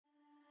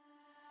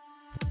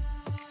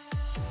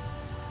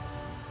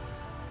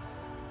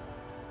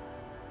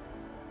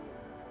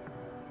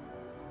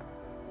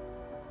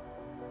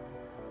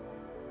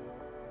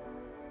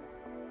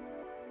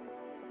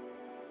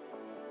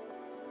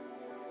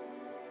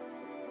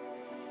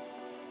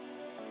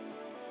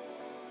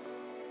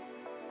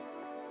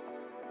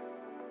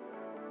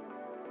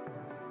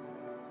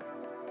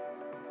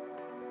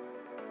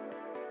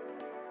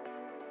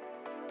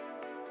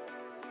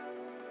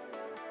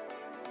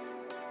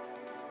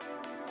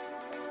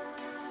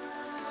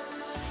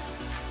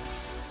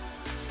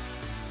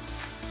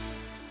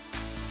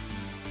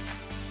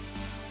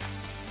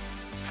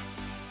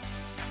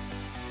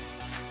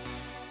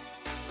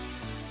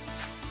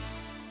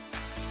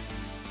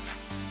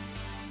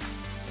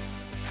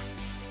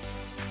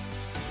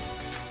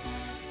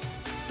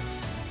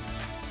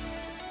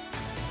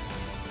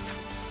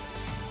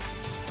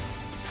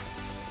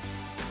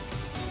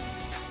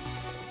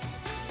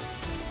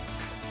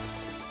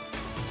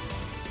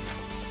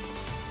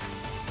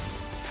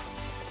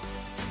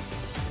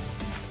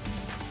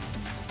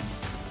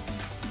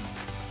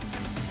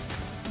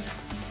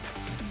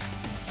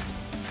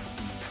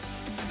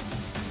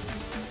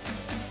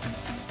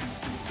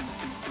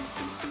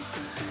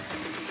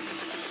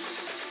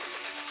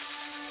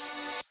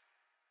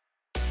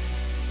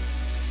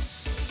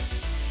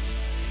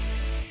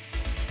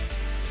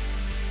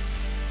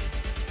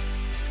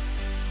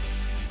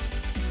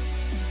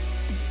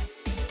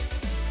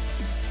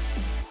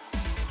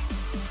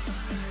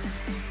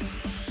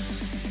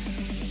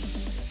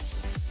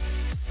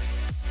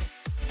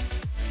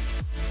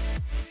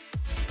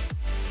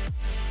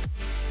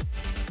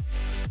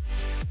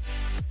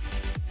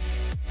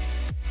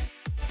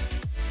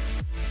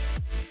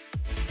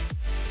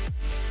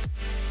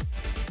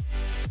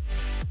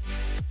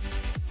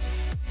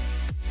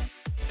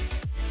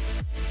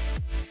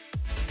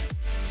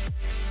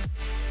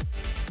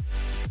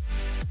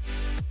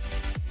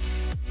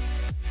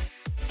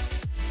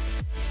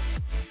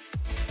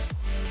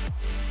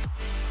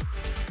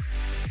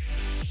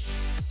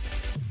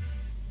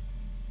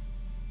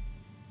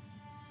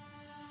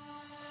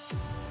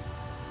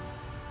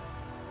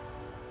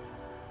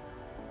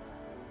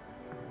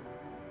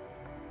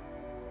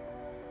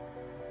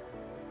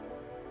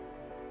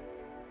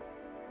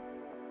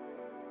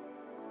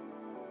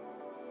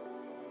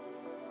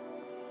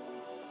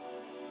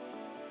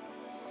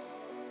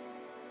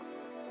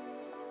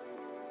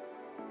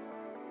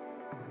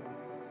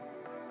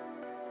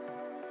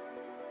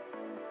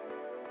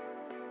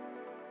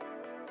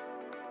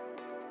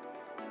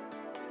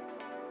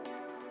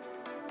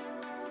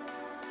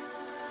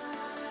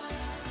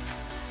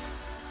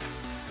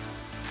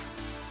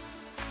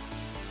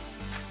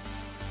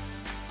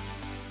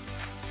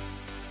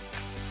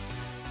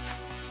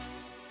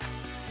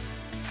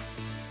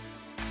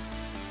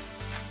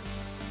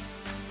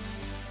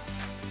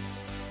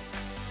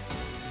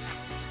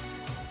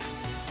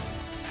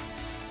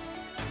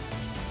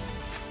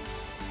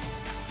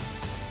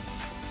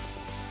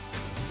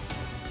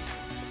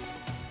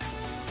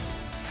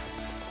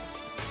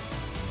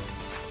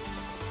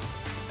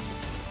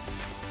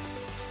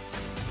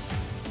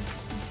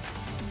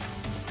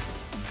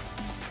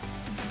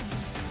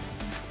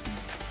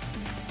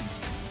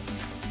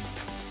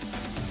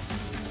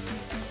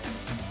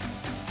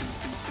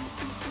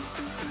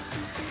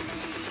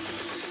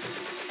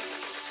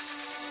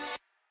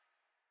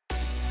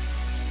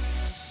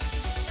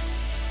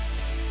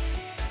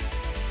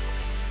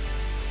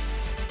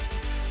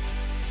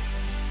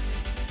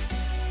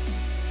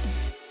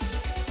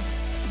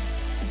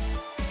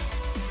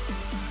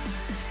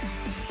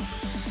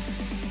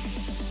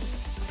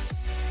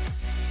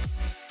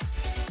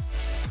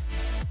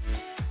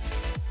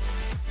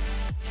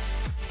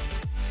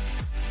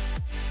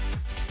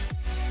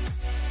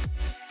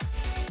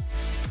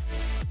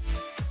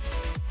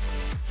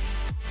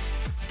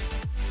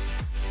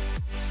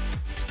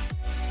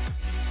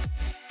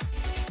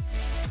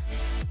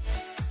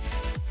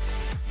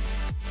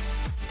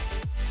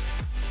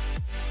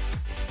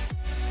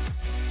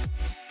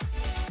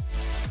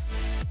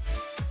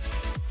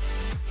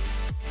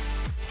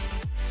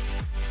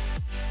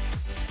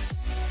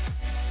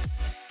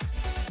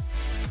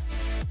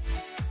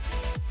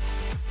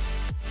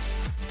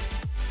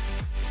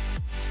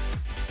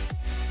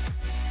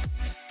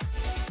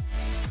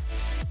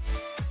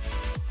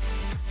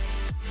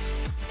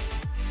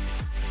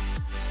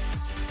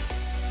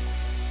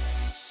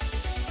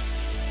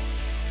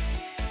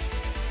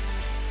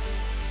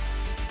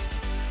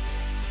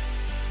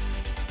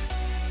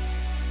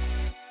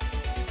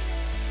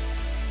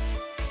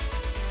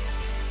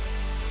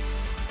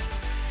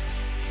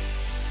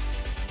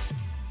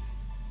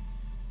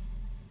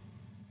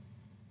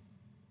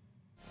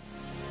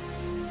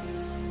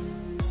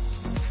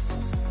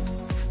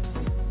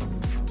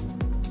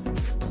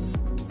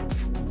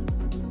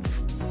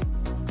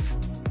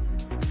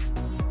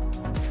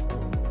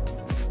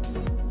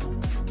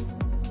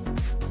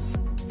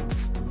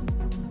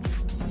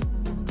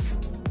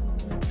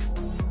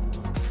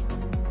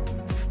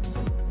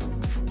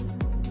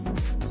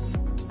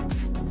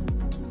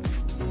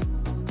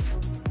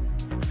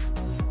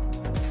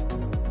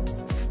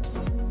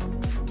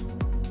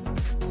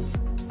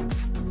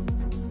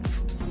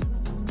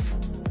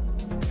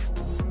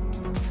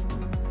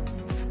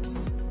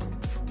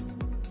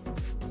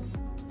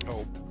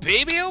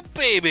baby, oh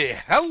baby.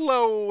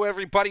 Hello,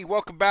 everybody.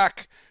 Welcome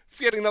back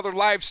for yet another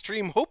live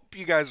stream. Hope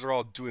you guys are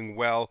all doing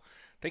well.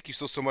 Thank you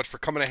so much for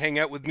coming to hang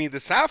out with me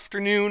this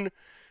afternoon.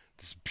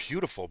 This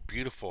beautiful,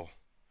 beautiful,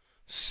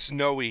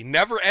 snowy,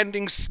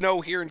 never-ending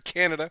snow here in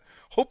Canada.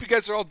 Hope you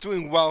guys are all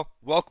doing well.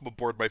 Welcome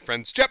aboard, my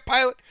friends. Jet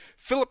Pilot,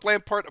 Philip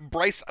Lampard,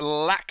 Bryce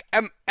Lack,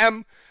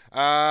 MM.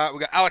 We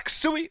got Alex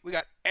Sui, we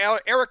got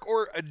Eric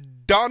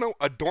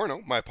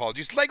Adorno, my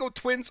apologies, Lego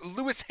Twins,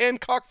 Lewis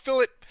Hancock,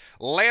 Philip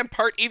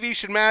Lampard,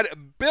 Aviation Mad,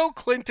 Bill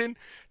Clinton,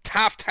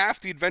 Taft,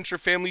 The Adventure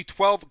Family,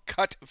 12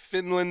 Cut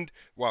Finland,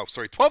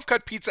 12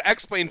 Cut Pizza,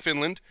 X-Plane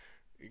Finland.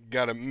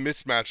 Gotta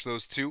mismatch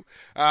those two.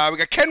 We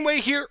got Kenway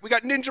here. We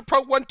got Ninja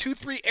Pro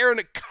 123,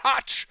 Aaron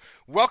Koch.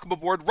 Welcome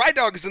aboard. Ride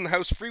Dog is in the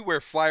house.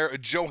 Freeware Flyer,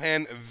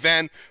 Johan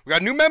Van. We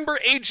got a new member,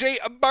 AJ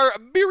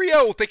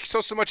Barbirio. Thank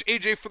you so much,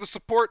 AJ, for the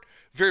support.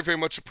 Very, very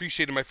much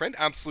appreciated, my friend.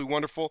 Absolutely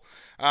wonderful.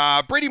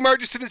 Brady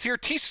Margison is here.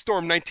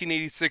 T-Storm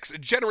 1986.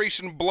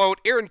 Generation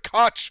Blowout. Aaron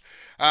Koch.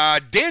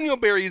 Daniel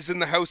Barry is in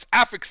the house.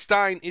 Afik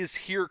Stein is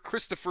here.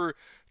 Christopher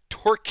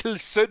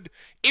Torkilsud,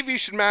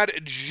 Aviation Mad,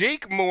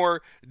 Jake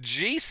Moore,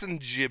 Jason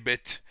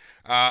Gibbet,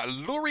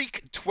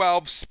 Lurik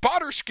 12,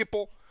 Spotter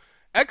Skipple,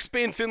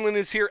 X-Bane Finland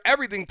is here,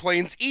 Everything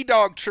Planes,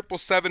 E-Dog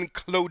 777,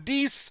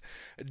 Claudice,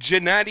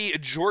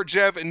 Gennady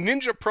Georgiev,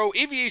 Ninja Pro,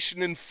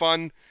 Aviation and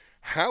Fun.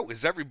 How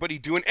is everybody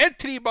doing?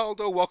 Anthony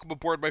Baldo, welcome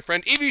aboard, my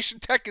friend. Aviation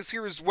Tech is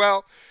here as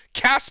well.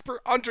 Casper,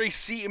 Andre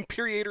C,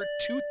 Imperator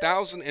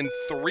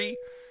 2003,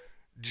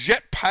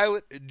 Jet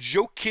Pilot,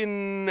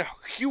 Jokin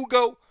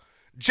Hugo,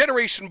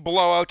 Generation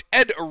Blowout,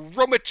 Ed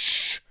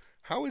Romich.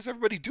 How is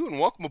everybody doing?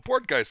 Welcome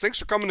aboard, guys. Thanks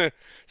for coming to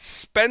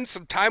spend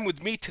some time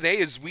with me today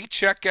as we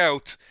check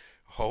out,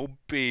 oh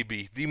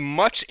baby, the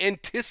much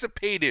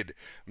anticipated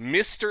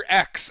Mr.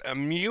 X,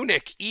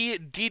 Munich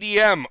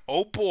EDDM.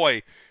 Oh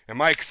boy,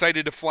 am I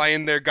excited to fly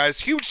in there,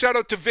 guys. Huge shout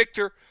out to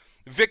Victor.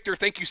 Victor,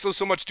 thank you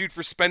so much, dude,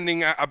 for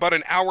spending about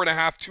an hour and a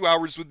half, 2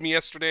 hours with me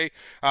yesterday,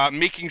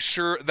 making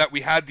sure that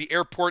we had the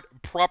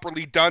airport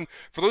properly done.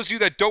 For those of you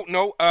that don't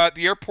know,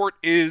 the airport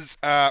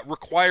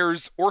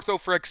requires Ortho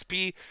for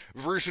XP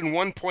version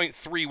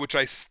 1.3, which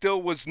I still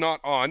was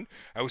not on.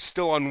 I was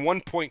still on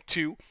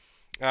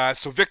 1.2.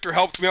 So Victor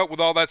helped me out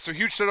with all that. So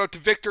huge shout out to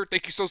Victor.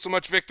 Thank you so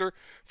much, Victor,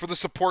 for the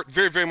support.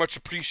 Very, very much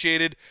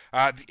appreciated.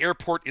 The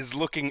airport is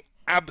looking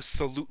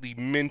absolutely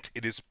mint.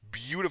 It is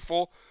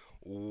beautiful.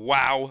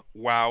 Wow,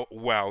 wow,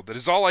 wow. That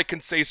is all I can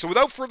say. So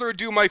without further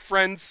ado, my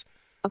friends,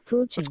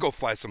 let's go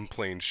fly some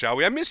planes, shall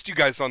we? I missed you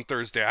guys on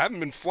Thursday. I haven't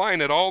been flying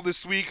at all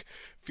this week.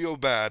 Feel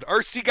bad.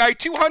 RC Guy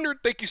 200,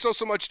 thank you so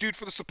much, dude,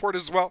 for the support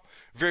as well.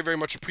 Very, very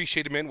much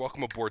appreciated, man.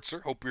 Welcome aboard,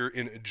 sir. Hope you're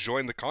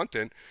enjoying the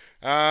content.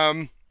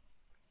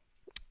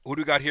 Who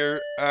do we got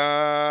here?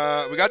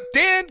 We got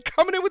Dan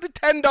coming in with a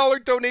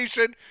 $10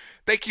 donation.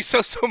 Thank you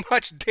so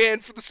much,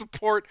 Dan, for the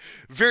support.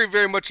 Very,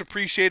 very much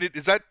appreciated.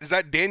 Is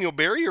that Daniel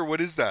Barry or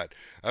what is that?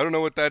 I don't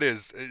know what that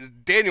is.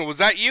 Daniel, was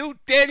that you?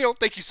 Daniel,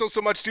 thank you so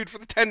much, dude, for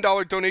the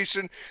 $10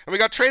 donation. And we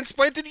got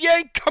Transplanted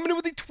Yank coming in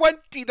with a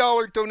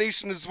 $20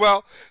 donation as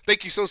well.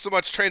 Thank you so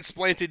much,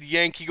 Transplanted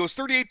Yank. He goes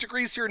 38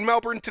 degrees here in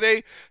Melbourne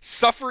today.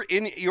 Suffer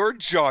in your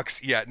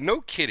jocks. Yeah,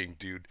 no kidding,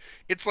 dude.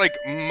 It's like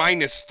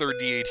minus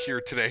 38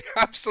 here today.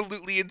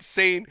 Absolutely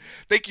insane.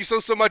 Thank you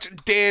so much,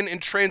 Dan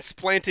and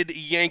Transplanted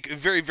Yank.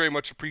 Very, very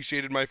much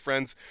appreciated, my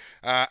friends.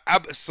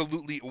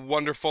 Absolutely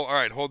wonderful. All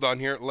right, hold on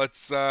here.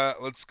 Let's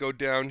go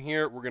down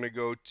here. We're gonna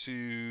go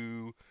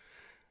to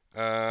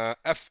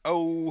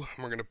FO.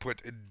 We're gonna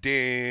put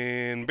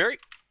Dan Barry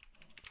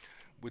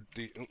with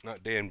the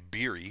not Dan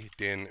Beery,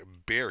 Dan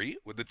Barry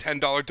with the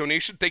 $10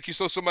 donation. Thank you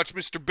so much,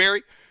 Mr.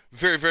 Barry.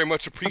 Very, very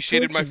much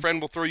appreciated, my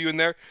friend. We'll throw you in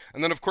there,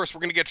 and then of course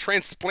we're gonna get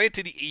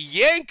Transplanted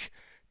Yank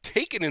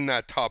taken in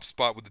that top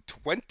spot with a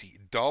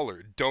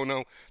 $20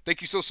 dono.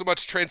 Thank you so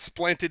much,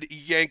 Transplanted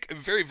Yank.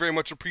 Very, very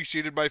much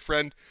appreciated, my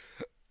friend.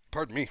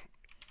 Pardon me.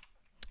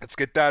 Let's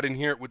get that in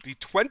here with the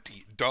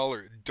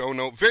 $20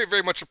 dono. Very,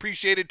 very much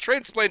appreciated,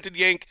 Transplanted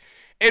Yank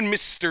and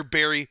Mr.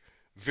 Barry.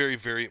 Very,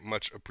 very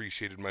much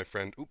appreciated, my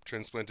friend. Oop,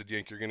 Transplanted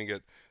Yank, you're going to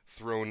get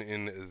thrown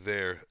in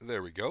there.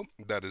 There we go.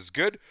 That is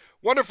good.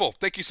 Wonderful.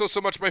 Thank you so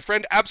much, my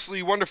friend.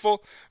 Absolutely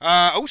wonderful.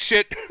 Oh,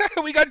 shit.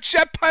 We got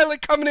Jet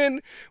Pilot coming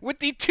in with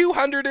the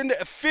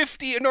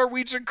 250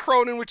 Norwegian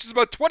Kronen, which is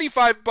about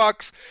 25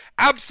 bucks.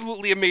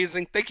 Absolutely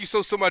amazing. Thank you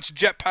so much,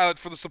 Jet Pilot,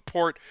 for the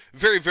support.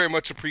 Very, very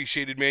much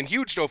appreciated, man.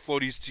 Huge no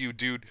floaties to you,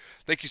 dude.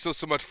 Thank you so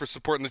much for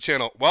supporting the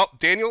channel. Well,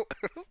 Daniel...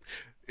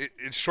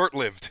 It's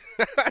short-lived.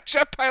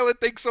 Jet Pilot,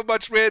 thanks so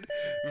much, man.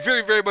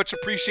 Very, very much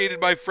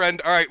appreciated, my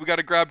friend. All right, we got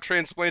to grab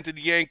Transplanted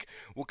Yank.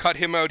 We'll cut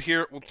him out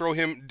here. We'll throw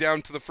him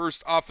down to the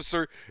first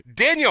officer.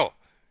 Daniel,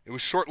 it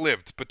was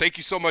short-lived, but thank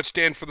you so much,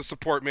 Dan, for the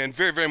support, man.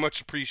 Very, very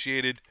much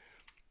appreciated.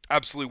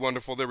 Absolutely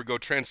wonderful. There we go.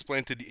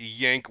 Transplanted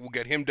Yank. We'll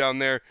get him down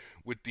there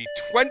with the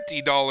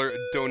 $20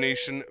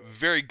 donation.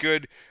 Very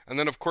good. And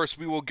then, of course,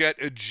 we will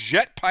get a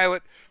Jet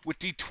Pilot with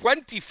the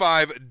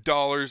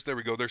 $25. There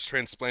we go. There's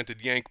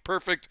Transplanted Yank.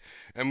 Perfect.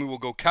 And we will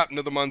go Captain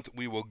of the Month.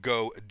 We will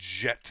go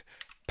Jet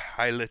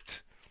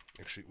Pilot.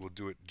 Actually, we'll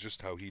do it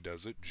just how he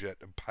does it. Jet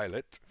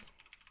Pilot.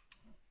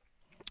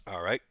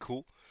 All right,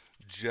 cool.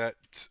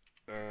 Jet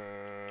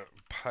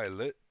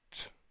pilot.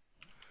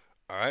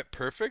 All right,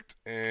 perfect.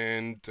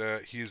 And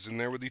he is in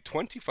there with the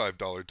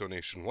 $25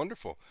 donation.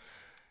 Wonderful.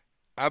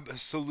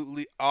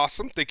 Absolutely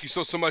awesome. Thank you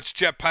so much,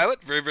 Jet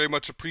Pilot. Very, very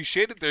much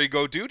appreciated. There you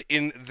go, dude.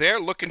 In there,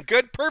 looking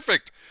good.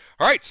 Perfect.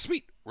 All right,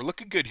 sweet. We're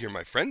looking good here,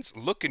 my friends.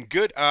 Looking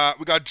good.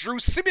 We got Drew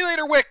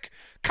Simulator Wick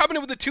coming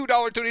in with a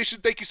 $2 donation.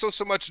 Thank you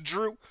so much,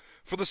 Drew,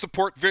 for the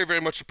support. Very, very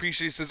much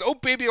appreciated. He says, oh,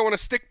 baby, I want to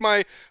stick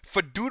my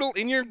fadoodle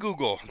in your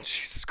Google.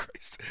 Jesus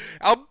Christ.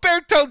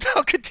 Alberto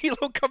Del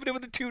Castillo coming in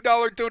with a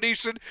 $2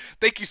 donation.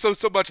 Thank you so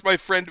much, my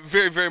friend.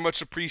 Very, very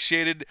much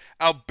appreciated.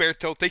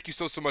 Alberto, thank you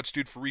so much,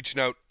 dude, for reaching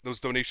out those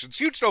donations.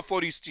 Huge no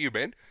floaties to you,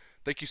 man.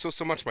 Thank you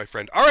so much, my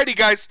friend. Alrighty,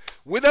 guys,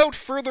 without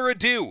further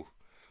ado,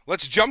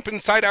 let's jump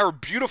inside our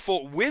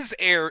beautiful Wizz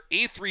Air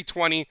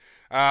A320.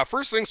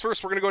 First things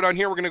first, we're going to go down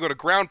here. We're going to go to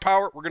ground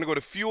power. We're going to go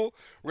to fuel.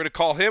 We're going to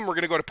call him. We're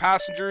going to go to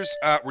passengers.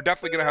 We're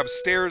definitely going to have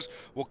stairs.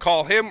 We'll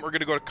call him. We're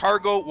going to go to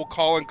cargo. We'll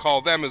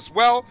call them as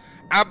well.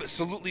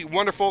 Absolutely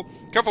wonderful.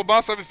 Careful,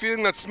 boss. I have a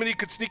feeling that Smitty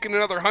could sneak in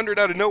another 100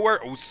 out of nowhere.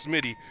 Oh,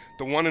 Smitty.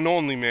 The one and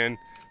only, man.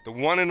 The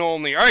one and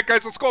only. All right,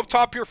 guys, let's go up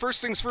top here. First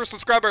things first,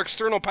 let's grab our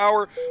external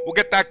power. We'll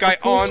get that guy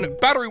on.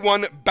 Battery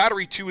 1,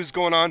 battery 2 is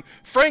going on.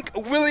 Frank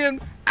William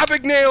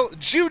Abagnale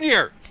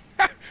Jr.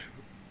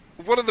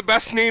 One of the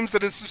best names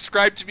that has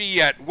subscribed to me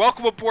yet.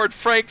 Welcome aboard,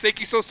 Frank.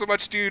 Thank you so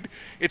much, dude.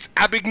 It's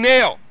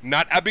Abagnale,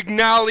 not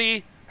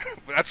Abagnale.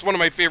 That's one of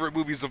my favorite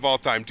movies of all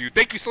time, dude.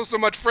 Thank you so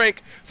much,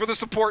 Frank, for the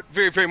support.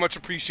 Very, very much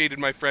appreciated,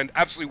 my friend.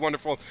 Absolutely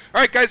wonderful. All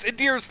right, guys,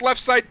 Adir's left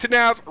side to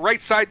nav,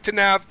 right side to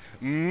nav,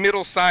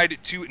 middle side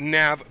to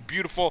nav.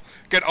 Beautiful.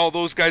 Get all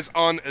those guys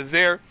on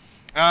there.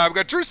 We've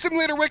got Drew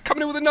Simulator Wick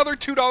coming in with another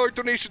 $2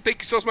 donation. Thank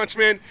you so much,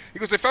 man. He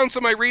goes, I found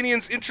some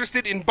Iranians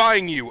interested in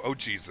buying you. Oh,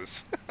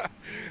 Jesus.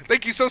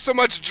 Thank you so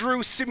much,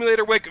 Drew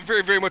Simulator Wick.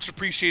 Very, very much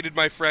appreciated,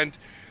 my friend.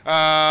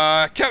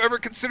 Kev, ever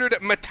considered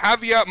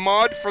Matavia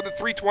mod for the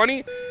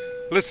 320?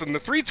 Listen, the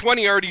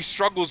 320 already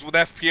struggles with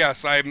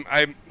FPS.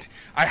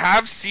 I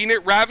have seen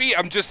it, Ravi.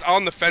 I'm just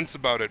on the fence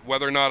about it,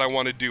 whether or not I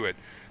want to do it.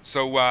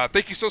 So,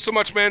 thank you so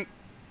much, man,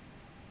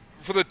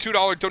 for the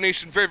 $2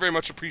 donation. Very, very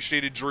much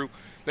appreciated, Drew.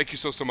 Thank you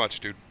so much,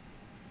 dude.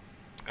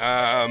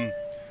 All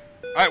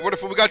right,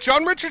 wonderful. We got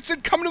John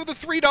Richardson coming in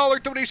with a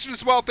 $3 donation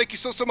as well. Thank you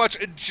so much,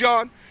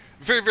 John.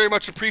 Very, very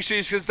much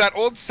appreciated, because that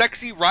old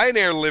sexy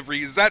Ryanair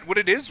livery, is that what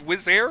it is?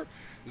 Wizz Air?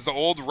 Is the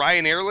old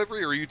Ryanair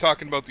livery, or are you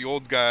talking about the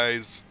old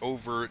guys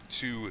over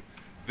to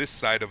this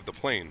side of the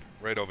plane?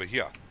 Right over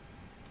here.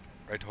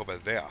 Right over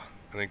there.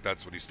 I think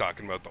that's what he's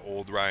talking about, the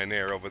old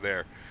Ryanair over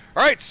there.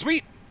 All right,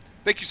 sweet.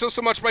 Thank you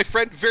so much, my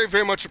friend. Very,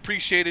 very much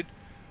appreciated.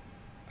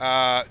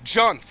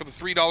 John, for the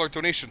 $3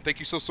 donation. Thank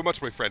you so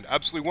much, my friend.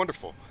 Absolutely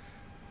wonderful.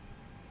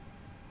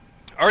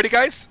 Alrighty,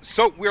 guys.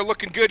 So, we're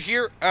looking good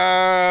here.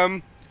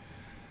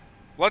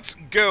 Let's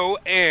go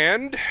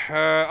and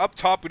up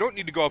top. We don't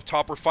need to go up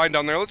top. We're fine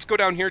down there. Let's go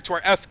down here to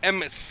our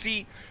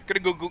FMC.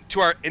 Going to go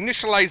to our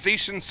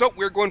initialization. So,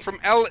 we're going from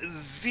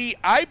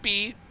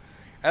LZIB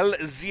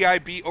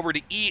over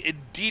to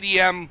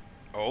EDDM.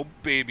 Oh,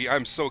 baby.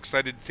 I'm so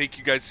excited to take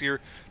you guys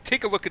here.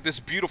 Take a look at this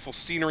beautiful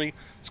scenery.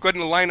 Let's go ahead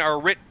and align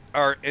our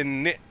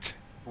init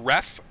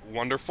ref.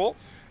 Wonderful.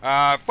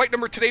 Flight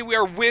number today, we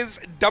are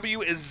Wizz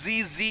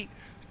WZZ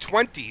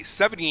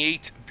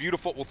 2078.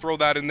 Beautiful. We'll throw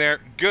that in there.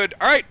 Good.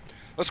 All right.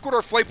 Let's go to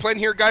our flight plan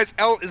here, guys.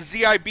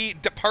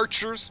 LZIB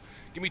departures.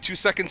 Give me 2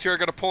 seconds here. I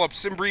got to pull up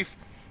SimBrief.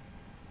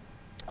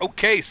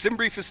 Okay.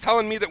 SimBrief is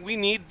telling me that we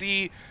need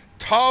the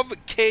TOV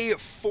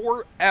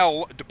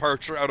K4L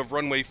departure out of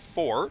runway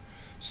 4.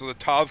 So the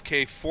TOV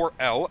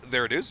K4L.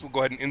 There it is. We'll go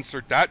ahead and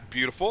insert that.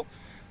 Beautiful.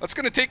 That's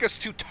going to take us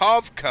to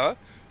Tovka.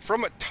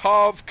 From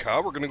Tovka,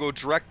 we're going to go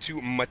direct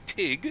to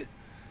Matig.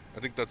 I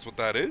think that's what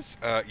that is.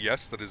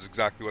 Yes, that is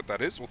exactly what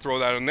that is. We'll throw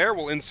that in there.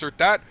 We'll insert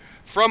that.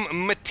 From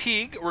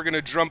Matig, we're going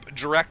to jump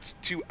direct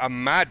to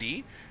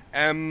Amadi.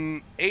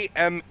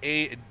 A-M-A-D-I.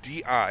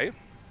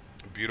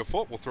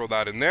 Beautiful. We'll throw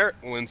that in there.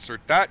 We'll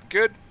insert that.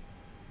 Good.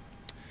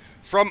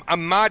 From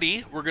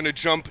Amadi, we're going to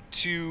jump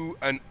to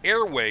an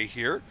airway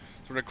here.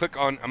 So we're going to click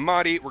on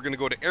Amadi. We're going to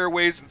go to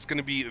Airways. It's going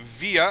to be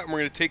VIA, and we're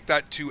going to take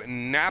that to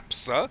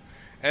NAPSA.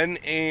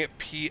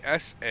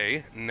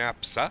 N-A-P-S-A,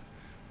 NAPSA.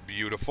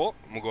 Beautiful.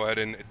 We'll go ahead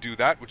and do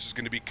that, which is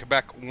going to be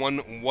Quebec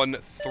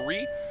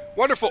 113.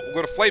 Wonderful. We'll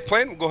go to flight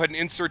plan. We'll go ahead and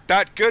insert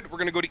that. Good. We're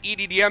going to go to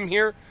EDDM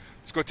here.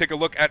 Let's go take a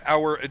look at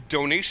our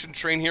donation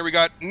train here. We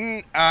got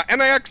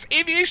NIX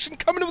Aviation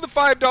coming in with the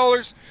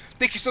 $5.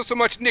 Thank you so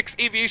much, Nix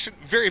Aviation.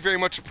 Very, very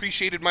much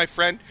appreciated, my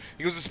friend.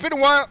 He goes, it's been a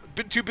while.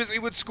 Been too busy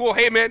with school.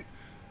 Hey, man.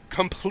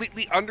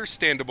 Completely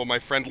understandable, my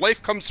friend.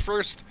 Life comes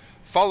first,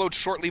 followed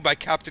shortly by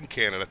Captain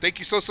Canada. Thank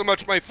you so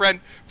much, my friend,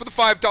 for the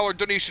 $5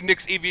 donation,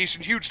 Nix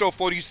Aviation. Huge no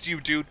floaties to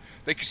you, dude.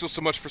 Thank you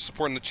so much for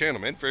supporting the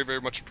channel, man. Very,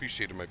 very much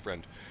appreciated, my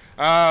friend.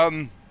 All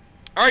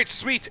right,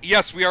 sweet.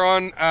 Yes, we are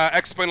on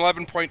X-Plane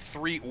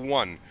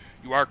 11.31.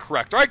 You are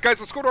correct. All right,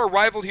 guys, let's go to our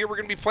arrival here. We're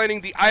going to be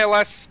planning the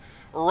ILS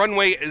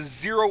runway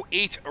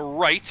 08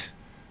 right.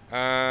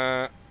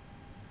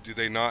 Do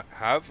they not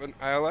have an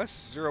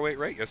ILS 08,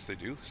 right? Yes, they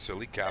do.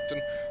 Silly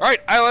captain. All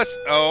right, ILS.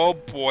 Oh,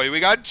 boy. We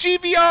got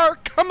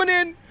GVR coming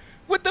in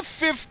with the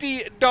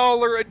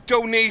 $50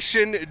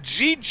 donation.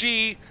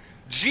 GG.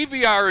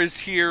 GVR is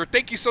here.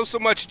 Thank you so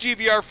much,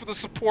 GVR, for the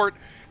support.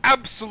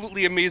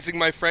 Absolutely amazing,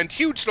 my friend.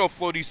 Huge no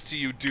floaties to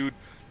you, dude.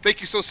 Thank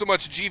you so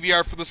much,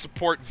 GVR, for the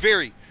support.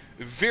 Very,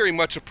 very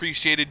much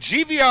appreciated.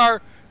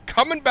 GVR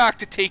coming back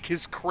to take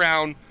his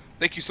crown.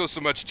 Thank you so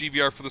much,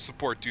 GVR, for the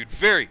support, dude.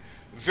 Very,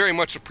 very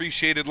much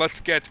appreciated.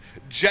 Let's get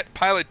Jet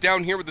Pilot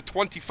down here with the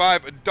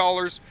 $25.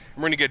 And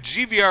we're going to get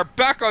GVR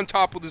back on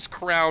top with his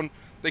crown.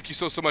 Thank you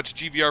so much,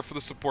 GVR, for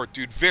the support,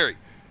 dude. Very,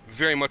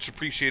 very much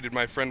appreciated,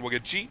 my friend. We'll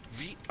get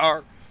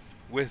GVR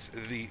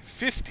with the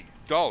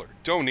 $50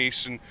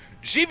 donation.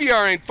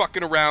 GVR ain't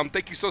fucking around.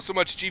 Thank you so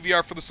much,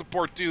 GVR, for the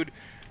support, dude.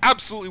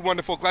 Absolutely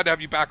wonderful. Glad to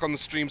have you back on the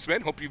streams,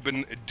 man. Hope you've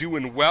been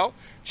doing well.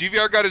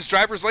 GVR got his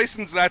driver's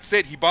license. That's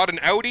it. He bought an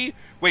Audi.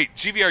 Wait,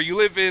 GVR, you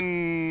live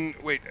in...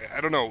 Wait,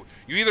 I don't know.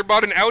 You either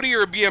bought an Audi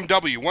or a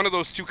BMW. One of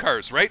those two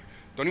cars, right?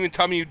 Don't even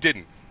tell me you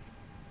didn't.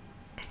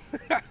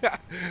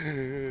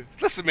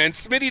 Listen, man.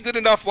 Smitty did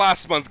enough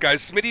last month,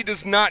 guys. Smitty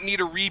does not need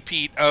a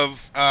repeat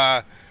of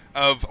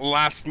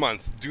last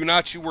month. Do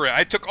not you worry.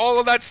 I took all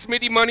of that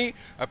Smitty money.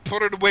 I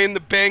put it away in the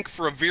bank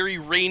for a very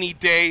rainy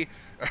day.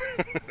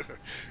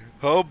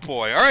 Oh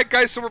boy. Alright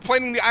guys, so we're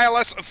playing the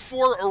ILS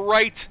 4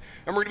 right,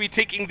 and we're going to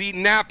be taking the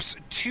NAPS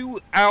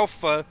 2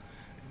 Alpha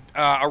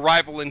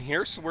arrival in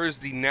here. So where's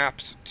the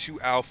NAPS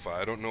 2 Alpha?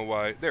 I don't know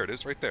why. There it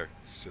is, right there.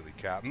 Silly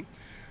captain.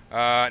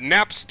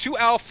 NAPS 2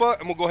 Alpha,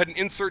 and we'll go ahead and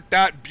insert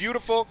that.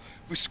 Beautiful.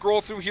 If we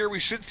scroll through here,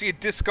 we should see a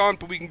discount,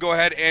 but we can go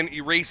ahead and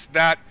erase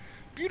that.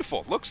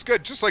 Beautiful. Looks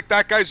good. Just like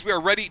that, guys, we are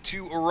ready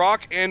to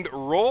rock and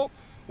roll.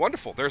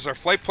 Wonderful. There's our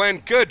flight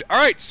plan. Good.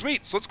 Alright,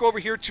 sweet. So let's go over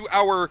here to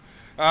our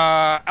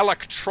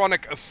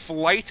electronic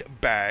flight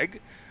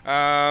bag,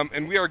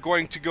 and we are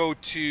going to go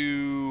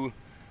to,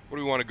 what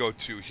do we want to go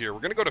to here? We're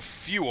going to go to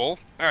fuel.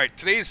 Alright,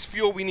 today's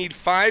fuel, we need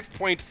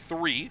 5.3,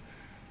 so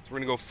we're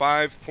going to go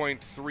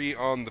 5.3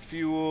 on the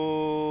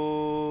fuel.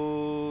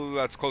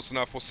 That's close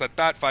enough. We'll set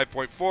that.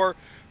 5.4,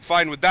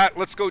 fine with that.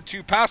 Let's go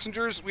to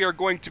passengers. We are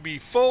going to be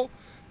full.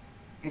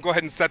 Go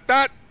ahead and set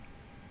that.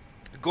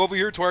 Go over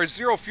here to our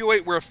zero fuel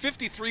weight. We're at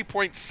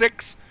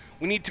 53.6.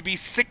 We need to be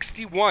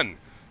 61.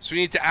 So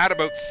we need to add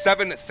about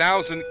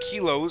 7,000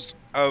 kilos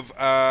of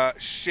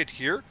shit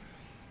here.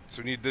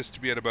 So we need this to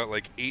be at about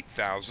like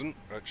 8,000.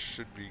 That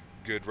should be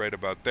good right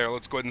about there.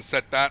 Let's go ahead and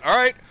set that. All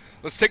right,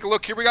 let's take a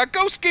look here. We got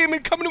Ghost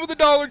Gaming coming in with a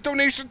 $1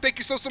 donation. Thank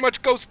you so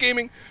much, Ghost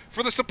Gaming,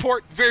 for the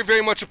support. Very,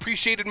 very much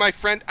appreciated, my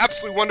friend.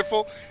 Absolutely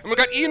wonderful. And we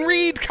got Ian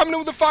Reed coming in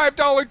with a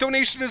 $5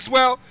 donation as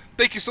well.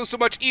 Thank you so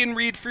much, Ian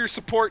Reed, for your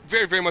support.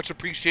 Very, very much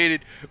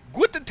appreciated.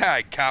 Guten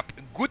Tag, Cap.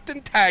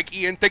 Guten Tag,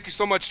 Ian. Thank you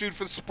so much, dude,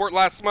 for the support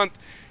last month.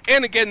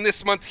 And again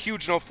this month.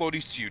 Huge no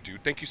floaties to you,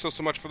 dude. Thank you so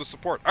much for the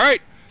support. All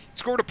right,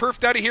 let's go over to perf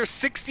data here.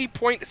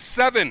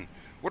 60.7.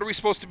 What are we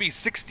supposed to be?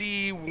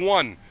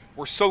 61.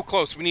 We're so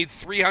close. We need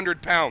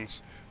 300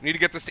 pounds. We need to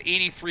get this to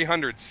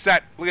 8,300.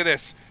 Set. Look at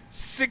this.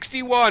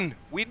 61.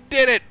 We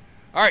did it.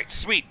 All right,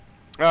 sweet.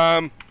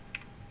 Back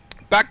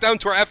down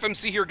to our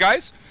FMC here,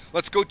 guys.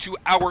 Let's go to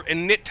our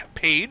init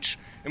page,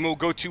 and we'll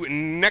go to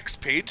next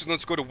page, and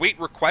let's go to weight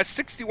request.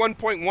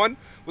 61.1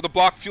 with a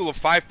block fuel of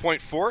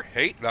 5.4.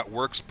 Hey, that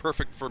works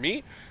perfect for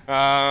me.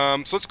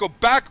 So let's go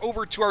back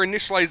over to our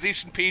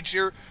initialization page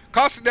here.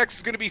 Cost index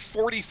is going to be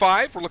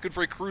 45. We're looking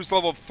for a cruise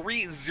level of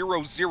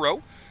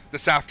 300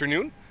 this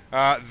afternoon.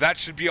 That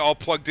should be all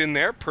plugged in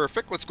there.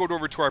 Perfect. Let's go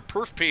over to our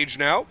perf page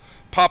now.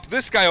 Pop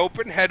this guy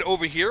open. Head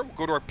over here. We'll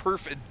go to our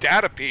perf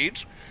data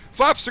page.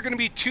 Flaps are going to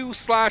be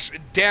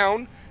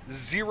 2/down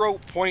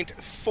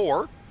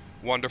 0.4.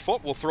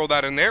 Wonderful. We'll throw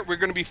that in there. We're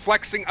going to be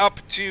flexing up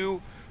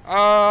to, we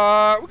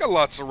got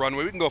lots of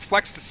runway. We can go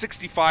flex to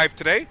 65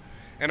 today.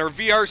 And our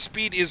VR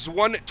speed is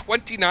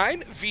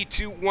 129,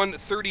 V2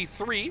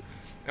 133,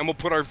 and we'll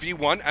put our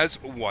V1 as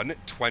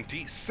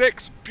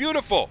 126.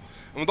 Beautiful.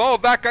 And with all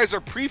of that, guys, our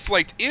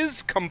pre-flight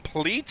is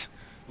complete.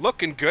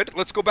 Looking good.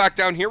 Let's go back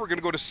down here. We're going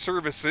to go to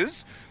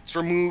services. Let's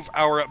remove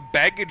our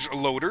baggage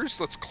loaders.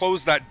 Let's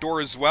close that door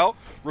as well.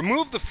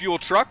 Remove the fuel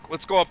truck.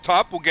 Let's go up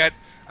top. We'll get,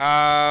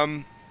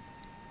 why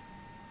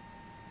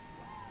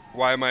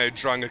am I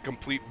drawing a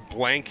complete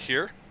blank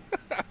here?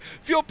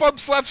 Fuel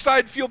pumps left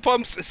side, fuel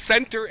pumps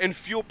center, and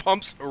fuel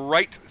pumps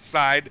right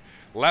side.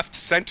 Left,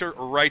 center,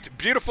 right.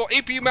 Beautiful.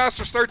 APU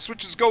master start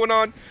switch is going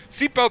on.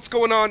 Seatbelts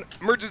going on.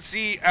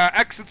 Emergency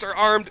exits are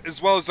armed,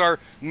 as well as our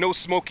no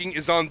smoking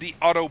is on the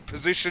auto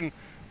position.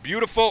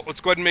 Beautiful. Let's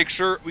go ahead and make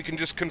sure we can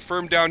just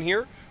confirm down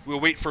here. We'll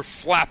wait for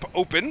flap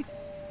open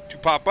to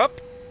pop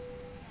up.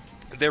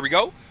 There we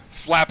go.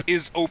 Flap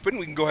is open.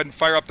 We can go ahead and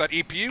fire up that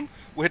APU.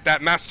 We'll hit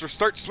that master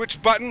start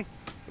switch button.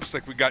 Looks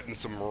like we got in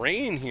some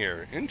rain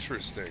here.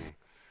 Interesting.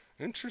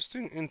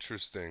 Interesting,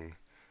 interesting.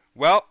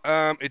 Well,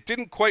 it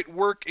didn't quite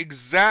work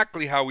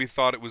exactly how we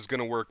thought it was going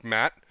to work,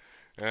 Matt.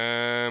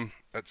 That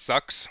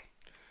sucks.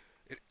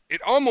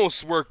 It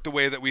almost worked the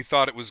way that we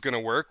thought it was going to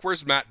work.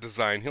 Where's Matt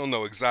Design? He'll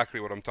know exactly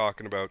what I'm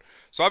talking about.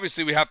 So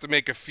obviously we have to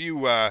make a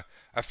few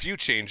a few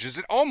changes.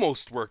 It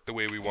almost worked the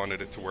way we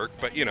wanted it to work,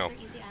 but you know,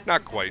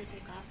 not quite.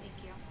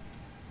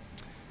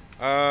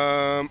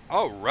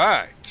 All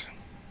right.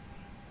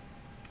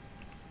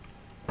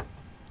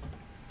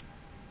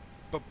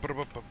 Why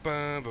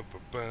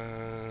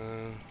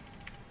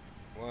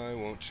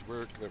won't you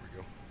work? There we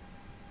go.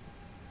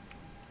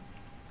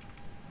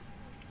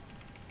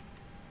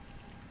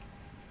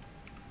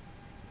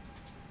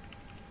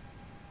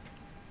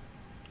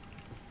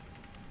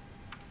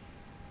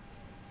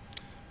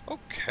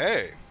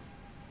 Okay.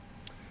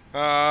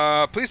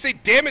 Please say,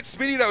 damn it,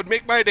 Smitty, that would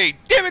make my day.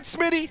 Damn it,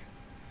 Smitty!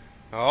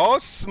 Oh,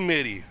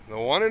 Smitty, the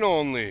one and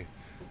only.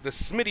 The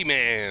Smitty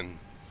man.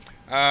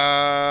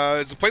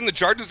 Is it playing the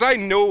jar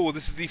design? No,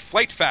 this is the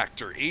Flight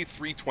Factor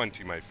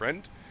A320, my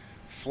friend.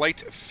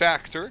 Flight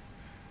Factor.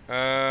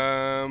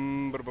 Yeah,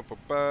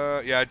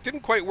 it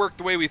didn't quite work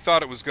the way we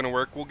thought it was going to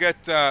work. We'll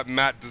get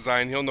Matt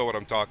Design. He'll know what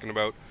I'm talking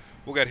about.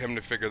 We'll get him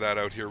to figure that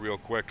out here real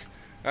quick.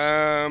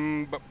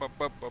 We're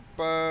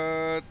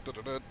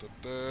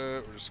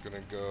just going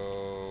to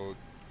go...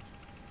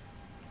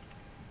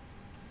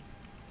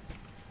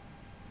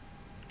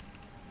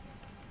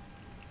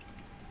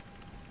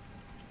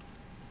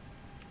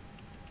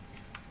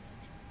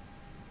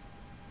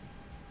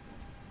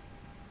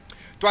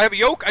 Do I have a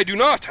yoke? I do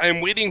not. I am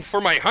waiting for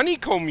my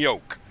honeycomb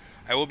yoke.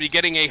 I will be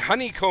getting a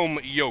honeycomb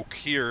yoke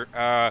here,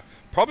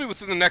 probably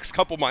within the next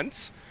couple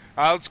months.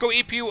 Let's go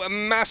APU.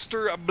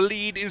 Master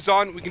bleed is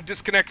on. We can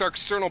disconnect our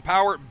external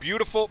power.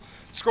 Beautiful.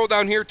 Scroll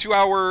down here to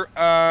our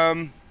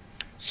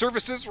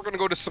services. We're going to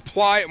go to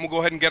supply, and we'll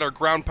go ahead and get our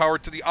ground power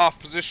to the off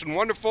position.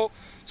 Wonderful.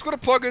 Let's go to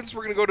plugins.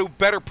 We're going to go to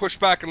better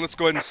pushback, and let's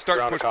go ahead and start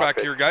pushback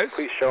here, guys.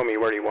 Please show me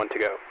where you want to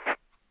go.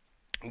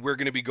 We're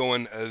going to be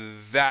going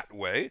that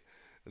way.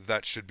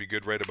 That should be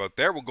good right about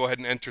there. We'll go ahead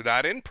and enter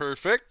that in.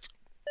 Perfect.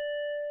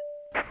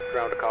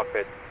 Ground to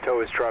cockpit. Tow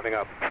is driving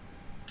up.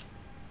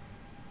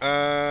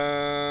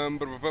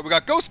 We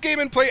got Ghost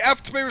Game in play.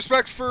 F to pay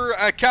respect for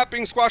Cap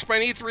being squashed by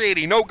an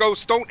A380. No,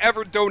 Ghost, don't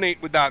ever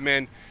donate with that,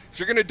 man. If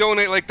you're going to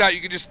donate like that,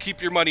 you can just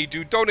keep your money,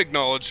 dude. Don't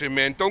acknowledge him,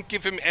 man. Don't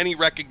give him any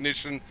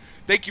recognition.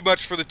 Thank you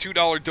much for the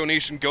 $2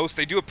 donation, Ghost.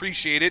 I do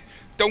appreciate it.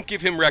 Don't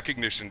give him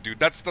recognition, dude.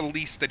 That's the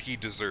least that he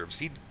deserves.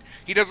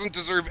 He doesn't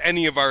deserve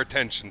any of our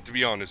attention, to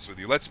be honest with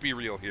you. Let's be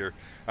real here.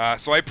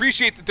 So I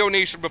appreciate the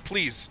donation, but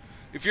please,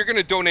 if you're going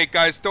to donate,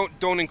 guys,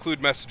 don't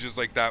include messages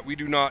like that. We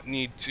do not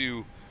need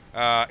to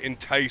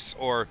entice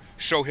or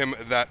show him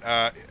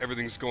that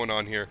everything's going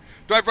on here.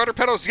 Do I have rudder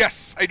pedals?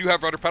 Yes, I do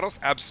have rudder pedals.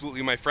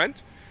 Absolutely, my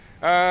friend.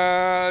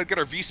 Get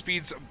our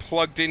V-speeds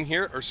plugged in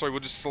here. Or sorry,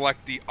 we'll just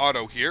select the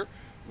auto here.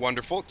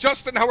 Wonderful.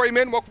 Justin, how are you,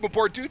 man? Welcome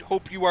aboard, dude.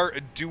 Hope you are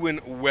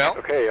doing well.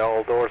 Okay,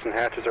 all doors and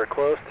hatches are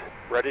closed.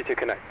 Ready to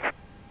connect.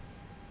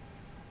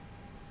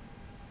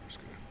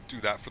 Do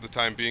that for the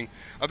time being.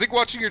 I think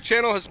watching your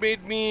channel has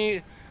made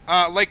me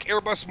like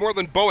Airbus more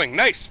than Boeing.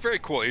 Nice. Very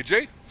cool,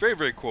 AJ. Very,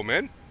 very cool,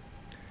 man.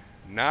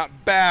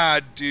 Not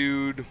bad,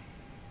 dude.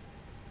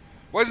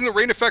 Why doesn't the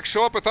rain effect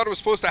show up? I thought it was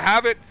supposed to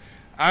have it.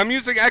 I'm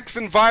using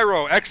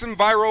X-Enviro.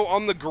 X-Enviro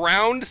on the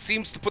ground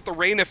seems to put the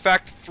rain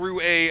effect through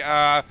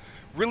a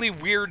really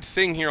weird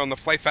thing here on the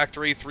Flight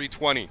Factor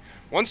A320.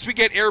 Once we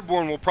get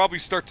airborne, we'll probably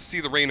start to see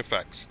the rain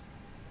effects.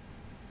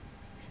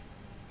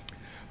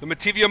 The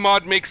Mativia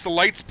mod makes the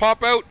lights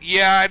pop out.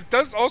 Yeah, it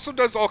also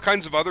does all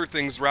kinds of other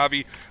things,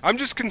 Ravi. I'm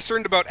just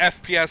concerned about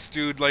FPS,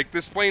 dude. Like,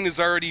 this plane is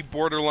already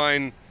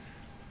borderline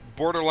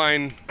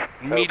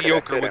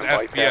mediocre with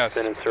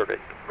FPS.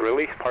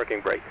 Release parking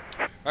brake.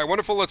 All right,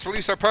 wonderful. Let's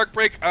release our park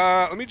brake.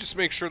 Let me just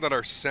make sure that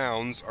our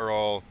sounds are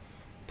all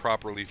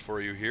properly for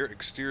you here.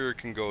 Exterior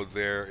can go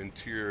there.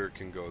 Interior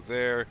can go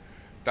there.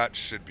 That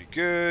should be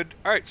good.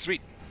 All right,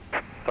 sweet.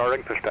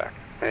 Starting pushback.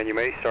 And you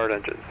may start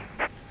engines.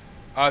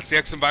 It's the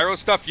X-Enviro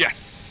stuff?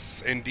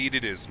 Yes, indeed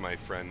it is, my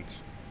friend.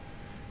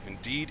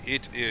 Indeed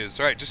it is.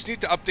 All right, just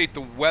need to update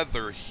the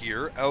weather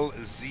here.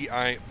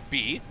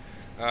 LZIB.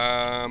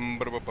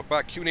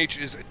 QNH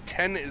is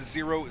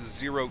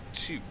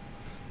 10002.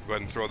 Go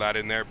ahead and throw that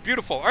in there.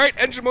 Beautiful. All right,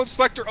 engine mode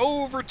selector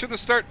over to the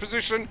start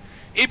position.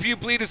 APU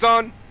bleed is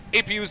on.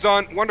 APU is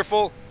on.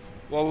 Wonderful.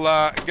 We'll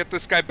get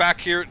this guy back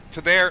here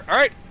to there. All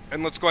right,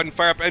 and let's go ahead and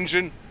fire up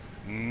engine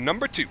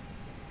number 2.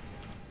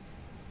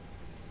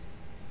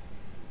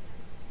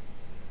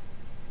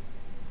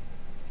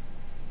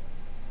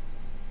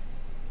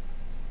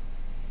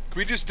 Can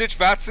we just ditch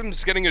VATSIM?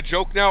 He's getting a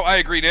joke now. I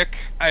agree, Nick.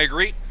 I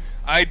agree.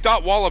 I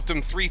dot walloped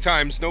him 3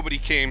 times. Nobody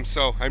came,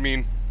 so, I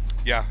mean,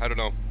 yeah, I don't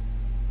know.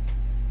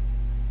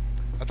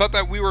 I thought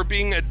that we were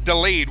being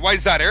delayed. Why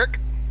is that, Eric?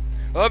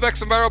 I love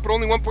X-Enviro, but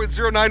only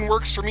 1.09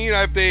 works for me, and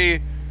I have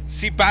the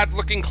see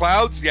bad-looking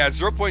clouds. Yeah,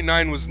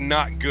 0.9 was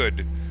not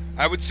good.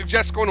 I would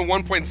suggest going to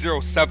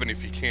 1.07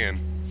 if you can.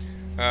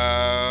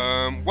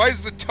 Why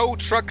is the tow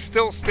truck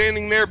still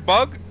standing there,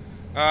 Bug?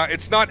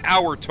 It's not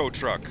our tow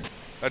truck.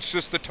 That's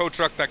just the tow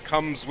truck that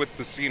comes with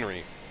the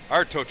scenery.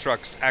 Our tow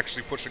truck's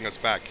actually pushing us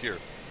back here.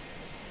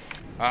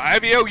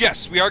 IVAO,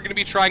 yes, we are going to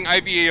be trying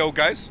IVAO,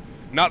 guys.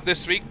 Not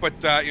this week,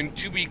 but in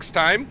 2 weeks'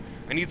 time.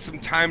 I need some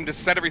time to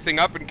set everything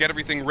up and get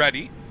everything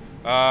ready.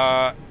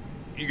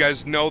 you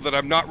guys know that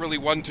I'm not really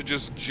one to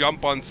just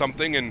jump on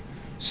something and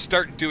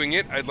start doing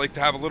it. I'd like to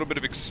have a little bit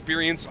of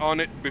experience on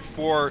it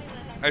before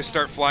I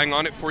start flying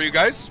on it for you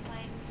guys.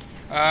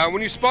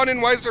 When you spawn in,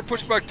 why is there a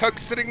pushback tug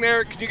sitting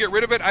there? Can you get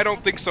rid of it? I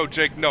don't think so,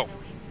 Jake. No. All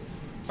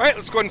right,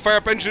 let's go ahead and fire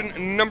up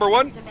engine number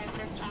 1.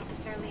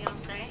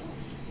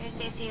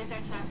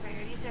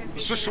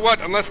 Switch to what?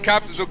 Unless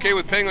Capt is okay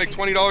with paying like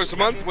 $20 a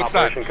month? What's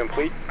that?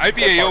 Complete.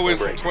 IVAO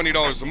isn't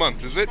 $20 a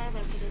month, is it?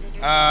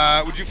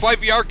 Would you fly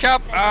VR,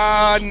 Cap?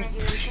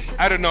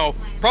 I don't know.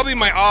 Probably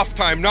my off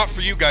time, not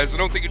for you guys. I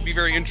don't think it'd be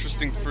very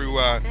interesting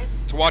to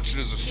watch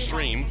it as a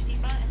stream.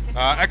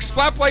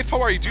 X-Flap Life,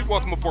 how are you, dude?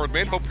 Welcome aboard,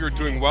 man. Hope you're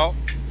doing well.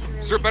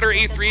 Is there a better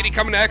A380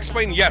 coming to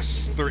X-Plane?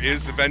 Yes, there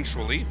is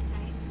eventually.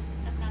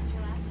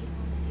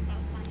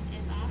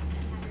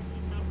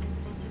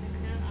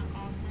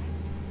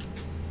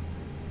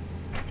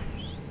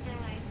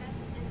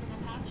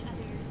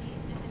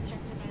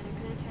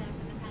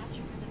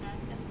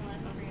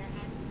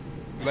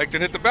 You'd like to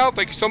hit the bell?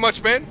 Thank you so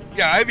much, man.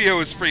 Yeah,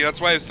 IVO is free.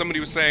 That's why somebody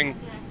was saying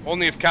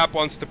only if Cap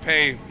wants to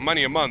pay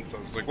money a month.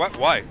 I was like, what?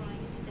 Why?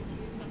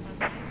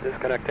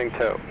 Disconnecting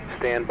tow.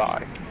 Stand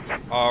by.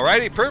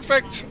 Alrighty,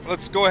 perfect.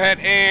 Let's go ahead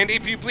and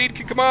APU bleed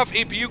can come off.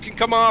 APU can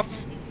come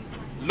off.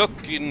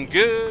 Looking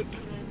good.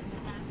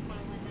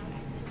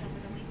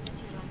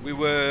 We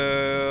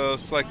will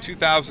select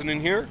 2000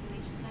 in here.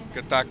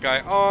 Get that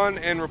guy on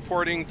and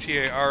reporting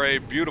TARA.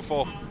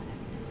 Beautiful.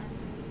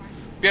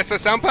 BSS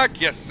sound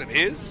pack? Yes, it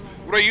is.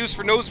 What do I use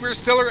for nose mirror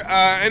stiller?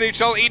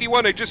 NHL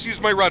 81. I just use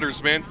my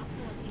rudders, man.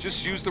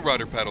 Just use the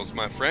rudder pedals,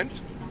 my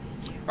friend.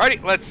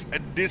 Alrighty, let's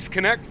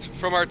disconnect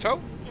from our tow.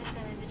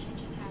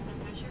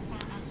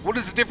 What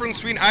is the difference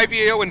between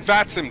IVAO and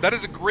VATSIM? That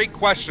is a great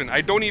question.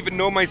 I don't even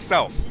know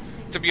myself,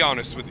 to be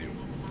honest with you.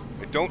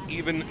 I don't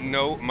even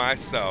know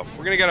myself.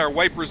 We're going to get our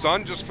wipers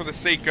on just for the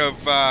sake of,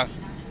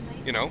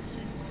 you know,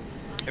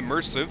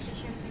 immersive.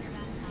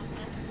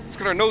 Let's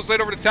get our nose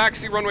light over to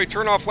taxi. Runway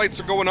turn-off lights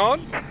are going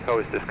on. Tow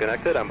is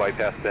disconnected.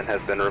 Bypass bin has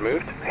been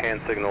removed.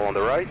 Hand signal on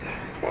the right.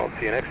 Well,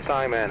 see you next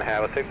time and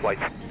have a safe flight.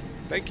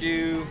 Thank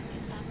you.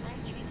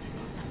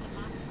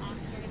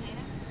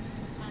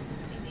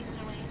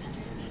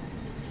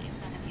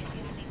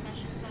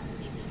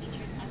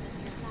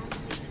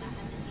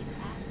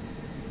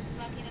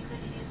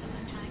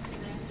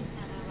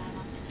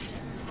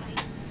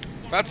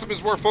 VATSIM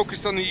is more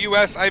focused on the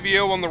US,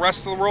 IVO on the rest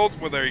of the world.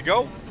 Well, there you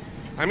go.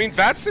 I mean,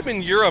 VATSIM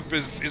in Europe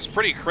is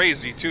pretty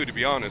crazy, too, to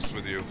be honest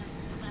with you.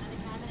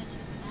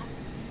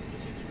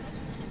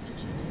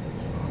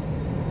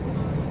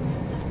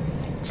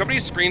 Somebody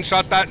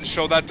screenshot that and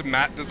show that to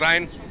Matt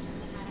Design.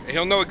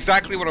 He'll know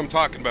exactly what I'm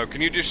talking about.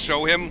 Can you just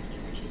show him?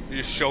 You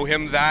just show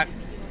him that?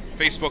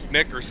 Facebook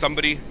Nick or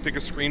somebody take a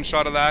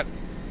screenshot of that.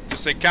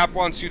 Just say, Cap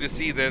wants you to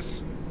see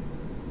this.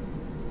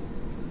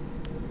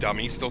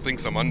 Dummy still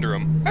thinks I'm under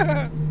him.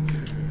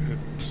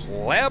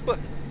 Pleb.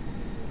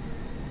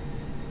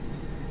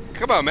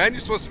 Come on, man.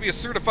 You're supposed to be a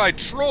certified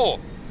troll.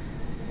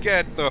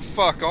 Get the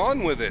fuck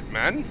on with it,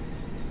 man.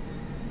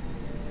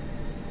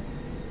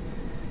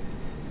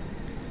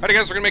 Alright,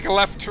 guys. We're going to make a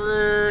left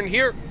turn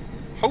here.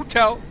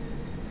 Hotel.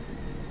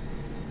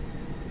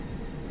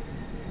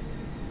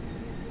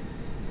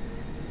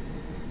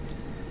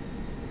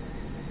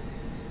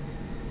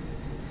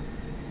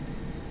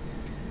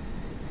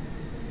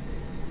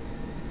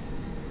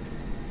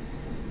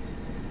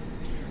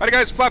 Alright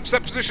guys, flap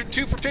set position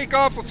 2 for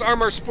takeoff. Let's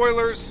arm our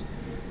spoilers.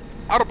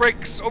 Auto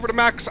brakes over to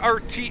max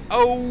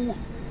RTO.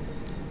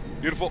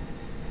 Beautiful.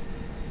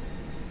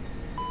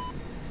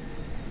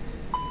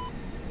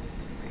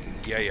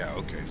 Yeah,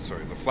 okay,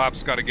 sorry. The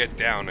flap's got to get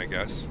down, I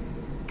guess.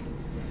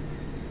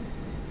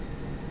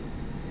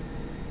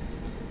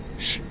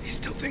 Shh, he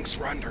still thinks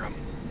we're under him.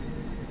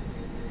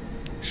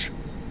 Shh,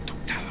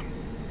 don't tell him.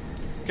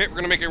 Okay, we're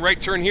going to make a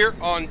right turn here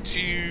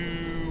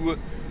onto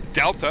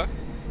Delta.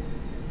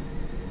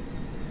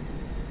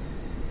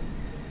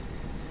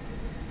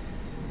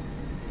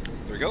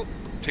 There we go.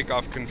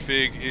 Takeoff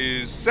config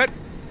is set.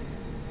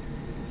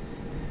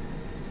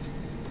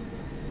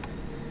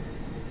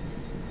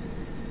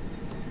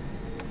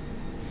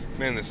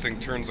 Man, this thing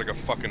turns like a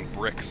fucking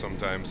brick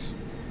sometimes.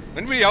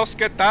 Anybody else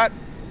get that?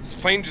 This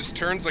plane just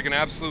turns like an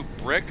absolute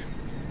brick.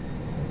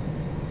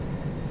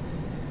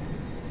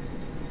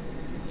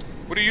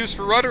 What do you use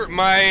for rudder?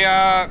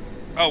 My,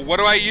 oh, what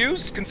do I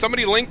use? Can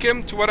somebody link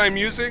him to what I'm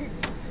using?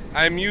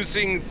 I'm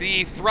using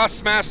the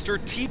Thrustmaster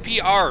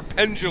TPR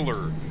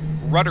Pendular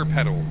rudder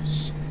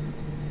pedals.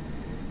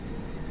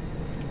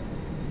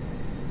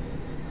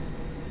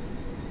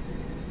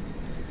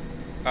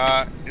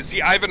 Is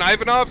he Ivan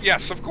Ivanov?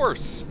 Yes, of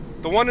course.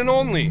 The one and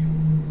only.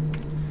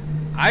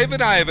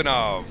 Ivan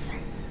Ivanov.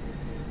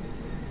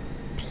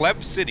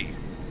 Pleb City.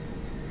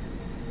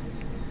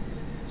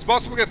 It's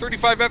possible to get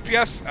 35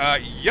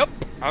 FPS? Yep.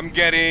 I'm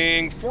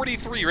getting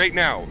 43 right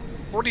now.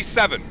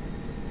 47.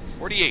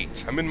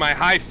 48. I'm in my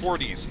high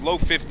 40s, low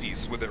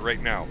 50s with it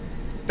right now.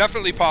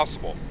 Definitely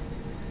possible.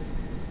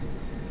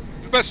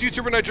 The best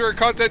YouTuber Nigeria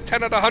content,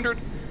 10 out of 100.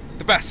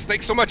 The best.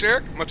 Thanks so much,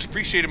 Eric. Much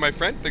appreciated, my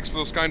friend. Thanks for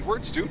those kind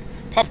words, dude.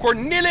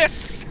 Popcorn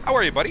Nilis! How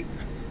are you, buddy?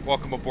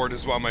 Welcome aboard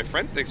as well, my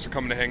friend. Thanks for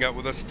coming to hang out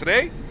with us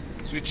today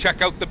as we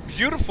check out the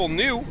beautiful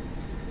new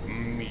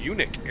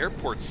Munich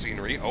airport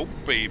scenery. Oh,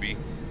 baby.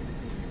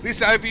 At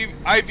least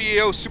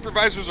IVAO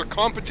supervisors are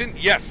competent?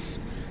 Yes.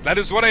 That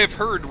is what I have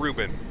heard,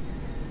 Ruben.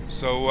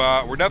 So,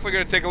 we're definitely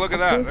going to take a look at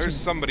that. There's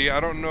somebody. I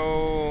don't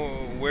know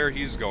where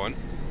he's going.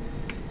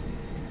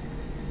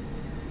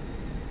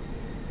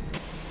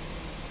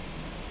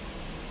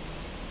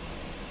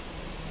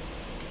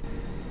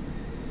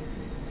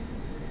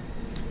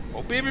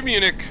 Oh, baby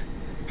Munich.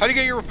 How do you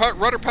get your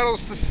rudder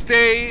pedals to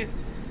stay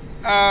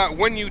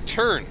when you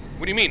turn?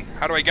 What do you mean?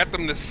 How do I get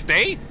them to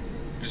stay?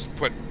 Just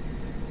put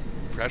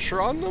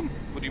pressure on them?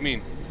 What do you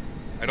mean?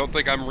 I don't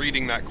think I'm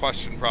reading that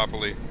question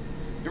properly.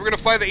 You were going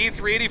to fly the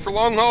A380 for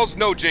long hauls?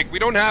 No, Jake, we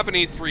don't have an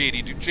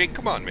A380, dude. Jake,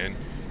 come on, man.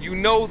 You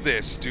know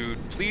this,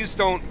 dude. Please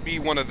don't be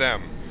one of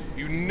them.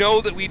 You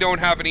know that we don't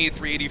have an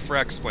A380 for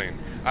X-Plane.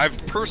 I've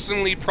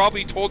personally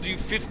probably told you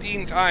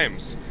 15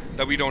 times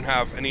that we don't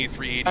have an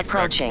A380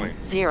 approaching for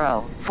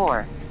X-Plane.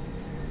 04.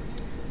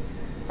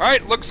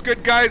 Alright, looks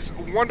good, guys.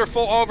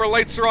 Wonderful. All of our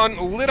lights are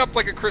on, lit up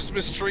like a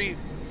Christmas tree.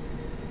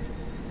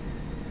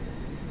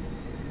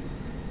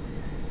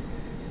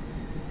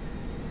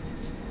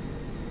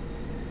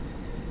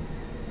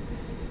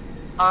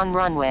 On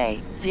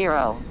runway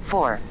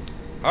 04.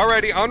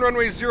 Alrighty, on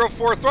runway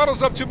 04.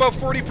 Throttle's up to about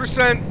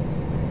 40%.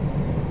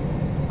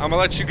 I'm gonna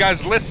let you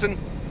guys listen.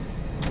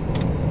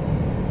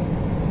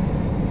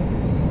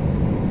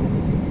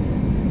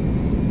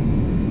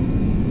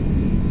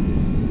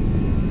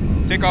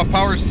 Takeoff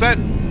power set.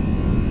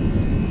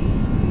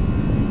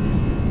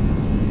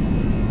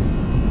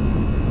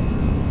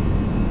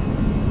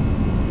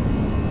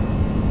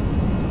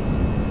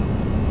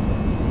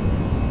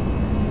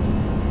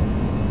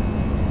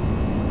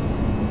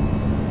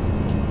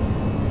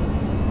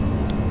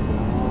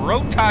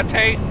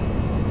 Rotate.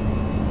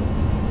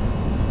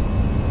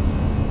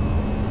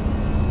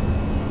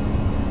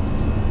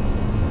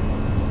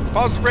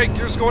 Pause the brake,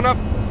 gears going up.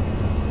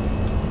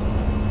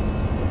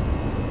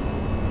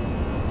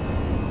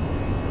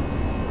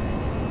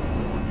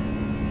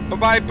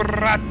 Bye-bye,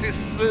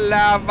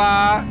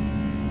 Bratislava.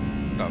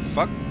 The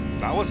fuck?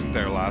 That wasn't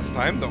there last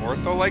time. The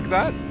ortho like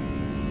that?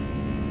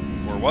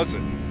 Or was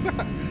it?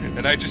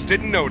 And I just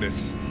didn't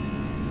notice.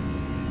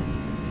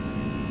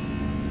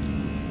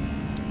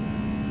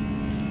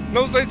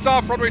 Nose lights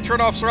off, runway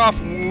turnoffs are off,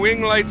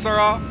 wing lights are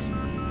off.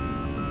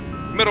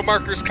 Middle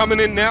markers coming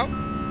in now.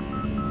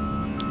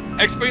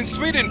 X-Plane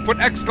Sweden, put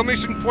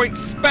exclamation point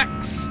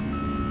specs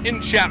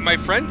in chat, my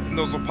friend, and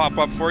those will pop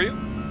up for you.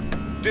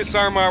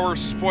 Disarm our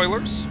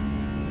spoilers.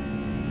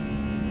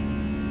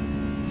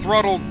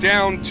 Throttle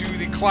down to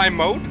the climb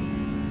mode.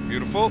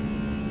 Beautiful.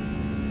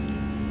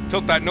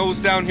 Tilt that nose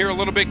down here a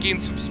little bit, gain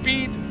some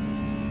speed.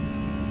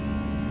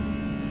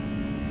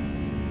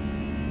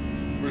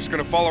 We're just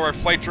going to follow our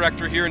flight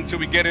director here until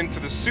we get into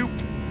the soup.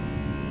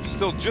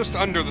 Still just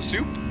under the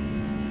soup.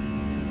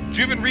 Did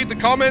you even read the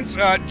comments?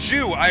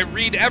 Jew, I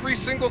read every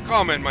single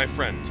comment, my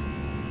friend.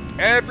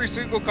 Every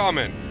single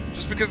comment.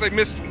 Just because I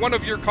missed one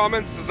of your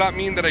comments does not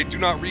mean that I do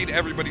not read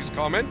everybody's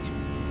comment.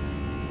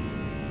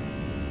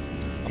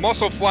 I'm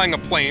also flying a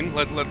plane.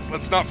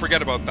 Let's not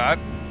forget about that.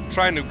 I'm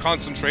trying to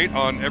concentrate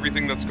on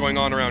everything that's going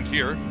on around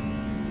here.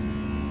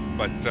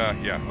 But,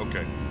 yeah,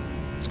 okay.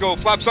 Let's go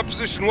flaps up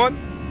position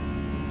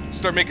 1.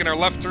 Start making our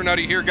left turn out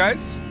of here,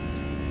 guys.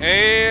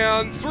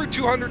 And through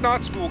 200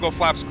 knots, we'll go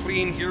flaps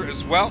clean here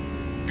as well.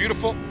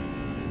 Beautiful.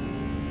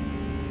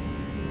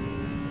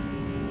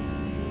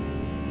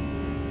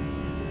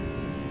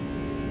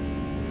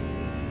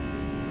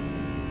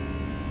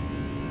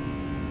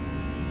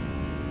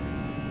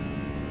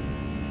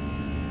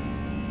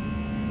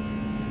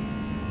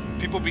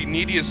 People be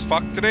needy as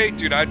fuck today?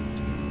 Dude, I'd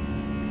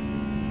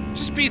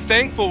just be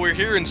thankful we're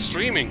here and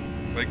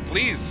streaming. Like,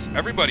 please,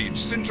 everybody,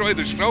 just enjoy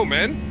the show,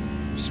 man.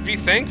 Just be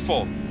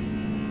thankful.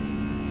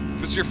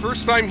 If it's your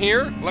first time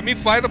here, let me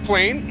fly the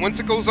plane. Once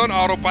it goes on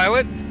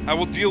autopilot, I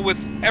will deal with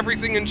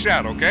everything in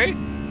chat, okay?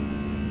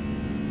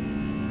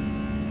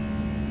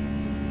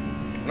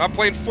 We're not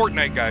playing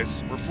Fortnite,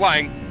 guys. We're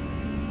flying.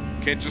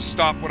 Can't just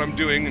stop what I'm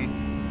doing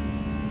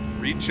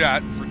and read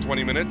chat for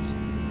 20 minutes.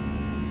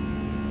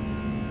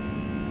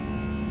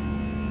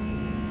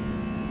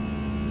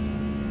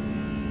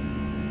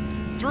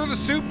 Through the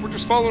soup, we're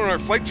just following our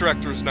flight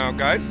directors now,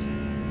 guys.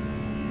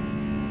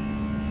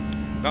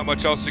 Not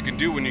much else you can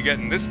do when you're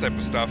getting this type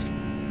of stuff.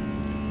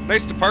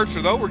 Nice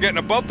departure, though. We're getting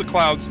above the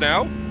clouds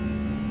now.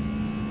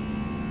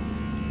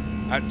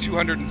 At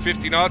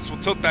 250 knots, we'll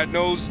tilt that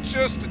nose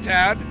just a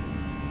tad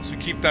so we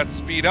keep that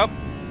speed up.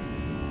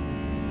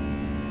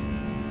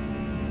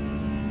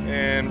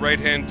 And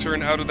right-hand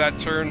turn out of that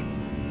turn.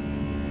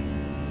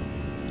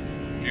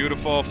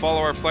 Beautiful. Follow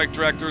our flight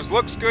directors.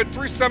 Looks good.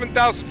 Through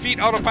 7,000 feet.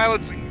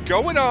 Autopilot's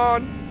going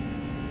on.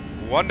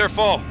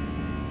 Wonderful.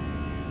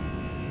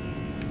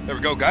 There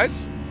we go,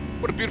 guys.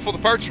 What a beautiful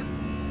departure.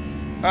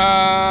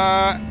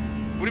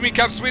 What do you mean,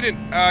 Cap Sweden?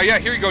 Yeah,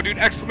 here you go, dude.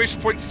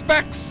 Exclamation point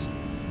specs.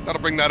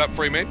 That'll bring that up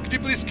for you, man. Could you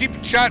please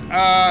keep chat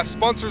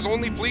sponsors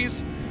only,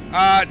 please?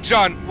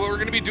 John, well, we're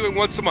going to be doing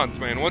once a month,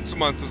 man. Once a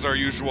month is our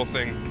usual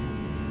thing.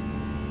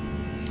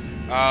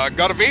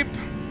 Got a vape?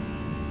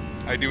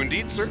 I do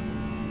indeed, sir.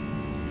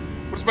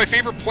 What is my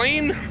favorite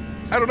plane?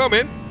 I don't know,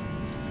 man.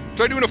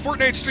 Try doing a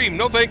Fortnite stream.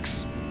 No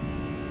thanks.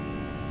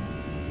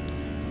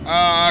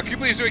 Can you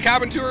please do a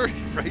cabin tour?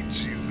 Right,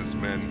 Jesus,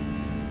 man.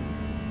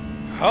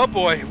 Oh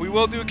boy, we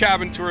will do a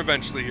cabin tour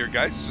eventually here,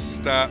 guys.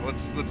 Just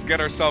let's get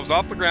ourselves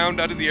off the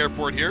ground, out of the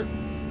airport here.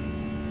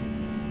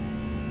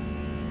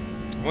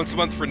 Once a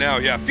month for now,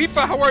 yeah.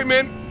 FIFA, how are you,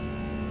 man?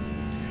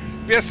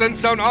 BSN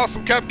sound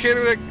awesome. Cap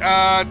Canada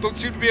don't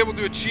seem to be able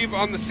to achieve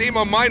on the same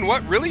on mine.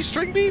 What? Really,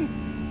 String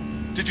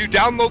Bean? Did you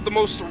download the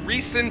most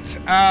recent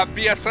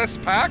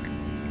BSS pack?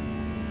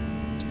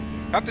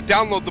 I have to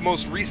download the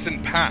most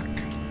recent pack.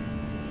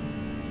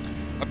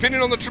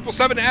 Opinion on the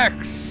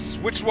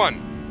 777X. Which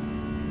one?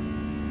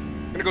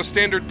 I'm gonna go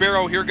standard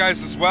barrel here,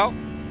 guys, as well.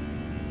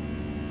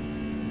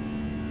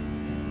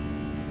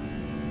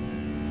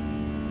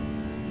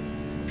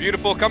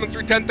 Beautiful, coming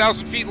through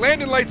 10,000 feet.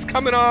 Landing lights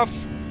coming off.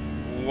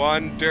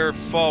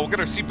 Wonderful. We'll get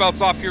our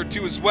seatbelts off here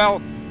too as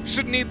well.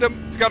 Shouldn't need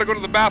them. If you gotta go to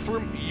the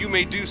bathroom, you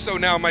may do so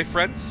now, my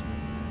friends.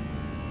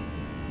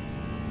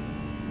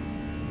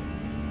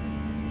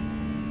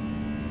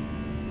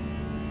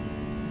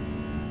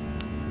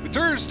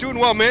 Returns doing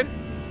well, man.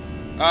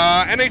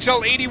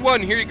 NHL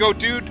 81, here you go,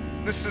 dude.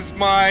 This is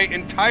my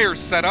entire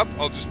setup.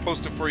 I'll just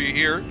post it for you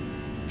here.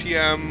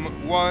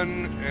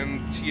 TM1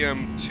 and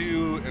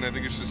TM2, and I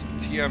think it's just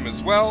TM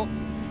as well.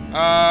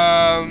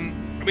 I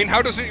mean,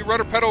 how does your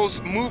rudder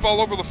pedals move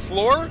all over the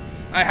floor?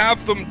 I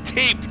have them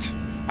taped.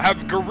 I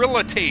have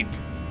gorilla tape.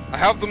 I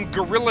have them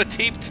gorilla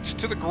taped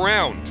to the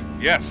ground.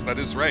 Yes, that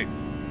is right.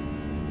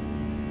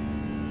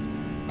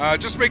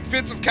 Just make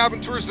vids of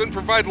cabin tours, then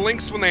provide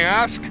links when they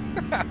ask.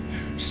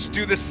 Just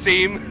do the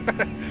same,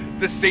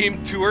 the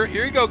same tour.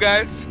 Here you go,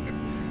 guys.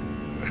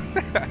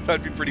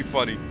 That'd be pretty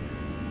funny.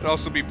 It'd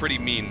also be pretty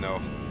mean,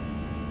 though.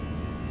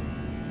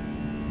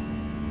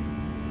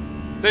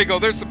 There you go.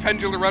 There's the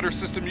pendular rudder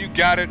system. You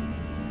got it.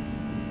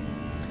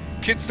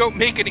 Kids don't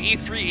make an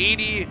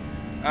A380.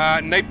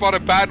 Nightbot a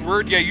bad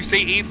word. Yeah, you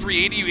say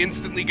A380, you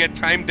instantly get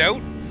timed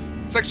out.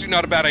 It's actually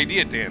not a bad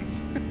idea,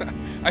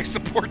 Dan. I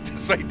support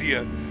this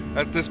idea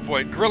at this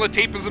point. Gorilla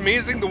Tape is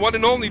amazing. The one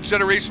and only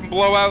generation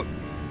blowout.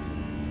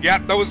 Yeah,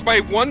 that was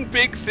my one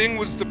big thing,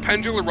 was the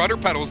pendular rudder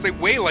pedals. They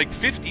weigh like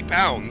 50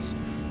 pounds.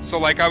 So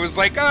like I was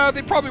like,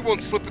 they probably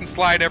won't slip and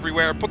slide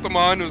everywhere. Put them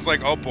on, it was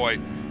like, oh boy.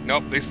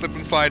 Nope, they slip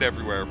and slide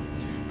everywhere.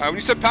 When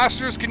you said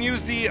passengers can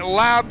use the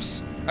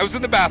labs, I was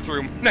in the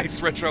bathroom.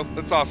 Nice, Retro.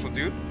 That's awesome,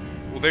 dude.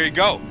 Well, there you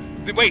go.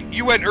 Wait,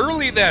 you went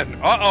early then.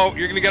 Uh-oh,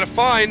 you're gonna get a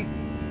fine.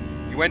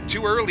 You went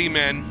too early,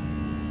 man.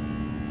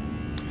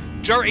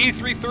 Jar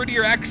A330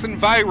 or X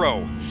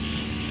Enviro?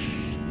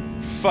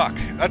 Fuck,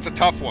 that's a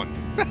tough one.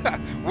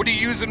 What are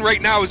you using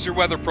right now as your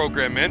weather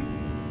program, man?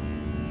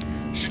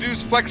 Should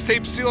use flex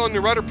tape steel on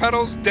your rudder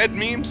pedals. Dead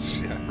memes.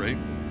 Yeah, right.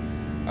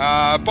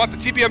 Bought the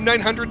TBM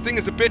 900 thing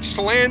as a bitch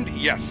to land.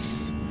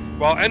 Yes.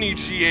 Well, any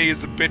GA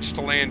is a bitch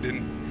to land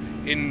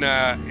in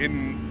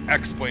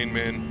X-Plane,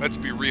 man. Let's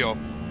be real.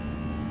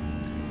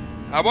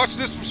 Watch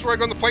this before I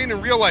go on the plane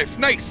in real life.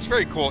 Nice,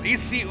 very cool.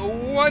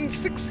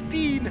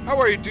 AC116. How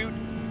are you, dude?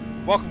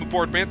 Welcome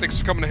aboard, man. Thanks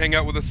for coming to hang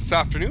out with us this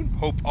afternoon.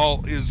 Hope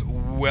all is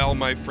well,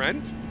 my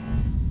friend.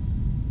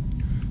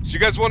 So you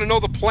guys want to know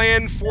the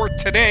plan for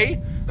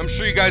today? I'm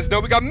sure you guys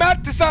know. We got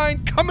Matt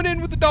Design coming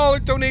in with the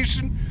 $1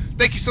 donation.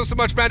 Thank you so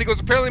much, Matt. He goes,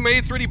 apparently my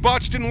A380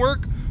 botch didn't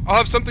work. I'll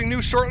have something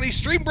new shortly.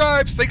 Stream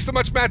bribes. Thanks so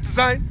much, Matt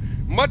Design.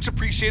 Much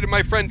appreciated,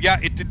 my friend. Yeah,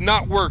 it did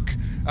not work.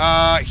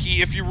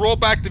 If you roll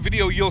back the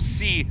video, you'll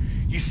see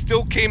he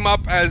still came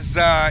up as,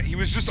 he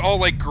was just all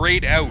like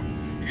grayed out.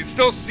 You can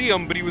still see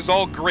him, but he was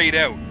all grayed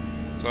out.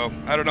 So,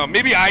 I don't know.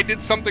 Maybe I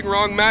did something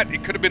wrong, Matt.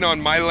 It could have been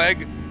on my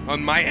leg,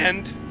 on my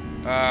end.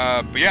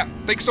 But yeah,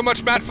 thanks so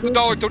much, Matt, for the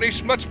 $1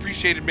 donation. Much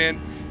appreciated,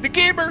 man. The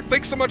Gamer,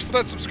 thanks so much for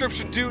that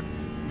subscription, dude.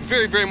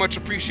 Very, very much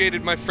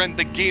appreciated, my friend,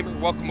 The Gamer.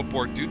 Welcome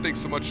aboard, dude.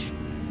 Thanks so much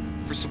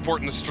for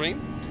supporting the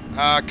stream.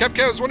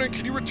 Kepka, I was wondering,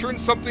 could you return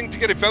something to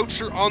get a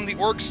voucher on the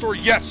org store?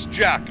 Yes,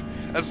 Jack.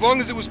 As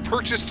long as it was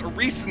purchased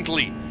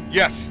recently.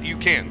 Yes, you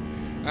can.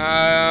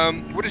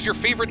 What is your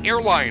favorite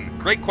airline?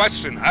 Great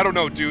question. I don't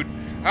know, dude.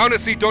 I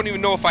honestly don't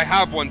even know if I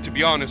have one, to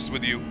be honest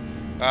with you.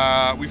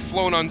 We've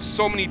flown on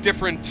so many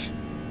different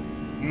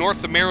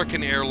North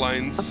American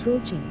airlines.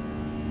 Approaching.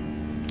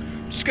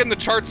 Just getting the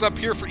charts up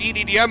here for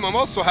EDDM. I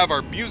also have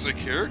our music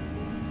here.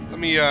 Let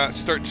me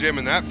start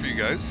jamming that for you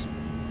guys.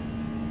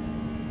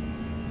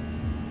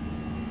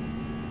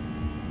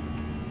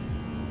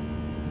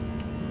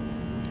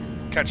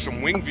 Catch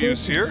some wing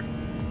views here.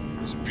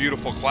 Those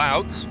beautiful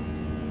clouds.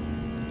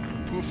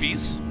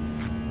 Poofies.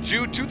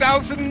 Jude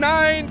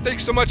 2009.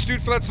 Thanks so much,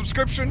 dude, for that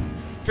subscription.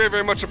 Very,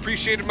 very much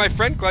appreciated, my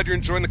friend. Glad you're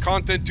enjoying the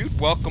content, dude.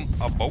 Welcome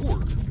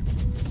aboard.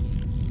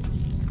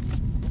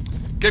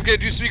 Do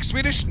you speak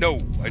Swedish?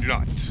 No, I do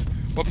not.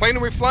 What plane are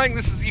we flying?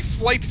 This is the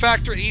Flight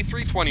Factor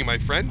A320, my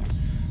friend.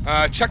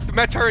 Check the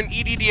METAR and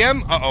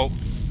EDDM. Uh-oh.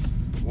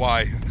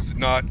 Why? Is it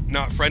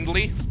not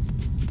friendly?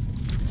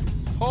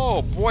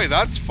 Oh, boy,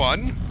 that's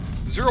fun.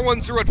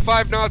 010 at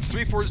 5 knots,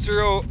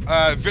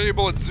 340,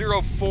 variable at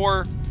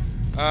 04.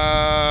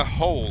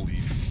 Holy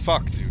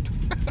fuck, dude.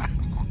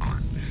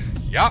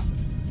 Yeah,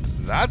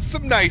 that's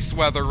some nice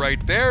weather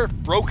right there.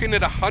 Broken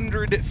at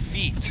 100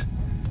 feet.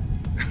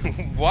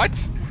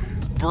 What?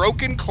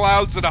 Broken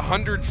clouds at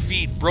 100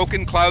 feet.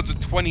 Broken clouds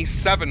at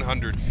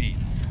 2,700 feet.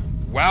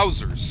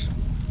 Wowzers.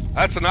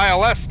 That's an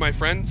ILS, my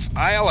friends.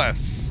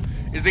 ILS.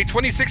 Is a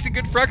 2060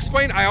 good for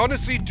X-Plane? I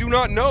honestly do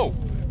not know.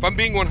 If I'm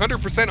being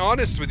 100%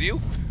 honest with you,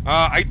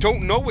 I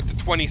don't know what the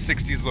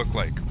 2060s look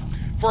like.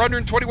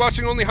 420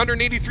 watching, only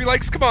 183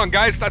 likes. Come on,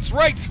 guys, that's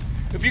right.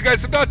 If you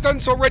guys have not done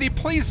so already,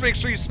 please make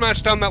sure you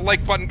smash down that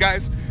like button,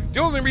 guys. The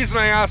only reason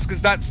I ask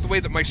is that's the way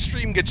that my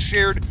stream gets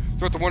shared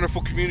throughout the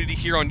wonderful community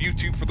here on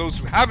YouTube for those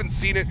who haven't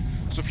seen it.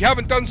 So if you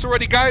haven't done so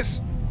already, guys,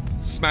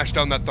 smash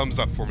down that thumbs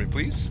up for me,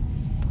 please.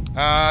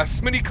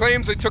 Smitty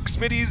claims I took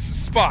Smitty's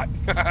spot.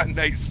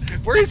 Nice.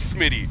 Where is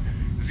Smitty?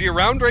 Is he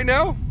around right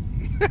now?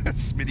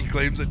 Smitty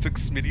claims I took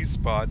Smitty's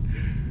spot.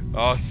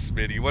 Oh,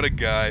 Smitty, what a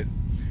guy.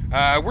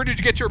 Where did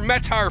you get your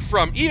METAR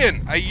from?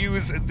 Ian, I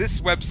use this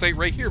website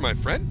right here, my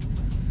friend.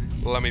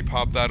 Let me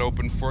pop that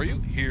open for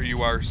you. Here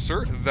you are,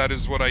 sir. That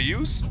is what I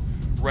use.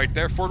 Right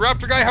there. Ford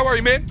Raptor guy, how are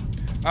you, man?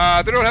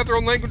 They don't have their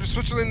own language in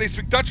Switzerland. They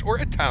speak Dutch or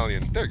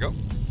Italian. There you go.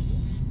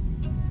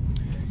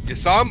 You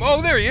saw him?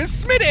 Oh, there he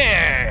is.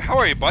 Smitty! How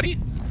are you, buddy?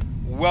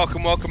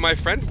 Welcome, welcome, my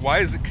friend. Why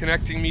is it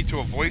connecting me to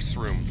a voice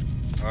room?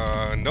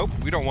 Nope,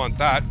 we don't want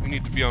that. We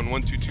need to be on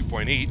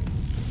 122.8.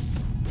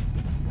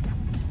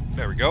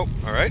 There we go.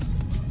 All right.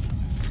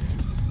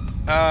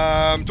 Do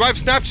I have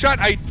Snapchat?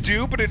 I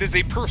do, but it is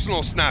a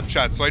personal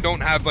Snapchat, so I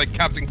don't have, like,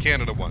 Captain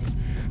Canada one.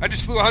 I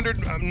just flew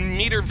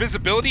 100-meter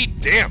visibility.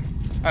 Damn,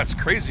 that's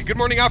crazy. Good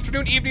morning,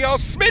 afternoon, evening, all.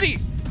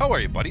 Smitty! How are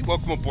you, buddy?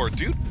 Welcome aboard,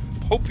 dude.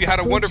 Hope you had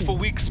a wonderful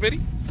week,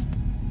 Smitty.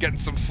 Getting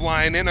some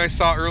flying in, I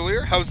saw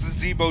earlier. How's the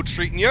Zebo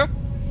treating you?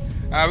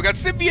 We got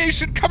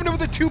Simviation coming in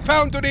with a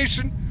 £2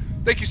 donation.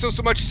 Thank you so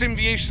much,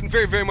 Simviation.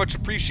 Very, very much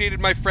appreciated,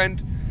 my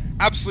friend.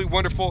 Absolutely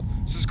wonderful.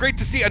 This is great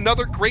to see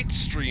another great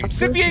stream.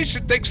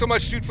 Simviation, thanks so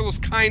much, dude, for those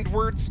kind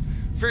words.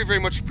 Very, very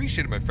much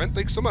appreciated, my friend.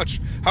 Thanks so much.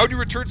 How do you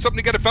return something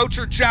to get a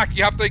voucher? Jack,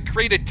 you have to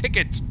create a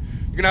ticket.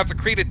 You're going to have to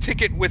create a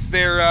ticket with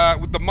their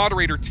with the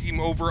moderator team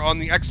over on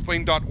the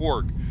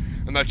xplane.org.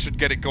 And that should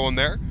get it going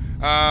there.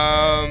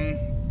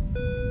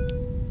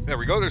 There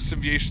we go. There's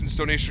Simviation's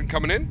donation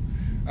coming in.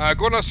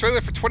 Going to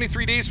Australia for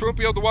 23 days. We won't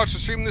be able to watch the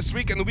stream this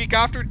week and the week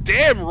after.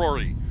 Damn,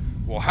 Rory.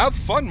 Well, have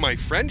fun, my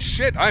friend.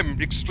 Shit,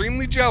 I'm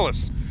extremely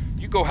jealous.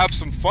 You go have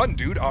some fun,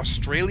 dude.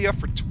 Australia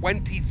for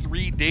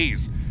 23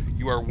 days.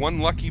 You are one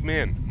lucky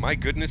man. My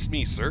goodness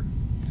me, sir.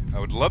 I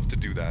would love to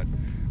do that.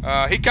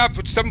 Hey, Cap,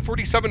 which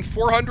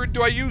 747-400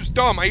 do I use?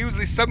 Dom, I use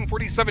the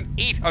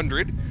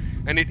 747-800.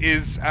 And it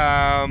is, who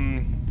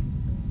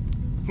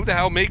the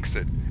hell makes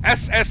it?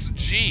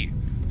 SSG.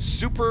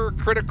 Super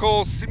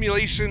Critical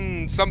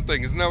Simulation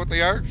something. Isn't that what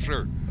they are?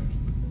 Sure.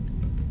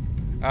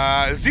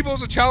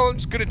 Zebo's a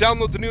challenge. Gonna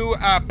download the new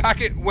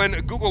packet when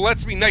Google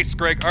lets me. Nice,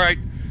 Greg. All right.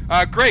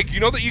 Greg, you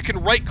know that you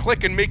can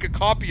right-click and make a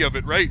copy of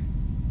it, right?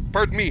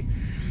 Pardon me.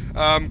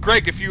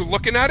 Greg, if you're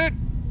looking at it,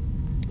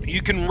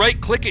 you can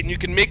right-click it and you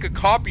can make a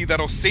copy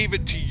that'll save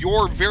it to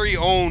your very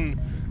own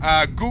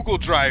Google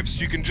Drive,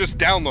 so you can just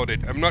download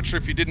it. I'm not sure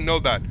if you didn't know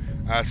that,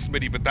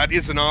 Smitty, but that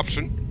is an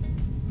option.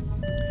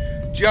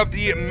 Do you have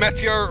the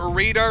Meteor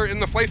radar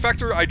in the Flight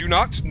Factor? I do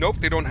not. Nope,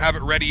 they don't have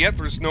it ready yet.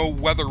 There's no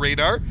weather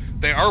radar.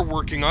 They are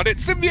working on it.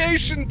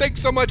 Simviation,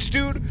 thanks so much,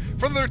 dude,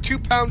 for their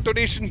 £2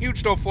 donation.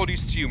 Huge no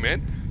floaties to you,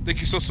 man.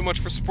 Thank you so much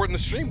for supporting the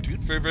stream,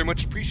 dude. Very, very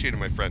much appreciated,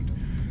 my friend.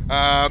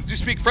 Do you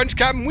speak French,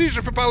 Captain? Oui, je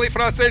peux parler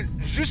français.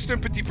 Juste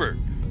un petit peu.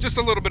 Just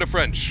a little bit of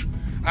French.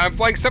 I'm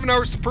flying 7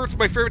 hours to Perth with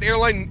my favorite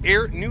airline,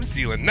 Air New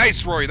Zealand.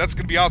 Nice, Rory. That's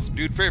going to be awesome,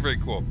 dude. Very, very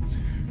cool.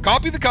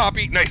 Copy the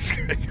copy. Nice.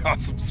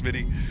 Awesome,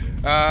 Smitty.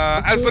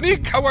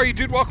 Azonik, how are you,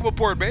 dude? Welcome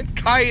aboard, man.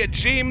 Kai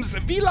James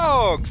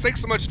Vlogs. Thanks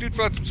so much, dude,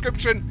 for that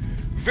subscription.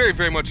 Very,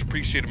 very much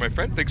appreciated, my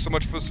friend. Thanks so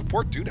much for the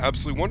support, dude.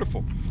 Absolutely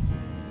wonderful.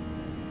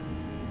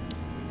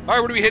 All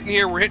right, what are we hitting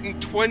here? We're hitting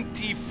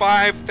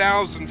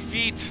 25,000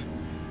 feet.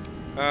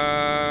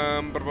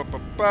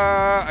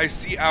 I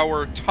see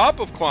our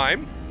top of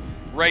climb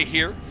right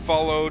here,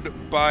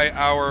 followed by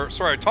our,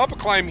 sorry, top of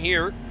climb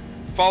here,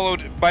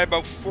 followed by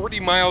about 40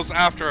 miles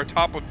after our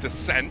top of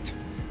descent.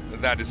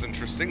 That is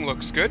interesting.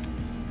 Looks good.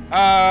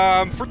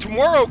 For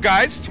tomorrow,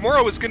 guys,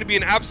 tomorrow is going to be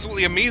an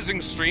absolutely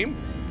amazing stream.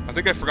 I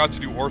think I forgot to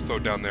do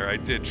ortho down there. I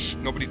did. Shh,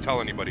 nobody tell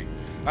anybody.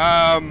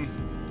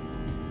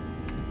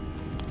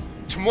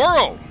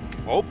 Tomorrow,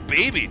 oh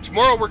baby,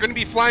 tomorrow we're going to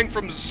be flying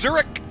from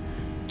Zurich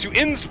to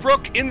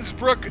Innsbruck,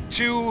 Innsbruck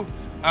to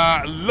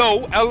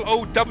Low,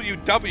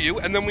 L-O-W-W,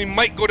 and then we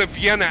might go to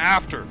Vienna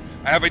after.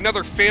 I have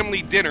another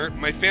family dinner.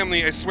 My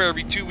family, I swear,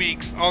 every 2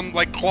 weeks, on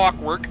like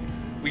clockwork,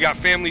 we got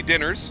family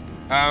dinners.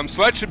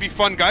 So that should be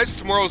fun, guys.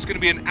 Tomorrow is going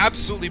to be an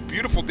absolutely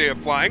beautiful day of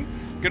flying.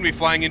 Going to be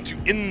flying into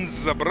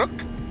Innsbruck.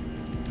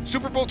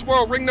 Super Bowl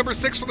tomorrow, ring number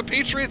 6 for the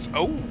Patriots.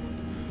 Oh,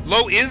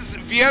 low is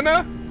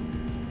Vienna?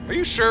 Are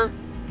you sure?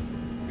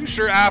 You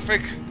sure,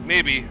 Afik?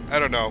 Maybe. I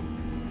don't know.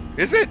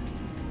 Is it?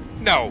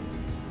 No.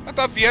 I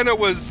thought Vienna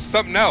was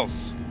something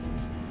else.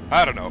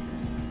 I don't know.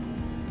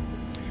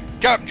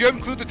 Captain, do you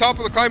include the top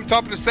of the climb,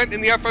 top of descent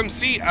in the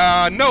FMC?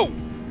 No.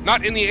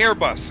 Not in the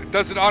Airbus. It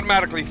does it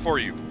automatically for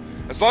you.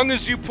 As long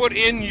as you put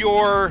in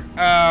your,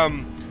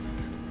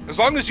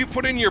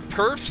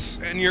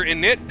 perfs and your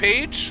init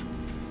page,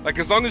 like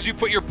as long as you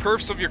put your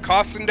perfs of your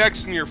cost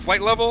index and your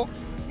flight level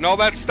and all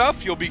that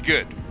stuff, you'll be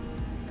good.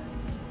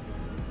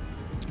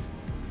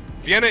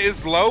 Vienna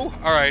is low?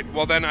 Alright,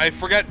 well then I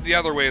forget the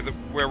other way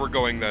where we're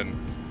going then.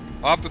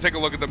 I'll have to take a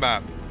look at the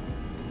map.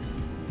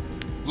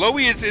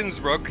 Lowy is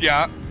Innsbruck,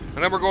 yeah.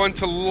 And then we're going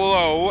to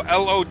Low,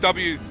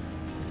 L-O-W.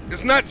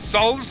 Isn't that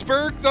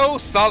Salzburg though?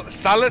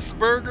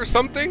 Salisburg or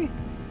something?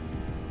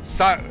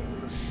 Salzburg?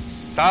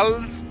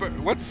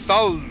 What's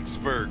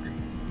Salzburg?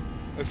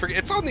 I forget.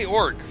 It's on the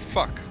org.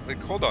 Fuck.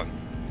 Like, hold on.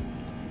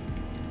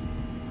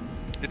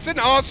 It's in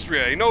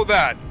Austria, you know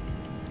that.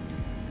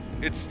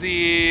 It's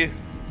the...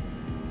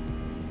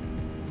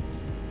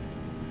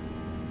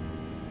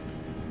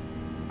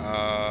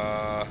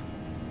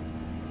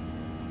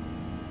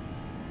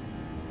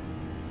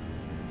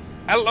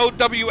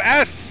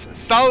 LOWS,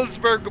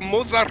 Salzburg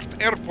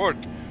Mozart Airport.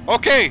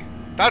 Okay,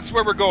 that's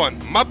where we're going.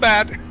 My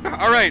bad.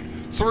 Alright,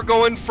 so we're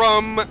going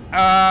from,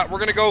 we're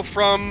gonna go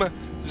from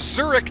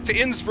Zurich to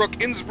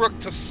Innsbruck, Innsbruck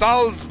to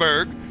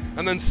Salzburg,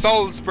 and then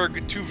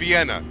Salzburg to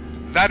Vienna.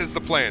 That is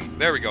the plan.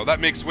 There we go. That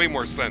makes way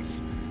more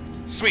sense.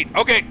 Sweet.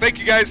 Okay, thank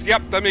you guys.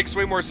 Yep, that makes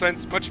way more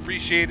sense. Much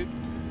appreciated.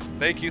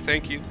 Thank you,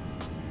 thank you.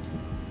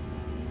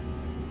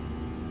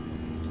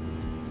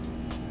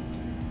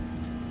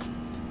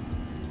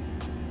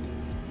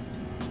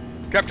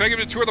 Cap, can I give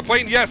you a tour of the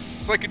plane?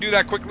 Yes, I can do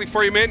that quickly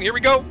for you, man. Here we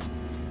go.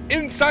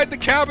 Inside the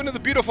cabin of the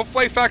beautiful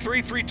Flight Factor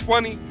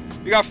A320.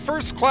 We got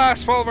first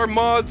class for all of our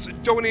mods,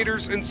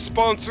 donators, and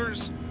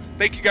sponsors.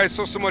 Thank you guys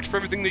so much for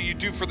everything that you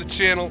do for the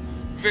channel.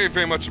 Very,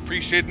 very much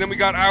appreciated. And then we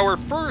got our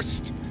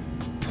first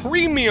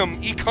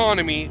premium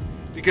economy,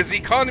 because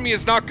economy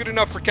is not good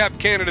enough for Cap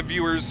Canada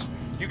viewers.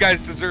 You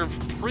guys deserve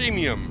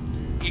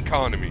premium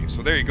economy.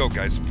 So there you go,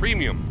 guys.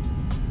 Premium.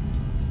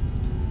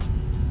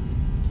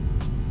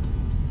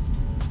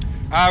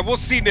 We'll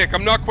see, Nick.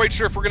 I'm not quite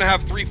sure if we're going to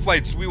have 3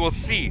 flights. We will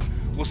see.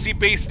 We'll see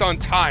based on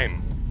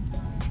time.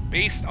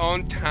 Based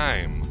on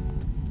time.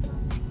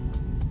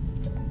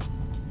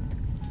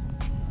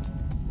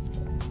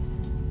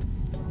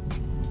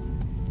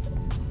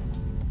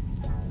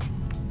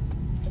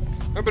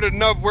 Remember to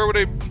nub, where would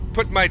I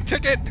put my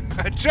ticket?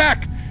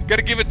 Jack, got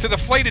to give it to the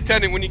flight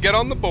attendant when you get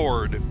on the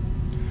board. Do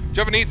you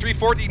have an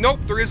A340? Nope,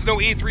 there is no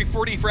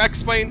A340 for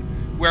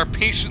X-Plane. We are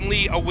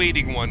patiently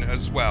awaiting one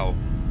as well.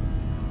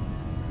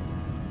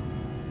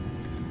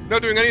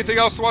 Not doing anything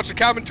else to watch the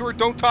cabin tour.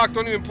 Don't talk,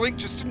 don't even blink,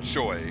 just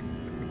enjoy.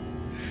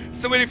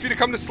 Still waiting for you to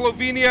come to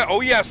Slovenia? Oh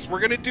yes, we're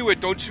going to do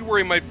it. Don't you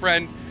worry, my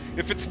friend.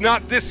 If it's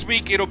not this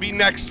week, it'll be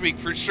next week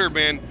for sure,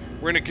 man.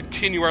 We're going to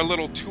continue our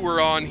little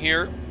tour on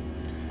here.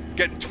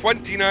 Getting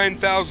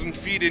 29,000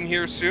 feet in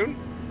here soon.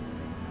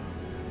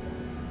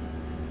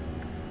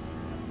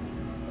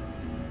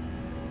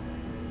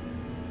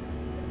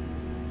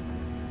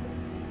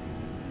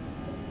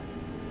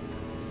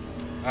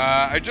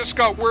 I just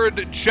got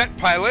word, Jet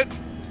Pilot,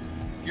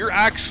 your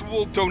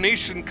actual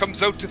donation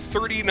comes out to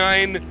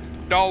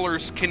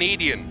 $39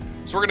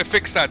 Canadian. So we're going to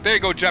fix that. There you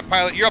go, Jet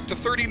Pilot. You're up to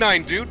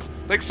 39, dude.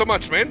 Thanks so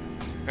much, man.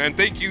 And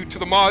thank you to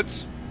the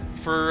mods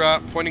for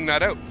pointing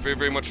that out. Very,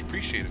 very much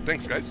appreciated.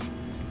 Thanks, guys.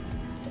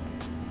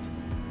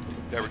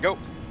 There we go.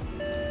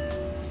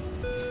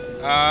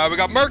 We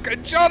got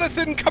Mark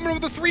Jonathan coming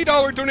with a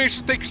 $3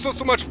 donation. Thank you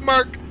so much,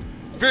 Mark.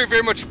 Very,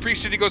 very much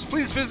appreciated. He goes,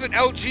 please visit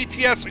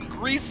LGTS in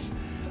Greece,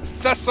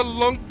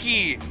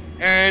 Thessaloniki.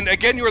 And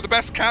again, you are the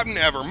best captain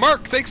ever.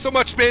 Mark, thanks so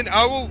much, man.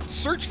 I will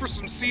search for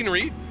some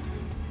scenery.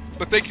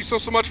 But thank you so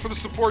much for the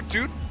support,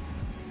 dude.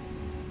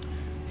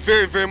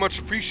 Very, very much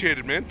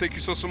appreciated, man. Thank you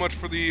so much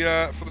for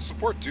the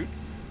support, dude.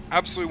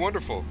 Absolutely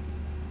wonderful.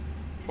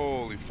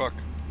 Holy fuck.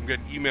 I'm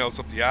getting emails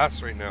up the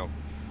ass right now.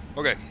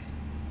 Okay. Are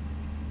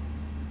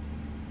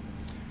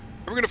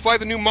we going to fly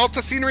the new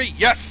Malta scenery?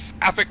 Yes,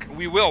 Afik,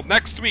 we will.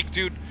 Next week,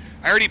 dude.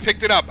 I already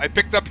picked it up. I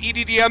picked up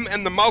EDDM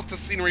and the Malta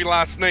scenery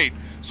last night.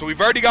 So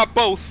we've already got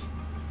both.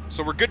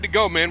 So we're good to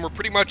go, man. We're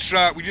pretty much,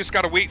 we just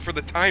got to wait for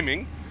the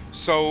timing.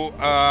 So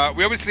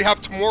we obviously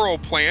have tomorrow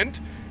planned.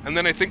 And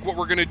then I think what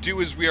we're going to do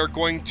is we are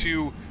going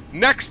to,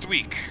 next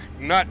week,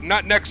 not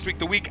next week,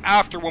 the week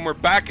after when we're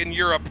back in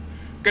Europe,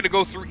 going to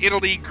go through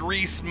Italy,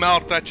 Greece,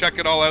 Malta, check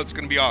it all out. It's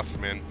going to be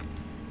awesome, man.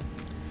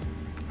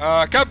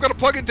 Cap, got a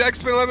plug-in to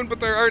X-Plane 11, but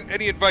there aren't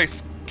any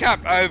advice.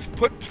 Cap, I've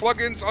put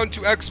plugins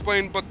onto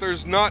X-Plane, but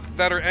there's not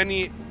that are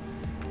any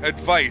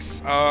advice.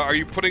 Are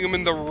you putting them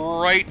in the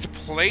right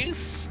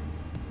place?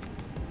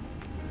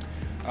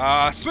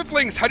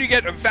 Swiftlings, how do you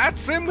get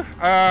VATSIM?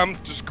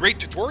 Just great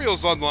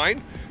tutorials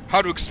online.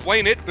 How to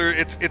explain it.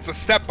 It's a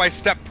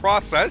step-by-step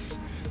process.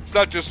 It's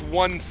not just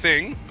one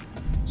thing.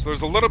 So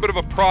there's a little bit of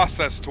a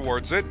process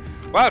towards it.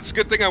 Wow, it's a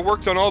good thing I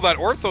worked on all that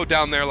ortho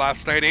down there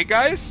last night, eh,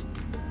 guys?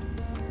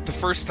 The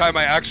first time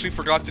I actually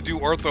forgot to do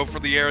ortho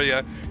for the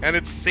area, and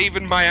it's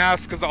saving my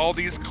ass because of all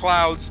these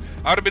clouds.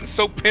 I would have been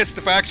so pissed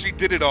if I actually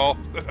did it all.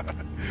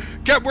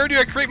 Cap, where do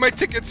I create my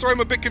tickets? Sorry,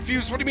 I'm a bit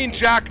confused. What do you mean,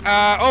 Jack?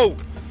 Oh,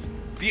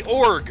 the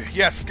org.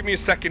 Yes, give me a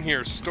second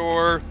here.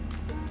 Store.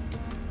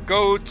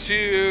 Go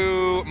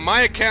to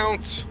my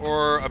account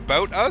or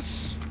about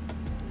us.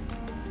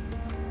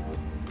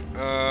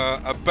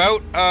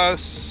 About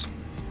us.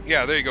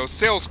 Yeah, there you go.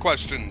 Sales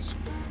questions.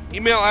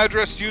 Email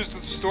address used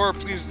at the store.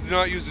 Please do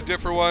not use a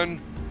different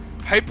one.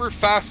 Hyper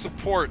fast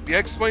support. The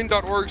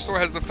explain.org store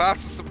has the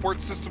fastest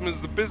support system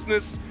as the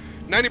business.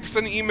 90%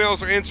 of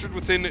emails are answered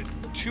within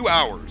 2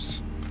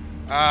 hours.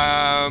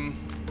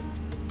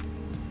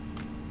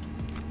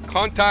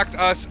 Contact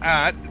us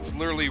at, it's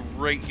literally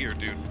right here,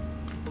 dude.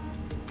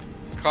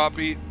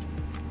 Copy.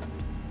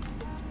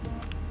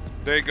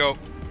 There you go.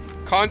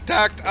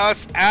 Contact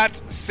us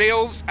at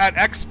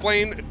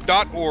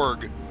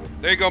sales@explain.org.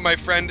 There you go, my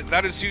friend.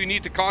 That is who you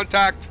need to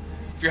contact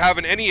if you're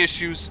having any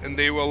issues, and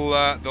they will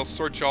they'll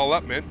sort you all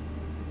up, man.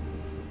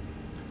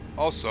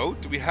 Also,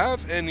 do we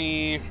have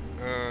any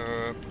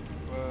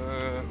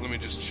let me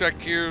just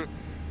check here.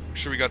 Make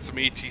sure we got some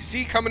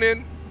ATC coming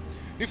in.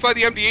 You fly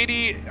the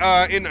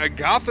MD-80 in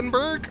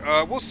Gothenburg?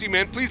 We'll see,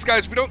 man. Please,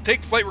 guys, we don't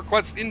take flight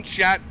requests in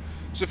chat,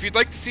 so if you'd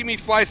like to see me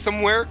fly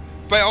somewhere,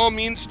 by all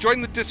means,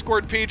 join the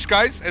Discord page,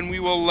 guys, and we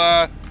will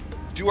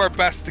do our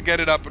best to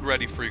get it up and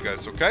ready for you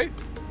guys, okay?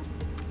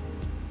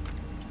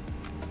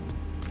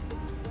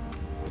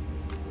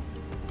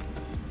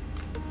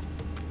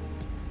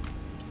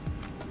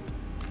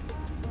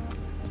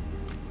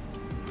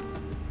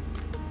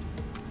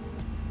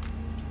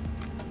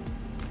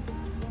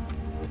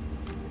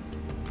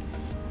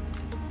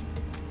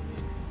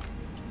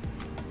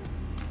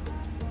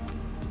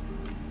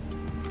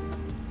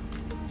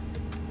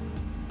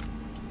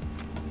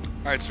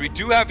 Alright, so we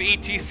do have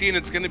ATC, and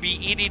it's going to be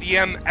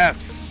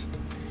EDDM-S.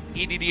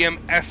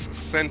 EDDM-S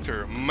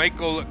Center.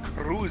 Michael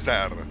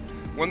Cruiser.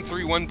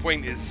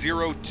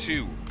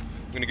 131.02. I'm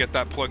going to get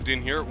that plugged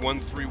in here.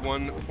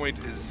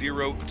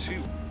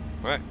 131.02.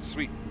 Alright,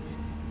 sweet.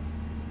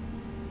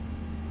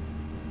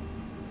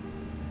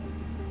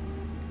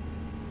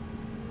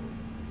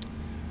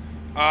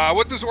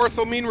 What does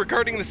ortho mean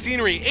regarding the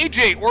scenery?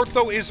 AJ,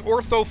 ortho is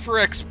ortho for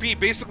XP.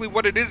 Basically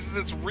what it is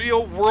it's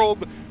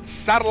real-world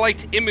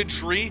satellite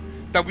imagery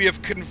that we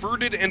have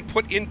converted and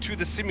put into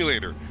the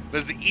simulator. That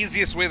is the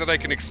easiest way that I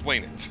can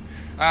explain it.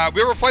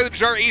 We ever fly the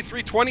JAR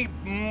A320?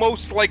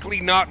 Most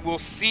likely not. We'll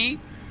see.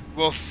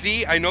 We'll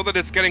see. I know that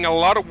it's getting a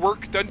lot of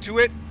work done to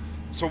it,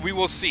 so we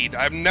will see.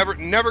 I'm never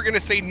going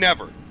to say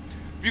never.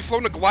 Have you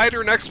flown a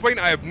glider in X-Plane?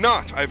 I have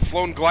not. I've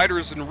flown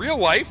gliders in real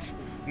life.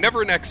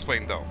 Never in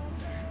X-Plane, though.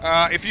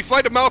 If you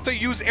fly to Malta,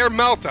 use Air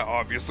Malta,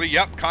 obviously.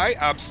 Yep, Kai,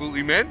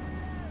 absolutely, man.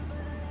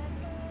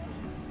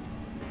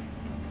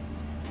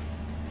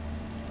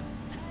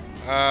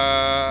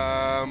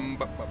 How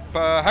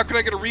can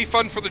I get a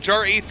refund for the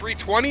JAR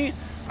A320?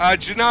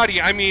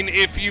 Janati, I mean,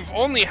 if you've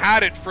only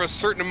had it for a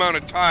certain amount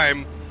of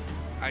time,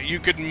 you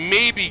could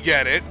maybe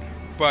get it,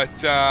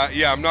 but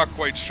yeah, I'm not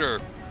quite sure.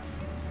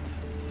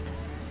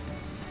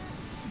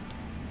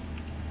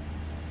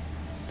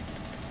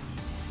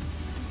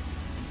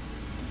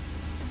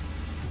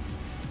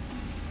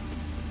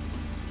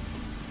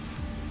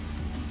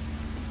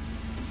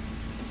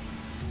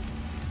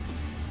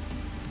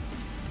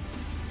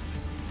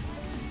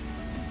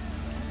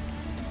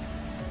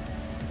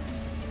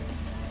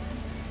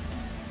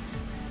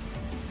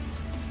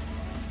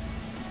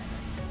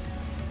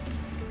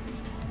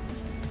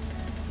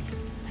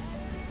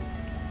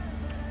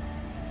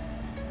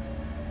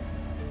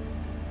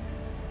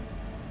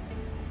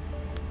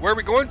 Where are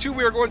we going to?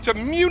 We are going to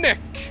Munich.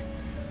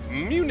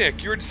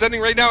 Munich. You're descending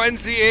right now,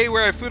 NZA,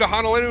 where I flew to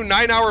Honolulu.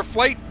 9-hour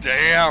flight.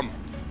 Damn.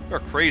 You're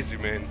crazy,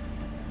 man.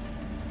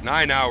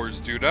 9 hours,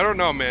 dude. I don't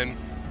know, man.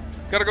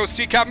 Gotta go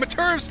see Captain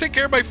Materves. Take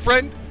care, my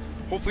friend.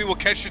 Hopefully we'll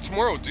catch you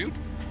tomorrow, dude.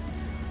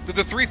 Did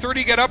the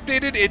 330 get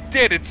updated? It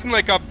did. It's in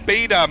like a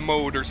beta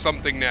mode or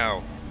something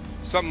now.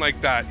 Something like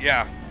that,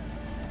 yeah.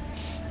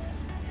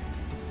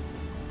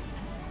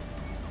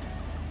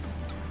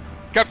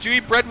 Cap, do you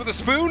eat bread with a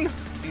spoon?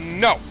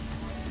 No.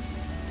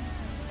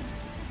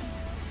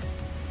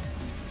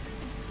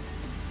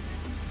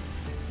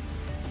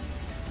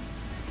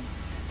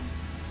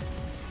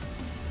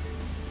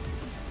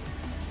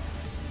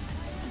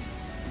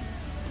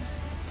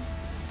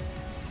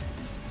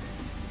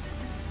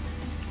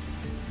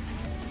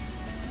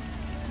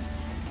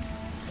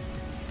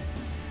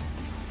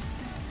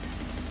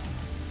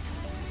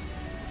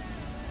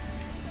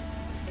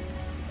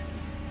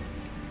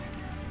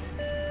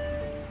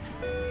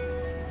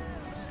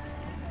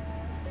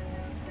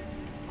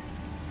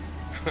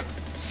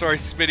 Sorry,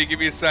 Smitty, give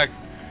me a sec.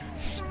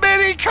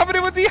 Smitty coming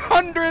in with the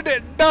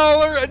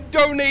 $100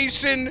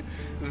 donation.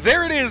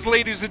 There it is,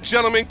 ladies and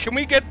gentlemen. Can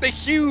we get the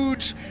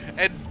huge,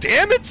 and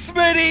damn it,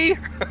 Smitty.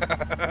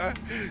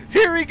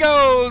 Here he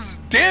goes.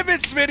 damn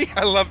it, Smitty!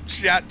 I love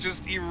chat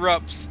just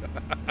erupts.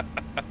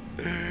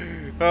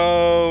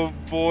 Oh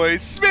boy,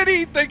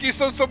 Smitty, thank you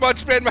so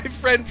much, man, my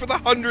friend, for the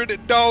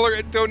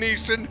 $100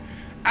 donation.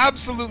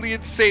 Absolutely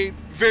insane.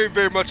 Very,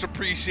 very much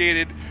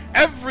appreciated.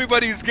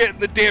 Everybody's getting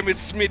the damn it,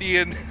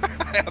 Smitty, and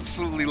I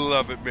absolutely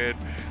love it, man.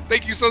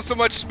 Thank you so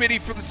much,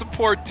 Smitty, for the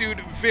support,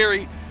 dude.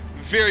 Very,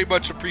 very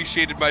much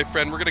appreciated, my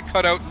friend. We're gonna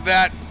cut out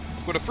that.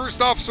 Go to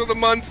first officer of the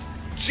month,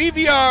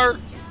 GVR,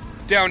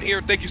 down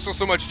here. Thank you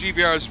so much,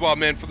 GVR, as well,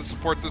 man, for the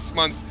support this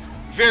month.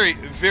 Very,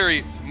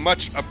 very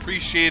much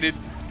appreciated.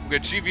 We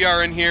got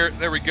GVR in here.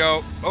 There we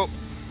go. Oh,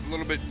 a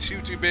little bit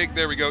too big.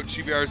 There we go.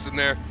 GVR's in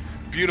there.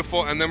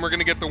 Beautiful. And then we're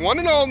gonna get the one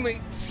and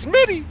only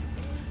Smitty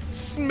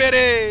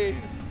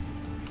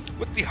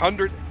with the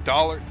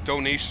 $100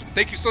 donation.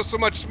 Thank you so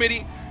much,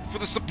 Smitty, for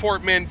the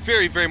support, man.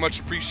 Very, very much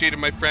appreciated,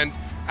 my friend.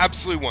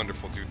 Absolutely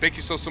wonderful, dude. Thank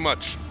you so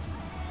much.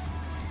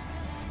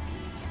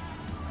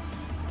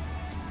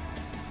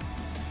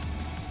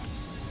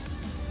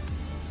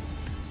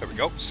 There we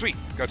go. Sweet.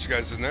 Got you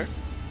guys in there.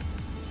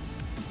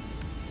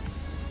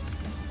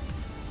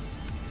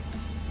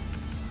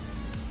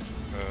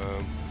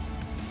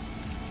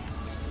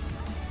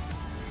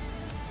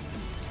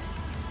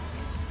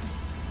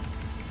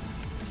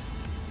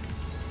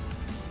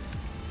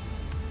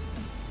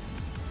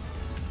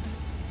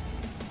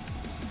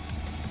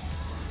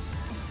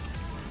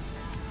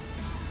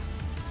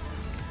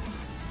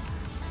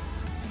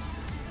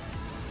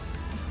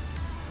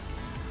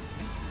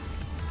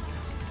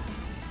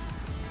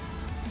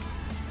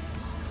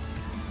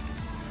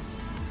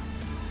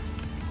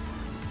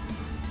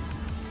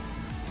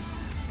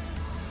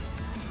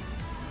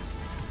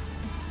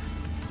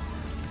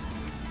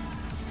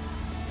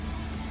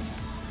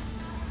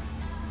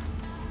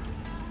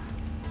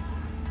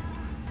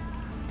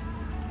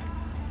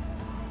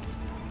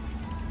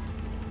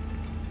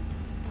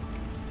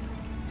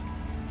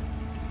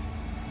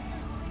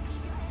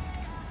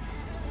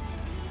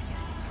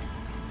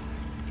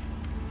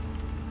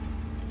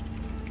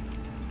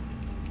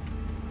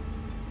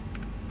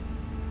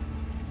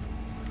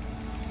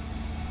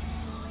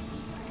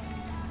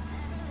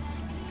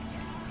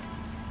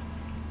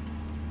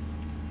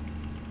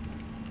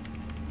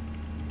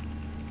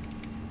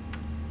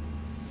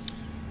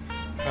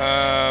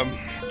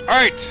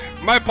 Alright,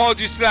 my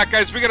apologies to that,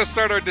 guys. We gotta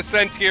start our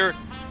descent here.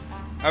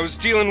 I was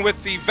dealing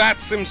with the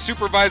VATSIM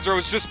supervisor. I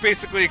was just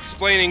basically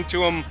explaining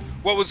to him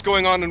what was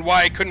going on and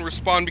why I couldn't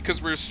respond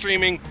because we were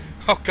streaming.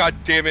 Oh, god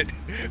damn it.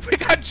 We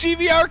got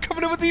GVR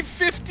coming in with the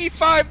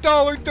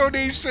 $55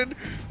 donation.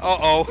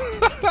 Uh-oh.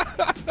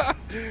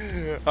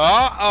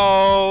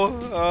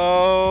 Uh-oh.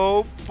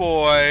 Oh,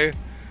 boy.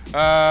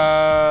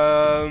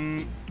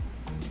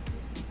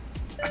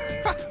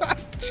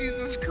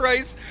 Jesus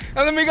Christ.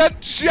 And then we got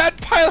Jet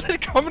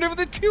Pilot coming in with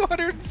a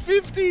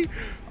 250.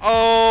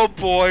 Oh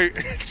boy.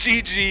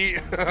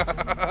 GG.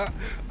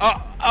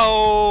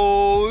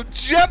 Uh-oh.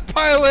 Jet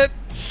Pilot.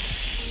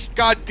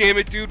 God damn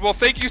it, dude. Well,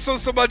 thank you so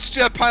much,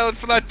 Jet Pilot,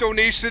 for that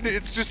donation.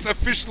 It's just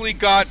officially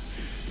got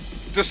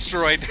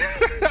destroyed.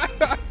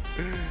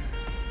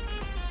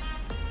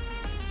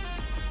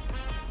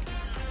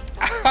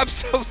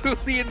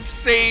 Absolutely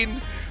insane.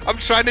 I'm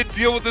trying to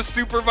deal with the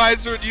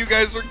supervisor and you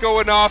guys are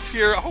going off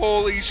here.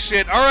 Holy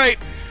shit. Alright.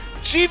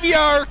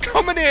 GVR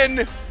coming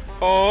in.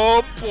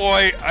 Oh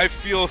boy. I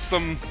feel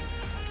some...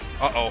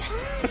 Uh-oh.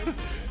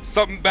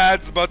 Something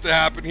bad's about to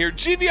happen here.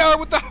 GVR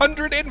with the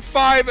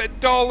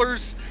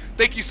 $105.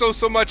 Thank you so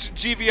much,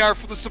 GVR,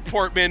 for the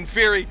support, man.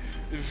 Very,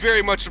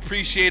 very much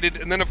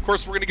appreciated. And then, of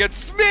course, we're going to get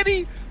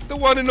Smitty, the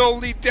one and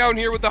only, down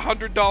here with the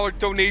 $100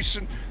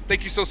 donation.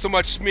 Thank you so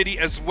much, Smitty,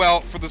 as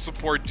well, for the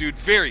support, dude.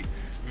 Very,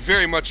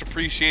 very much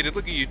appreciated.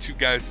 Look at you two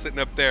guys sitting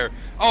up there,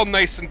 all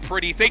nice and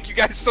pretty. Thank you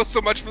guys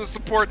so much for the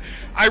support.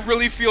 I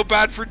really feel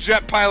bad for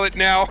Jet Pilot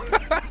now.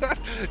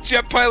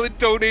 Jet Pilot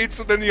donates,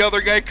 and then the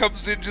other guy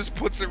comes in, just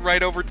puts it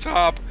right over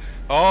top.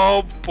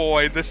 Oh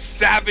boy, the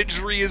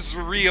savagery is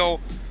real.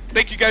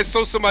 Thank you guys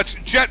so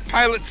much. Jet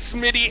Pilot,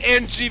 Smitty,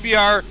 and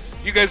GVR.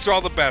 You guys are all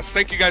the best.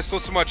 Thank you guys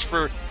so much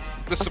for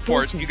the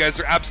support. You guys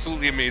are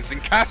absolutely amazing.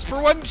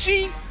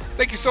 Casper1G,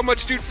 thank you so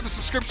much, dude, for the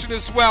subscription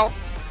as well.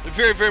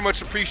 Very, very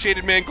much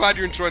appreciated, man. Glad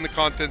you're enjoying the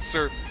content,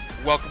 sir.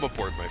 Welcome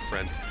aboard, my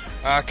friend.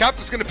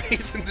 Captain's going to pay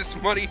them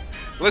this money.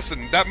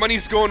 Listen, that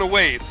money's going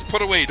away. It's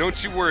put away.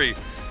 Don't you worry.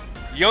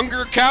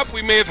 Younger Cap,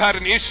 we may have had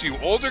an issue.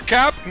 Older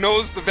Cap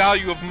knows the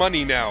value of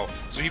money now,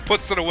 so he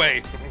puts it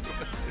away.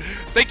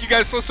 Thank you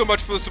guys so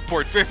much for the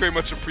support. Very, very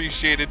much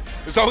appreciated.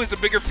 There's always a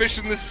bigger fish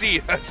in the sea.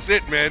 That's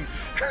it, man.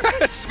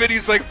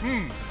 Smitty's like,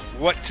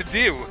 what to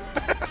do?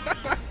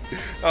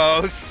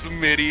 Oh,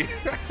 Smitty.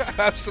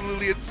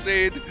 Absolutely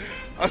insane.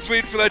 I was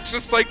waiting for that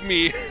just like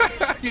me.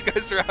 You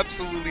guys are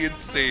absolutely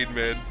insane,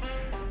 man.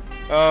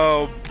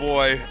 Oh,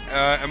 boy.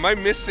 Am I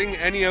missing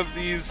any of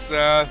these?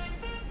 I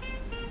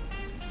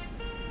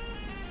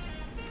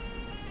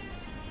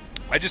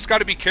just got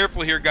to be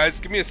careful here, guys.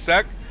 Give me a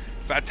sec.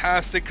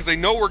 Fantastic, because I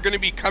know we're going to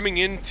be coming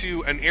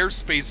into an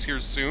airspace here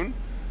soon.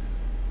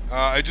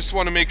 I just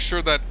want to make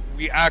sure that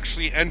we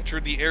actually enter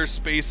the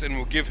airspace, and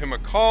we'll give him a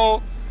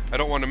call. I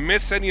don't want to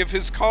miss any of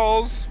his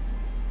calls.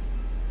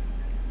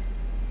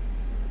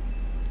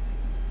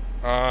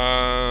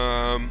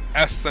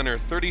 S Center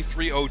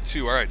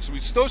 3302. All right, so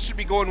we still should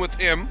be going with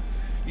him.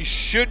 He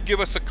should give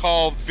us a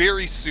call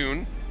very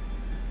soon.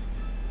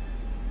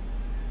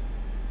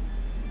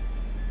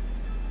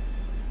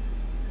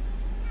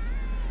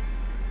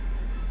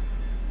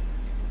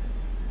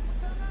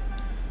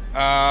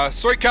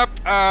 Sorry, Cap.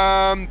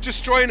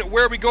 Just join.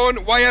 Where are we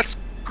going? YS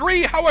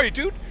Gree, how are you,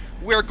 dude?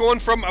 We're going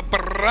from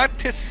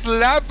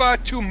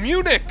Bratislava to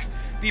Munich.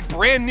 The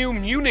brand new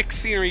Munich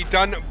scenery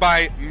done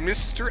by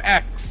Mr.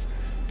 X.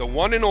 The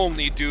one and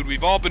only, dude.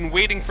 We've all been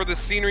waiting for this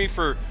scenery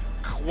for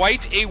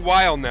quite a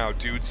while now,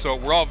 dude. So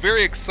we're all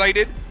very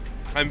excited.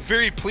 I'm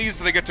very pleased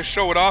that I get to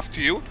show it off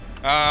to you.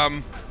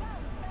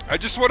 I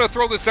just want to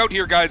throw this out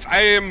here, guys.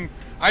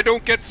 I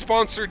don't get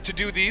sponsored to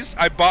do these.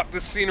 I bought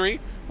this scenery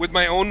with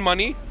my own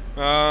money.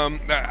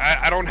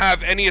 I don't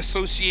have any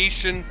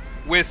association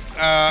with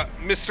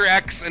Mr.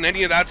 X and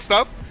any of that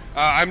stuff.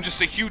 I'm just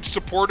a huge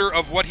supporter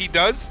of what he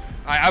does.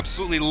 I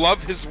absolutely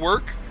love his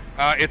work.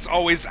 It's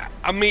always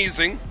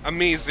amazing,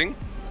 amazing.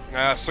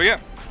 So yeah,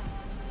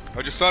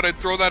 I just thought I'd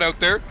throw that out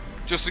there,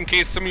 just in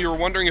case some of you were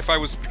wondering if I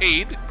was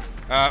paid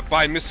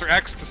by Mr.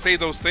 X to say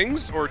those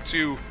things or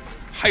to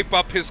hype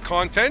up his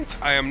content.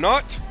 I am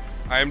not.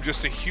 I am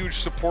just a huge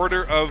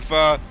supporter of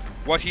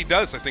what he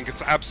does. I think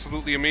it's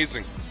absolutely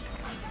amazing.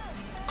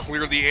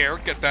 Clear the air,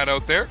 get that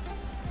out there.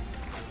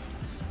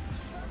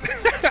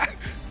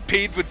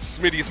 Paid with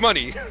Smitty's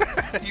money.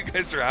 You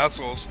guys are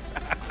assholes.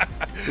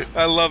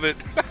 I love it.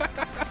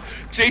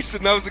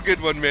 Jason, that was a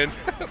good one, man.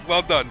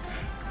 Well done.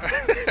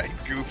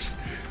 Goofs.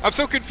 I'm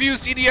so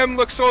confused. EDM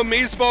looks so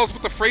amazeballs,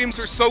 but the frames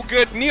are so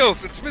good.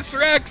 Niels, it's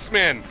Mr. X,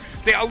 man.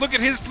 Look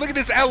at his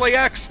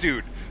LAX,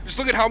 dude. Just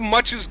look at how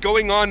much is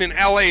going on in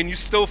LA, and you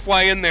still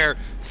fly in there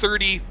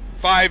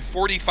 35,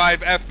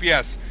 45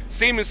 FPS.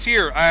 Same as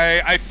here.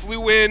 I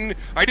flew in.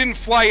 I didn't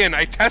fly in.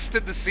 I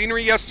tested the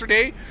scenery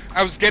yesterday.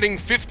 I was getting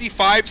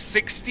 55,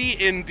 60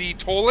 in the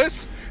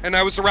Tolus, and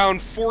I was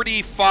around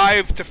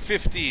 45 to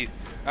 50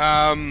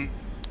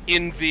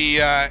 in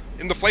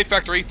the Flight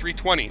Factor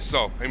A320.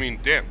 So, I mean,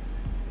 damn.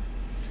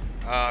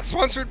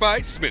 Sponsored by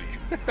Smitty.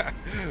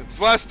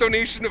 This last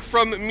donation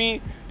from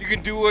me. You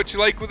can do what you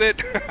like with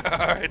it. All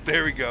right,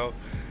 there we go.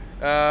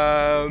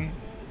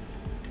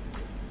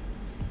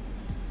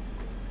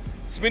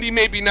 Smitty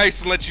may be nice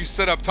and let you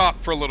sit up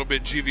top for a little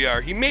bit,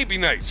 GVR. He may be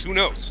nice. Who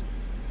knows?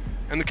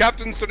 And the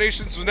captain's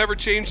donations was never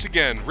changed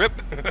again. RIP.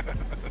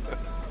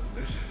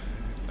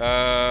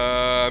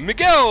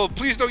 Miguel,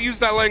 please don't use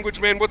that language,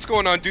 man. What's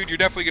going on, dude? You're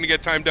definitely going to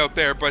get timed out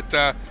there. But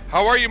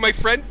how are you, my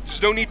friend?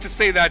 There's no need to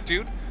say that,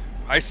 dude.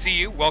 I see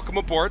you. Welcome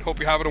aboard. Hope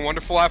you're having a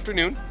wonderful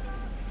afternoon.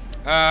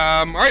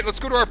 All right, let's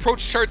go to our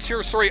approach charts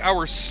here. Sorry,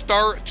 our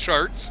star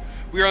charts.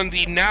 We are on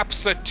the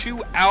NAPSA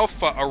 2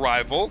 Alpha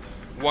arrival.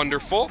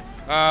 Wonderful.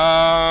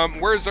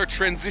 Where's our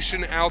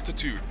transition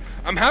altitude?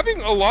 I'm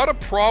having a lot of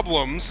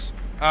problems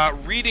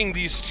reading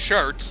these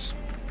charts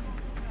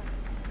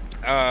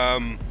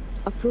and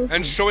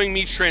showing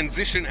me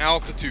transition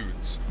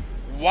altitudes.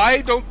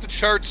 Why don't the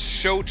charts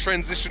show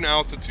transition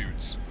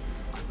altitudes?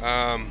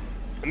 I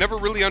never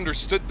really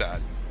understood that.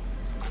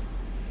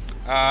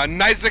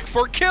 Nizek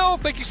for kill,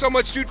 thank you so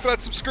much, dude, for that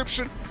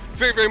subscription.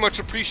 Very, very much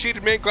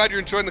appreciated, man. Glad you're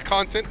enjoying the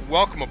content.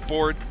 Welcome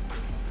aboard.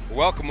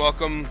 Welcome,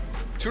 welcome.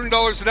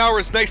 $200 an hour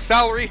is nice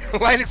salary.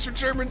 Linux for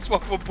Germans,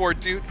 welcome aboard,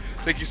 dude.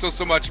 Thank you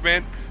so much,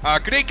 man.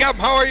 Good day,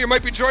 Captain. How are you?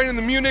 Might be joining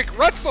the Munich.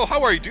 Russell,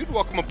 how are you, dude?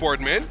 Welcome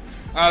aboard, man.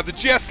 The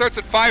GS starts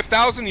at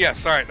 5,000.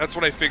 Yes, all right. That's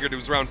what I figured. It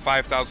was around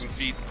 5,000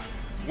 feet.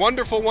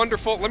 Wonderful,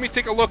 wonderful. Let me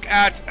take a look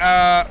at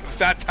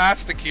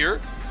Fantastic here,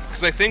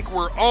 because I think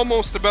we're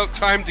almost about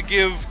time to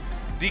give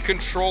the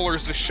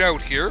controllers a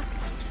shout here.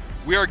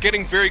 We are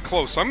getting very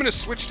close. So I'm going to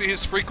switch to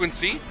his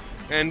frequency,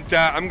 and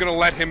I'm going to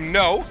let him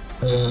know.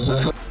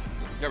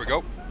 There we go.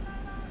 All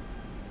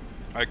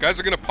right, guys,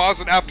 are going to pause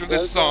it after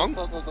this song.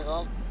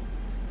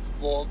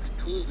 Walk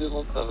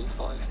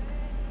 2075.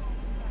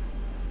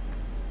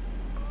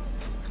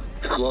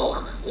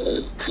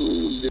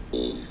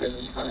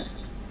 2075.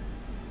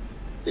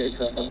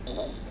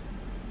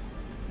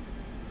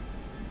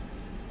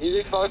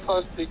 Easy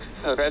 556,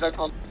 radar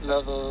contact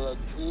level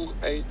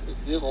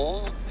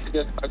 280,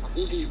 get a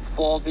cruise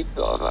for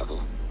Victor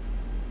arrival.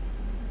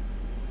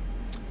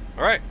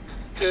 Alright.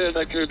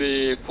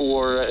 Security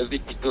for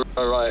Victor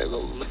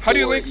arrival. How do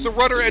you link the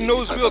rudder and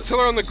nose wheel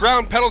tiller on the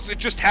ground pedals? It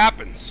just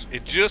happens.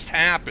 It just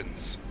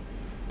happens.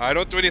 I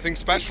don't do anything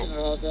special.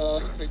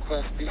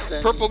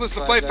 Purple, this is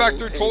the Flight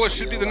Factor. Tolus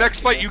should be the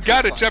next flight. You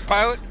got it, jet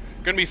pilot.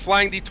 Going to be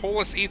flying the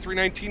Tolus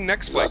A319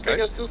 next flight,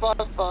 guys.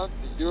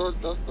 You're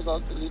just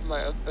about to leave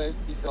my airspace.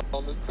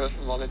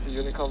 Question 1 into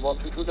Unicorn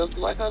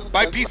 122.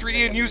 Buy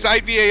P3D and use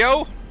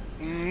IVAO?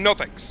 No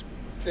thanks.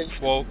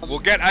 Well, we'll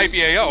get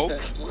IVAO.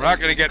 We're not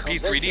going to get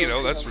P3D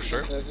though, that's for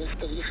sure.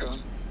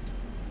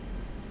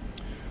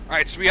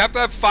 Alright, so we have to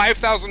have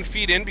 5,000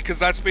 feet in because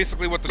that's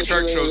basically what the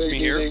chart shows me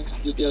here.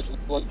 UPS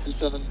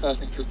 127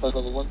 passing through flight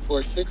level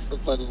 146 for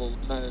flight level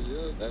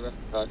 90,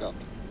 direct back up.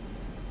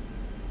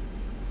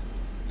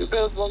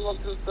 UPS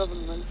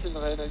 1127 mention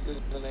radar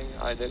unit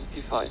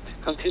identified.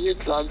 Continue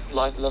climb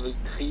flight level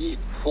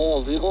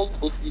 340,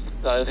 proceed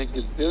direct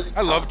in Zurich.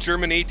 I love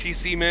German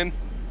ATC, man.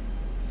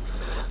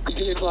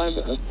 Continue climb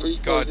 340.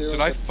 God, did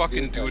I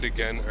fucking do it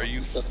again? Are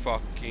you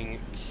fucking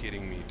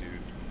kidding me, dude?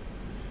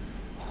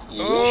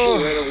 Oh,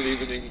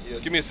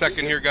 give me a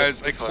second here,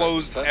 guys. I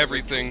closed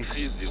everything.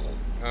 History.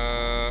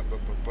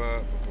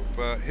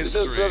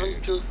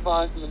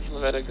 725 mention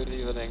radar good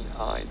evening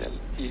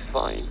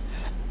identified.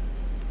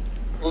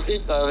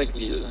 Proceed direct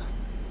wheel.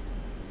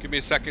 Give me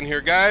a second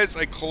here, guys.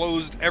 I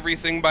closed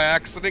everything by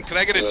accident. Can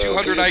I get a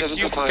 200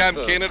 IQ from Camp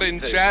Canada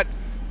in chat,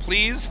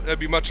 please? That'd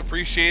be much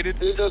appreciated.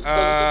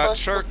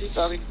 Charts.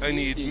 I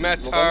need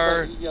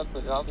Metar.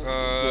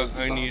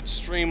 I need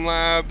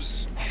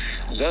Streamlabs.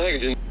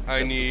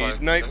 I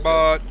need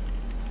Nightbot.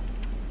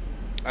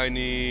 I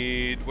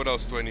need... What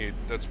else do I need?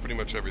 That's pretty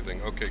much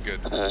everything. Okay, good.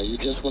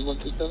 UPS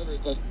 1127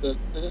 request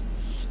minutes.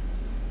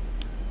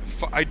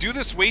 I do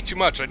this way too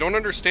much. I don't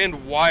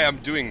understand why I'm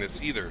doing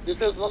this either.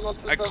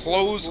 I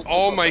close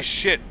all my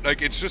shit.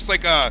 Like, it's just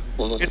like a...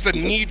 It's a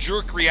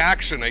knee-jerk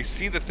reaction. I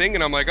see the thing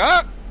and I'm like,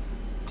 ah!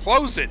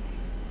 Close it.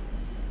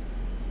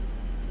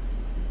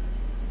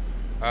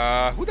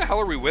 Who the hell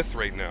are we with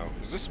right now?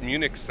 Is this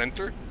Munich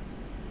Center?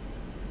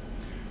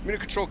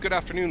 Munich Control, good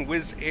afternoon.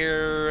 Wizz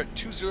Air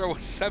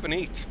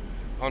 2078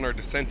 on our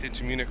descent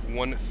into Munich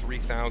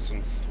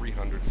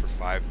 13,300 for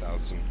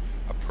 5,000,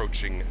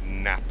 approaching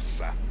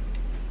Napsa.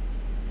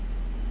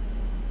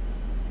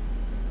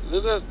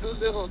 Visit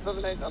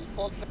 2078,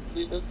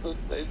 unfortunately this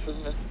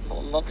station is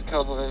not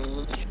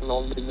covering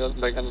only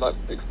Nürnberg and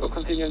Leipzig, so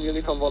continue on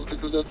Unicom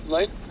 122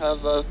 tonight.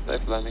 Have a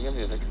safe landing in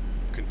Munich.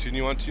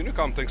 Continue on to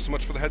Unicom. Thanks so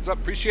much for the heads up.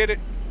 Appreciate it.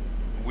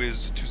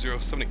 Wizz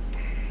 2078.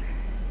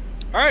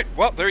 Alright,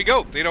 well, there you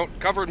go. They don't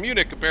cover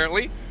Munich,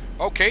 apparently.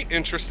 Okay,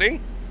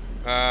 interesting.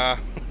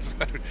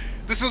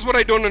 This is what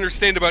I don't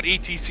understand about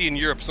ATC in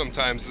Europe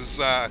sometimes, is,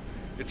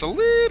 it's a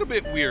little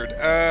bit weird.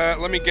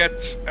 Let me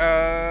get,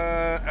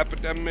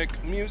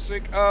 Epidemic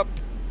Music up.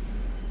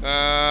 We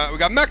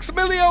got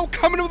Maximilio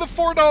coming with a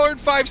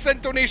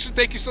 $4.05 donation.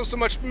 Thank you so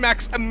much,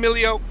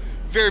 Maximilio.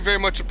 Very, very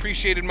much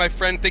appreciated, my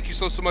friend. Thank you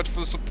so much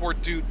for the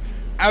support, dude.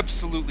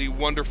 Absolutely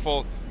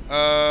wonderful.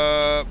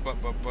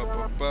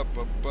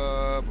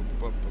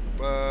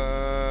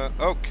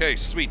 Okay,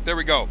 sweet. There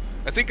we go.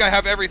 I think I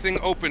have everything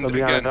opened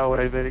again.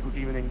 Tower, very good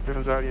evening.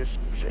 Transarius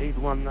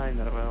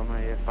 819 on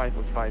my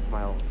 5.5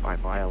 mile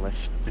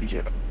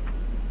S30.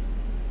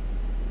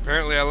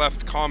 Apparently I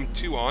left COM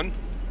 2 on.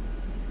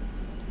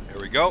 There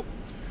we go.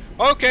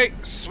 Okay,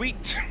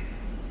 sweet.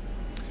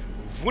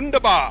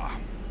 Wunderbar.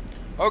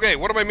 Okay,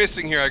 what am I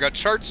missing here? I got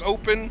charts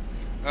open.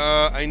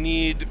 I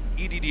need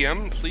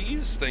EDDM,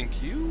 please.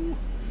 Thank you.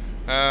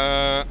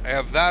 I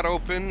have that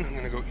open. I'm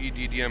going to go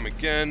EDDM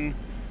again.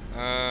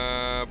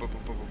 I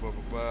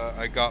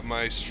got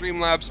my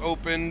Streamlabs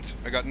opened.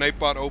 I got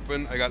Nightbot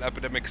open. I got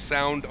Epidemic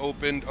Sound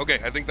opened. Okay,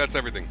 I think that's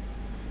everything.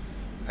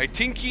 I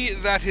tinky,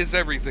 that is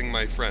everything,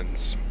 my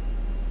friends.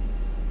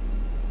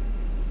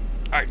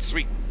 Alright,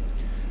 sweet.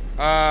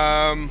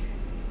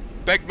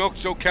 Beg Milk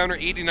Joe counter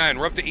 89.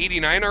 We're up to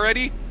 89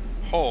 already?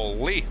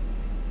 Holy.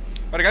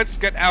 Alright guys, let's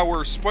get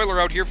our spoiler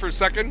out here for a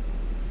second.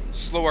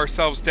 Slow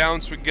ourselves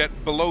down so we can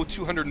get below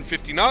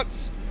 250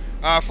 knots.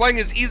 Flying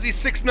is easy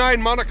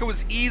 6-9. Monaco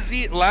was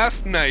easy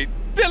last night.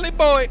 Billy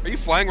boy! Are you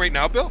flying right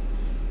now, Bill?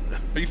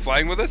 Are you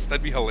flying with us?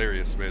 That'd be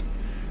hilarious, man.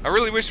 I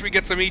really wish we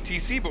get some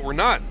ATC, but we're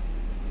not.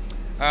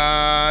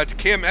 To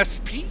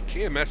KMSP?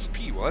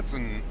 KMSP. Well, that's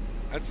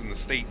in the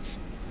States.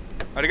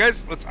 Alright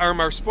guys, let's arm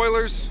our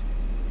spoilers.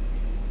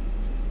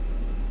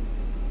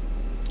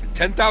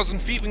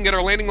 10,000 feet, we can get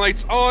our landing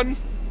lights on.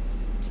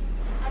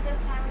 At this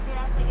time, we do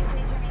ask that you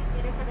please remain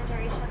seated for the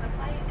duration of the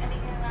flight. Any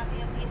interrupting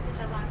usage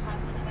of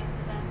laptops and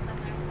devices at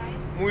similar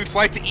sites. When we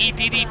fly to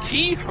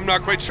EDDT? I'm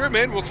not quite sure,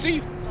 man. We'll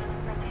see.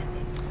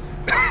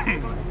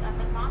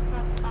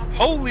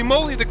 Holy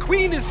moly, the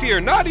Queen is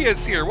here. Nadya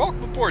is here.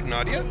 Welcome aboard,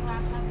 Nadya.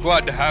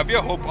 Glad to have you.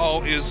 Hope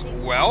all is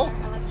well.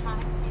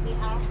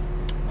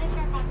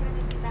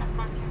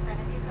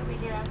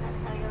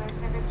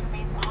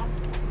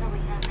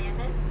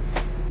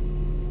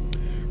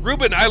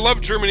 Ruben, I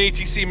love German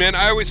ATC, man.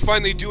 I always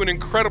find they do an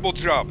incredible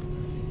job.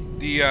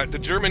 The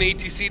German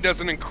ATC does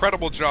an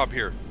incredible job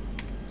here.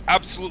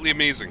 Absolutely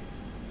amazing.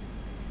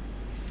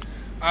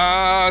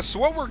 So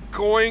what we're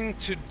going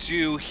to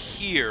do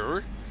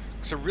here,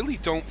 because I really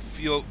don't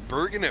feel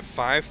Bergen at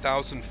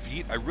 5,000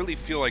 feet. I really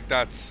feel like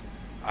that's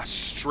a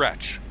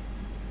stretch.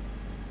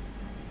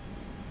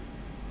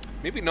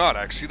 Maybe not,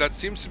 actually. That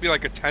seems to be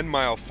like a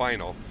 10-mile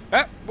final.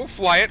 We'll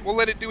fly it. We'll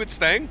let it do its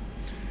thing.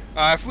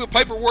 I flew a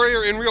Piper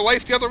Warrior in real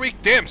life the other week.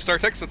 Damn,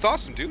 StarTex, that's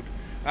awesome, dude.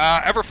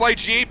 Ever fly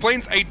GA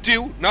planes? I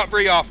do. Not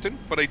very often,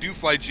 but I do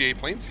fly GA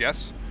planes,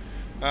 yes.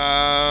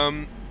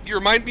 You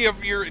remind me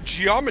of your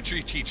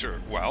geometry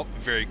teacher. Well,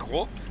 very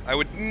cool. I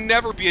would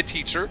never be a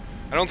teacher.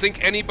 I don't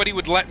think anybody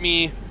would let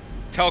me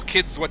tell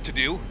kids what to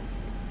do.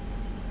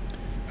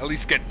 At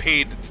least get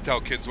paid to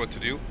tell kids what to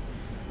do.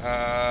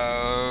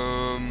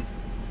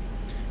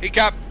 Hey,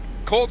 Cap.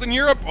 Cold in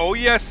Europe? Oh,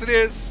 yes, it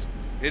is.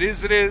 It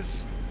is, it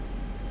is.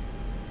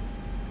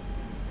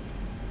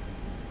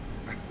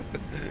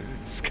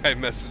 This guy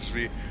messaged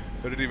me.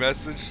 What did he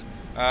message?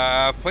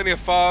 Plenty of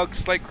fog,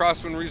 slight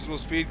crosswind, reasonable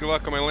speed. Good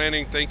luck on my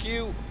landing. Thank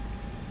you.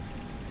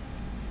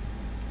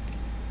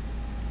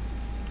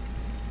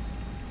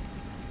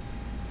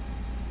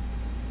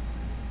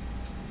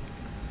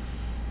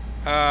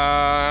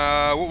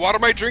 What water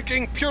am I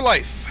drinking? Pure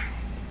Life.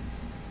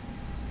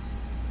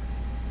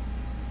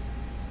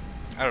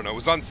 I don't know. It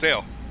was on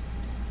sale.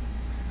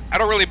 I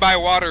don't really buy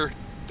water.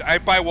 I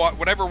buy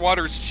whatever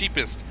water is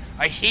cheapest.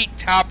 I hate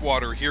tap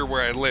water here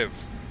where I live.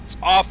 It's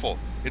awful.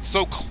 It's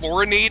so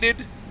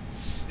chlorinated.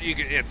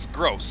 It's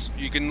gross.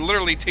 You can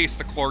literally taste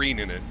the chlorine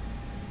in it.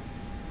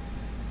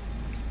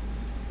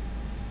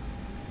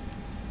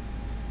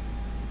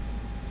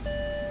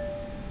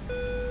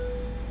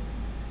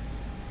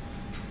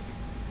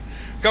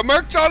 Got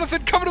Mark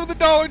Jonathan coming in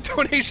with a $1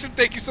 donation.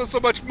 Thank you so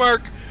much,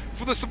 Mark,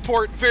 for the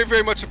support. Very,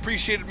 very much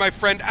appreciated, my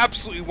friend.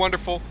 Absolutely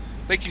wonderful.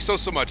 Thank you so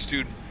much,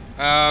 dude.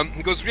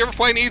 He goes, if you ever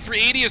fly an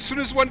A380, as soon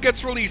as one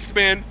gets released,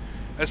 man.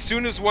 As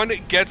soon as one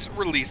gets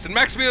released. And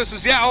Maximiliano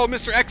says, yeah, oh,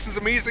 Mr. X is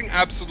amazing.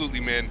 Absolutely,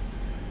 man.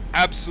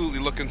 Absolutely.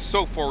 Looking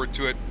so forward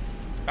to it.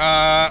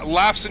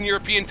 Laughs in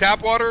European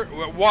tap water?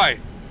 Why?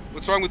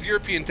 What's wrong with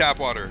European tap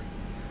water?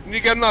 You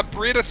get that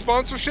Brita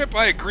sponsorship?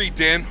 I agree,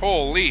 Dan.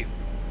 Holy.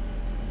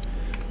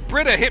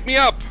 Brita, hit me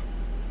up.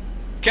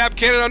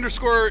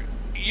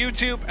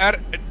 CapCannon_YouTube at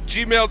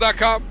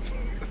gmail.com.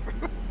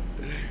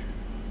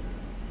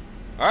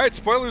 Alright,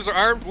 spoilers are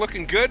armed,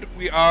 looking good.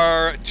 We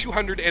are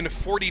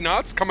 240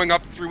 knots, coming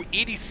up through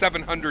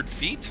 8,700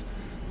 feet.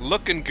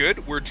 Looking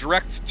good. We're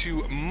direct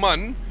to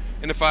Munn.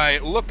 And if I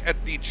look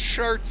at the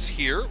charts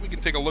here, we can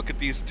take a look at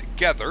these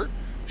together,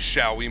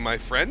 shall we, my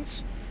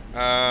friends?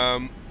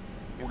 We're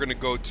going to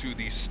go to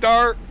the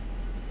star.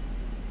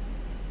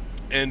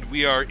 And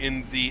we are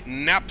in the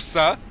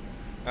NAPSA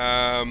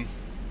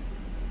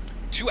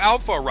 2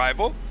 Alpha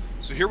arrival.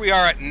 So here we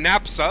are at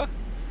NAPSA.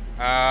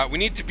 We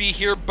need to be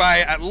here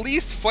by at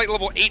least flight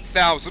level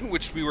 8,000,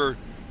 which we were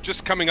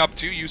just coming up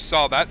to. You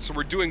saw that, so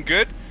we're doing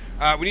good.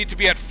 We need to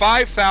be at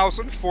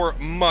 5,000 for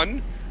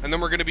Munn, and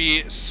then we're going to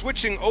be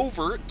switching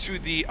over to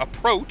the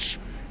approach,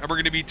 and we're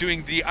going to be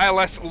doing the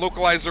ILS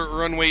localizer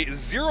runway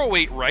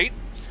 08 right,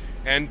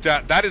 and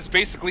that is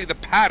basically the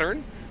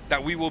pattern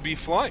that we will be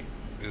flying.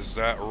 Is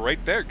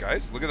right there,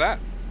 guys. Look at that.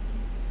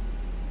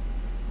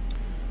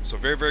 So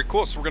very, very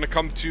cool. So we're going to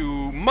come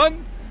to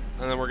Munn,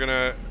 and then we're going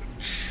to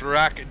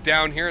track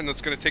down here, and that's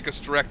going to take us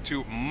direct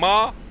to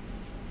Ma,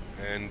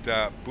 and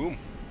boom,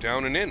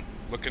 down and in.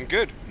 Looking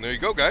good. And there you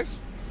go, guys.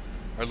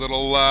 Our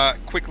little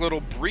quick little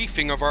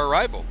briefing of our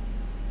arrival.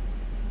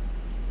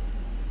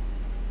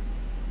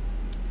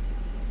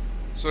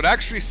 So it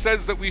actually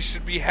says that we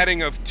should be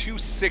heading of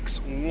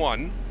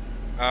 261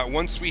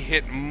 once we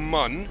hit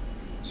Munn.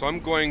 So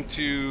I'm going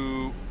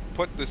to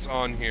put this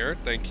on here.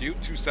 Thank you.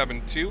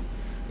 272. And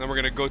then we're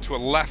going to go to a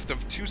left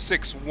of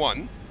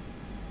 261.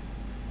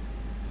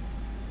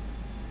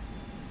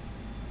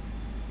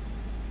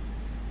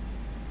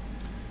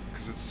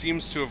 Because it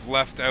seems to have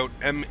left out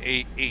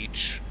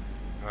MAH.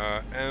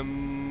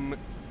 M-A-H.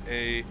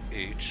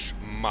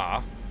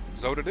 Ma.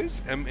 Is that what it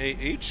is?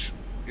 M-A-H?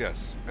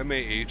 Yes.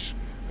 M-A-H.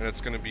 And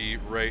it's going to be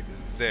right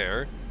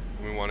there.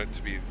 And we want it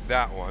to be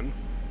that one.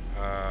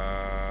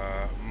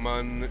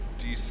 Munn,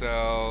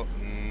 decel,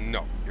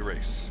 no,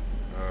 erase.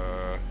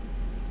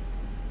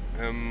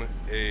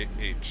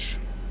 M-A-H,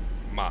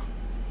 Ma.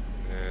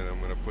 And I'm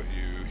going to put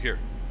you here.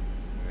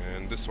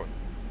 And this one.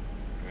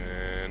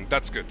 And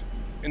that's good.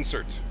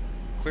 Insert.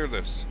 Clear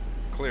this.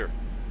 Clear.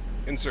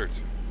 Insert.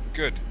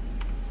 Good.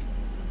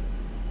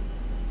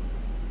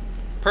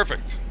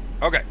 Perfect.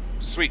 Okay,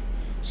 sweet.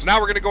 So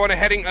now we're going to go on a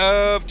heading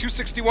of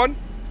 261.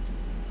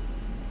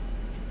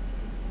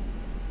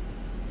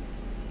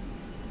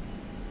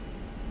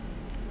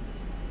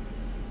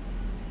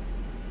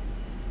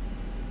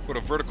 Go to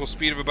vertical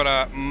speed of about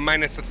a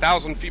minus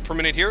 1,000 feet per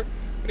minute here.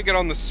 I'm going to get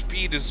on the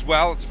speed as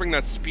well. Let's bring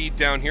that speed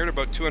down here to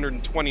about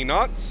 220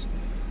 knots.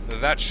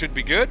 That should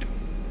be good.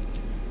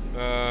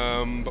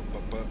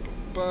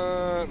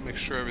 Make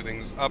sure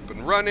everything's up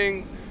and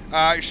running.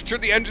 You should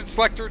turn the engine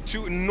selector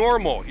to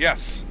normal.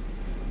 Yes.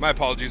 My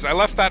apologies. I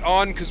left that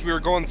on because we were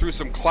going through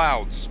some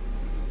clouds.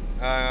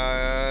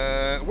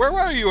 Where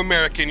are you,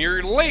 American?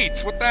 You're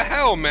late. What the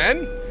hell,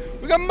 man?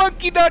 We got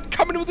Monkey Nut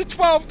coming with a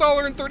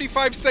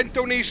 $12.35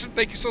 donation.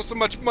 Thank you so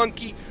much,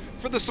 Monkey,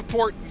 for the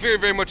support. Very,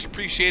 very much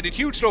appreciated.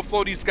 Huge no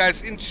floaties,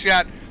 guys, in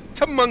chat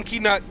to Monkey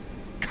Nut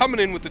coming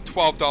in with the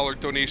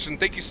 $12 donation.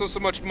 Thank you so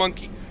much,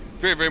 Monkey.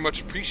 Very, very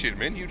much appreciated,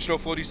 man. Huge no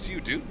floaties to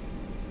you, dude.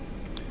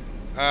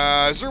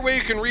 Is there a way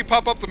you can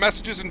re-pop up the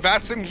messages in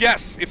VATSIM?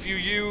 Yes, if you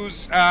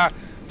use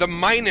the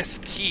minus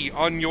key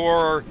on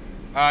your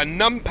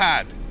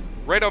numpad.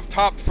 right up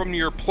top from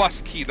your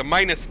plus key, the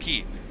minus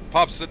key.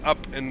 Pops it up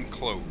and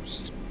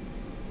closed.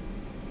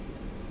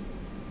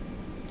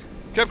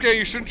 Kepka,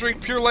 you shouldn't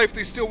drink Pure Life.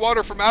 They steal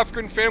water from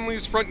African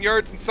families' front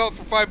yards and sell it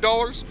for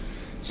 $5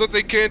 so that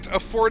they can't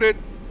afford it.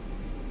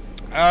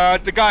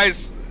 The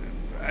guys,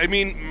 I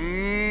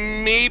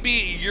mean, maybe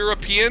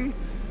European.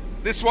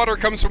 This water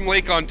comes from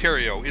Lake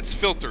Ontario. It's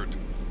filtered.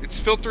 It's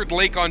filtered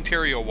Lake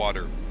Ontario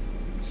water.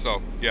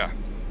 So, yeah.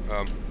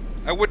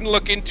 I wouldn't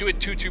look into it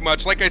too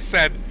much. Like I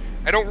said,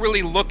 I don't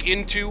really look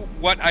into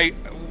what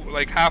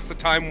like half the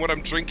time what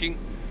I'm drinking.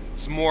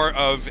 It's more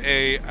of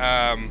a,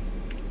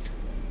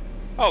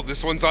 oh,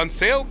 this one's on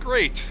sale?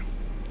 Great.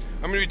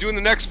 I'm going to be doing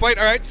the next flight.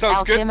 All right,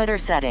 sounds good. Altimeter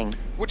setting.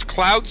 Which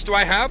clouds do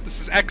I have?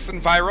 This is X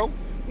Enviro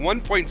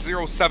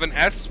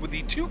 1.07S with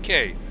the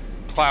 2K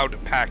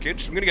cloud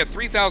package. I'm going to get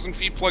 3,000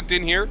 feet plugged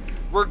in here.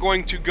 We're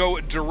going to go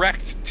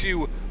direct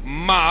to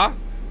Ma,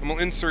 and we'll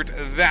insert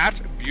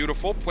that.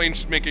 Beautiful. Plane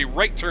should make a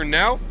right turn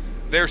now.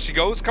 There she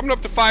goes. Coming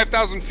up to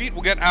 5,000 feet,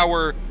 we'll get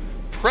our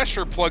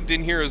pressure plugged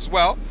in here as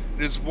well.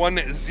 It is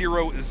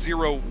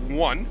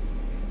 1001.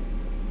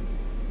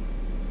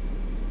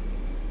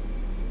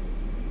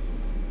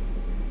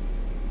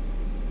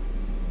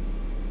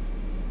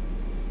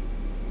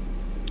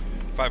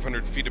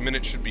 .500 feet a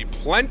minute should be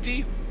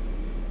plenty.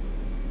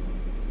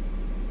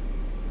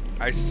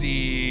 I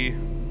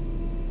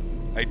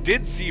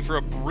did see for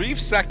a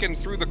brief second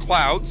through the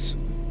clouds.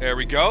 There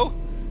we go.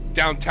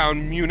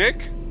 Downtown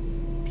Munich.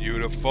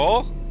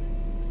 Beautiful.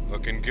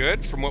 Looking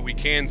good from what we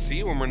can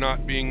see when we're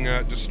not being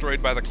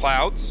destroyed by the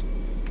clouds.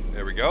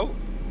 There we go.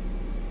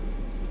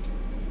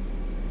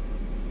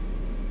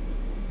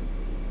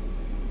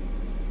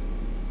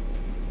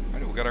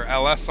 Alright, we've got our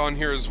LS on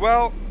here as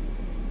well.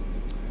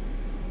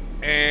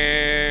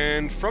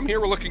 And from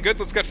here, we're looking good.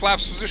 Let's get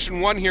flaps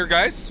position 1 here,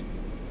 guys.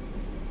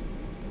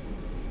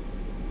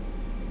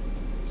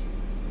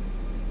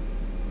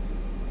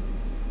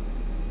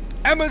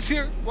 Emma's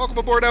here. Welcome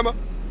aboard, Emma.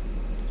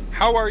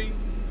 How are you?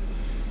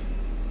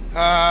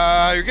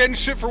 You're getting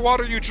shit for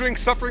water you drink,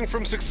 suffering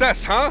from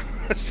success, huh?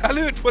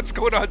 Salute. What's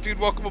going on, dude?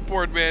 Welcome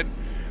aboard, man.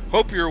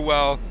 Hope you're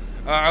well.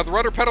 Are the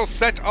rudder pedals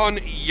set on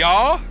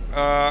yaw?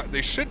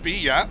 They should be,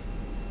 yeah.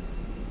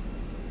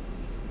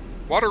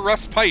 Water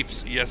rust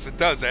pipes. Yes, it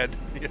does, Ed.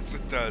 Yes,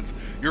 it does.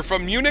 You're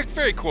from Munich?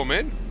 Very cool,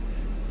 man.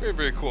 Very,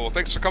 very cool.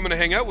 Thanks for coming to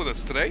hang out with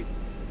us today.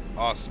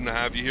 Awesome to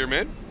have you here,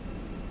 man.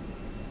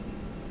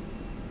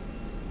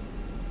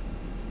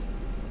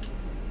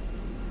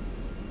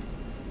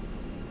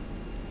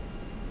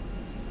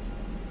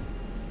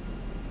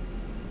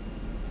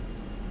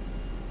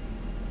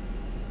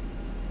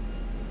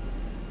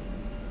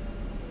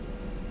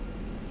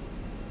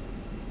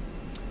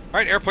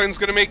 Alright, airplane's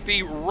going to make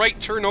the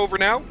right turn over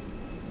now.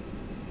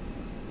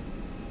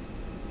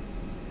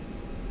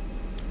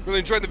 Really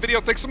enjoyed the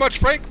video. Thanks so much,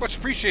 Frank. Much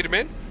appreciated,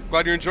 man.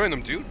 Glad you're enjoying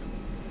them, dude.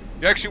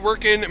 You actually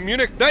work in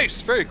Munich. Nice.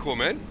 Very cool,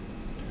 man.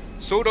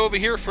 Soda over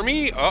here for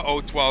me.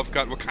 Uh-oh, 12.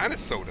 Got what kind of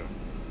soda?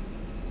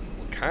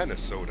 What kind of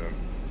soda?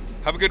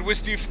 Have a good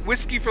whiskey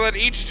for that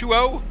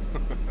H2O.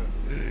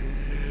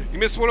 You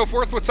missed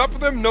 104th. What's up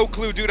with him? No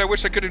clue, dude. I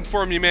wish I could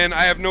inform you, man.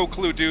 I have no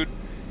clue, dude.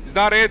 He's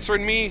not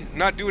answering me.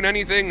 Not doing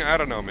anything. I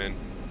don't know, man.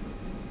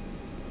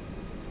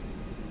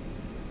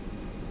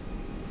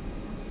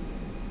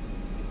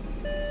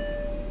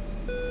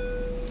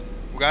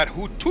 Got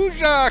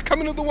Hutuja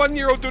coming to the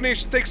 €1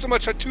 donation. Thanks so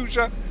much,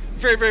 Hutuja.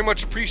 Very, very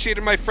much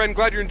appreciated, my friend.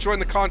 Glad you're enjoying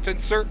the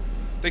content, sir.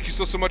 Thank you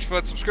so much for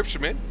that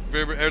subscription, man.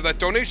 That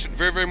donation.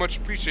 Very, very much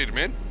appreciated,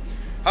 man.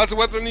 How's the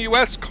weather in the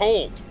U.S.?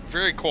 Cold.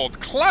 Very cold.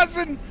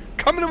 Klazen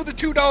coming in with a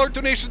 $2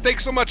 donation.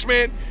 Thanks so much,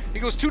 man. He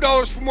goes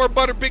 $2 for more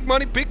butter. Big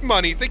money, big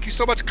money. Thank you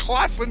so much,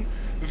 Klazen.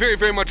 Very,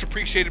 very much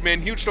appreciated,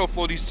 man. Huge no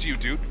floaties to you,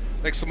 dude.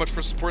 Thanks so much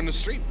for supporting the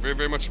stream. Very,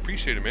 very much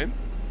appreciated, man.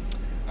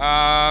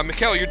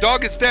 Mikhail, your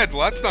dog is dead.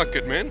 Well, that's not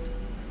good, man.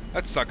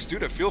 That sucks,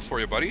 dude. I feel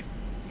for you, buddy.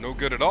 No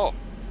good at all.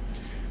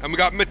 And we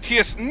got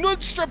Matthias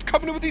Nudstrup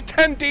coming in with the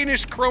 10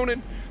 Danish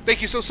kronen.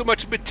 Thank you so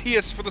much,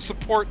 Matthias, for the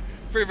support.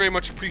 Very, very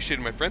much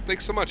appreciated, my friend.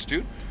 Thanks so much,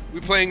 dude. We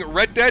playing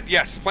Red Dead?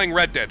 Yes, playing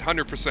Red Dead.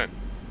 100%.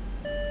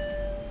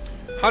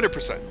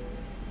 100%.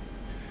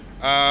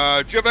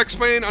 Do you have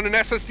X-Plane on an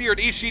SSD or an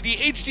HDD?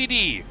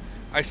 HDD.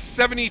 A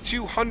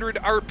 7200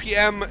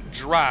 RPM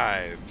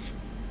drive.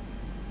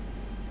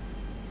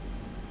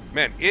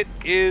 Man, it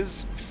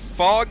is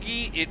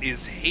foggy, it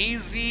is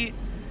hazy,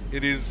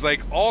 it is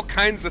like all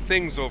kinds of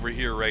things over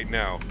here right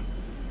now.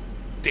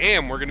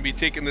 Damn, we're going to be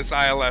taking this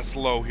ILS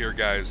low here,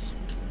 guys.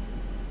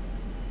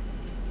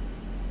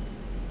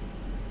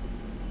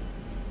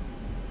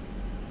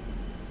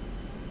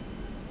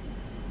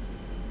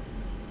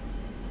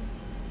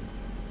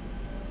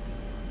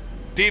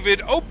 David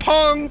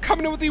Opong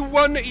coming in with the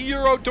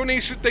 €1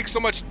 donation. Thanks so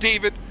much,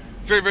 David.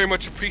 Very, very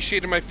much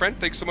appreciated, my friend.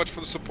 Thanks so much for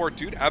the support,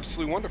 dude.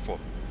 Absolutely wonderful.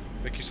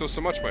 Thank you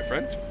so much, my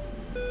friend.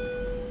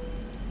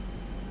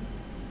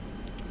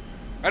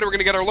 Alright, we're going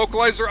to get our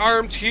localizer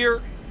armed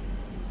here.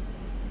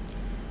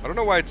 I don't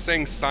know why it's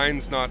saying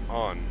signs not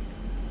on.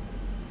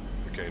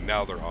 Okay,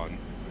 now they're on.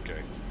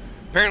 Okay.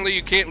 Apparently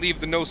you can't leave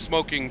the no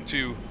smoking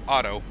to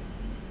auto.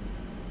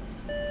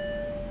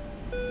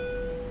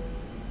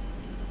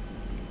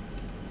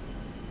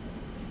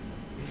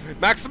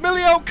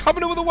 Maximilio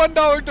coming in with a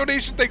 $1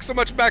 donation. Thanks so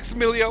much,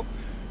 Maximilio.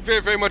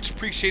 Very, very much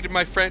appreciated,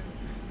 my friend.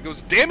 He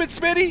goes, damn it,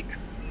 Smitty.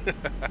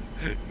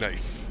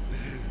 Nice.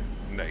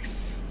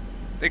 Nice.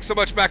 Thanks so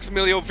much,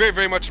 Maximilio. Very,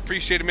 very much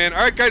appreciated, man.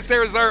 All right, guys,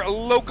 there is our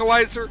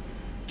localizer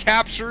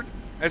captured.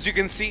 As you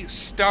can see,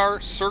 star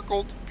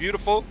circled.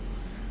 Beautiful.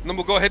 And then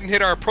we'll go ahead and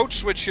hit our approach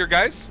switch here,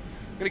 guys.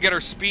 I'm going to get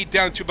our speed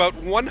down to about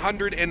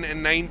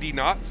 190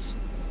 knots.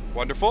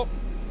 Wonderful.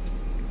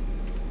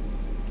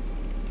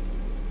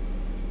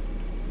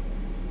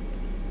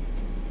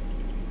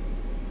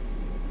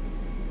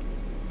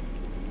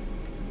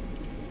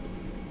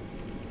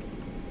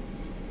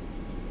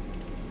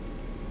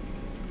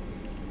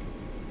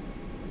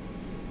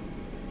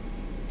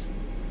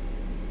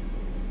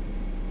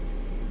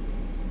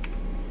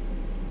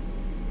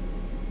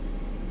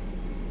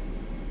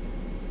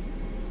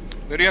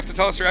 Then you have to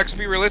tell us your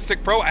XP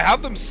Realistic Pro. I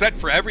have them set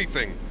for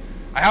everything.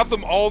 I have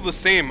them all the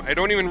same. I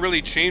don't even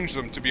really change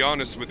them, to be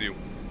honest with you.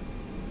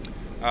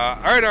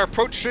 Alright, our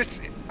approach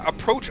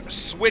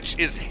switch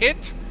is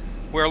hit.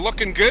 We're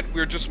looking good.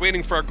 We're just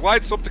waiting for our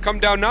glide slope to come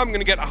down now. I'm going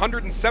to get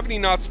 170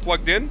 knots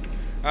plugged in.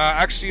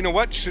 Actually, you know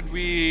what? Should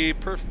we...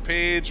 Perfect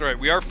page. Alright,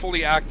 we are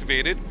fully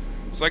activated.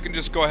 So I can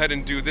just go ahead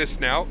and do this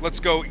now. Let's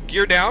go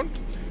gear down.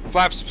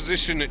 Flaps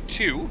position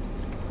 2.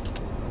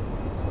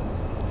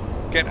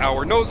 Get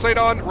our nose light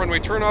on, runway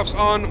turnoffs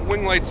on,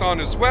 wing lights on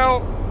as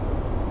well.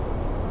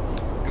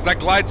 Because that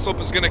glide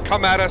slope is going to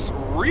come at us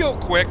real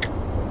quick.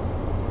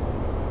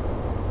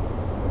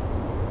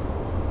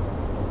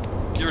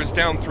 Gear is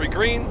down 3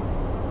 green.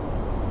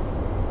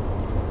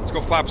 Let's go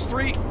flaps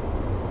 3.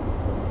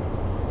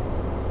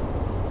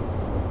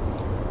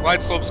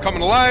 Glide slope's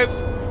coming alive.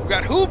 We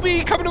got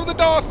Hoobie coming in with a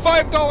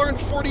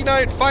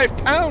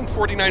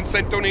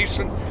 £5.49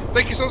 donation.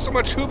 Thank you so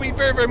much, Hoobie.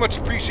 Very, very much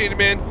appreciated,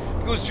 man.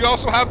 He goes, do you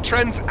also have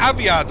Trends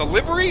Avia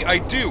delivery? I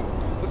do.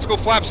 Let's go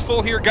flaps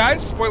full here,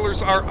 guys. Spoilers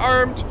are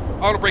armed.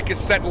 Auto brake is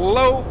set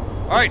low.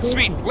 All right,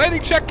 sweet. Landing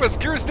checklist.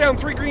 Gear is down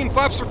 3 green.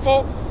 Flaps are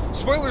full.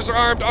 Spoilers are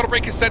armed. Auto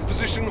brake is set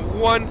position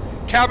 1.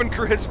 Cabin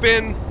crew has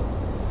been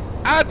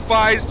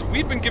advised.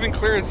 We've been given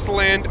clearance to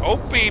land. Oh,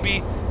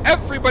 baby.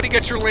 Everybody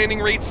get your landing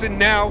rates in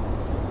now.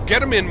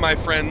 Get them in, my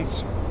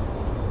friends.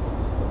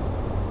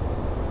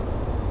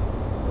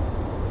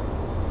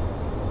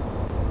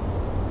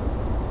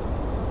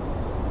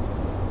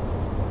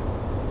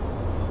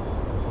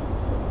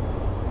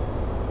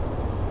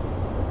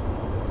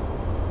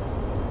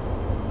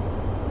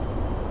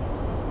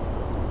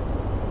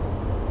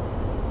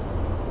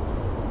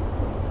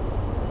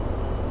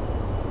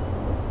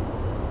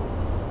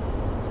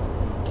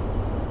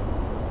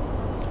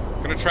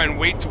 Try and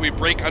wait till we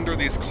break under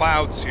these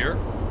clouds here.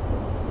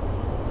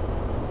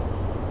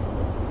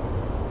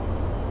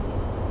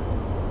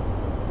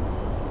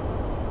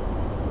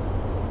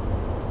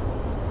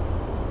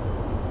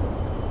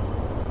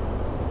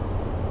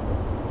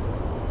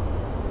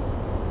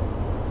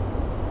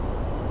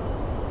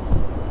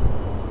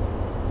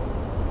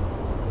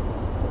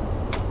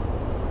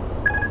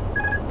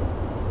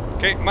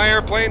 Okay, my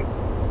airplane.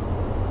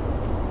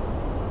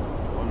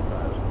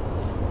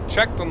 1,000.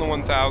 Checked on the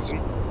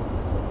 1,000.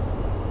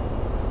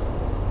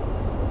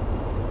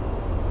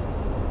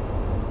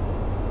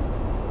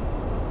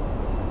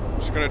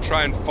 Going to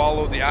try and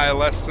follow the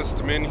ILS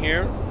system in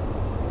here.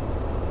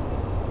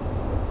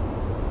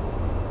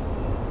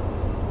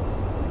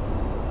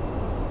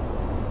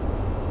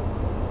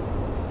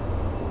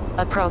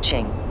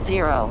 Approaching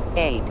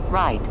 08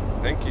 right.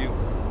 Thank you.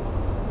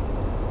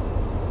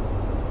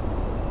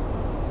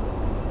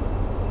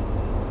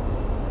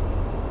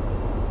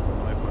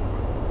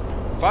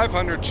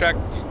 $500 checked.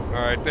 All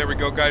right, there we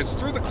go, guys.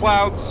 Through the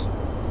clouds.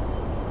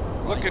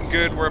 Looking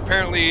good. We're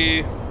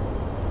apparently...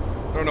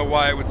 I don't know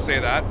why I would say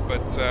that,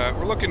 but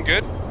we're looking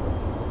good.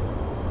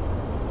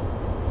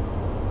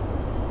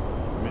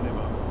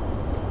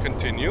 Minimum.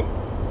 Continue.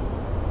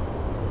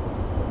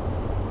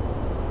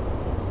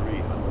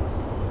 300.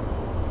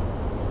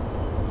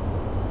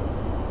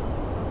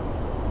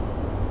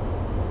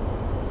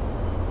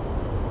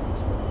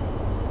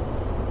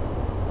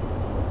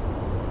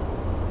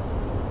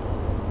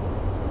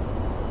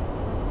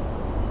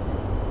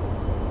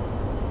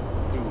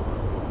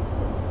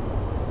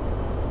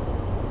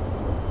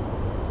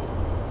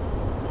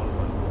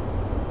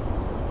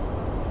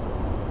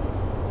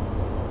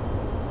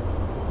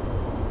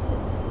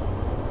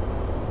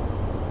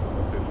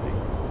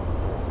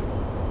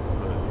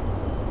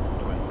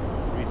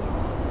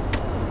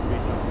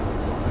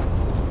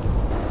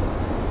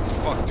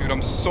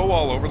 I'm so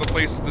all over the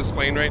place with this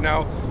plane right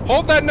now.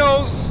 Hold that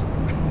nose!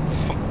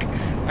 Fuck.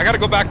 I gotta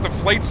go back to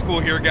flight school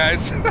here,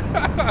 guys.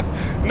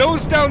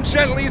 Nose down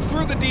gently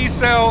through the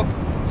decel.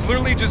 It's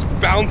literally just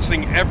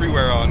bouncing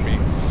everywhere on me.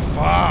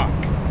 Fuck.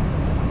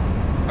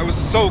 I was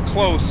so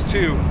close,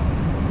 too.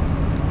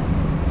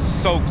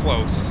 So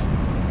close.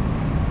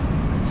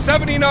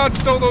 70 knots,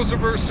 still those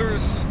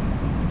reversers.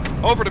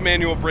 Over to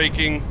manual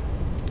braking.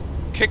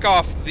 kick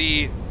off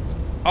the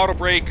auto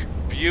brake.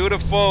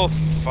 Beautiful.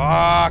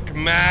 Fuck,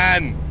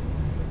 man.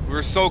 We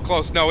were so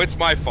close. No, it's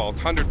my fault.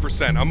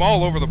 100%. I'm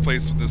all over the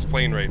place with this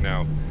plane right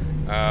now.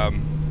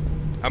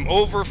 I'm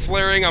over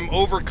flaring. I'm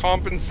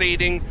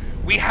overcompensating.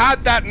 We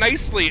had that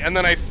nicely, and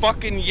then I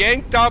fucking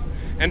yanked up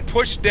and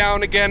pushed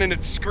down again, and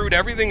it screwed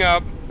everything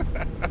up.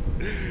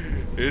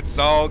 It's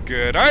all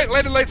good. All right,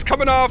 landing lights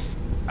coming off.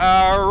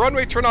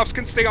 Runway turnoffs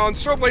can stay on.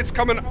 Strobe lights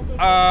coming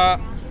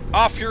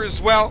off here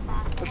as well.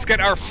 Let's get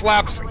our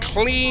flaps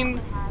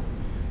clean.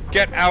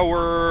 Get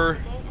our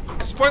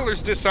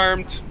spoilers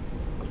disarmed.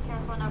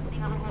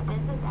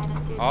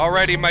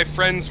 Alrighty, my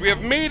friends, we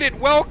have made it.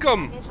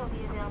 Welcome.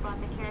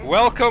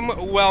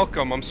 Welcome,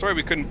 welcome. I'm sorry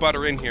we couldn't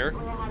butter in here.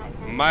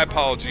 My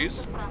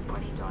apologies.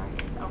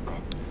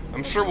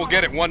 I'm sure we'll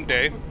get it one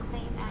day.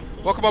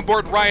 Welcome on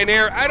board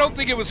Ryanair. I don't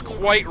think it was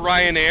quite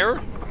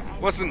Ryanair.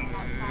 It wasn't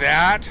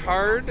that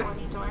hard.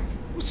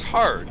 It was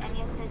hard.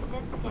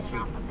 It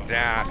wasn't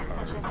that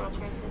hard.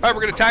 Alright,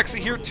 we're going to taxi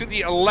here to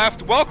the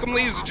left. Welcome,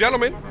 ladies and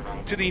gentlemen,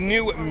 to the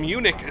new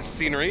Munich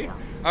scenery.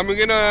 I'm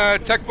going to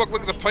tech book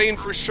look at the plane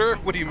for sure.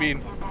 What do you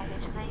mean?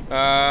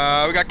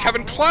 We got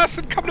Kevin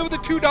Klassen coming in with a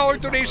 $2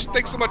 donation.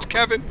 Thanks so much,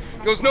 Kevin.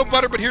 He goes, no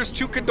butter, but here's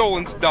 2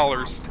 condolence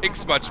dollars.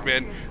 Thanks so much,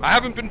 man. I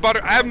haven't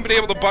been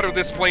able to butter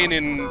this plane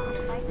in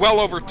well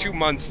over 2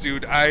 months,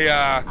 dude.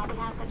 I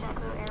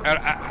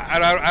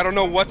don't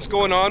know what's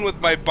going on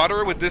with my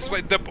butter with this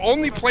plane. The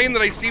only plane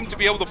that I seem to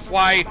be able to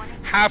fly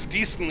half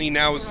decently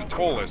now is the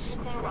Tolus.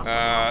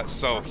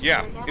 So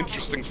yeah,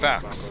 interesting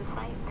facts.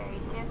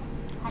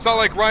 It's not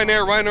like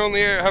Ryanair.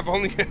 Ryanair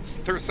only has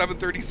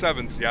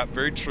 737s. Yeah,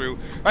 very true.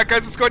 All right,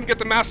 guys, let's go ahead and get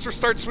the master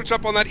start switch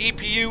up on that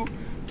EPU.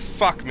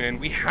 Fuck, man,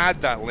 we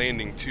had that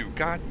landing too.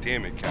 God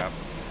damn it, Cap.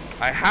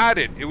 I had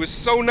it. It was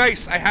so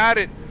nice. I had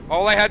it.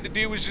 All I had to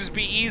do was just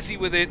be easy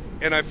with it,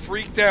 and I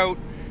freaked out,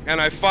 and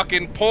I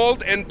fucking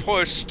pulled and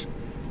pushed,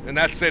 and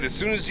that's it. As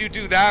soon as you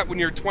do that, when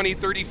you're 20,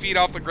 30 feet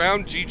off the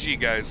ground, GG,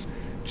 guys.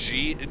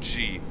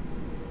 GG.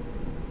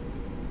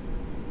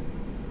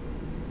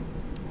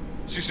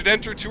 So you should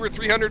enter 200 or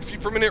 300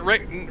 feet per minute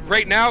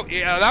right now.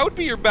 Yeah, that would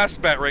be your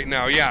best bet right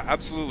now. Yeah,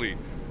 absolutely.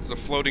 There's a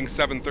floating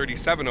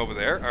 737 over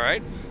there. All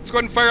right. Let's go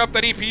ahead and fire up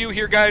that EPU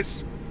here,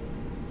 guys.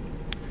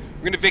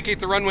 We're going to vacate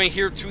the runway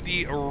here to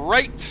the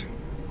right.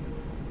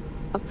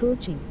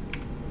 Approaching.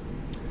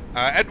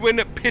 Edwin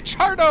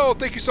Pichardo.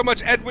 Thank you so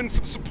much, Edwin,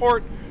 for the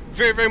support.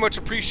 Very, very much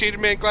appreciated,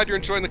 man. Glad you're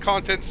enjoying the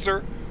content,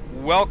 sir.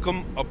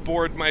 Welcome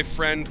aboard, my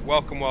friend.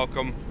 Welcome,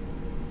 welcome.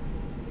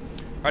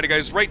 All right,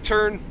 guys. Right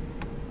turn.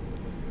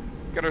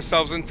 Get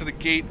ourselves into the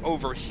gate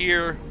over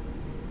here.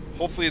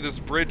 Hopefully this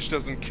bridge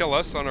doesn't kill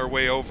us on our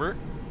way over,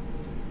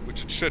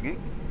 which it shouldn't.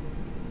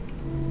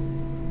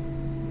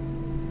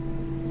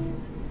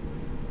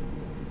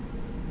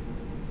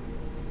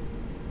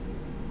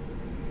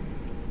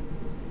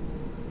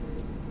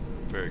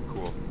 Very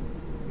cool.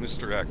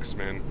 Mr. X,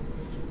 man.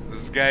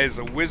 This guy is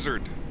a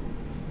wizard.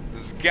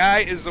 This guy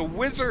is a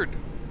wizard.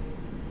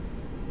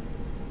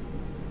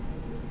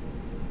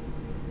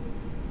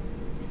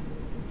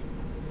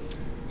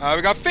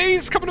 We got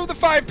FaZe coming in with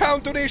a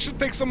 £5 donation.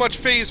 Thanks so much,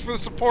 FaZe, for the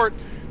support.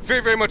 Very,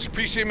 very much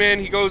appreciated, man.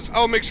 He goes,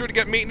 oh, make sure to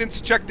get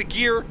maintenance, check the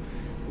gear.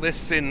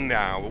 Listen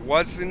now, it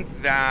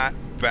wasn't that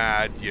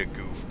bad, you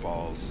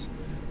goofballs.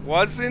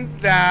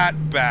 Wasn't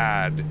that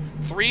bad.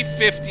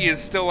 350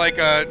 is still like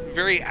a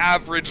very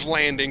average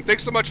landing.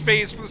 Thanks so much,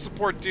 FaZe, for the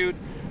support, dude.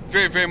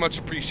 Very, very much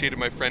appreciated,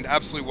 my friend.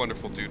 Absolutely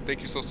wonderful, dude.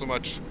 Thank you so, so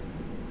much.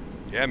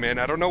 Yeah, man,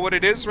 I don't know what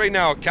it is right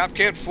now. Cap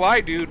can't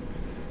fly, dude.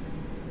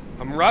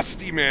 I'm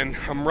rusty, man.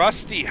 I'm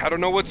rusty. I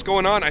don't know what's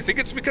going on. I think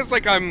it's because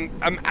like I'm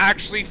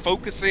actually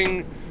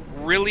focusing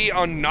really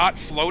on not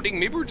floating.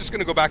 Maybe we're just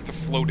gonna go back to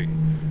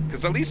floating,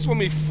 because at least when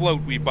we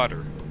float, we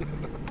butter.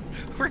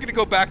 We're gonna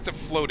go back to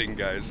floating,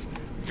 guys,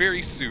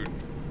 very soon.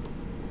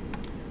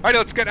 All right,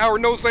 let's get our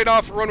nose light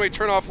off, runway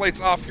turn off lights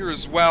off here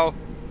as well.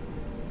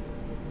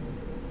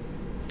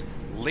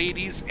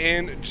 Ladies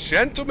and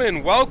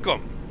gentlemen,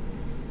 welcome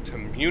to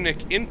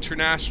Munich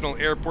International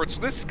Airport.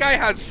 So this guy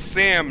has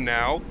SAM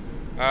now.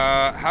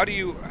 How do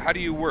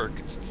you work?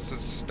 It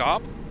says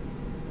stop.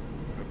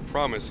 I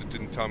promise it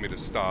didn't tell me to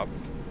stop.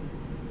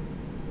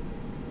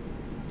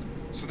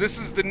 So this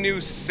is the new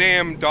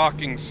SAM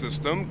docking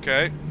system.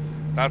 Okay,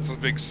 that's a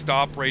big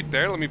stop right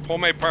there. Let me pull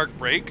my park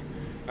brake.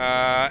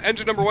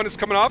 Engine number 1 is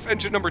coming off.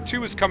 Engine number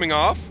 2 is coming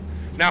off.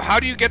 Now, how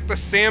do you get the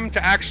SAM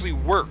to actually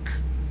work?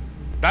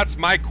 That's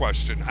my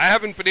question. I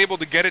haven't been able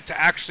to get it to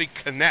actually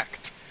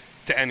connect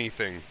to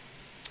anything.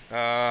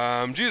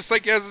 Just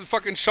like he hasn't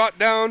fucking shot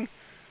down.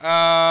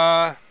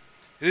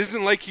 It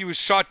isn't like he was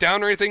shot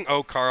down or anything.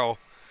 Oh, Carl.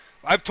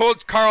 I've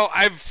told Carl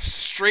I've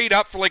straight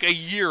up for like a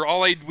year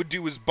all I would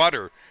do was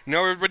butter.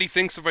 Now everybody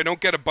thinks if I don't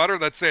get a butter,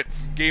 that's it.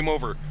 It's game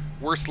over.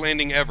 Worst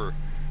landing ever.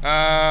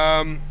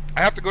 I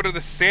have to go to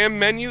the SAM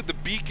menu. The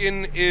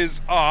beacon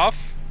is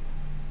off.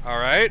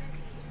 Alright.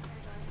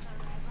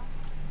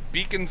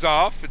 Beacon's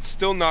off. It's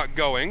still not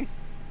going.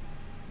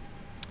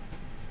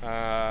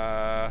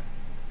 APU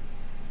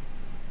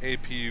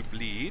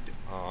bleed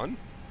on.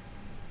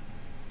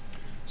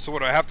 So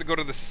what, do I have to go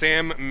to the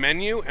SAM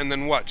menu and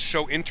then what?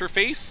 Show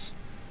interface?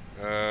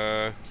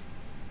 I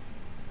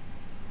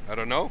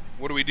don't know.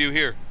 What do we do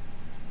here?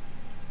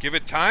 Give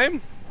it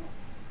time?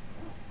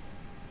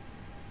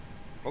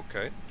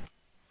 Okay.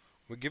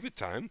 We'll give it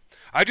time.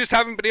 I just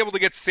haven't been able to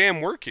get SAM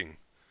working.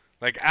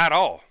 Like, at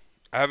all.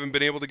 I haven't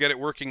been able to get it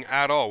working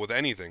at all with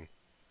anything.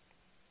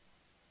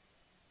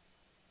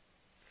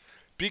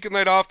 Beacon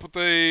light off, but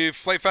the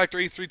Flight Factor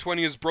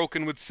A320 is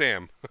broken with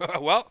SAM.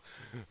 Well,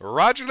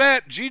 roger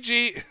that.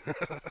 GG.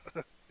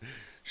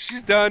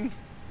 She's done.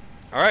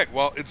 Alright,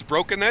 well, it's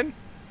broken then?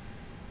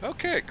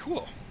 Okay,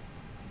 cool.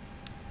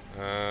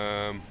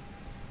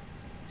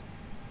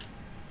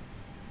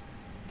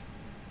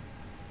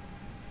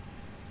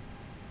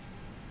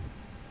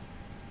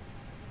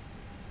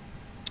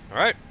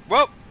 Alright,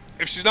 well,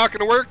 if she's not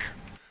going to work,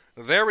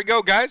 there we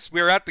go, guys.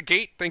 We are at the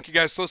gate. Thank you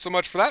guys so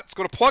much for that. Let's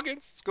go to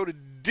plugins. Let's go to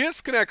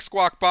disconnect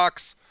Squawk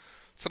Box.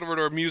 Let's head over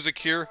to our music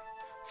here.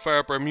 Fire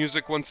up our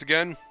music once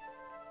again.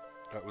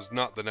 That was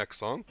not the next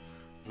song.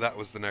 That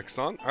was the next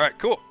song. Alright,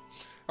 cool.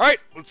 Alright,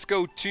 let's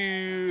go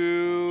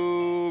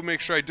to...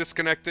 Make sure I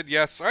disconnected.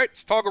 Yes. Alright,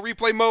 let's toggle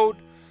replay mode.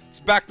 Let's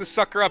back this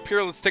sucker up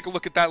here. Let's take a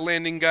look at that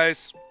landing,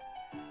 guys.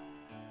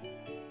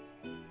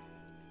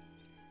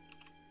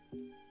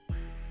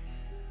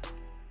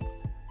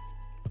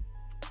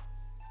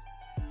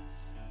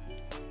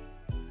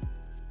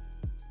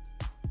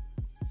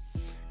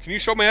 Can you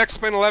show my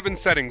X-Plane 11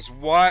 settings?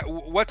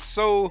 What's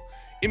so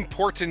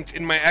important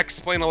in my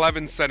X-Plane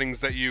 11 settings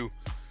that you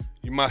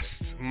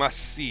must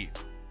see?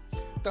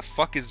 What the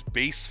fuck is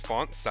base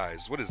font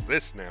size? What is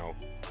this now?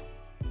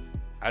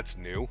 That's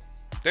new.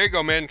 There you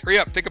go, man. Hurry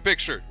up. Take a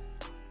picture.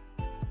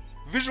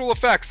 Visual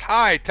effects,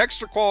 high.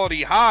 Texture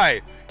quality,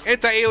 high.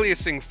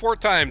 Anti-aliasing, 4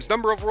 times.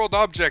 Number of world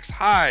objects,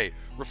 high.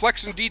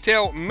 Reflection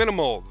detail,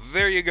 minimal.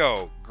 There you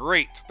go.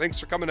 Great. Thanks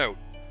for coming out.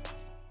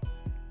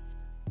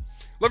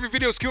 Love your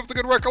videos. Keep up the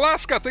good work.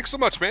 Alaska, thanks so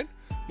much, man.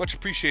 Much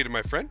appreciated,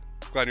 my friend.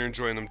 Glad you're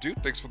enjoying them,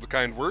 dude. Thanks for the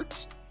kind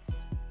words.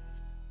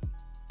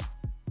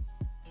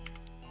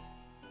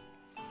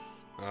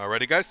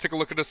 Alrighty, guys. Take a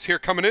look at us here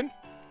coming in.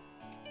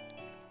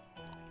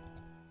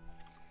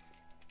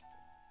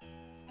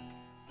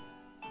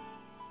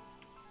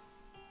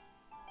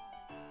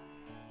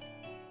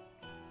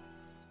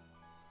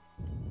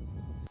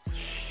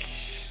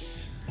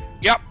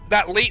 Yep,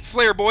 that late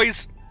flare,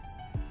 boys.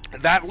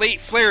 That late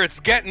flare,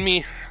 it's getting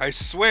me. I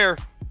swear.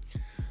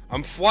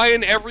 I'm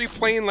flying every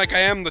plane like I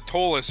am the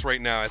Tolus right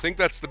now. I think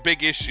that's the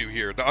big issue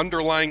here. The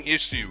underlying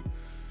issue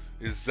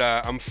is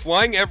I'm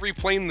flying every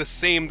plane the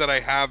same that I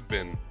have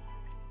been.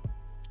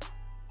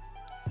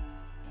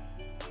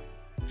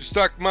 Just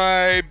stuck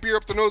my beer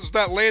up the nose with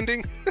that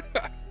landing.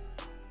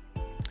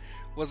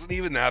 Wasn't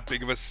even that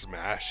big of a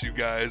smash, you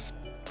guys.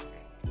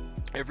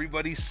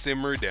 Everybody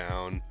simmer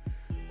down.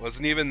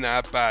 Wasn't even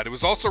that bad. It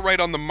was also right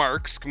on the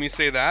marks. Can we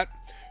say that?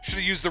 Should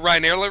have used the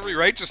Ryanair livery,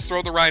 right? Just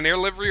throw the Ryanair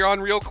livery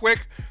on real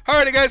quick.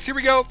 Alrighty, guys, here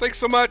we go. Thanks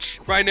so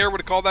much. Ryanair would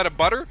have called that a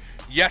butter?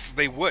 Yes,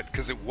 they would,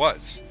 because it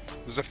was.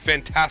 It was a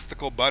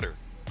fantastical butter.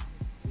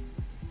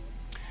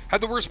 Had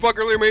the worst bug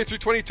earlier. My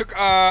A320 took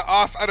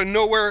off out of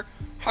nowhere.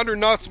 100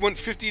 knots, went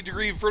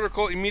 50-degree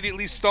vertical,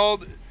 immediately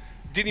stalled.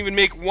 Didn't even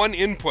make one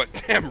input.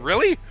 Damn,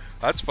 really?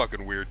 That's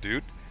fucking weird,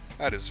 dude.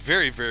 That is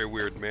very, very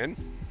weird, man.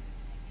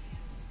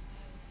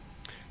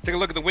 Take a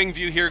look at the wing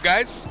view here,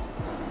 guys.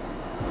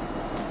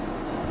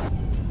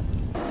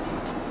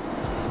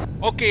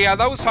 Okay, yeah,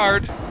 that was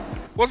hard.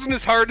 Wasn't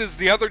as hard as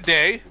the other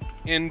day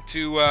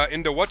into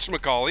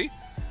whatchamacallit,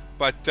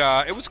 but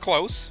it was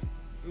close.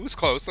 It was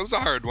close. That was a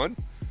hard one.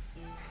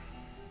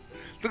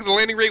 Look at the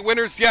landing rate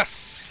winners.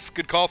 Yes,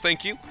 good call.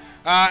 Thank you.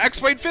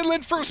 X-Plane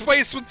Finland, first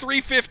place with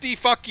 350.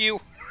 Fuck you.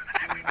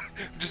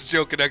 Just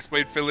joking,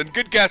 X-Plane Finland.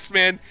 Good guess,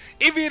 man.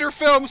 Aviator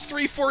Films,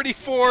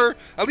 344.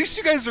 At least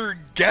you guys are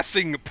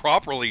guessing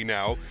properly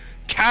now.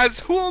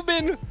 Kaz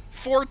Hulman,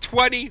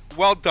 420.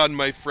 Well done,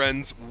 my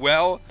friends.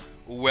 Well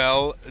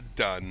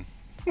done.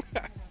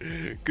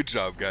 Good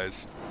job,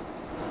 guys.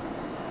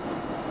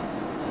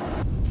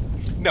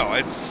 No,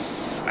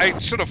 I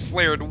should have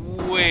flared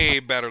way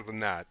better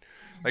than that.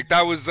 Like,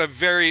 that was a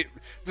very...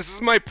 This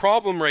is my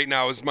problem right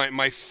now, is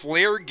my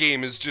flare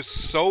game is just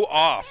so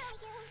off.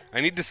 I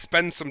need to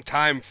spend some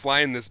time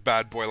flying this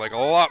bad boy, like a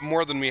lot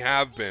more than we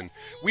have been.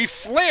 We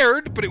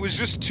flared, but it was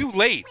just too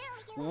late.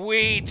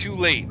 Way too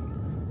late.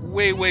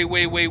 Way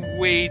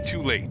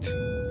too late.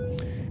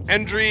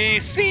 Andrew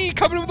C.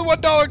 coming in with a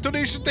 $1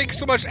 donation. Thank you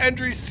so much,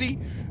 Andrew C.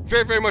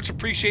 Very, very much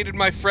appreciated,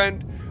 my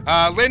friend.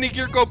 Landing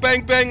gear, go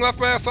bang, bang. Laugh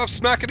my ass off.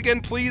 Smack it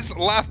again, please.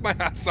 Laugh my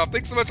ass off.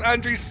 Thanks so much,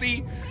 Andrew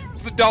C.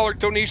 for the $1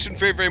 donation.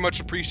 Very, very much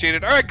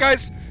appreciated. All right,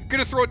 guys.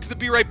 Gonna throw it to the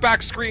Be Right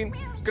Back screen.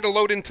 Gonna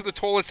load into the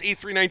Tolus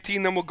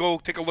A319. Then we'll go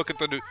take a look at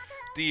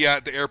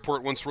the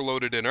airport once we're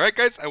loaded in. All right,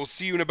 guys. I will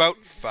see you in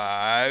about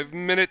 5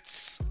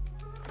 minutes.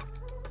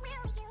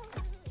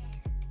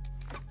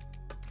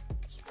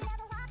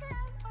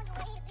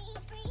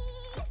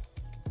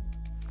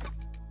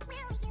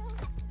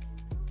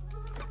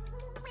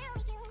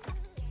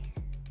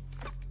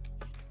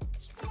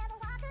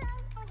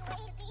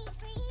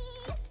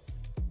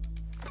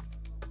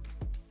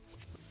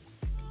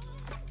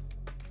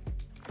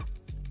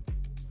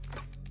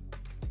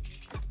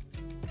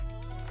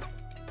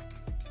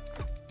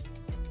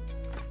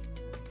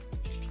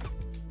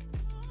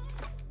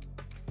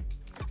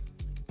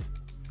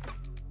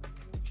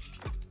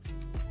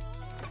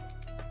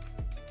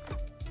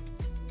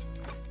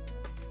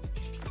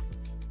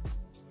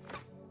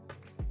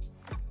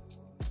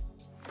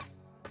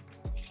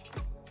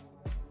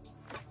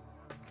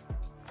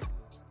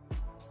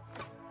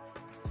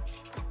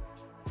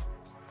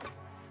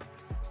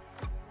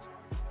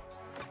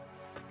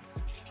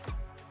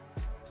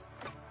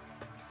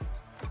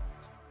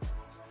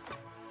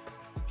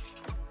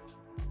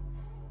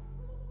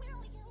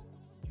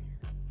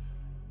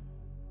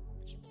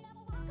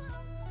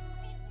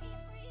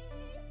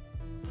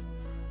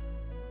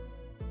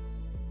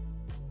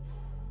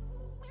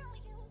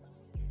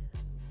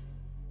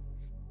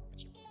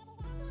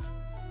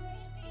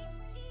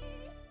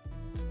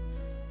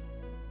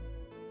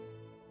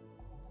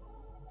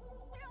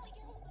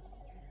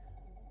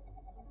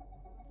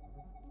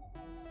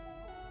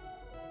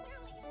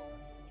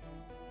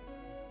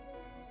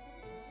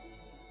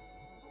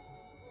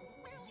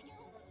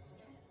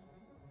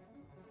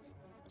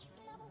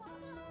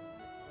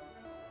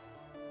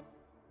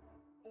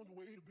 the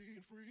way to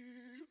being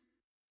free.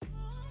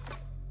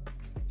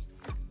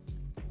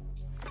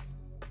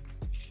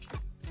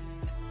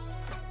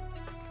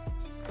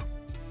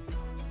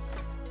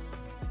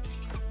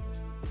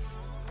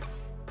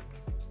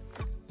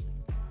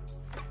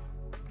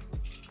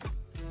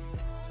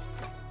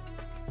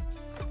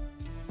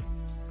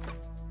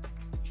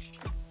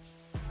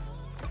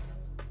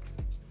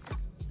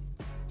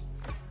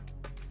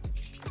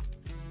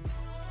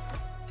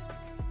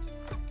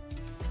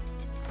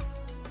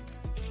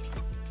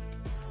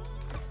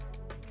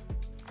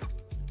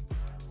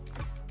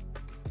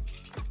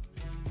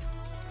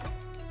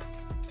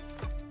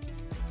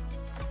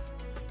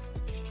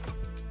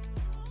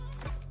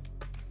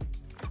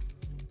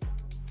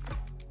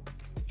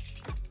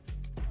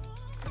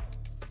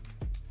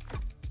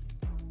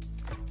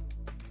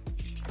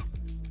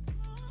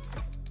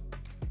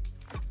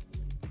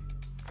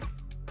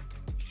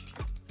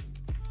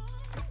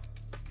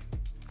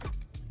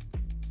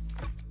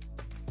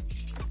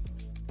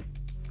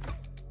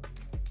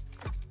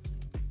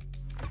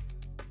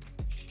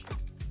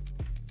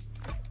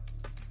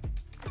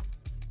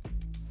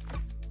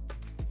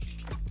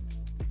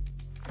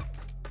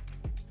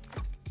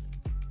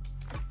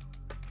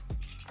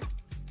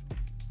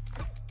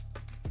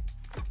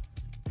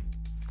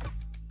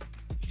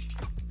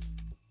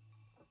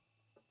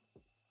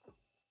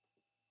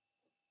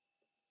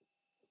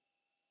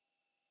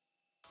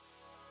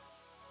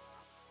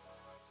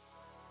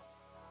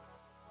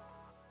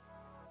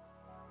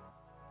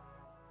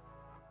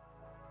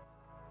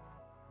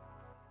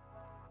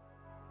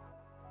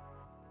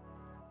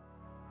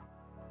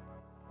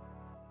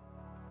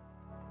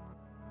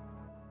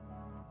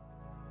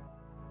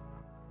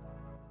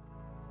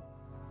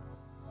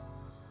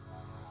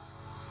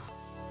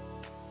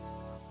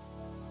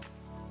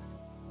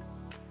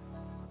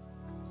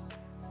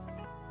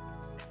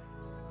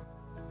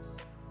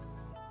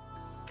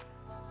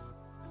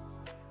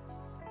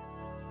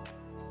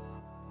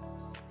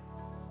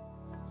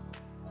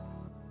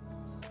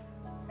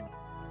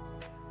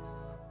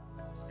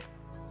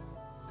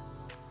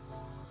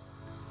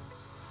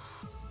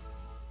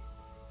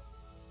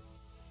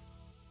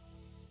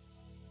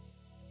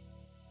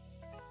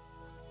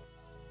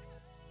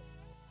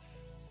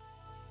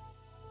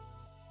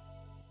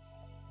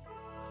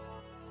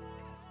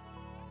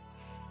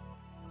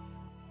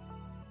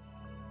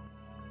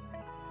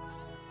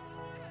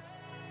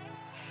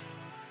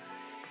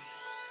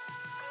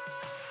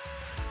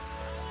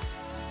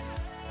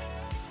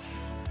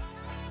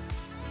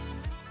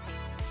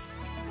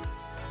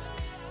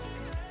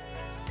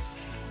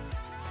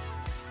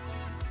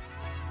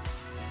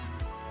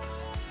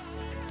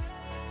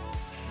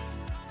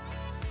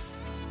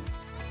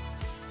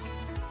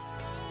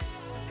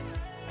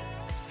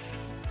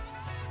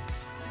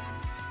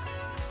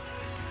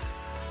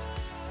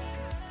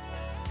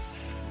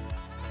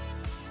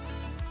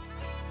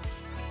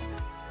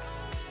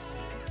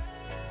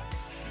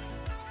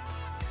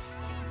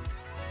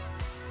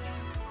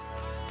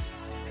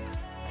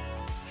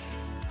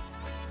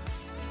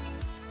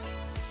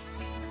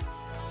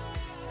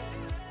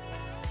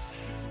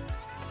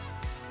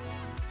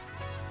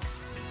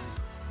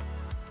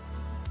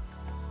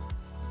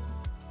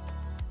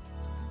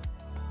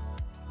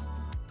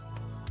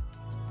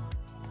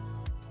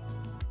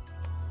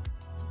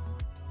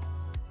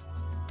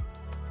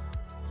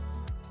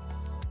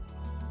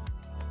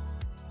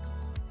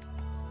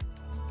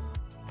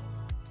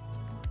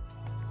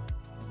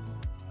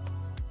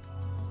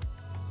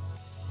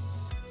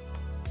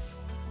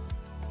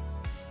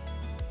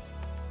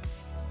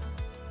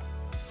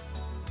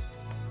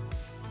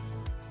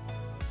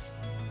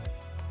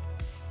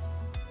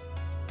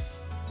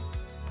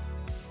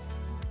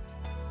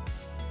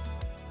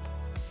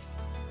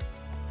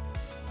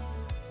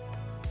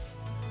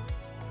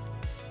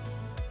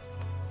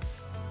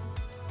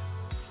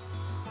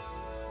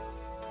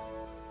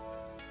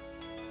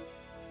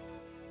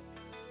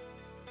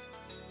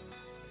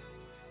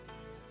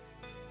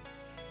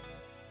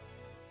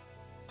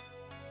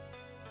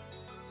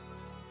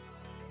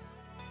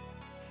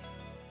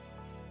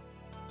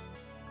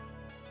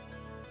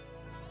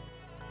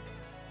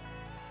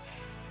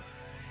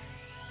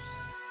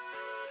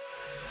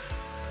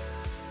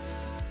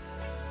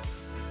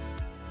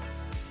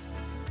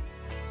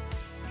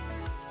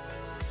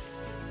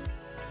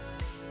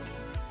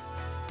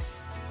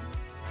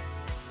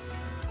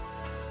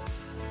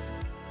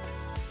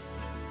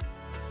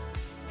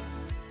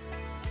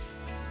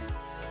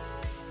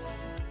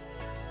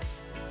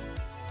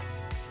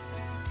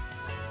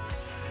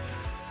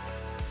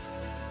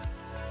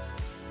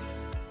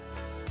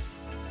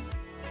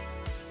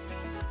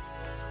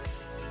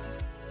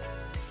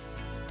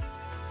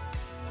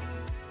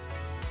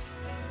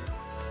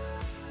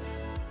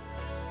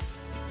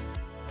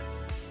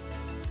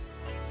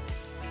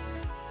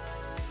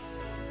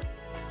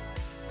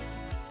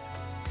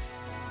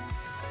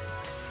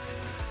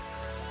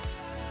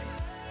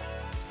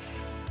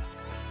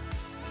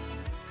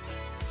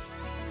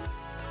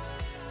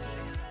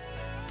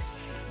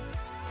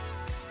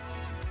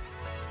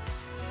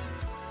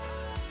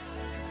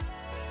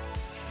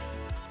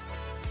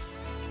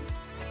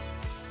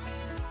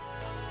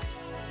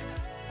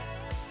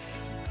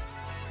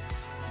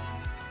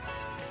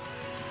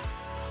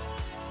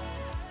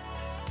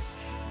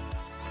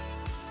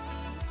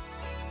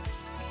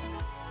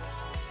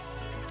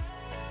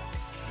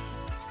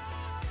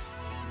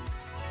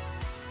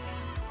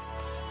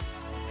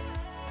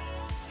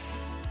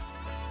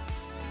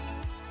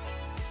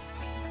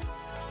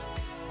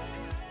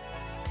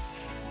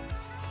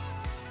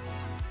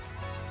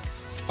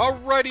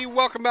 Alrighty,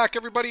 welcome back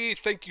everybody.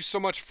 Thank you so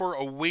much for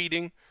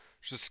awaiting.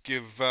 Just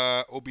give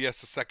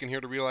OBS a second here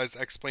to realize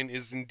X-Plane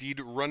is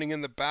indeed running in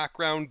the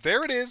background.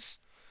 There it is.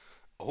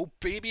 Oh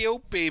baby,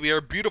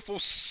 our beautiful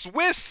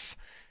Swiss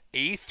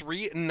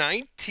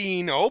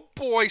A319. Oh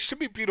boy, should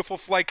be a beautiful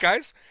flight,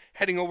 guys.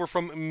 Heading over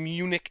from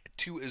Munich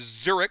to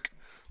Zurich.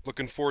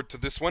 Looking forward to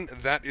this one,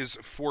 that is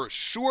for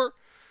sure.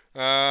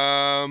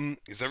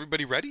 Is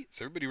everybody ready? Is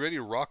everybody ready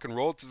to rock and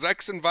roll? Does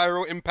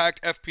X-Enviro impact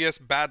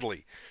FPS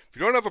badly? If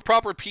you don't have a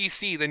proper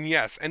PC, then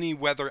yes, any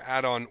weather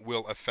add-on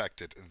will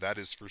affect it. That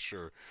is for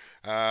sure.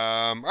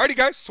 Alrighty,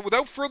 guys, so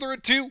without further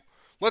ado,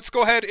 let's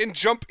go ahead and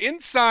jump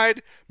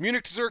inside.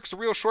 Munich to Zurich's a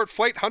real short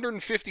flight,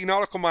 150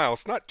 nautical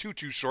miles. Not too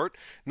short,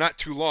 not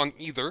too long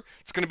either.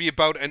 It's going to be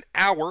about an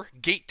hour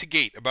gate to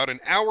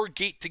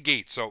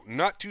gate. So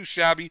not too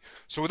shabby.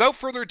 So without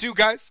further ado,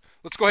 guys,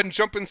 let's go ahead and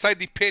jump inside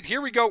the pit.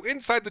 Here we go,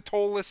 inside the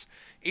tollless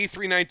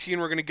A319.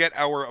 We're going to get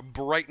our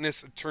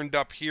brightness turned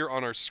up here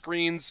on our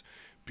screens.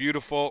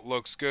 Beautiful,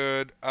 looks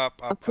good. Up.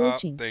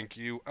 Thank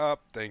you, up.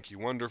 Thank you,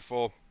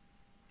 wonderful.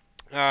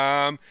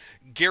 Gary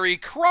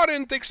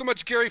Crotton, thanks so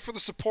much, Gary, for the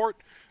support.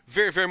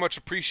 Very, very much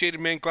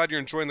appreciated, man. Glad you're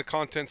enjoying the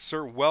content,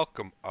 sir.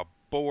 Welcome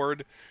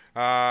aboard.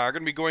 I'm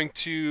going to be going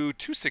to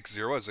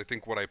 260, as I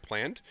think what I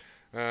planned.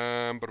 No,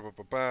 I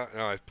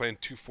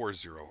planned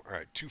 240. All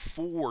right,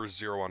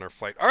 240 on our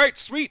flight. All right,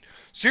 sweet.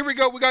 So here we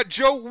go. We got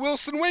Joe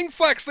Wilson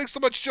Wingflex. Thanks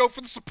so much, Joe,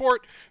 for the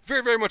support.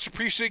 Very, very much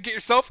appreciated. Get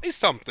yourself a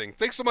something.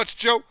 Thanks so much,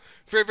 Joe.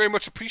 Very, very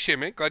much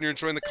appreciated, man. Glad you're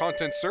enjoying the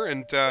content, sir.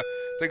 And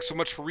thanks so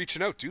much for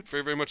reaching out, dude.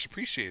 Very, very much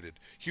appreciated.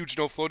 Huge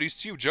no floaties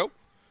to you, Joe.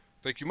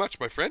 Thank you much,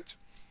 my friend.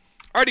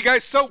 Alrighty,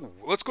 guys. So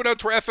let's go down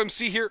to our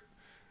FMC here.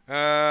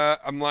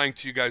 I'm lying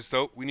to you guys,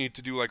 though. We need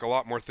to do, like, a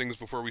lot more things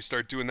before we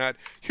start doing that.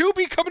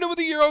 Hubie coming in with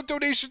a Euro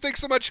donation. Thanks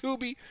so much,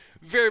 Hubie.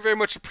 Very, very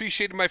much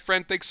appreciated, my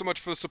friend. Thanks so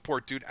much for the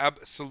support, dude.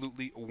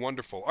 Absolutely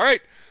wonderful. All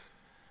right.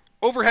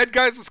 Overhead,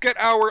 guys. Let's get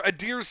our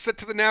Adirs set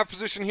to the nav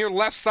position here.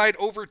 Left side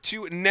over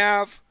to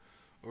nav.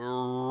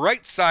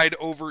 Right side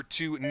over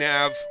to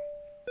nav.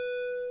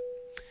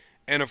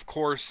 And, of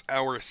course,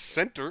 our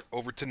center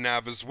over to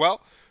nav as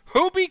well.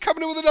 Hoobie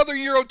coming in with another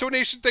Euro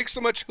donation. Thanks so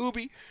much,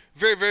 Hoobie.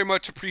 Very, very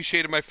much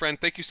appreciated, my friend.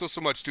 Thank you so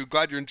much, dude.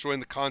 Glad you're enjoying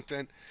the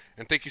content.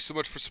 And thank you so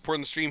much for supporting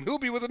the stream.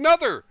 Hoobie with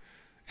another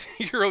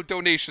Euro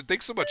donation.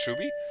 Thanks so much,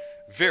 Hoobie.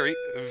 Very,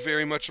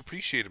 very much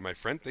appreciated, my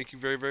friend. Thank you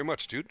very, very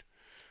much, dude.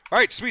 All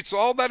right, sweet. So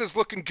all that is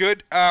looking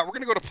good. We're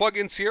going to go to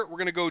plugins here. We're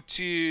going to go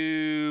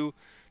to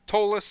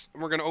tollless.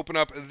 And we're going to open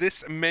up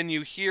this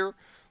menu here.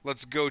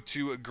 Let's go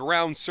to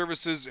ground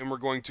services. And we're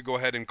going to go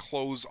ahead and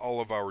close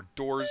all of our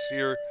doors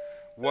here.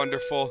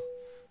 Wonderful.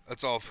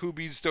 That's all of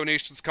Hoobie's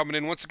donations coming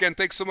in. Once again,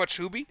 thanks so much,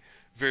 Hoobie.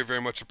 Very, very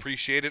much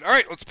appreciated. All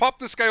right, let's pop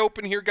this guy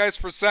open here, guys,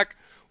 for a sec.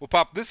 We'll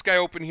pop this guy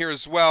open here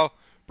as well.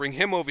 Bring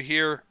him over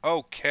here.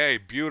 Okay,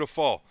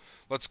 beautiful.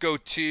 Let's go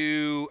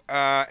to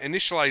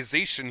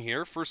initialization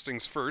here. First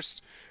things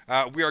first.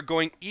 We are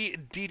going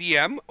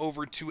EDDM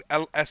over to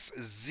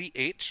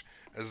LSZH.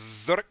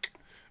 Zurich.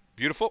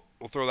 Beautiful.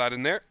 We'll throw that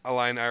in there.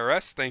 Align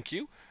IRS. Thank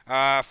you.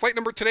 Flight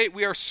number today,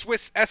 we are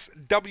Swiss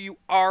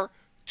SWR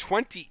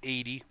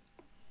 2080.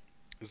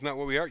 Isn't that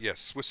what we are?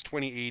 Yes, Swiss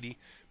 2080.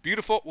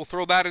 Beautiful. We'll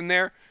throw that in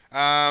there.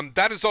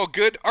 That is all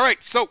good. All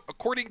right, so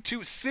according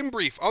to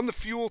SimBrief, on the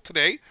fuel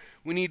today,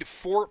 we need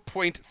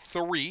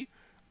 4.3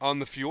 on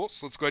the fuel.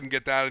 So let's go ahead and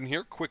get that in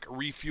here. Quick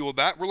refuel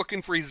that. We're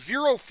looking for a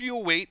zero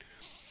fuel weight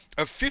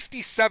of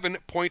 57.4.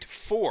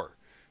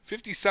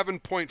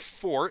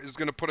 57.4 is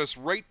going to put us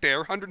right there,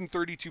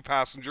 132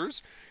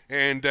 passengers,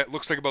 and it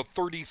looks like about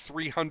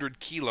 3,300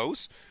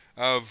 kilos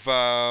of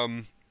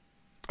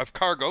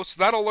cargo. So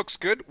that all looks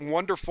good.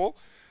 Wonderful.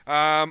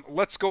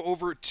 Let's go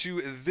over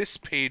to this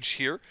page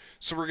here.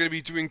 So we're going to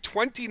be doing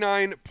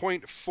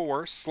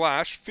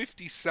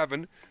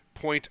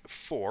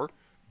 29.4/57.4.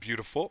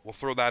 Beautiful. We'll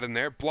throw that in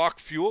there. Block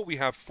fuel, we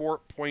have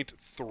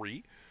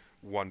 4.3.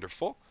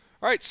 Wonderful.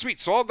 All right, sweet.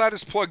 So all that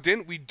is plugged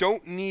in. We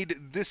don't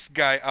need this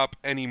guy up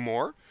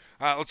anymore.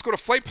 Let's go to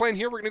flight plan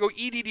here. We're going to go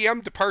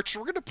EDDM departure.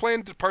 We're going to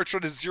plan departure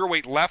to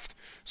 08 left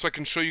so I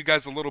can show you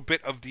guys a little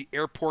bit of the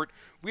airport.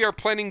 We are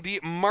planning the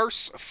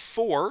Mars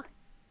 4.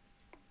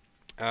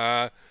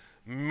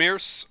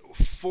 Mars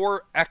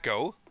 4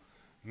 Echo.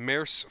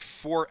 Mars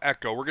 4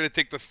 Echo. We're going to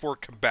take the 4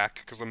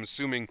 Quebec because I'm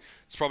assuming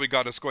it's probably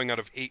got us going out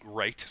of 8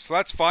 right. So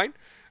that's fine.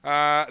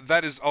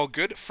 That is all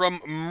good. From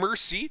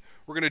Mercy,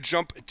 we're going to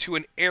jump to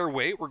an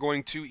airway. We're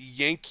going to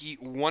Yankee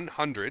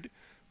 100.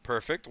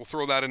 Perfect. We'll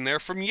throw that in there.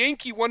 From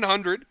Yankee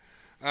 100,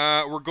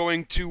 we're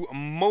going to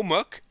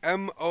Momuk,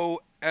 M-O-M-U-K.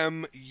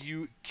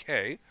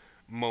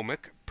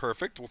 Momuk.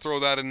 Perfect. We'll throw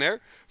that in there.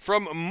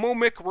 From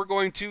Momuk, we're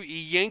going to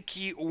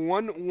Yankee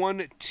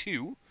 112.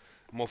 And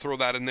we'll throw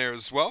that in there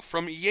as well.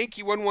 From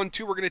Yankee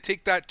 112, we're going to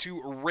take that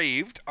to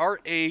Raved,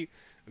 R-A-V-E-D.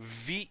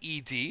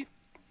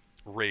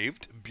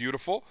 Raved.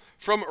 Beautiful.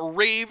 From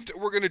Raved,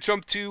 we're going to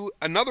jump to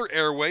another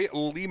airway,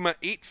 Lima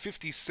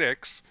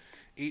 856.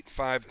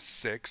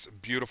 856.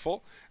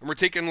 Beautiful. And we're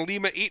taking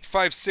Lima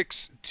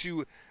 856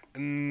 to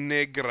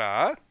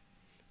Negra.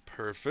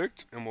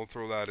 Perfect. And we'll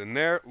throw that in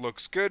there.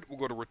 Looks good. We'll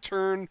go to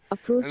return.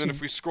 Approaching. And then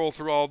if we scroll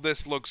through all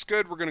this, looks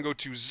good. We're going to go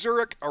to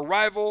Zurich,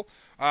 arrival.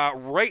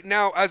 Right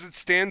now, as it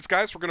stands,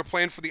 guys, we're going to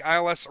plan for the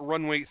ILS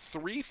runway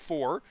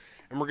 34.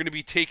 And we're going to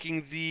be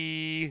taking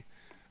the...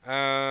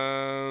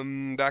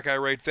 that guy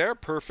right there.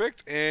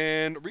 Perfect.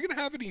 And are we going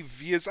to have any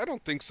vias? I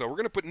don't think so. We're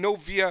going to put no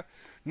via,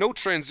 no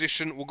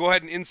transition. We'll go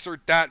ahead and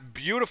insert that.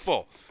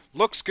 Beautiful.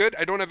 Looks good.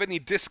 I don't have any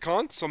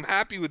discount, so I'm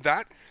happy with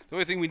that. The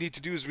only thing we need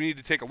to do is we need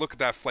to take a look at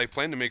that flight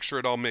plan to make sure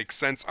it all makes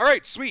sense. All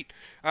right, sweet.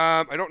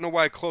 I don't know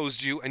why I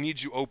closed you. I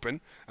need you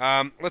open.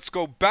 Let's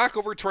go back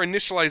over to our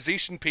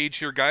initialization page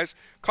here, guys.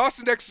 Cost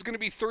index is going to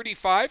be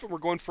 35, and we're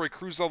going for a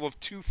cruise level of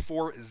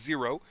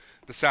 240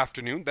 this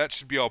afternoon. That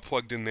should be all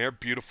plugged in there.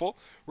 Beautiful.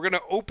 We're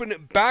going to open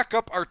back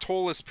up our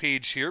toll list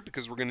page here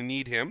because we're going to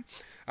need him.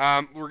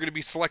 We're going to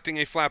be selecting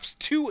a flaps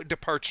 2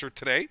 departure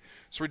today.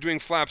 So we're doing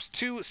flaps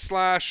 2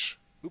 slash...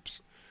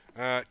 Oops.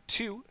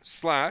 2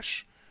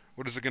 slash...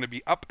 What is it going to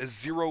be? Up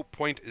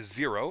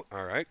 0.0.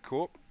 All right,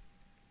 cool.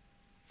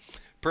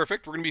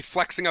 Perfect. We're going to be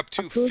flexing up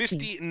to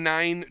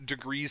 59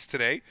 degrees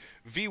today.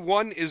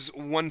 V1 is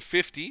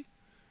 150.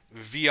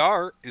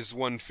 VR is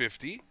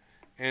 150.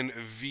 And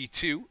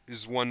V2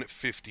 is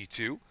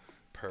 152.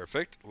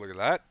 Perfect. Look at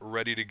that.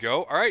 Ready to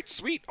go. All right,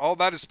 sweet. All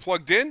that is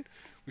plugged in.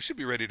 We should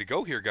be ready to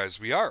go here, guys.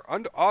 We are.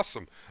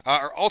 Awesome.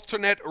 Our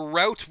alternate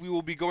route, we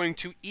will be going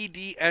to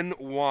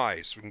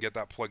EDNY. So we can get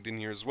that plugged in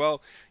here as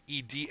well.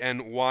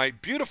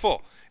 EDNY.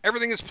 Beautiful.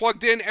 Everything is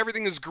plugged in.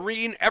 Everything is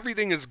green.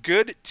 Everything is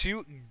good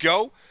to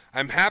go.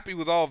 I'm happy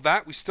with all of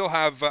that. We still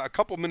have a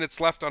couple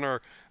minutes left on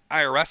our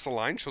IRS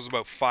line. Shows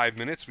about 5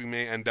 minutes. We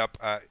may end up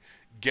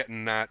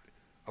getting that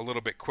a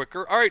little bit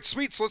quicker. All right,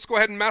 sweet. So let's go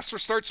ahead and master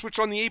start switch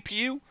on the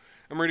APU.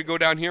 And we're going to go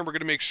down here. We're going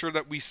to make sure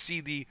that we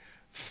see the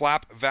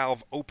flap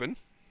valve open,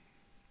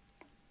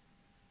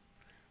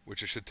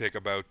 which it should take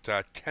about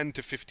 10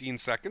 to 15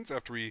 seconds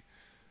after we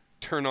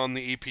turn on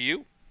the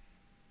APU.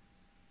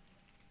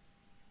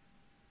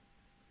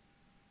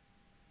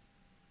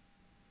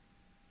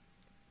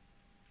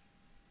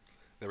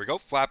 There we go.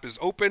 Flap is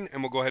open,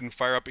 and we'll go ahead and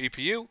fire up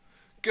APU.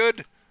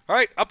 Good. All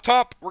right, up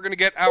top, we're going to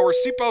get our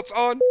seatbelts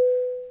on.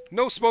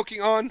 No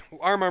smoking on.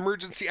 We'll arm our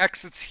emergency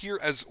exits here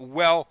as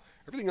well.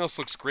 Everything else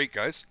looks great,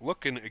 guys.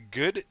 Looking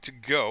good to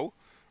go.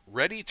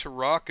 Ready to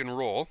rock and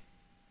roll.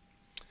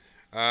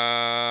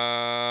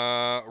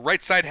 Right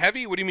side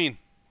heavy? What do you mean?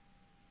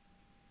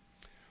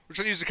 We're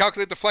trying to use to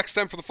calculate the flex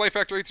time for the Flight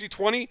Factor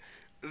A320.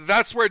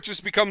 That's where it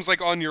just becomes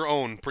like on your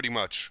own, pretty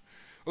much.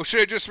 Oh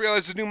shit, I just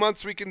realized the new month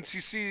so we can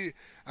see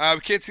we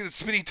can't see that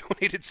Smitty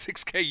donated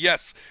 6K.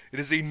 Yes, it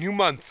is a new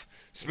month.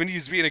 Smitty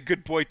is being a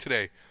good boy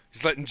today.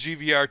 He's letting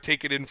GVR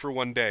take it in for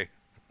one day.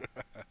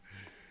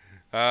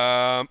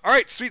 All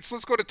right, sweet. So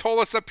let's go to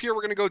Tollus up here.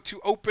 We're going to go to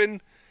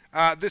open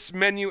this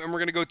menu, and we're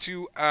going to go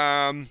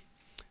to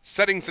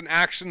settings and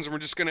actions, and we're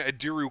just going to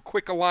Adiru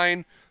quick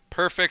align.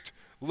 Perfect.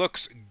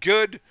 Looks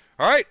good.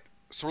 All right,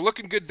 so we're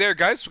looking good there,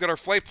 guys. We got our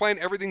flight plan.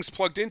 Everything's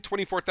plugged in.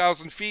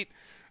 24,000 feet.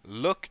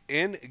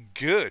 Looking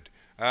good.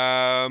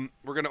 We're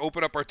going to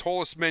open up our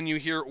Tollus menu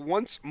here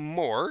once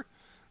more.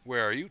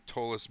 Where are you?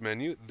 Tollus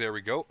menu. There we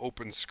go.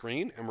 Open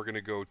screen, and we're going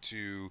to go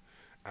to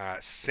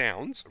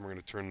sounds, and we're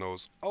going to turn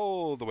those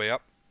all the way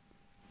up.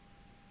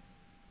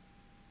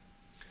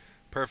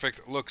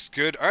 Perfect. Looks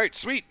good. All right,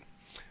 sweet.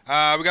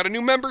 We got a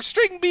new member,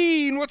 String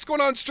Bean. What's going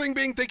on, String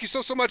Bean? Thank you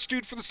so much,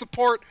 dude, for the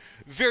support.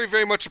 Very,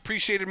 very much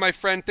appreciated, my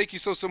friend. Thank you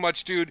so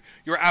much, dude.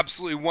 You're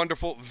absolutely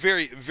wonderful.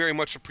 Very, very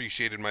much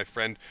appreciated, my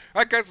friend.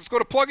 All right, guys, let's go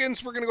to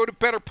plugins. We're going to go to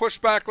better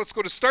pushback. Let's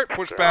go to start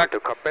pushback.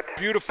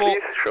 Beautiful.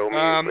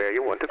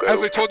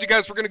 As I told you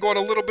guys, we're going to go on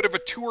a little bit of a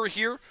tour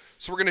here.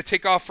 So we're going to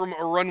take off from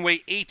a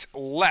runway 8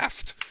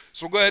 left.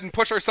 So we'll go ahead and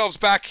push ourselves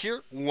back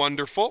here.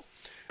 Wonderful.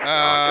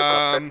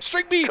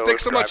 String Bean,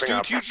 thanks so much,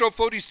 dude. Huge no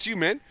floaties to you,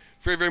 man.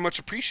 Very, very much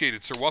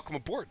appreciated, sir. Welcome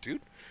aboard,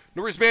 dude.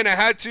 No worries, man. I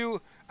had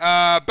to.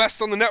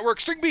 Best on the network.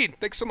 String Bean,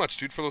 thanks so much,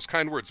 dude, for those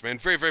kind words, man.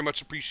 Very, very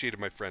much appreciated,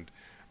 my friend.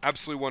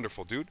 Absolutely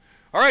wonderful, dude.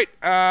 All right,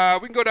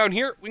 we can go down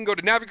here. We can go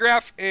to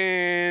Navigraph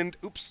and...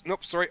 Oops,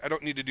 nope, sorry. I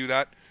don't need to do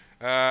that.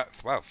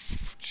 Wow,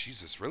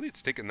 Jesus, really?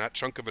 It's taking that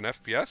chunk of an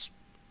FPS?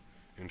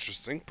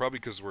 Interesting. Probably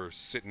because we're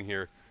sitting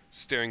here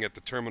staring at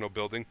the terminal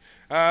building.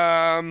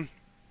 I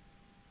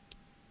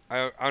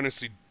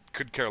honestly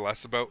could care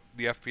less about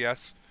the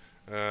FPS.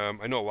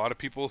 I know a lot of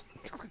people.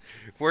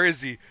 Where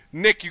is he?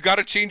 Nick, you got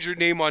to change your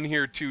name on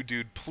here too,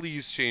 dude.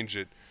 Please change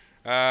it.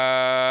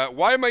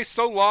 Why am I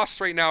so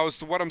lost right now as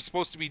to what I'm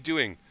supposed to be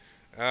doing?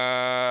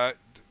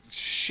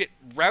 Shit.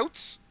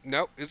 Routes?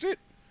 No. Is it?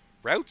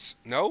 Routes?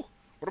 No.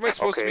 What am I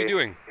supposed to be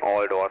doing?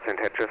 All doors and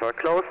hatches are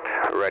closed.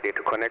 Ready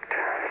to connect.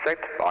 Set.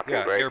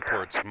 Parking brake.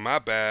 Airports. My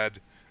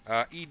bad.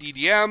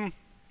 EDDM.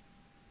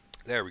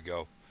 There we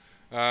go.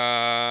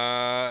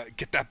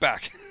 Get that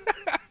back.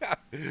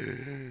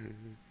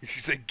 He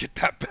said, get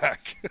that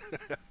back.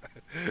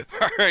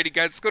 Alrighty,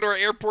 guys. Let's go to our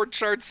airport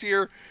charts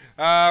here.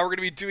 We're going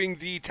to be doing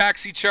the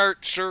taxi chart.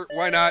 Sure,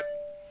 why not?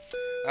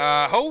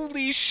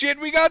 Holy shit,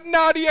 we got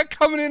Nadya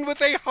coming in with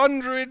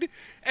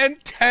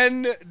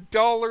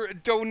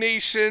 $110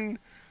 donation.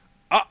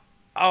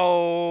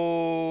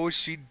 Oh,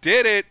 she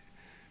did it.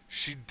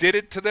 She did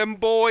it to them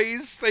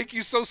boys. Thank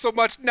you so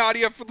much,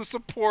 Nadya, for the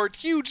support.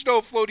 Huge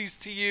no floaties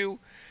to you.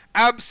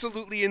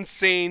 Absolutely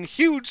insane.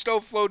 Huge no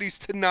floaties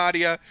to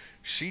Nadya.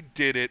 She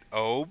did it.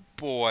 Oh,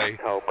 boy.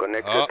 Let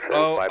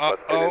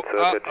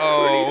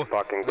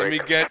me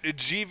get a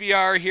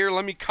GVR here.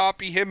 Let me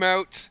copy him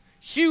out.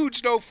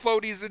 Huge no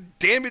floaties. And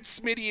damn it,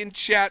 Smitty in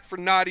chat for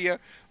Nadya.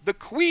 The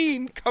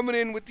Queen coming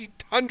in with the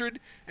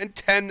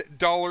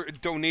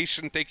 $110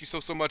 donation. Thank you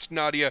so much,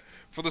 Nadya,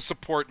 for the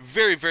support.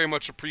 Very, very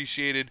much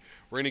appreciated.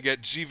 We're going to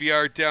get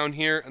GVR down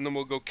here, and then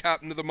we'll go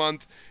Captain of the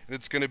Month, and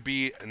it's going to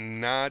be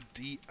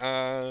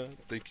Nadya.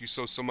 Thank you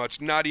so much,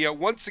 Nadya.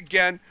 Once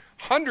again,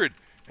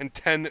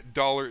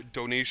 $110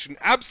 donation.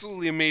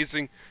 Absolutely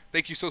amazing.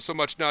 Thank you so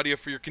much, Nadya,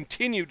 for your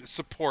continued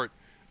support.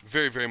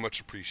 Very, very much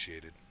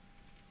appreciated.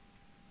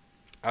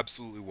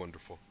 Absolutely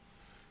wonderful.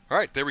 All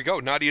right, there we go.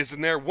 Nadia's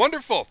in there.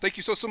 Wonderful. Thank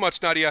you so much,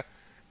 Nadya.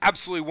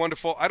 Absolutely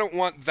wonderful. I don't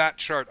want that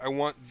chart. I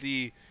want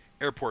the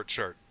airport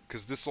chart,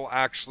 because this will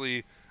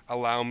actually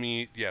allow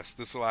me, yes,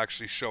 this will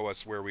actually show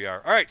us where we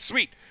are. All right,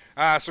 sweet.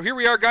 So here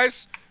we are,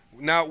 guys.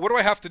 Now, what do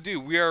I have to do?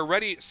 We are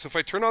ready. So if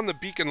I turn on the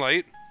beacon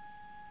light,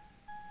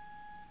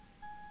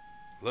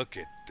 look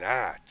at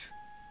that.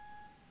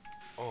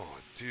 Oh,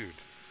 dude.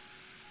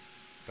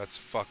 That's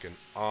fucking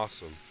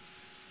awesome.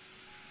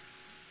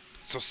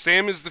 So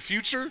Sam is the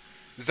future?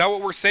 Is that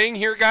what we're saying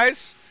here,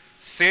 guys?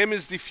 Sam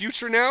is the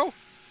future now?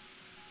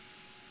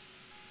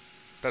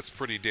 That's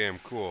pretty damn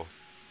cool.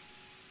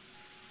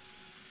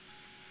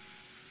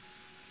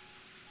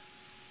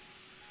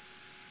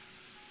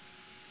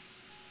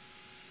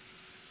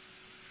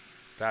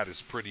 That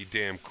is pretty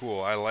damn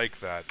cool. I like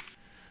that.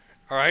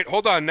 All right,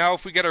 hold on. Now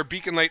if we get our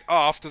beacon light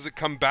off, does it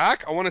come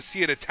back? I want to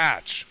see it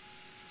attach.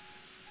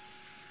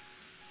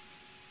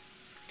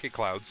 Okay,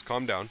 clouds,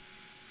 calm down.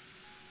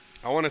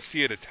 I want to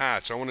see it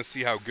attach. I want to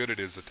see how good it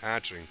is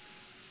attaching.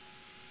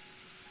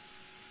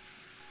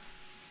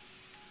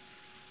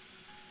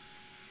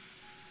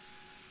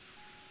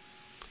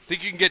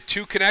 Think you can get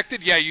two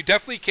connected? Yeah, you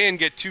definitely can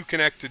get two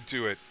connected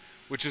to it,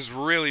 which is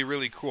really,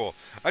 really cool.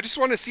 I just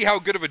want to see how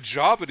good of a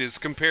job it is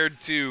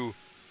compared to,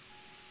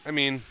 I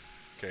mean,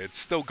 okay, it's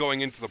still going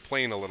into the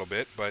plane a little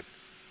bit, but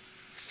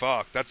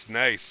fuck, that's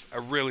nice. I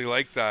really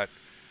like that.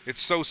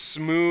 It's so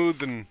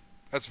smooth, and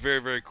that's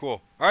very, very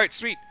cool. All right,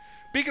 sweet.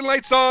 Beacon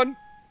lights on.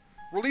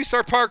 Release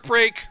our park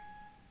brake.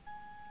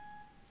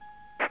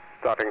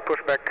 Starting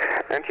pushback,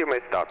 and you may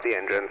start the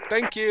engines.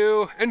 Thank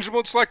you. Engine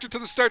mode selector to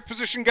the start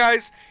position,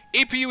 guys.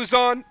 APU is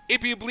on.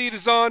 APU bleed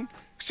is on.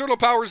 External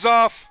power is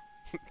off.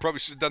 Probably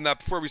should have done that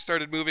before we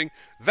started moving.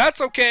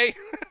 That's okay.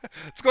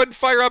 Let's go ahead and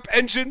fire up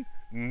engine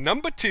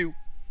number 2.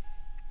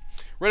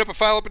 Write up a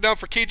file up and down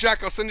for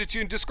KJack. I'll send it to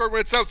you in Discord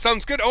when it's out.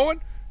 Sounds good,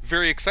 Owen?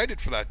 Very excited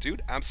for that,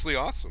 dude. Absolutely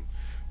awesome.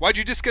 Why'd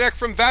you disconnect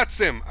from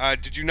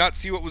VATSIM? Did you not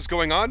see what was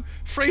going on?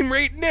 Frame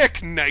rate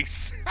Nick.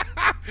 Nice.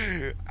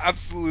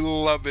 Absolutely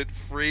love it.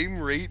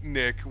 Frame rate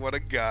Nick. What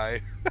a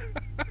guy.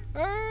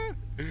 I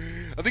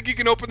think you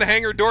can open the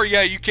hangar door.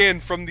 Yeah, you can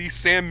from the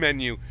SAM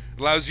menu.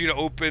 It allows you to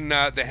open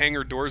the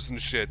hangar doors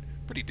and shit.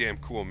 Pretty damn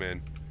cool,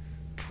 man.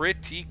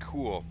 Pretty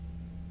cool.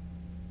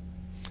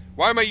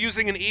 Why am I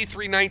using an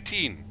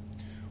A319?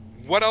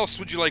 What else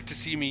would you like to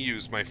see me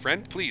use, my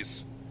friend?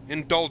 Please,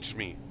 indulge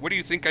me. What do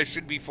you think I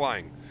should be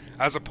flying?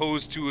 As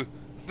opposed to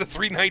the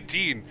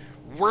 319.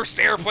 Worst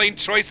airplane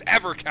choice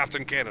ever,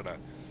 Captain Canada.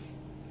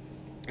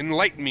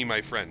 Enlighten me,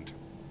 my friend.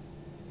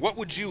 What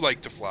would you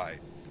like to fly?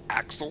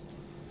 Axel?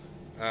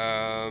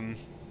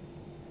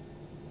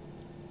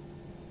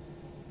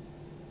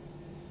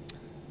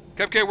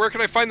 Okay, where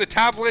can I find the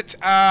tablet?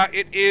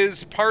 It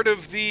is part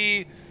of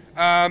the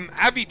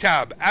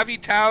Avitab.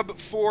 Avitab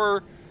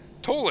for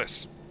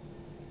Tolus.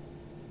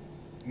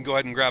 You can go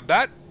ahead and grab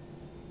that.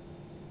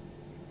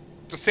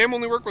 Does SAM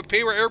only work with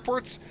payware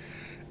airports?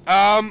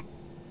 I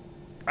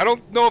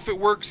don't know if it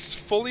works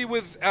fully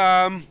with,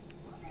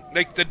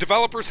 like, the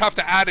developers have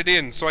to add it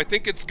in, so I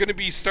think it's going to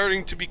be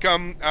starting to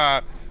become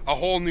a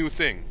whole new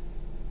thing.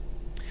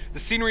 The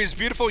scenery is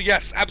beautiful.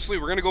 Yes,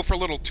 absolutely. We're going to go for a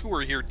little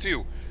tour here,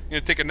 too.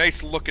 Going to take a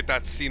nice look at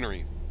that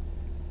scenery.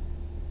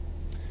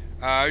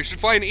 You should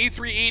fly an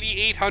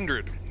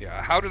A380-800.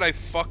 Yeah, how did I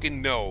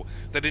fucking know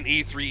that an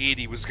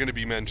A380 was going to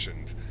be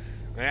mentioned?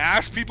 I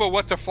asked people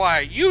what to fly.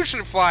 You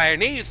should fly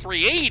an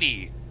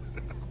A380.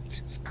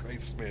 Jesus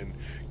Christ, man.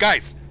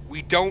 Guys,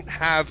 we don't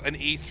have an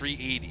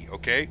A380,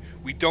 okay?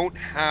 We don't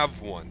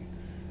have one.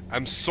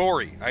 I'm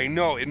sorry. I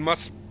know. It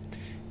must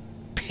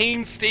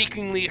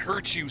painstakingly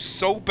hurt you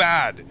so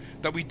bad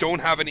that we don't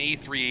have an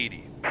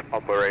A380.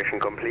 Operation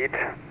complete.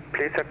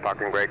 Please set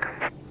parking brake.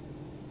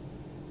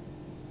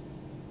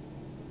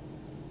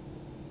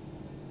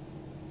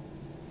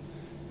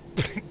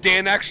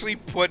 Dan actually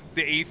put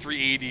the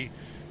A380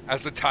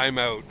 as a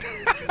timeout.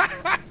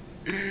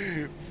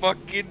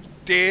 Fucking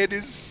Dan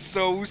is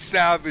so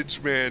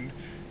savage, man.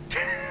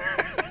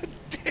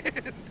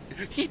 Dan,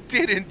 he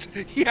didn't.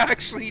 He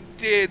actually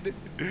did.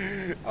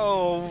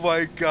 Oh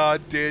my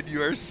god, Dan,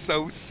 you are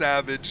so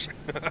savage.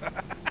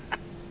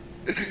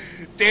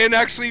 Dan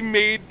actually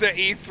made the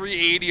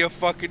A380 a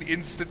fucking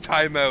instant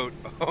timeout.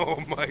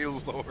 Oh my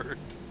lord.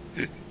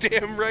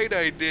 Damn right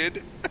I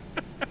did.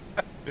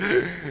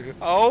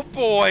 Oh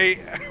boy.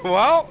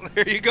 Well,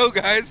 there you go,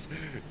 guys.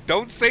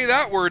 Don't say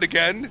that word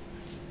again.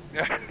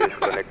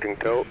 Disconnecting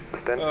tow.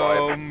 Stand by.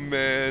 Oh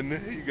man,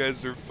 you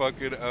guys are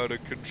fucking out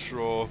of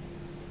control.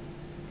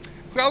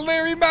 Well,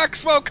 Larry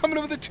Maxwell coming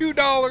in with the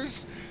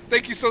 $2.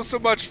 Thank you so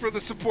much for the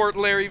support,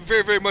 Larry.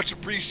 Very, very much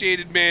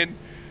appreciated, man.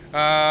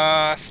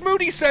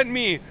 Smitty sent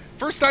me.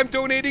 First time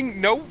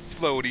donating, no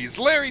floaties.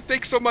 Larry,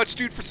 thanks so much,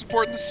 dude, for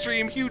supporting the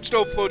stream. Huge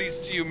no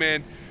floaties to you,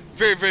 man.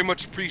 Very, very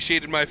much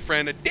appreciated, my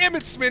friend. Damn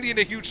it, Smitty, and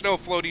a huge no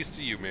floaties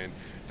to you, man.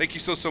 Thank you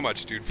so, so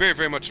much, dude. Very,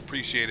 very much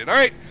appreciated. All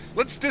right,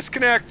 let's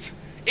disconnect.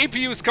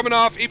 APU is coming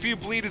off.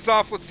 APU bleed is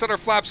off. Let's set our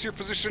flaps here.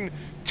 Position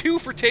 2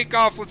 for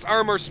takeoff. Let's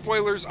arm our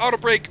spoilers. Auto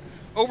brake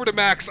over to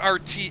max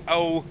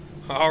RTO.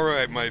 All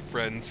right, my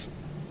friends.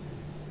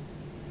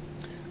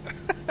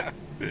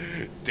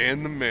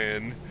 Dan the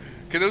man.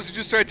 Okay, those who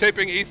just started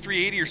typing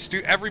A380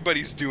 or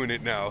everybody's doing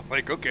it now.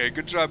 Like, okay,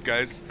 good job,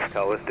 guys.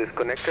 Tow is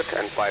disconnected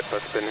and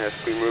bypass pin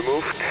has been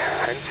removed.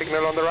 Hand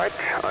signal on the right.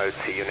 I'll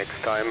see you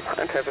next time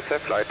and have a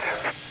safe flight.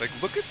 Like,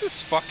 look at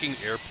this fucking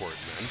airport,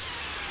 man.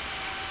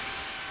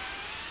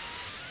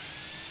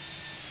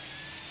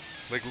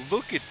 Like,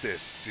 look at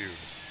this, dude.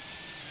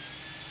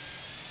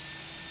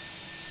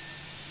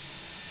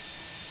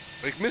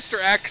 Like, Mr.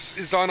 X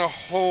is on a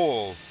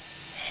whole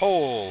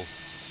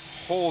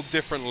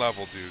different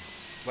level, dude.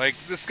 Like,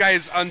 this guy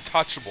is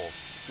untouchable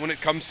when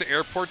it comes to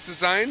airport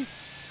design.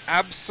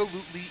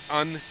 Absolutely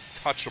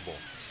untouchable.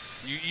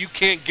 You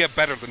can't get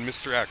better than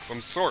Mr. X.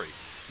 I'm sorry.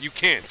 You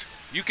can't.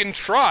 You can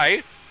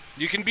try.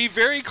 You can be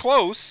very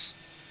close,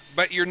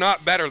 but you're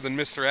not better than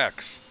Mr.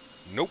 X.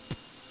 Nope.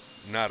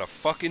 Not a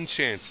fucking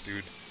chance,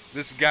 dude.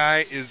 This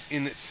guy is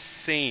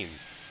insane.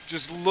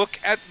 Just look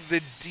at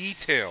the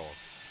detail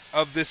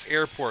of this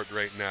airport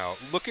right now.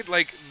 Look at,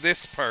 like,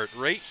 this part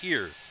right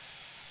here.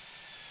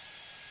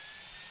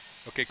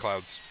 Okay,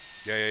 Clouds.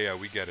 Yeah,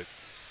 we get it.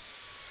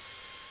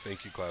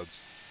 Thank you, Clouds.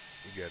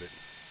 We get it.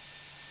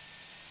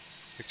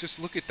 Like, just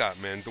look at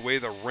that, man. The way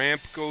the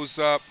ramp goes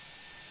up.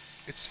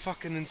 It's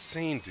fucking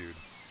insane, dude.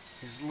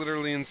 He's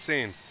literally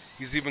insane.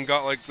 He's even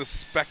got, like, the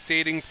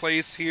spectating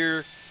place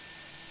here.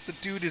 The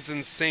dude is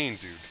insane,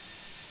 dude.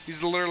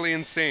 He's literally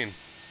insane.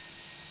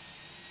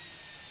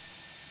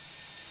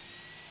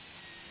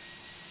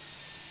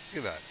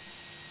 Look at that.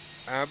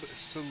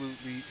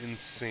 Absolutely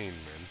insane,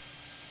 man.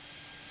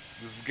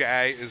 This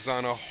guy is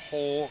on a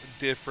whole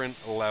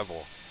different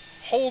level.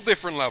 Whole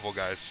different level,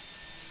 guys.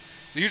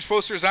 The huge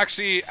poster is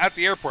actually at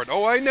the airport.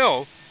 Oh, I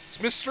know. It's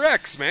Mr.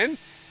 X, man.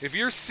 If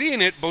you're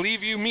seeing it,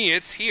 believe you me,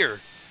 it's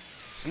here.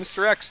 It's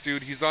Mr. X,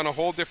 dude. He's on a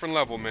whole different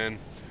level, man.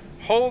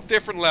 Whole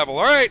different level.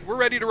 All right, we're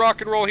ready to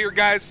rock and roll here,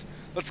 guys.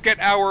 Let's get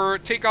our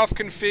takeoff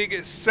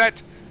config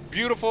set.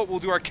 Beautiful. We'll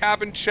do our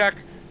cabin check.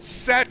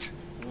 Set.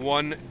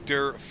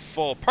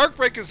 Wonderful. Park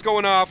brake is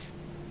going off.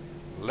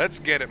 Let's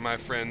get it, my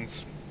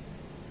friends.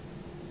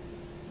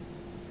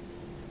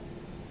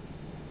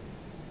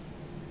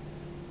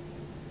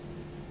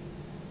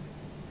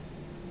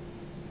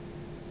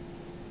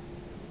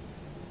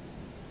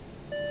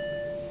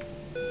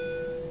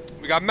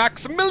 We got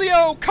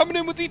Maximilio coming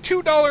in with the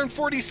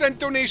 $2.40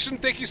 donation.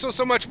 Thank you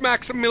so much,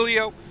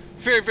 Maximilio.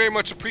 Very, very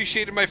much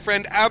appreciated, my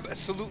friend.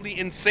 Absolutely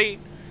insane.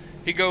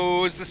 He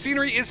goes, the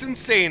scenery is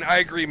insane. I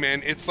agree,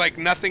 man. It's like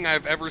nothing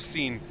I've ever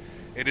seen.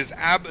 It is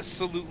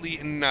absolutely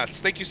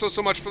nuts. Thank you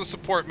so much for the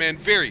support, man.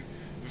 Very,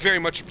 very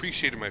much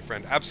appreciated, my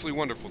friend. Absolutely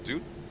wonderful,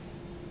 dude.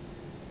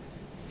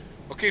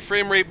 Okay,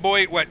 frame rate,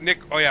 boy. What, Nick?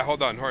 Oh, yeah,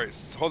 hold on.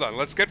 Horace. Hold on.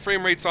 Let's get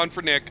frame rates on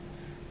for Nick.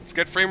 Let's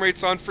get frame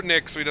rates on for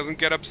Nick so he doesn't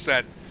get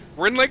upset.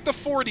 We're in like the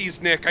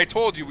 40s, Nick. I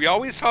told you, we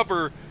always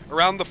hover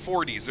around the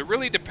 40s. It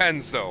really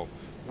depends, though,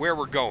 where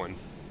we're going.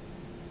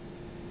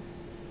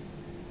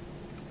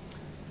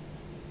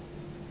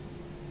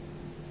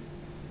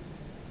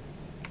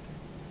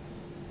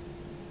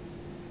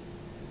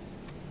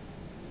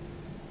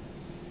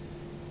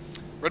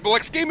 Red Bull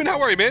X Gaming,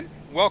 how are you, man?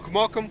 Welcome,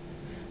 welcome.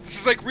 This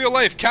is like real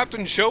life.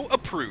 Captain Joe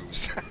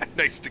approves.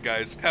 Nice to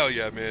guys. Hell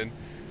yeah, man.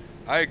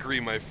 I agree,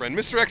 my friend.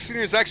 Mr. X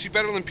Senior is actually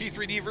better than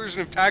P3D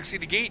version of Taxi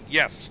to Gate?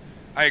 Yes,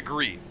 I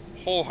agree.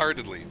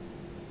 Wholeheartedly.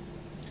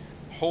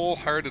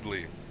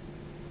 Wholeheartedly.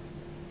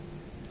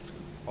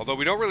 Although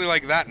we don't really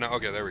like that now.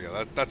 Okay, there we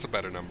go. That's a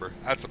better number.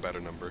 That's a better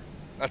number.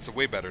 That's a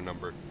way better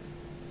number.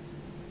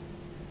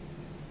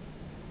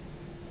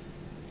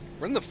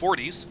 We're in the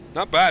 40s.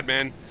 Not bad,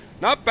 man.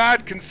 Not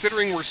bad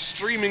considering we're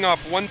streaming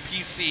off one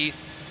PC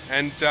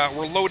and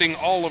we're loading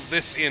all of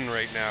this in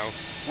right now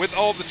with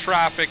all the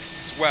traffic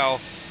as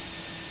well.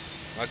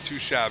 Not too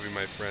shabby,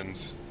 my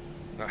friends.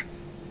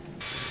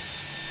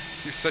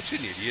 You're such an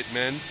idiot,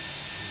 man.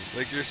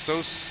 Like, you're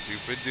so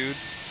stupid, dude.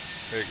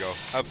 There you go.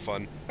 Have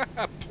fun.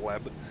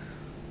 Pleb.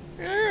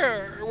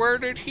 Yeah, where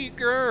did he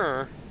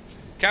go?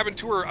 Cabin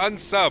tour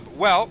unsub.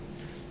 Well,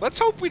 let's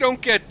hope we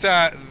don't get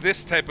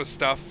this type of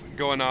stuff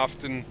going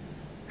often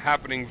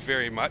happening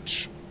very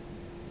much.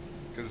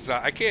 because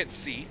I can't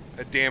see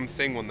a damn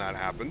thing when that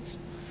happens.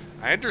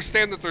 I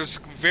understand that there's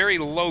very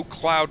low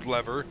cloud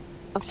layers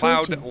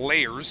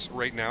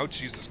right now.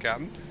 Jesus,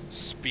 Captain.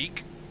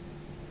 Speak.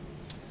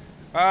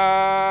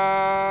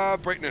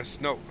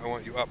 Brightness. No, I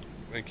want you up.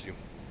 Thank you.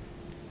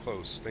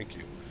 Close. Thank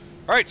you.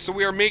 Alright, so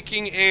we are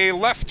making a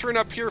left turn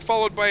up here,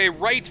 followed by a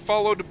right,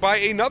 followed by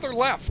another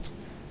left.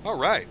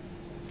 Alright.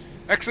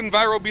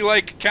 Ex-Enviro be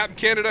like, Captain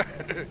Canada,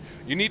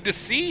 you need to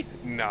see?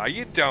 Nah,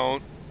 you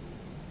don't.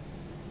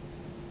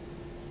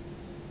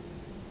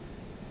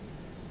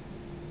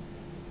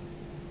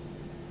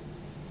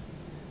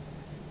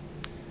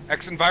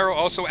 Ex-Enviro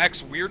also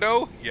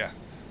ex-Weirdo? Yeah,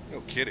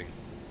 no kidding.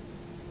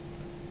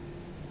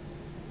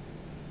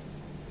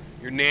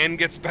 Your Nan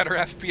gets better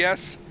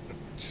FPS?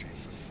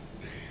 Jesus.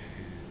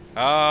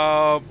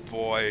 Oh,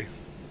 boy.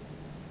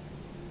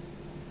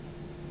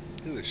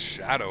 Look at the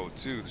shadow,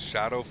 too. The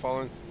shadow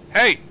falling.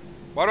 Hey!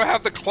 Why do I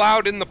have the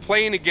cloud in the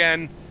plane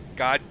again?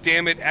 God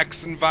damn it,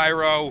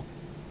 Ex-Enviro.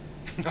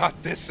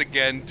 Not this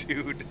again,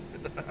 dude.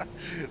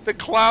 The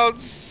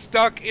cloud's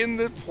stuck in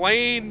the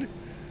plane.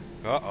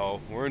 Uh-oh,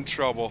 we're in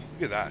trouble.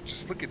 Look at that.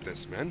 Just look at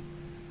this, man.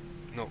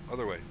 No,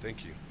 other way.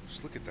 Thank you.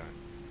 Just look at that.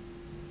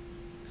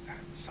 Look at that.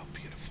 It's so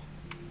beautiful.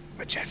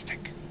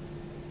 Majestic.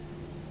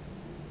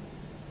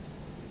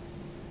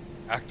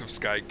 Active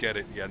sky, get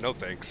it. Yeah, no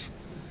thanks.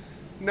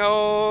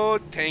 No,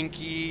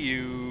 thanky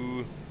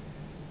you.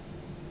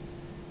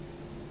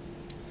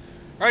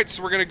 Alright,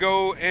 so we're going to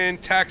go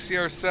and taxi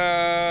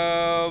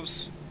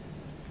ourselves.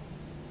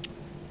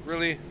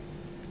 Really?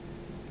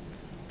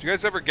 Do you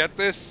guys ever get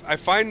this? I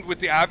find with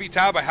the Avi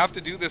tab, I have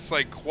to do this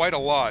like quite a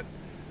lot.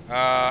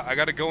 I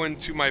got to go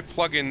into my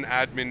plugin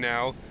admin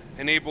now,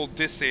 enable,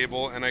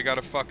 disable, and I got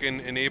to fucking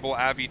enable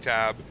Avi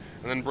tab,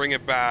 and then bring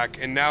it back,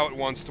 and now it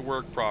wants to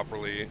work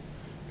properly.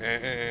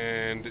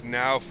 And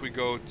now if we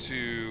go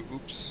to,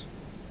 oops,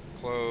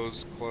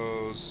 close,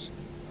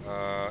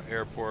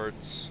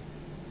 airports,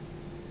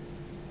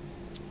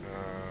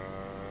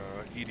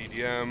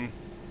 EDDM,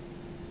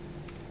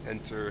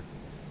 enter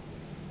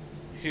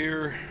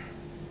here,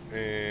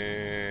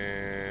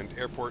 and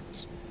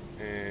airport,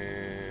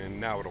 and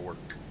now it'll work.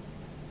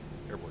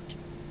 Airport.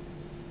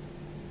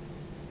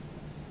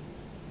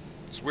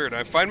 It's weird.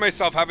 I find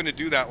myself having to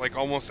do that like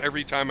almost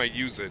every time I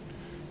use it.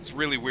 It's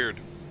really weird.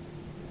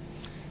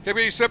 Have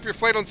you set up your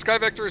flight on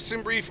SkyVector or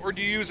SimBrief, or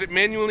do you use it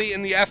manually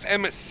in the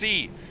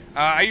FMC?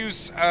 I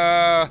use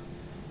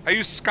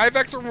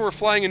SkyVector when we're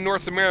flying in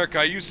North America.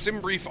 I use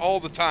SimBrief all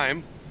the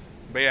time.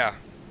 But yeah,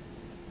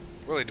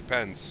 really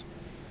depends.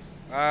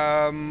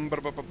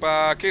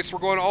 Okay, so we're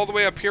going all the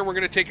way up here. We're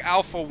going to take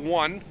Alpha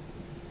 1. Do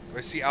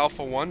I see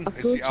Alpha 1?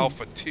 I see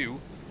Alpha 2.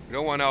 We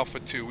don't want Alpha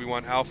 2. We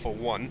want Alpha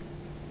 1.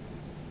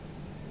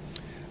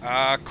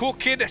 Cool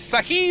Kid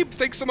Sahib.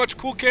 Thanks so much,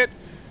 Cool Kid.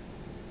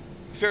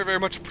 Very, very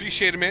much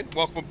appreciated, man.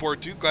 Welcome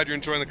aboard, too. Glad you're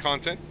enjoying the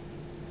content.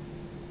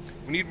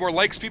 We need more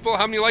likes, people.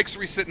 How many likes are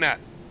we sitting at?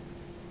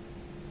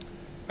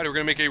 Alright, we're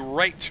going to make a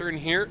right turn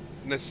here.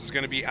 And this is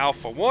going to be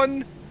Alpha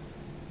 1.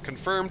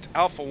 Confirmed.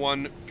 Alpha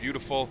 1.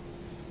 Beautiful.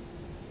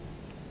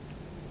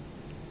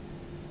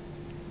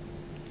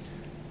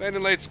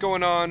 Landing lights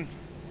going on.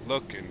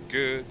 Looking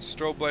good.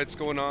 Strobe lights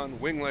going on.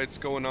 Wing lights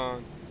going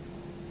on.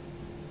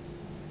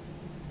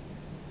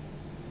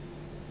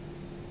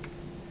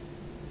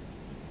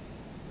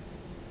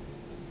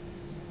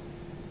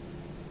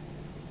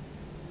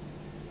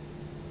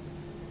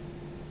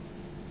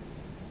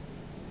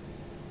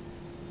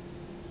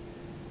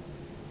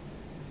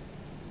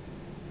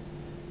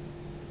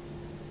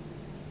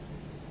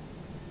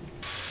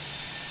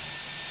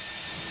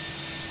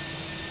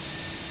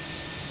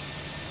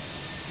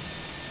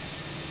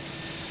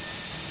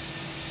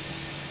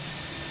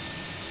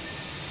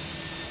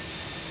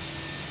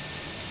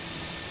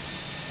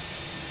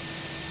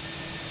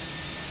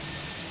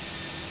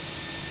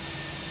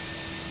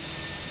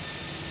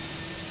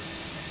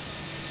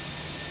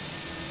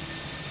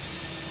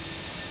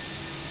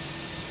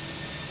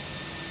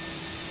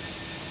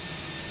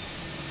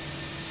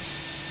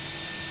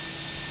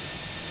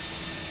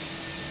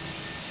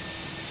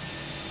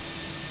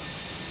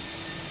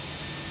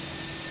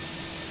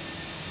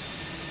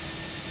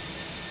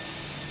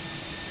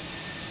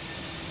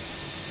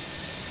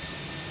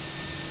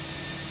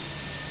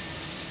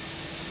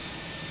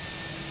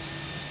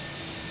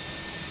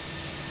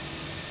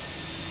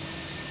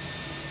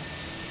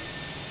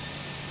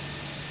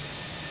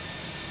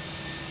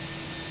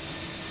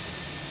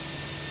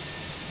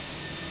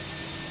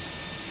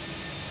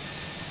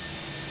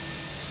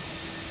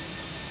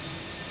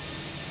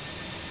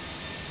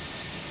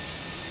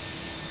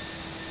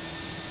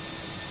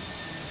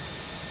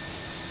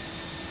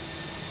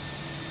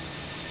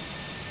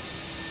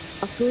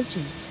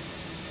 Approaching.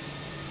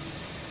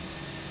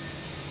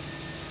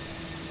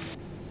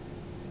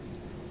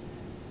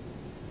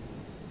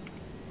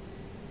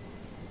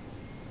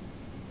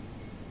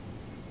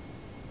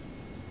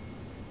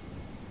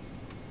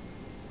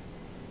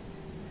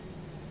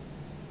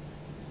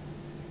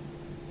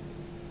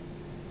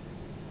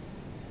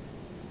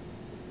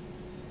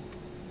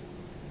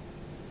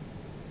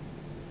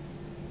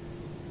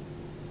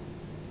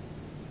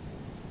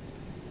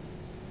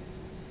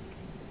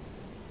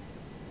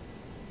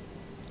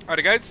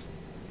 Alrighty, guys.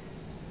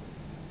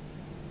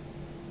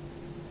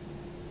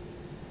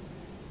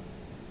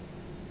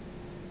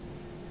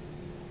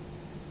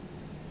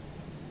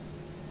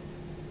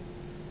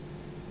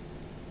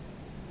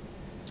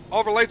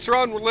 All of our lights are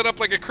on. We're lit up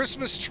like a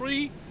Christmas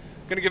tree.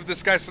 Gonna give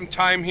this guy some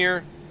time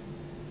here.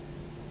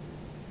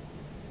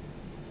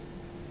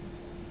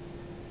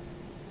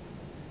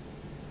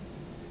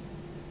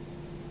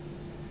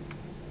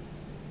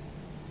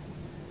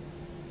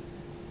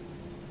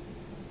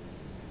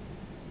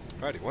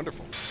 Alrighty,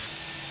 wonderful.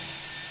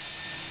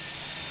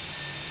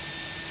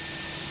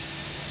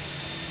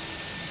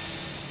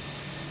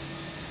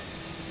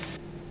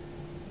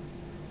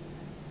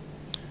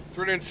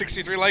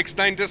 $363 likes,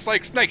 9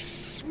 dislikes.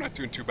 Nice. We're not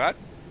doing too bad.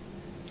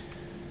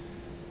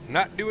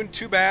 Not doing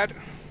too bad.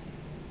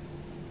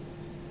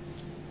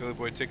 Billy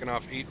Boy taking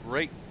off 8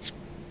 right.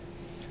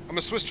 I'm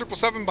a Swiss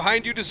 777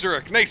 behind you to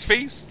Zurich. Nice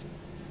face.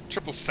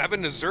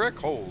 777 to Zurich.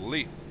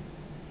 Holy.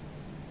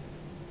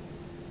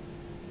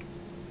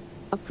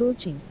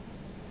 Approaching.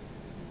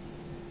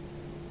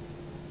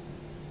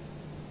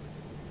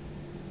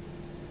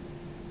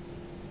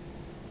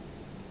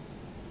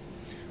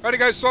 Alrighty,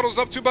 guys. Throttle's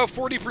up to about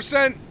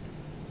 40%.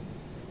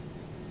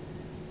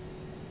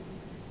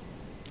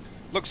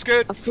 Looks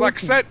good. Approaching.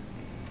 Flex set.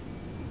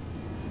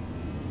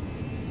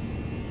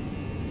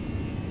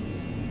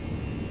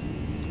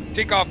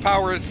 Takeoff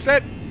power is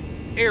set.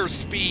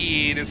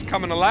 Airspeed is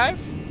coming alive.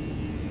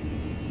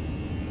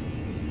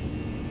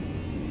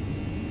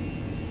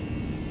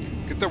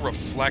 Get the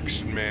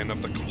reflection, man,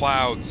 of the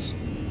clouds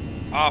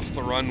off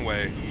the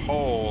runway.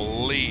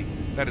 Holy.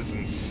 That is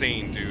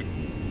insane, dude.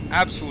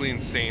 Absolutely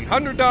insane.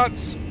 100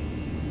 knots.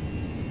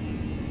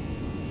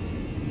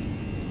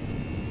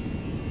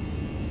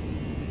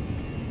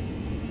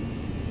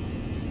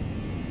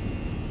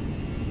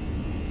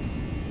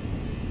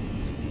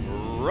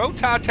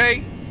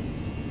 Rotate.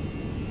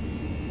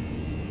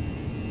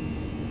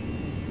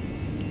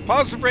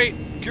 Positive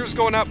rate. Gears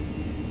going up.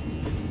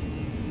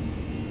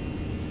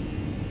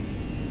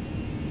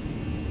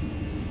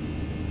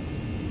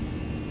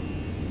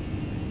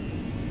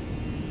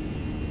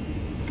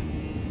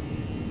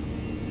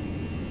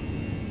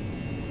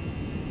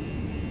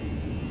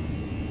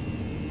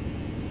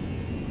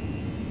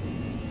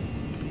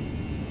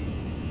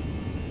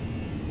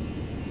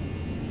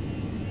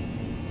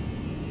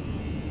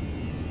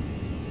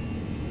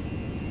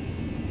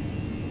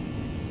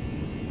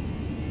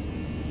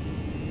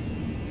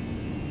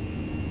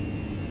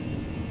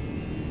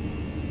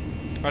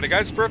 Alright,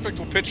 guys, perfect.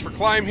 We'll pitch for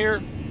climb here.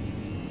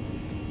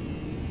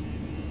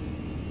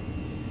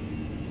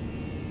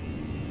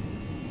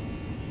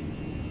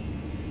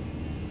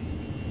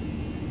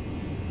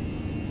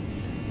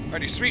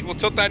 Alrighty, sweet. We'll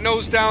tilt that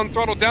nose down,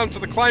 throttle down to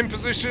the climb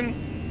position.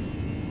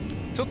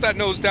 Tilt that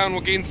nose down.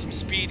 We'll gain some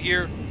speed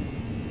here.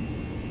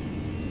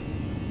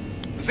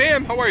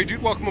 Zam, how are you,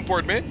 dude? Welcome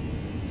aboard, man.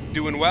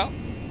 Doing well.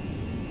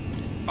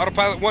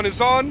 Autopilot 1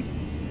 is on.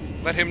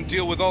 Let him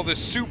deal with all this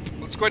soup.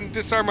 Let's go ahead and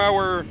disarm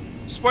our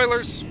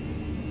spoilers.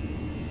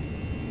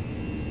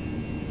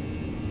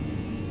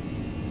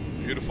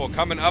 Beautiful.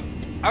 Coming up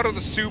out of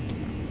the soup.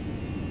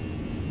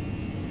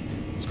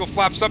 Let's go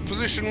flaps up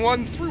position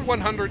 1 through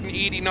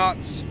 180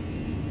 knots.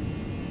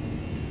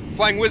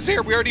 Flying Wizz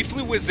Air. We already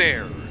flew Wizz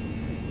Air.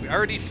 We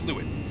already flew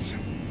it.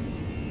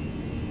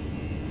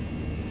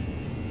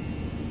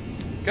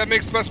 Got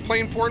mixed best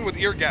plane porn with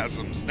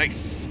eargasms.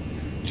 Nice.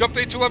 Jumped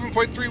to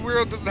 11.3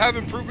 Wheel. Does it have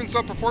improvements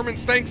on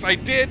performance? Thanks. I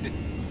did.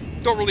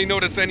 Don't really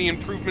notice any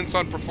improvements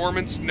on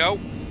performance. No.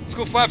 Let's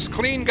go flaps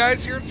clean,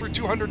 guys, here through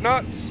 200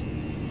 knots.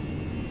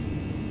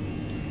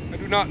 I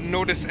do not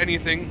notice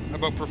anything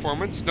about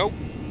performance. Nope.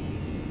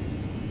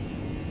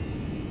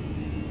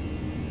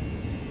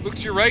 Look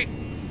to your right.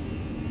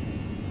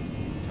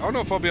 I don't know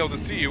if I'll be able to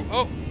see you.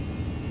 Oh.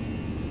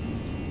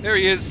 There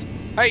he is.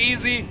 Hi,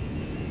 easy.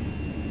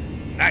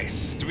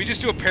 Nice. Did we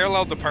just do a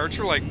parallel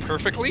departure, like,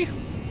 perfectly?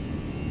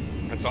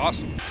 That's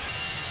awesome.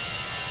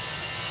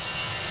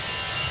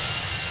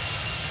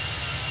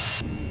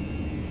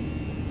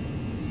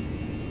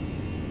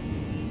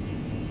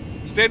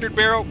 Standard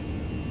barrel.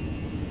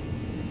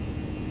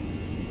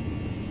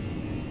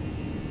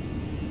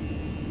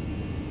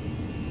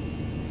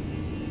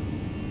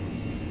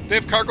 They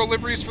have cargo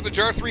liveries for the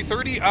JAR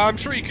 330? I'm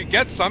sure you could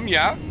get some,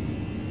 yeah.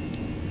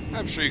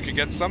 I'm sure you could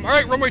get some.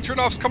 Alright, runway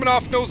turnoffs coming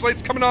off, nose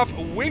lights coming off,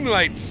 wing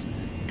lights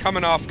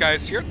coming off,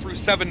 guys, here through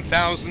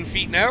 7,000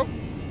 feet now.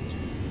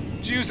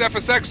 Do you use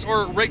FSX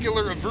or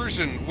regular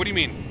version? What do you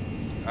mean?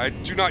 I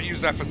do not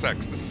use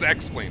FSX. This is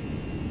X-Plane.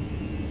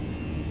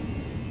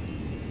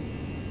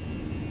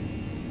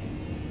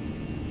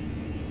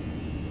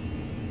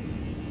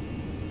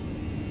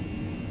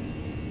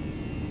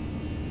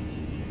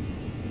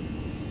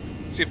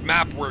 See if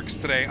map works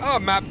today. Oh,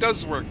 map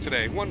does work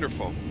today.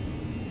 Wonderful.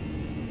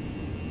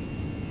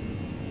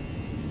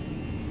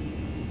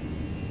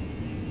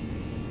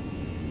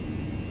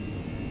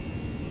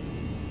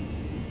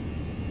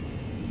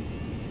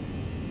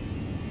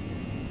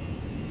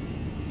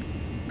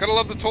 Gotta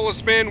love the Tola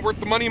span. Worth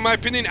the money, in my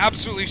opinion.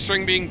 Absolutely,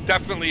 string being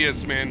definitely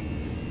is, man.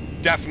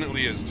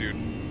 definitely is, dude.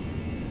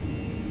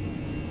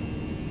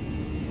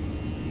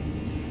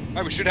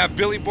 Alright, we should have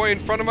Billy Boy in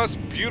front of us.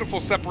 Beautiful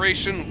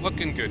separation.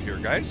 Looking good here,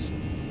 guys.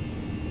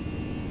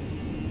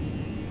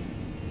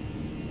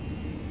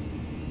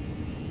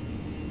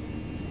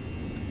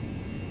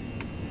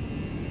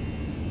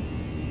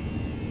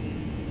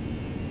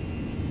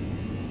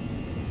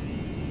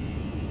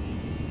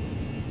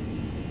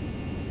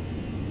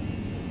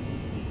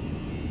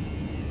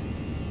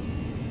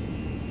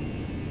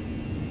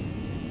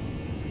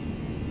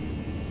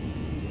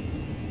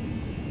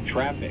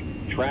 Traffic,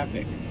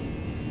 traffic,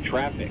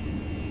 traffic.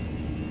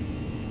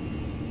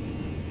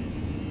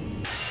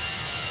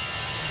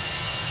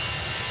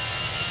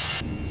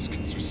 These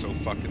guys are so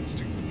fucking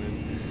stupid,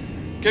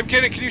 man. Kim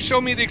Kenny, can you show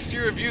me the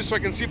exterior view so I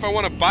can see if I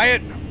want to buy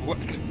it? What?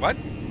 What?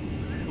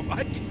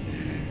 What?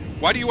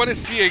 Why do you want to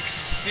see an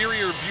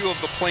exterior view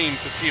of the plane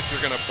to see if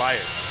you're going to buy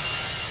it?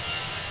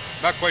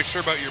 Not quite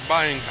sure about your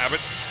buying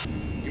habits.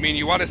 You mean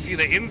you want to see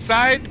the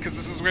inside? Because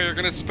this is where you're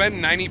going to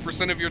spend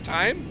 90% of your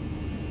time?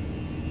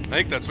 I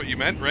think that's what you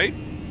meant, right?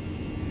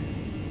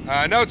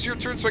 Now it's your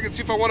turn so I can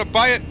see if I want to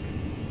buy it.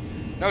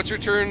 Now it's your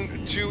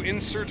turn to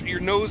insert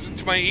your nose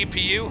into my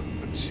APU.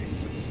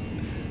 Jesus.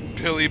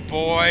 Billy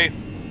Boy.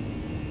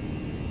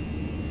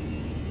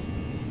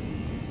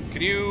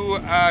 Can you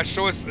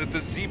show us the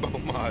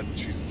Zebo mod?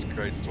 Jesus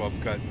Christ, 12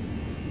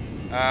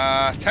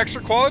 cut. Texture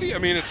quality? I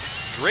mean,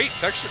 it's great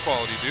texture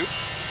quality, dude.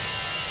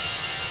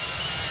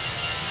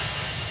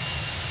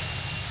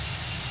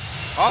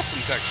 Awesome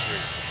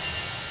texturing.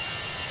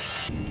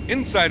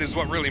 Inside is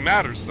what really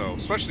matters, though,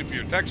 especially for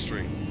your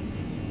texturing.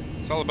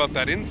 It's all about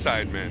that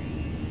inside, man.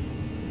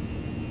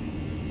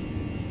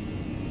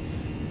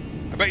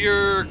 I bet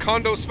your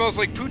condo smells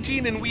like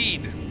poutine and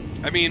weed.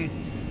 I mean,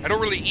 I don't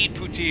really eat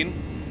poutine.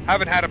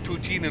 Haven't had a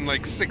poutine in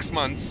like 6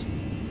 months.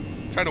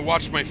 Trying to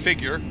watch my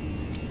figure.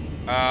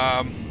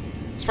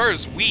 As far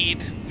as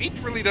weed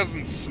really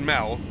doesn't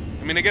smell.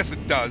 I mean, I guess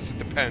it does. It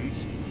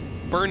depends.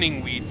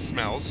 Burning weed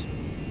smells.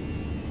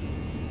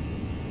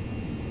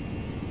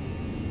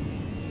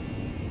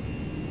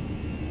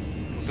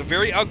 It's a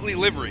very ugly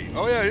livery.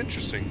 Oh yeah,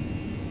 interesting.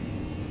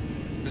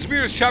 This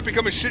mirror's chat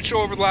become a shit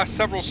show over the last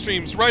several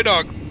streams. Right,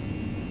 dog.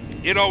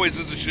 It always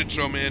is a shit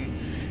show,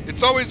 man.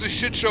 It's always a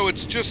shit show.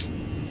 It's just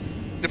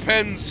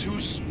depends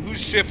whose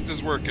shift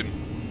is working.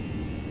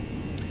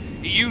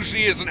 It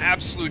usually is an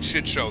absolute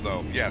shit show,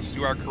 though. Yes,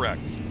 you are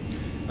correct.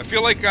 I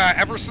feel like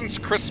ever since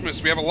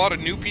Christmas, we have a lot of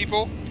new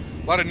people.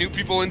 A lot of new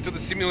people into the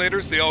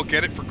simulators. They all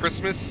get it for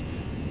Christmas.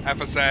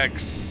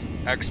 FSX,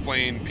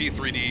 X-Plane,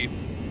 P3D.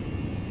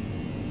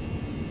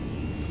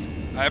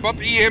 I bought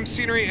the EHAM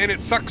scenery and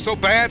it sucks so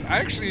bad. I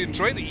actually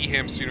enjoy the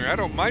EHAM scenery. I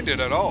don't mind it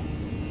at all.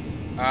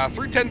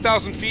 Through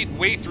 10,000 feet,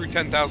 way through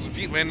 10,000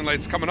 feet. Landing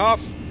lights coming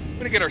off. I'm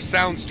going to get our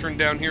sounds turned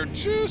down here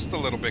just a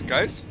little bit,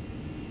 guys.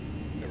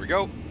 There we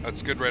go.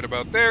 That's good right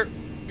about there.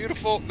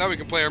 Beautiful. Now we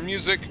can play our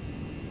music.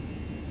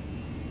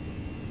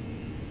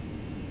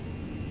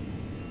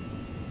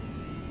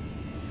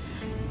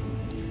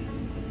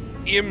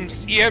 EM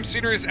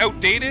scenery is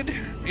outdated.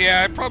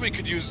 Yeah, I probably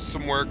could use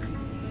some work.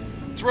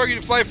 Tomorrow you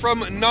to fly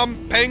from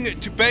Phnom Penh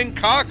to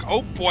Bangkok.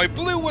 Oh boy,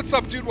 Blue, what's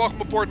up, dude?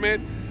 Welcome aboard,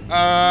 man.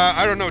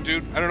 I don't know,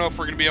 dude. I don't know if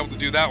we're gonna be able to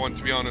do that one,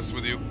 to be honest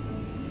with you.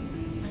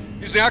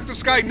 Using active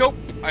sky? Nope,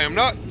 I am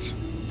not.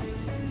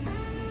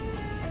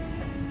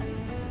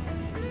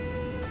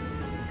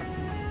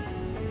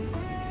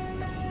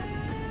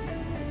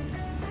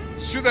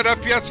 It's true that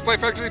FPS Flight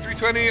Factory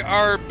 320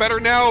 are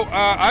better now.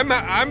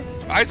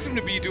 I seem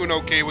to be doing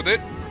okay with it.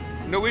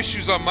 No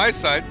issues on my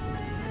side.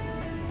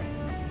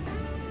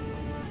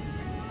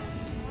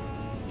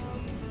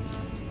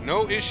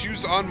 No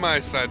issues on my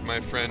side, my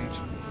friend.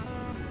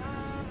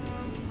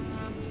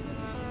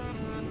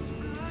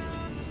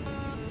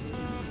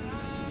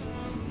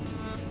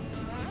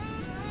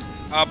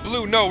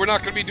 Blue, no, we're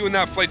not going to be doing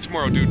that flight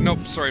tomorrow, dude. Nope,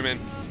 sorry, man.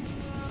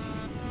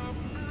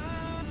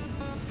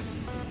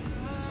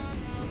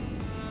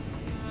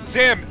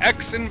 Zam,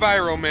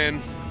 X-Enviro,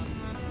 man.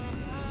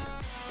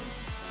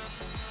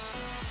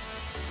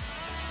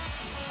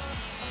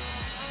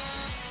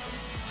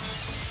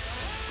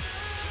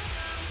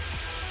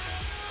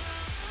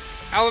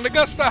 Alan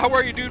Augusta, how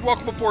are you, dude?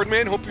 Welcome aboard,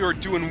 man. Hope you are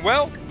doing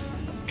well.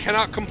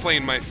 Cannot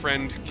complain, my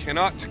friend.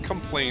 Cannot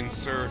complain,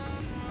 sir.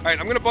 Alright,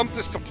 I'm going to bump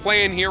this to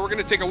plan here. We're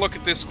going to take a look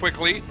at this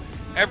quickly.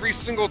 Every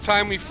single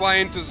time we fly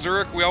into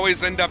Zurich, we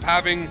always end up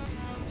having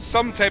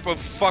some type of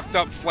fucked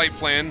up flight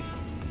plan.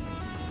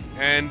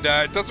 And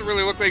it doesn't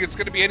really look like it's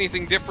going to be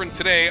anything different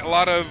today. A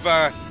lot of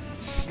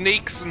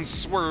snakes and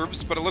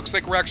swerves, but it looks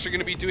like we're actually going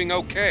to be doing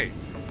okay.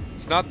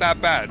 It's not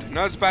that bad.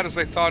 Not as bad as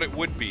I thought it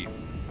would be,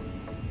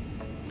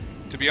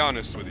 to be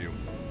honest with you.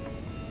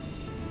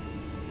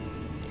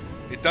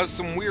 It does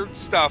some weird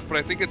stuff, but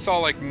I think it's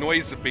all like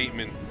noise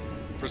abatement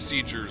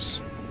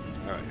procedures.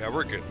 Alright, yeah,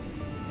 we're good.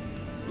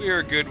 We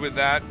are good with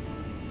that.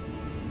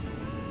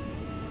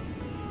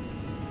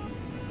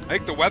 I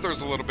think the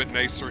weather's a little bit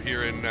nicer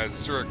here in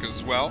Zurich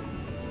as well.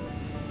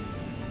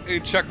 Let me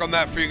check on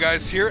that for you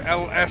guys here.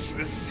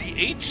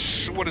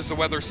 LSZH, what is the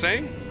weather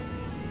saying?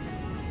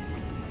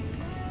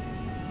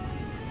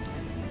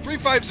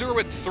 350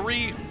 at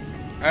 3.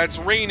 It's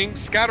raining.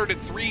 Scattered at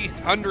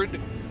 300.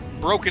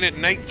 Broken at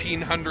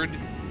 1900.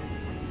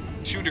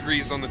 2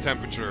 degrees on the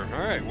temperature.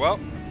 Alright, well,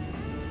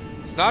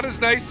 it's not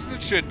as nice as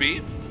it should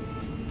be.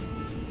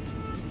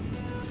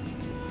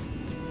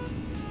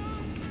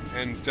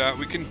 And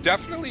we can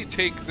definitely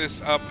take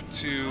this up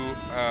to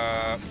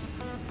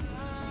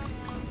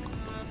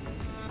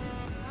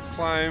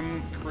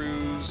climb.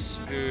 Cruise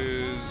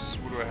is,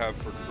 what do I have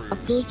for cruise?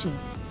 Approaching.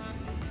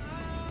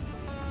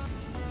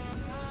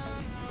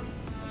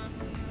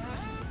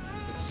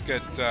 Let's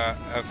get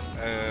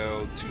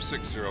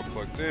FL260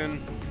 plugged in.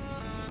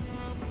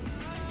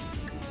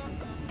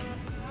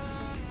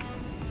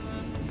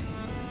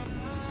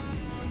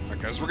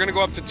 Alright guys, we're going to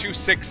go up to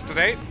 2.6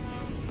 today.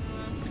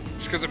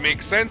 Just because it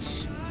makes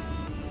sense.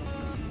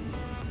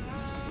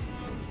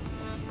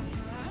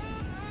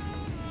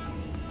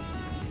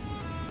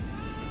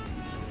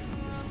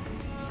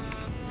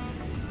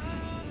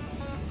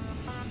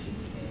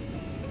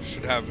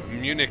 Should have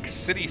Munich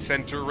city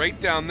center right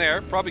down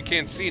there. Probably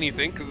can't see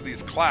anything because of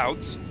these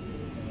clouds.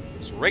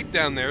 So right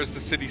down there is the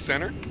city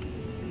center.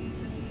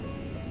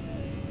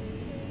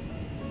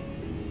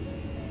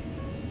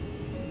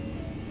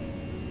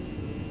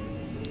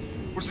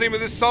 What's the name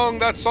of this song?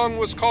 That song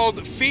was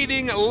called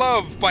Fading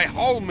Love by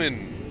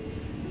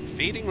Hartmann.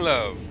 Fading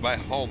Love by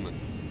Hartmann.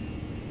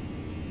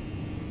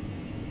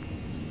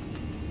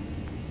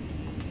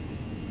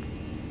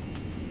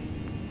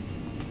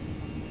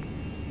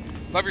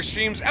 Love your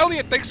streams.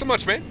 Elliot, thanks so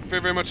much, man.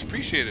 Very, very much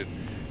appreciated.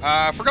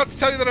 Forgot to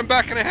tell you that I'm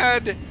back and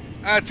ahead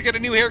to get a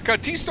new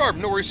haircut. T-Storm,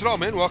 no worries at all,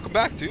 man. Welcome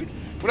back, dude.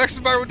 When X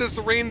environment does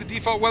the rain, the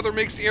default weather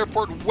makes the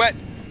airport wet.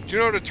 Do you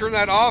know how to turn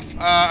that off?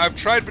 I've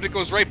tried, but it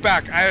goes right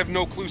back. I have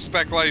no clue,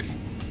 Spec Life.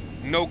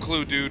 No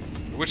clue, dude.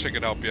 I wish I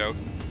could help you out.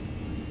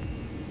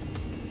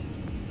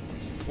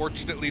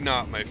 Fortunately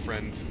not, my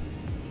friend.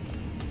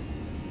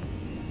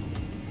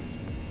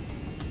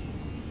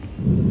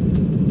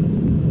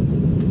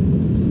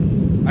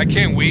 I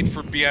can't wait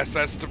for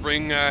BSS to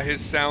bring his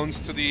sounds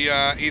to the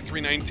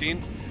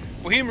A319.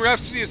 Bohemian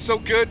Rhapsody is so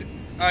good.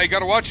 You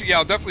gotta watch it. Yeah,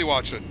 I'll definitely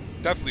watch it.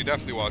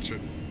 Definitely watch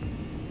it.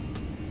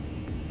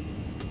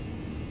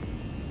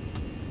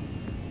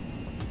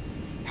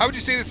 How would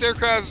you say this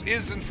aircraft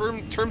is in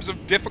terms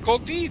of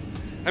difficulty?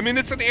 I mean,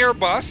 it's an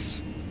Airbus.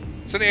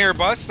 It's an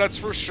Airbus, that's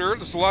for sure.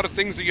 There's a lot of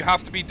things that you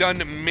have to be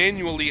done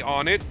manually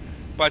on it.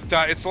 But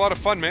it's a lot of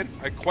fun, man.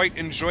 I quite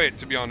enjoy it,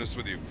 to be honest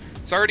with you.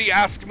 It's already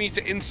asked me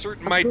to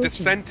insert my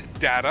descent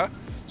data.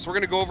 So we're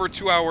going to go over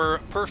to our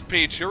perf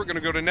page here. We're going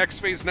to go to next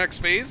phase, next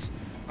phase.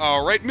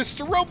 All right,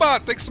 Mr.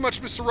 Robot. Thanks so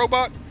much, Mr.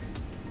 Robot.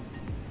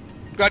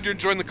 Glad you're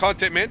enjoying the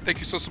content, man. Thank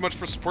you so much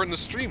for supporting the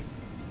stream.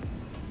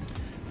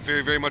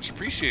 Very, very much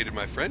appreciated,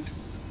 my friend.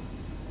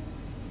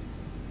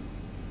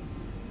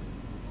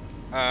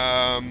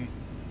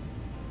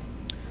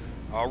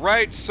 All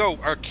right, so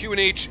our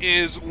QNH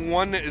is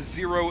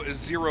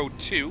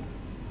 1002.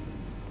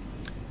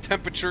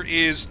 Temperature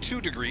is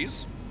 2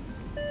 degrees.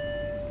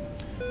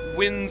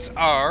 Winds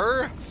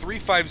are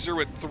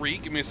 350 at 3.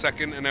 Give me a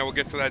second and I will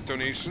get to that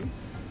donation.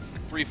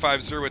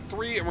 350 at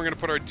 3, and we're going to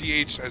put our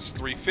DH as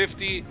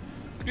 350.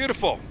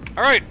 Beautiful.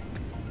 All right.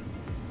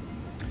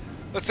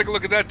 Let's take a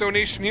look at that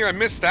donation here. I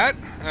missed that.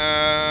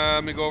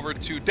 Let me go over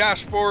to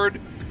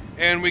dashboard.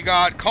 And we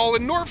got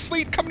Colin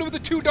Norfleet coming in with a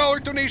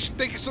 $2 donation.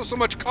 Thank you so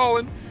much,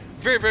 Colin.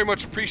 Very, very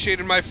much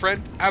appreciated, my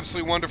friend.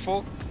 Absolutely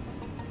wonderful.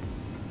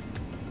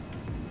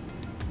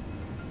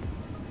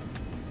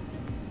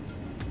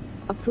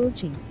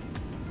 Approaching.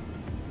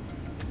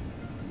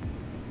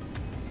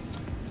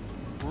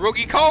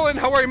 Rogie Colin,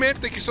 how are you, man?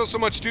 Thank you so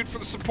much, dude, for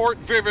the support.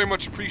 Very, very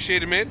much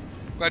appreciated, man.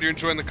 Glad you're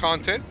enjoying the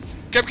content.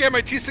 Capcom,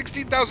 my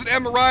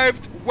T16000M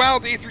arrived. Wow,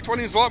 the A320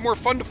 is a lot more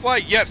fun to fly.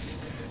 Yes,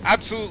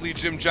 absolutely,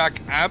 Jim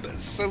Jack.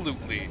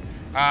 Absolutely.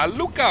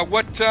 Luca,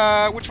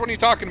 which one are you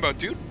talking about,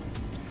 dude?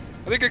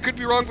 I think I could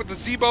be wrong, but the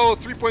Zibo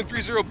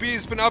 3.30B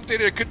has been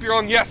updated. I could be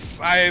wrong. Yes,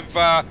 we're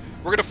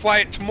going to fly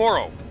it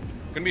tomorrow.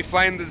 Going to be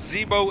flying the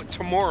Zibo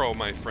tomorrow,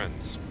 my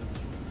friends.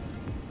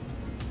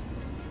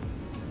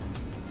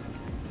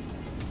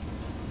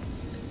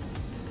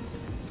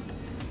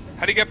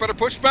 How do you get better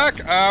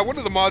pushback? One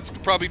of the mods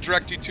could probably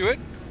direct you to it.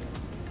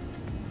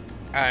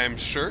 I'm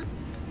sure.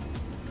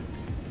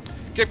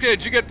 Okay,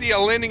 did you get the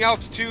landing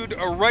altitude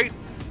right?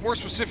 More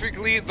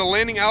specifically, the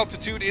landing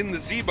altitude in the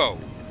Zibo.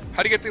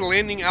 How do you get the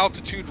landing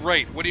altitude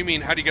right? What do you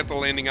mean, how do you get the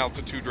landing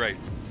altitude right?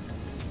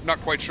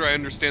 Not quite sure I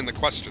understand the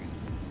question.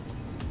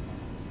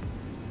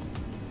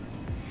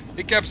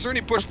 Hey, Cap, is there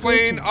any push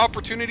plane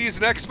opportunities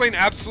in X-Plane?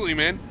 Absolutely,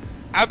 man.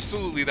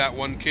 Absolutely, that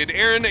one kid.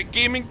 Aaron at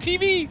Gaming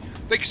TV.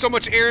 Thank you so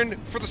much, Aaron,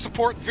 for the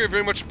support. Very,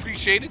 very much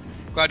appreciated.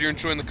 Glad you're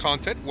enjoying the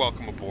content.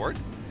 Welcome aboard.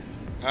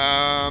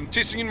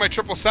 Chasing in my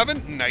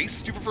 777.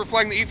 Nice. Do you prefer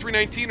flying the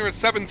A319 or a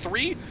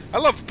 7-3? I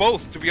love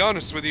both, to be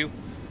honest with you.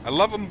 I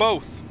love them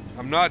both.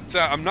 I'm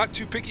not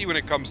too picky when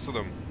it comes to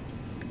them.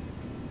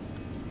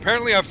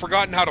 Apparently, I've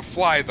forgotten how to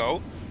fly,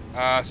 though.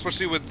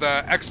 Especially with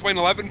X-Plane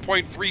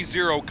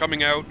 11.30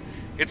 coming out.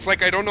 It's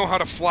like I don't know how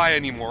to fly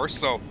anymore,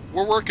 so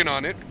we're working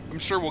on it. I'm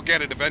sure we'll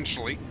get it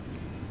eventually.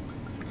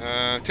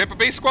 Tampa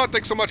Bay squad,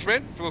 thanks so much,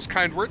 man, for those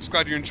kind words.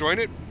 Glad you're enjoying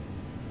it.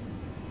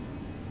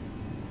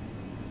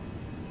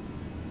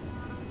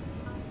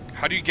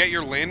 How do you get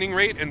your landing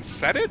rate and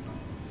set it?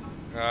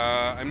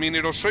 I mean,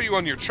 it'll show you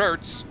on your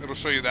charts. It'll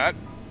show you that.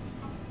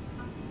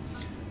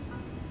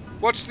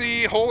 Watch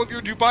the whole of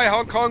your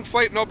Dubai-Hong Kong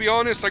flight, and I'll be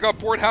honest, I got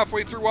bored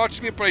halfway through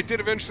watching it, but I did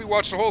eventually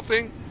watch the whole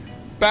thing.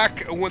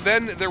 Back when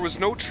then, there was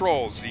no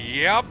trolls.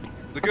 Yep,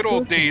 the good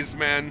old days,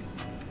 man.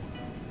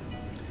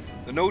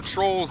 The no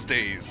trolls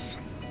days.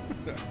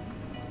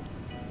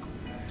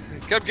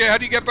 Captain, how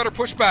do you get better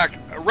pushback?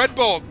 Red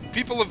Bull,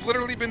 people have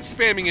literally been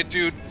spamming it,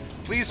 dude.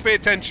 Please pay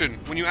attention.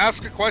 When you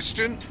ask a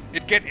question,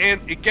 it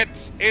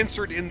gets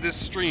answered in this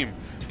stream.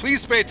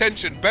 Please pay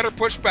attention. Better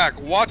pushback.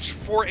 Watch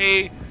for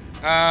a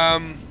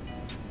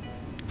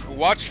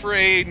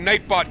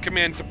Nightbot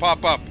command to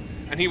pop up,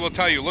 and he will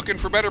tell you. Looking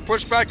for better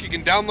pushback? You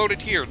can download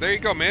it here. There you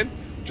go, man.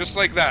 Just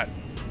like that.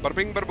 Bada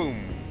bing, bada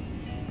boom.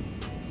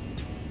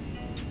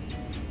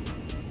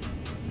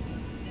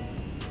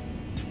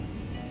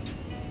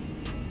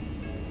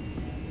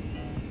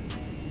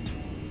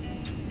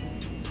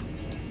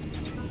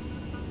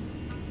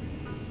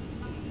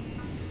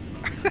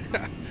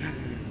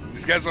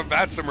 These guys on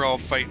VATSIM are all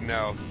fighting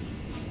now.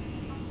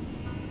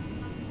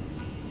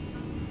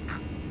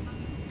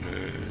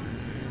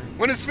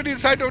 When is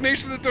Smitty's high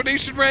donation? The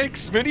donation rank?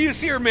 Smitty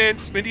is here, man.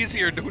 Smitty is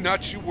here. Do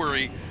not you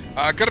worry.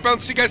 Gotta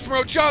bounce to you guys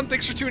tomorrow. John,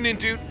 thanks for tuning in,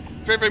 dude.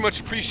 Very, very much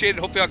appreciated.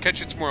 Hopefully I'll catch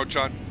you tomorrow,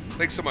 John.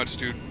 Thanks so much,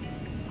 dude.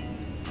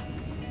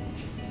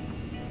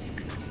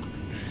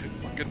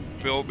 Fucking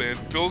Bill, man.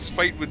 Bill's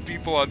fighting with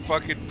people on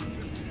fucking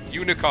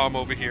Unicom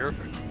over here.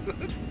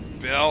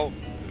 Bill.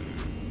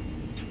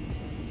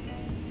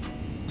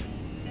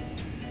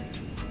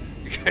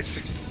 You guys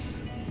are...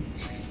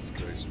 Jesus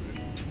Christ,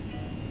 man.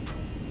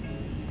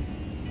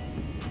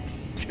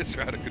 You guys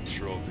are out of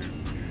control, dude.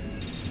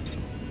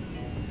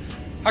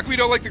 How come we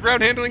don't like the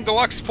ground handling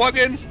deluxe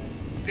plugin?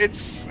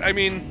 It's, I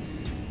mean,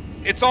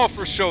 it's all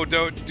for show,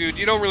 dude.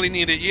 You don't really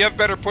need it. You have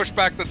better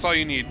pushback, that's all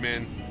you need,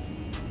 man.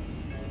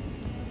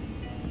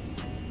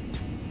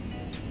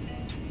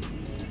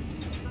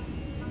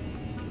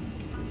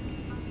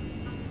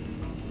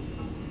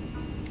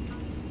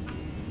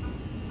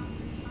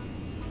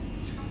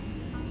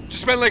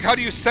 Just meant like, how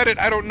do you set it?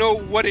 I don't know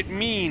what it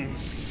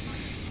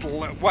means.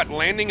 What,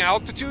 landing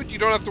altitude? You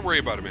don't have to worry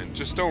about it, man.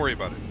 Just don't worry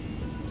about it.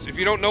 So if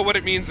you don't know what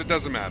it means, it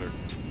doesn't matter.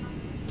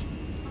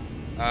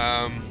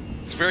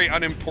 It's very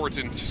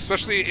unimportant,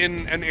 especially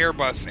in an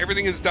Airbus.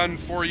 Everything is done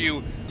for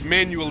you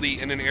manually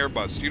in an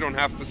Airbus. You don't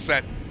have to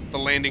set the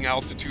landing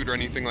altitude or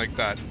anything like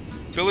that.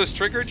 Bill is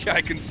triggered? Yeah,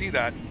 I can see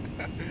that.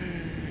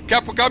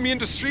 Cap, what got me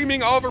into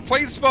streaming Oliver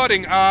plane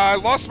spotting? I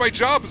lost my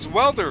job as a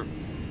welder.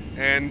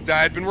 And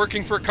I'd been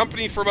working for a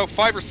company for about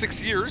 5 or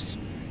 6 years.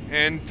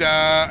 And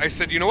I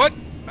said, you know what?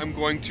 I'm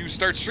going to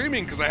start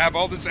streaming because I have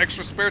all this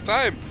extra spare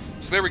time.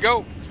 So there we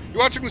go. You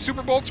watching the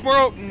Super Bowl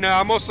tomorrow?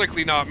 Nah, most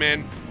likely not,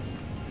 man.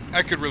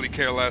 I could really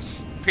care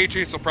less.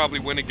 Patriots will probably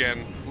win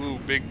again. Ooh,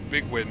 big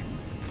win.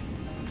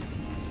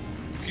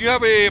 Can you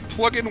have a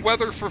plug-in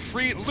weather for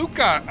free?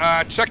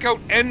 Luca, check out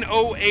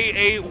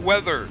NOAA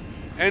Weather.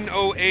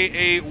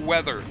 NOAA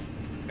Weather.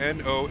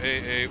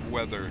 NOAA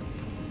Weather.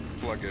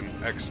 Plug-in.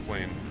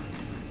 Explain.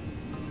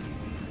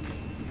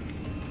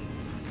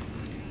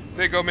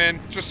 There you go, man.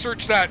 Just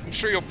search that. I'm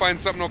sure you'll find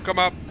something will come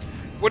up.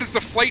 What is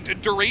the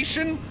flight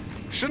duration?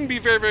 Shouldn't be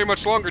very, very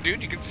much longer,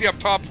 dude. You can see up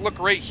top, look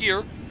right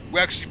here. We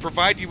actually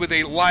provide you with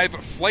a live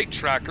flight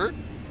tracker.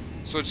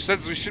 So it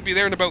says we should be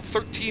there in about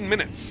 13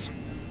 minutes.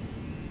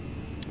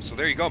 So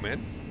there you go,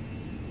 man.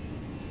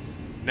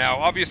 Now,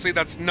 obviously,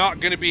 that's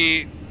not going to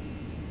be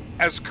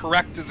as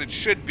correct as it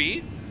should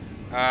be.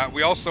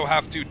 We also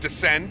have to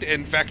descend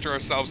and vector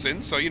ourselves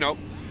in. So, you know,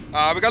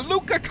 we got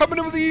Luca coming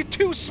in with the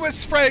 2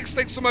 Swiss francs.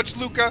 Thanks so much,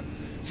 Luca.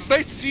 It's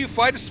nice to see you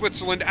fly to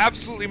Switzerland.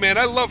 Absolutely, man.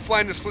 I love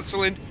flying to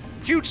Switzerland.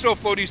 Huge no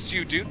floaties to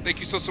you, dude.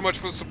 Thank you so much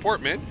for the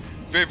support, man.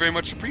 Very, very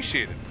much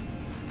appreciated.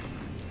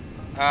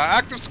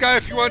 Active Sky,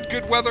 if you want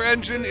good weather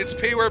engine, it's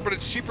payware, but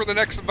it's cheaper than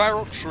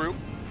X-Enviro. True.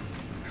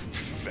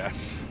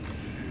 Vess.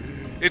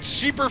 It's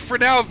cheaper for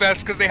now,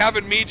 Vess, because they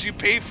haven't made you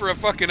pay for a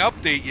fucking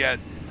update yet.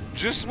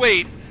 Just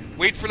wait.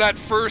 Wait for that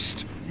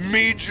first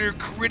major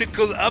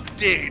critical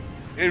update.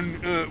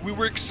 And we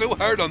worked so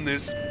hard on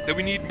this that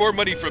we need more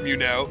money from you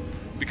now,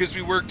 because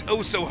we worked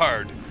oh so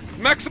hard.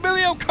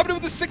 Maximilio coming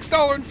in with a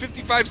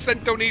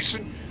 $6.55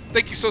 donation.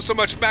 Thank you so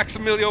much,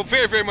 Maximilio.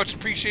 Very, very much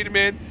appreciated,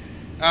 man.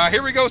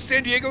 Here we go,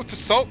 San Diego to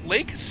Salt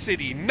Lake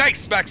City.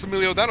 Nice,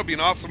 Maximilio. That'll be an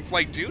awesome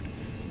flight, dude.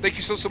 Thank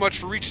you so much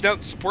for reaching out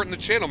and supporting the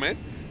channel, man.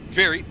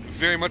 Very,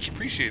 very much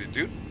appreciated,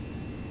 dude.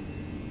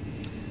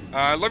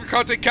 Love your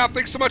content, Cap.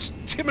 Thanks so much,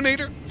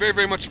 Timinator. Very,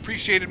 very much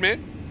appreciated,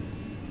 man.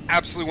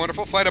 Absolutely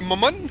wonderful. Fly to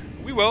Mummun.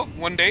 We will,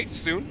 one day,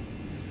 soon.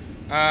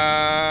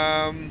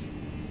 How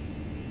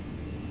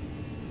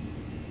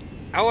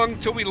long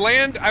until we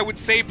land? I would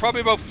say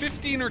probably about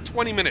 15 or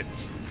 20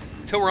 minutes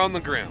till we're on the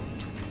ground.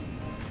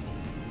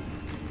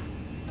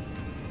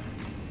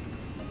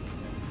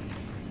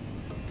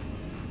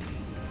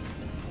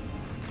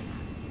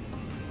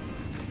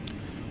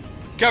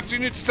 Captain, you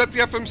need to set the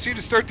FMC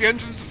to start the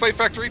engines to Flight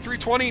Factor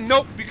A320.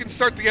 Nope, you can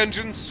start the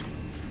engines.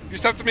 You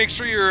just have to make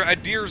sure your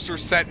adheres are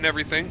set and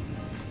everything.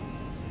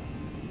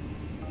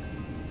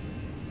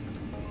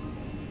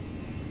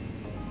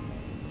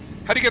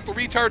 How do you get the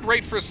retard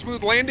right for a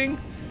smooth landing?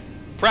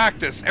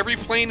 Practice. Every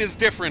plane is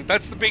different.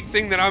 That's the big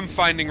thing that I'm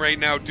finding right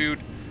now,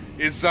 dude.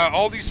 Is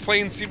all these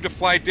planes seem to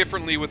fly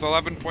differently with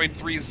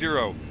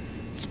 11.30.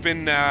 It's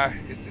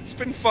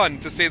been fun,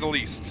 to say the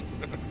least.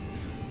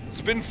 It's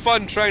been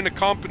fun trying to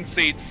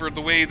compensate for the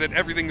way that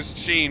everything has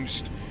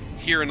changed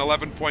here in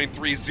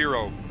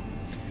 11.30.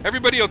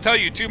 Everybody will tell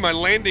you too, my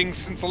landings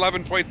since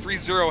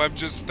 11.30 have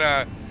just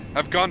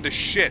have gone to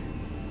shit.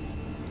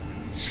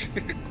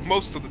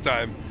 Most of the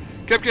time.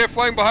 Kept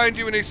flying behind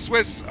you in a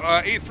Swiss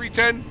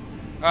A310.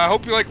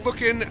 Hope you like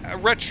looking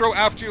retro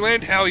after you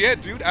land. Hell yeah,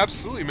 dude.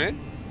 Absolutely, man.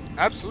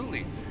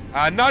 Absolutely.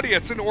 Nadya,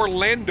 it's in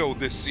Orlando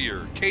this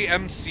year.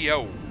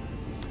 KMCO.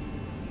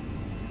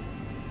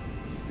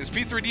 Is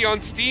P3D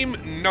on Steam?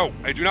 No,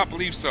 I do not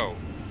believe so.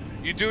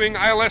 You doing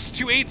ILS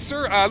 2.8,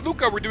 sir?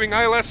 Luca, we're doing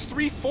ILS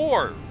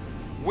 3.4.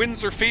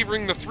 Winds are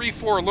favoring the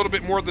 3.4 a little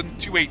bit more than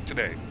 2.8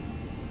 today.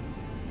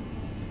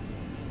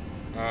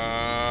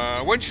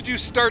 When should you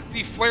start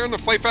the flare on the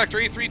Flight Factor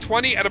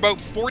A320? At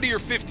about 40 or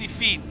 50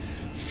 feet.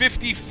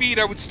 50 feet,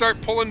 I would start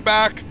pulling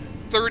back.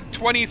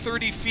 20,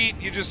 30 feet,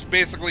 you just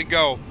basically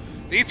go.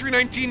 The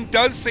A319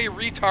 does say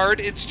retard.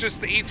 It's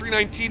just the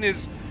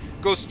A319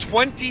 goes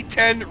 20,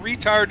 10,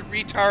 retard,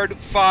 retard,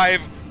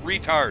 5,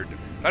 retard.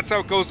 That's how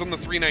it goes on the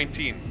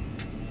 319.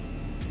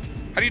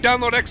 How do you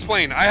download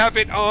X-Plane? I have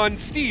it on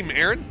Steam,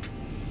 Aaron.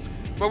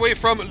 My way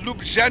from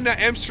Ljubljana,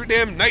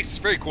 Amsterdam. Nice,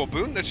 very cool,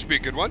 Boone. That should be a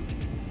good one.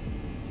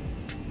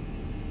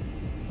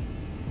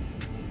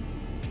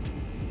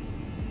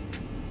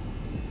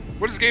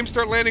 What does game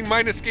start landing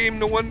minus game?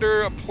 No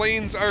wonder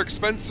planes are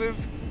expensive.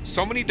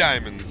 So many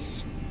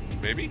diamonds.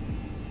 Maybe?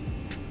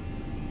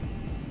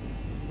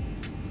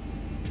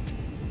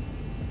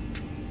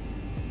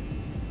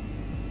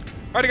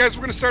 Alrighty guys,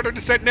 we're going to start our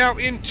descent now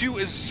into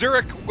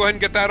Zurich. We'll go ahead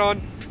and get that on.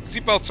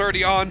 Seatbelt's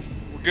already on.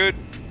 We're good.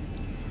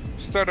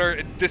 Start our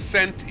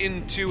descent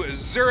into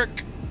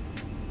Zurich.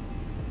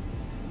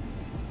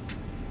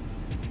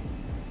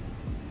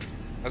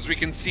 As we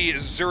can see,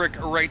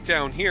 Zurich right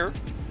down here.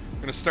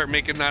 I'm going to start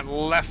making that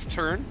left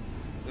turn.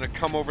 I'm going to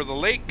come over the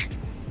lake.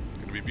 It's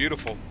going to be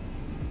beautiful.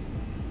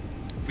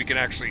 If we can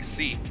actually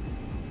see.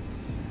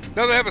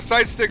 Now that I have a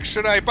side stick,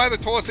 should I buy the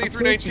Tolis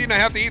A319? I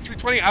have the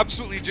A320.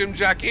 Absolutely, Jim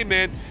Jack. Hey,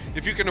 man,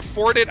 if you can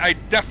afford it, I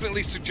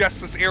definitely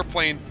suggest this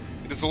airplane.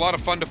 It is a lot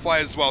of fun to fly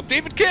as well.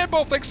 David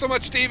Campbell, thanks so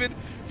much, David,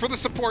 for the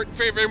support.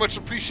 Very, very much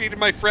appreciated,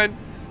 my friend.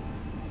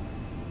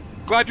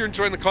 Glad you're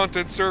enjoying the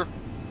content, sir.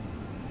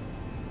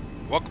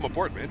 Welcome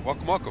aboard, man.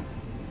 Welcome, welcome.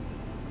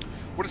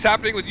 What is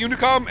happening with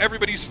Unicom?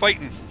 Everybody's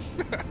fighting.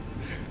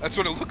 That's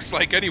what it looks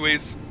like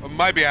anyways, on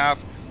my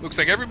behalf. Looks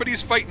like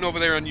everybody's fighting over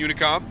there on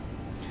Unicom.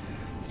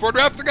 Ford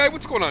Raptor guy,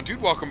 what's going on,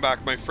 dude? Welcome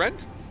back, my friend.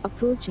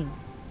 Approaching.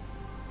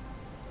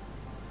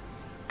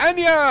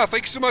 Anya,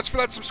 thank you so much for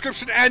that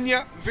subscription,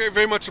 Anya. Very,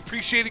 very much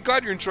appreciated.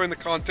 Glad you're enjoying the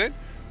content.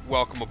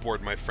 Welcome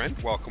aboard, my friend.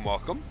 Welcome,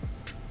 welcome.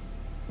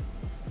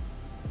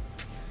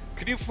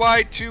 Can you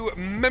fly to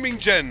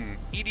Memmingen,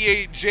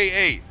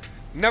 EDA-JA?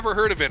 Never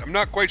heard of it. I'm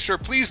not quite sure.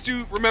 Please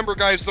do remember,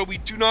 guys, though, we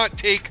do not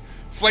take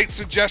flight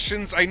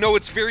suggestions. I know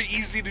it's very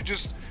easy to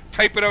just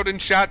type it out in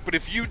chat, but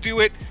if you do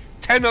it,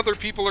 10 other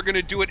people are going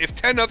to do it. If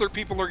 10 other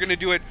people are going to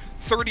do it,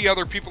 30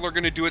 other people are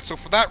going to do it. So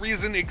for that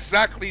reason,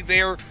 exactly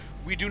there,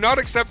 we do not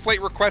accept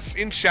flight requests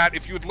in chat.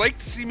 If you would like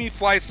to see me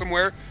fly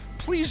somewhere,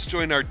 please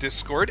join our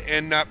Discord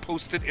and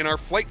post it in our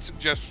flight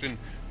suggestion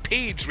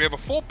page. We have a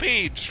full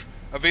page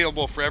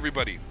available for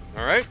everybody.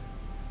 All right?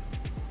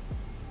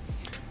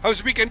 How's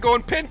your weekend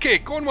going,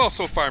 Pancake? Going well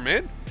so far,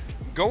 man.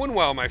 Going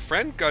well, my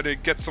friend. Got to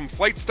get some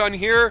flights done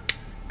here.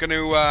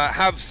 Gonna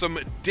have some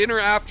dinner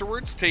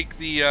afterwards. Take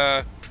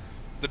the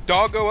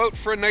doggo out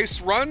for a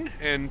nice run,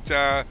 and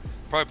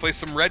probably play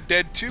some Red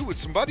Dead 2 with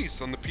some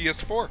buddies on the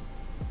PS4.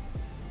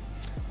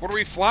 What are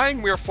we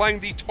flying? We are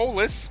flying the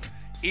Tolis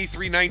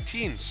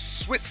A319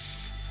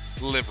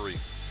 Swiss livery.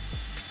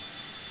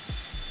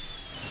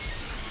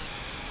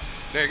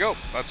 There you go.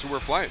 That's who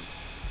we're flying.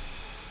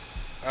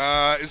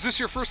 Is this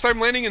your first time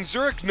landing in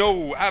Zurich?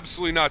 No,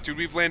 absolutely not, dude.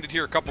 We've landed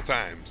here a couple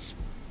times.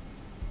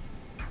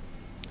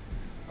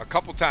 A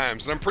couple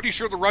times. And I'm pretty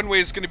sure the runway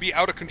is going to be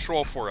out of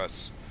control for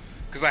us.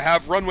 Because I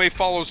have runway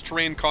follows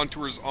terrain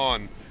contours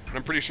on. And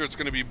I'm pretty sure it's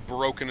going to be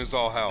broken as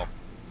all hell.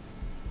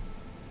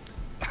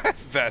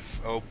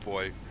 Vess. Oh,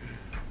 boy.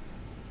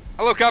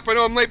 Hello, Cap. I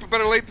know I'm late, but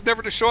better late than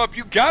never to show up.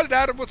 You got it,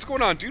 Adam. What's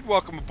going on, dude?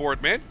 Welcome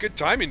aboard, man. Good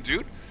timing,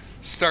 dude.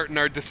 Starting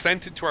our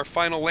descent into our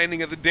final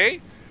landing of the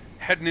day.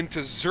 Heading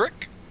into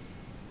Zurich.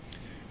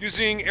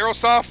 Using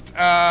Aerosoft?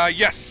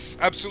 Yes,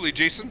 absolutely,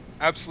 Jason.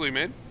 Absolutely,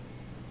 man.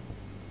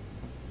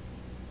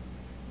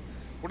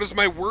 What is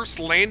my worst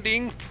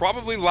landing?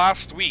 Probably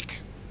last week.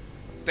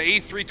 The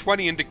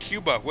A320 into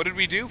Cuba. What did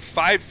we do?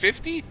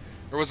 550?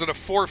 Or was it a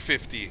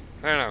 450?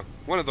 I don't know.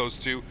 One of those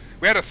two.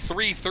 We had a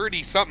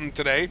 330 something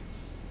today.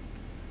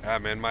 Ah,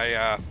 man,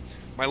 my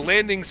My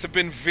landings have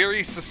been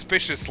very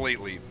suspicious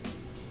lately.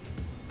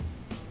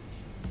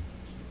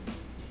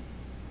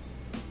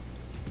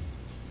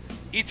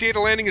 ETA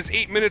to landing is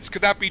 8 minutes.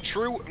 Could that be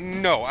true?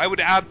 No. I would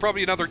add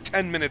probably another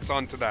 10 minutes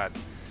onto that,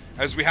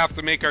 as we have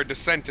to make our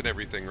descent and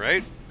everything,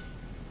 right?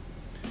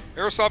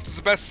 Aerosoft is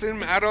the best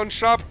sim add-on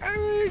shop.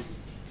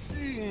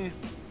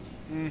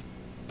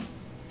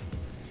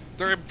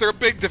 They're a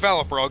big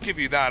developer, I'll give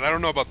you that. I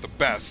don't know about the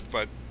best,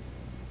 but...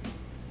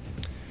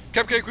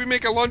 Cupcake, can we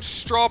make a lunch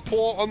straw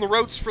poll on the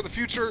routes for the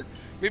future?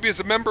 Maybe as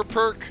a member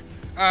perk,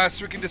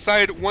 so we can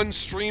decide one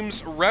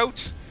stream's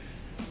route?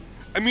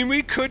 I mean,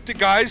 we could,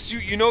 guys.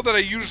 You know that I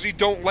usually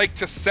don't like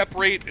to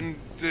separate and,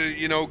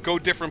 you know, go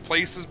different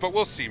places, but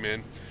we'll see,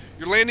 man.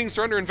 Your landings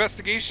are under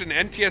investigation.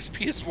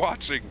 NTSP is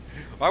watching.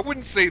 I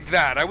wouldn't say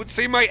that. I would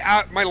say my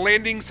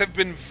landings have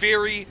been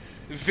very,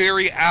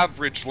 very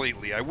average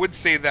lately. I would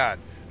say that.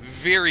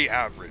 Very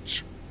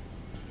average.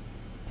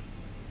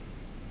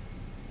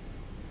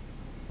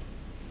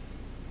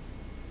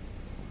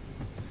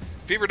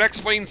 Favorite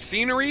X-Plane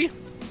scenery?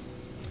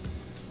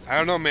 I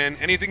don't know, man.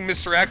 Anything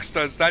Mr. X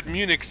does, that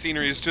Munich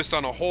scenery is just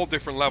on a whole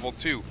different level,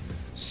 too.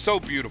 So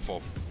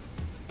beautiful.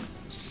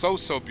 So,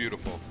 so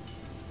beautiful.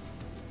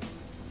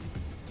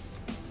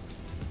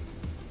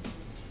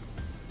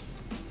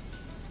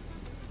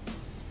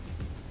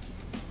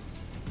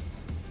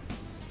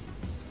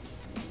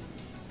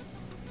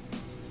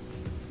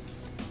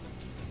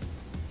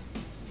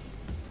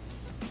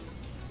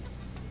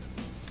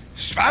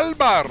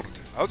 Svalbard!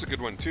 That was a good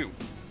one, too.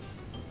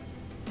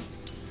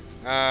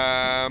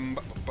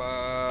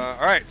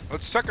 Alright,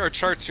 let's check our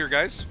charts here,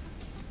 guys.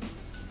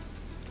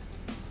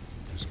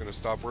 Just gonna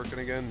stop working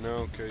again?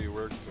 No, okay, you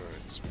worked.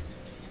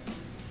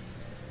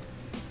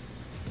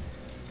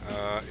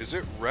 Alright. Is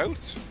it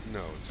route?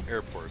 No, it's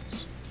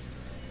airports.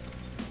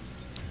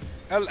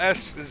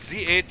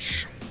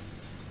 LSZH.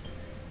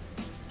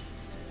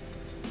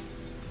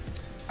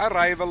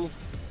 Arrival.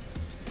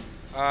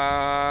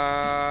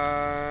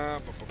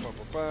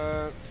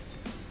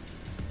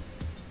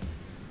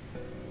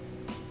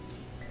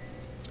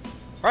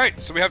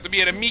 Alright, so we have to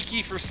be at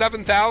Amiki for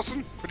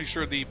 7,000. Pretty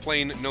sure the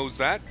plane knows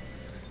that.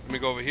 Let me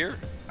go over here.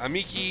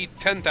 Amiki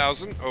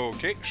 10,000.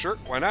 Okay, sure,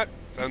 why not?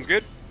 Sounds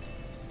good.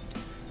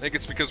 I think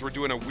it's because we're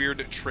doing a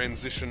weird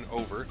transition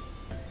over.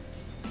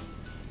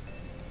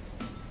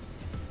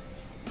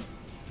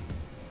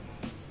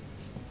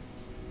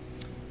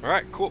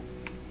 Alright, cool.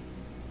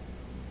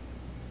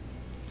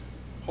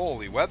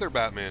 Holy weather,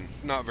 Batman.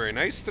 Not very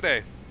nice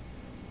today.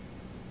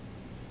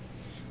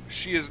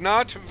 She is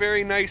not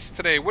very nice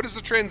today. What is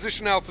the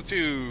transition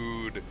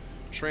altitude?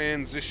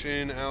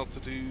 Transition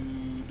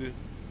altitude.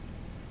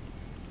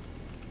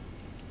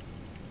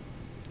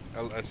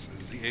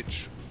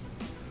 LSZH.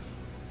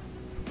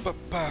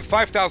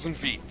 5,000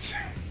 feet.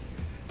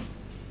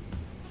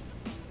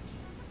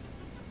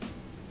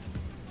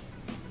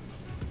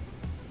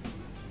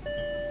 Look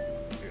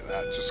at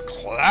that. Just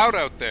cloud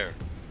out there.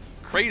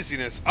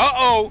 Craziness.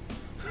 Uh-oh!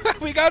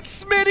 We got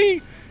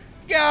Smitty!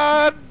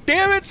 God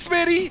damn it,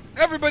 Smitty!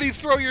 Everybody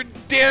throw your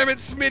damn it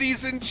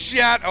Smitties in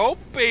chat. Oh,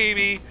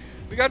 baby.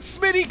 We got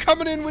Smitty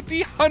coming in with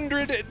the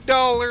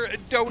 $100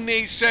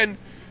 donation.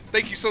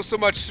 Thank you so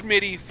much,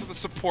 Smitty, for the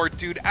support,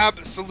 dude.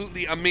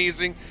 Absolutely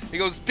amazing. He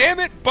goes, damn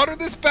it, butter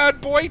this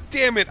bad boy.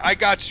 Damn it, I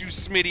got you,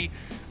 Smitty.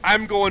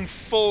 I'm going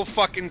full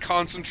fucking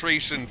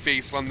concentration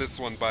face on this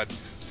one, bud.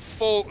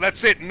 Full,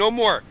 that's it, no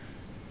more.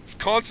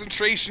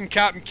 Concentration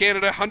Captain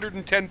Canada,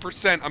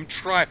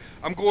 110%.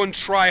 I'm going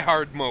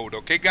try-hard mode,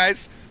 okay,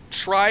 guys?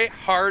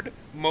 Try-hard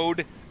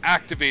mode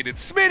activated.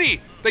 Smitty!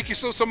 Thank you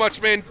so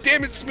much, man.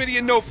 Damn it, Smitty,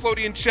 and no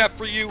floaty in chat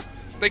for you.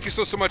 Thank you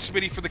so much,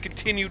 Smitty, for the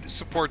continued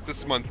support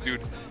this month,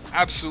 dude.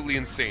 Absolutely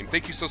insane.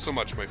 Thank you so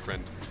much, my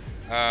friend.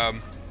 I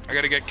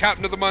gotta get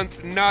Captain of the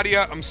Month,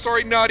 Nadya. I'm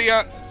sorry,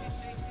 Nadya.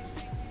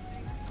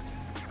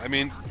 I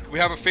mean, we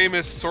have a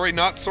famous sorry,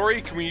 not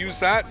sorry. Can we use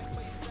that?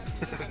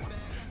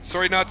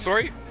 Sorry, not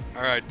sorry?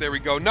 Alright, there we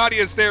go.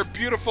 Nadia's there,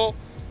 beautiful.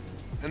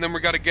 And then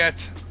we gotta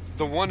get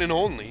the one and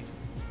only,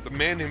 the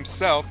man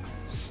himself,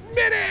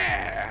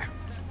 Smitty!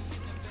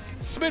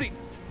 Smitty!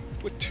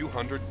 With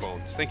 200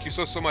 bones. Thank you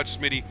so much,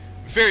 Smitty.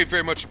 Very,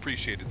 very much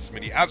appreciated,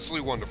 Smitty.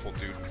 Absolutely wonderful,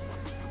 dude.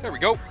 There we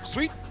go.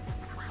 Sweet.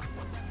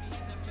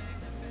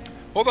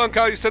 Hold on,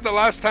 Kyle. You said that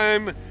last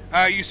time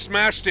you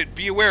smashed it.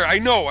 Be aware. I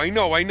know.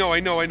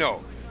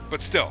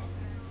 But still.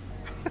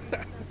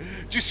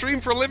 Do you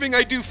stream for a living?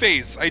 I do,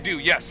 FaZe. I do,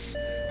 yes.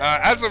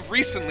 As of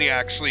recently,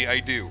 actually, I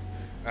do.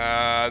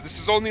 This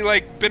has only,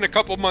 like, been a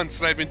couple months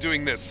that I've been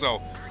doing this,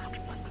 so...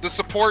 The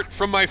support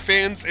from my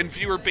fans and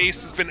viewer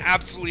base has been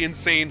absolutely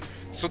insane,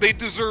 so they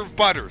deserve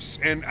butters.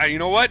 And you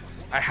know what?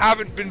 I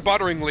haven't been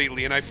buttering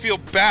lately, and I feel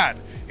bad.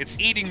 It's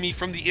eating me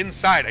from the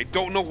inside. I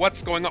don't know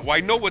what's going on. Well,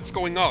 I know what's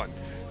going on,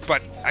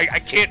 but I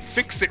can't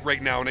fix it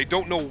right now, and I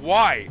don't know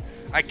why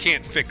I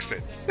can't fix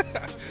it.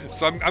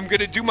 So I'm going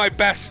to do my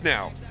best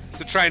now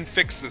to try and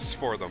fix this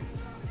for them.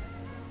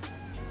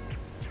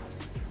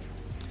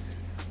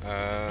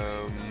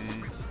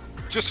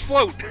 Just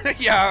float.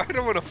 Yeah, I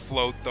don't want to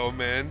float, though,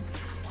 man.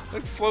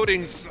 Like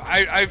floating's,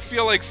 I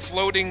feel like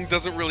floating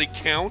doesn't really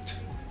count,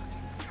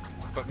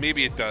 but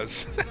maybe it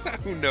does.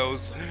 Who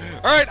knows?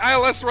 All right,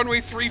 ILS runway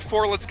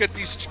 34. Let's get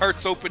these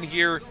charts open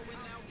here.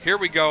 Here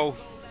we go.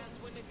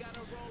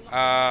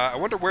 I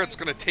wonder where it's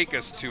going to take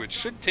us to. It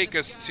should take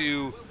us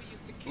to,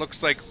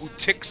 looks like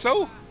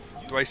Utixo.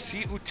 Do I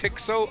see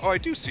Utixo? Oh, I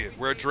do see it.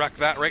 We're direct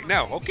that right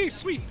now. Okay,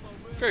 sweet.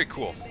 Very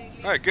cool.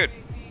 All right, good.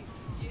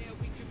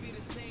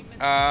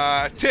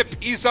 Tip,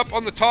 ease up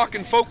on the talk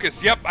and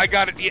focus. Yep, I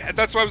got it. Yeah,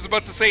 that's what I was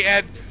about to say,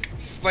 Ed.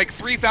 Like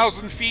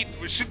 3,000 feet.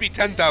 It should be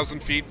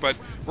 10,000 feet, but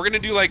we're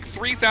going to do like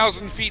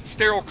 3,000 feet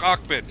sterile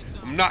cockpit.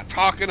 I'm not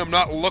talking. I'm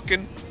not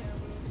looking.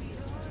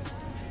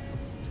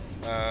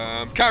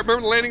 Can't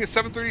remember the landing of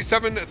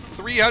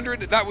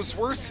 737-300. That was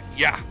worse.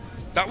 Yeah,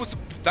 that was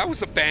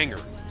a banger.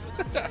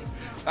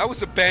 That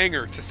was a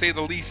banger, to say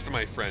the least,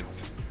 my friend.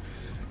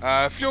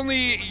 If you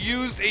only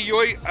used a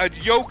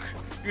yoke,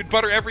 you'd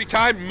butter every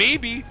time.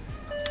 Maybe.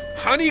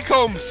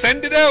 Honeycomb,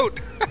 send it out.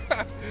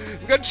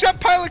 We got Jet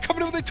Pilot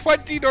coming in with a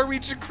 20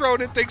 Norwegian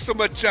Kronen. Thanks so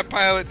much, Jet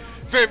Pilot.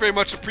 Very, very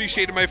much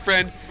appreciated, my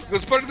friend. He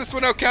goes, butter this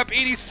one out, Cap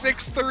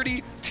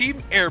 8630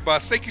 Team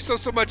Airbus. Thank you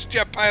so much,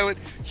 Jet Pilot.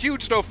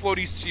 Huge no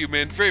floaties to you,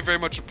 man. Very, very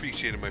much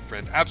appreciated, my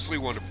friend.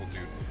 Absolutely wonderful,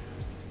 dude.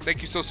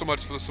 Thank you so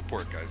much for the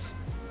support, guys.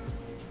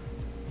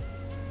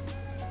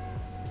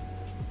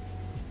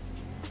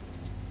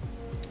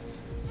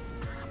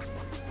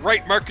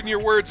 Right, marking your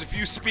words. If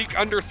you speak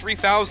under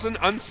 3,000,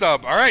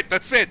 unsub. All right,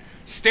 that's it.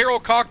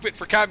 Sterile cockpit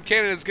for Captain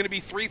Canada is going to be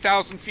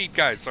 3,000 feet,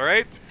 guys. All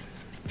right?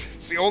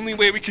 It's the only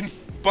way we can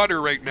butter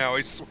right now,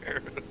 I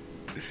swear.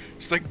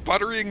 It's like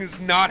buttering is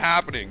not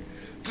happening.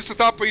 Just a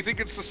thought, but you think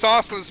it's the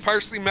sauce that is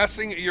partially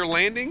messing your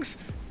landings?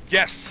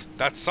 Yes,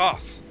 that's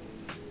sauce.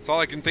 That's all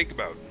I can think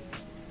about.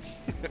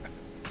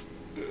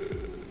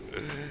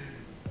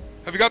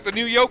 Have you got the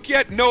new yoke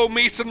yet? No,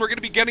 Mason, we're going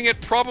to be getting it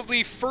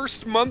probably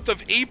first month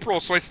of April,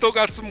 so I still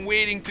got some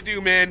waiting to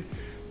do, man.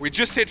 We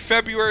just hit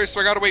February, so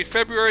I got to wait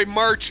February,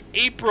 March,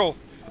 April.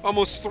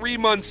 Almost 3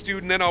 months,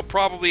 dude, and then I'll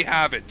probably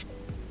have it.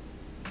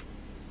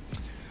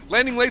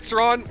 Landing lights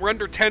are on. We're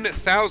under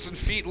 10,000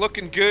 feet,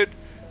 looking good.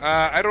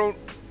 I don't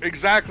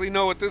exactly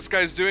know what this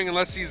guy's doing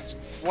unless he's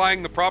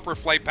flying the proper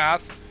flight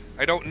path.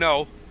 I don't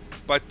know,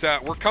 but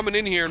we're coming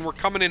in here, and we're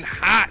coming in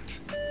hot.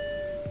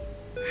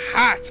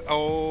 Hot.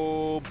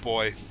 Oh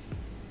boy.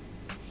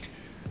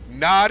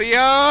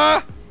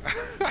 Nadya.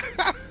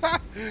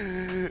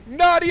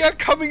 Nadya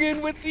coming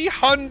in with the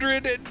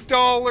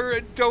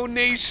 $100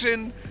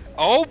 donation.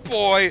 Oh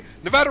boy.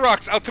 Nevada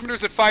Rocks,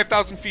 altimeter's at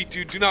 5,000 feet,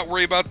 dude. Do not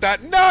worry about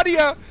that.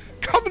 Nadya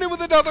coming in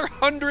with another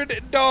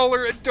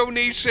 $100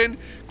 donation.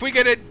 Can we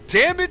get a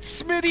damn it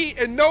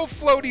Smitty and no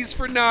floaties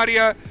for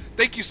Nadya?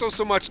 Thank you so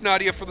much,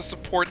 Nadya, for the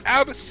support.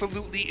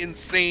 Absolutely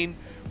insane.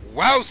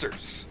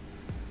 Wowzers.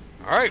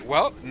 All right,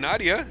 well,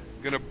 Nadya,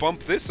 gonna bump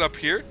this up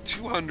here,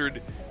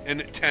 $210,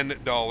 and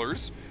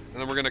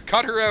then we're gonna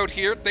cut her out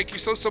here. Thank you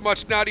so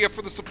much, Nadya,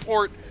 for the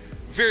support.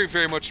 Very,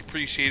 very much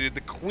appreciated. The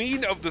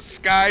Queen of the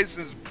Skies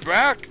is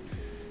back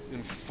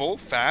in full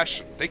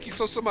fashion. Thank you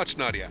so much,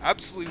 Nadya.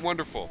 Absolutely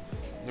wonderful.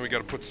 And then we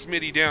gotta put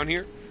Smitty down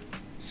here.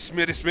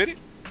 Smitty.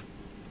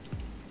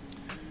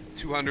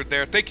 200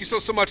 there. Thank you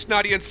so much,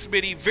 Nadya and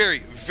Smitty. Very,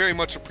 very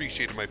much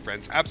appreciated, my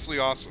friends.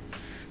 Absolutely awesome.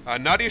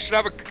 Nadya should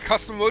have a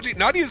custom emoji.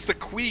 Nadya is the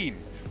queen.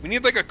 We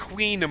need like a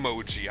queen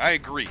emoji. I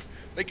agree.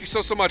 Thank you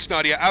so much,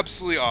 Nadya.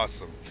 Absolutely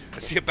awesome. I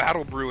see a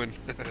battle brewing.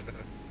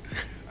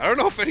 I don't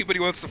know if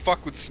anybody wants to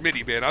fuck with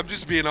Smitty, man. I'm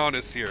just being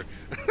honest here.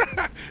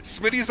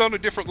 Smitty's on a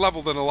different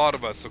level than a lot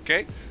of us,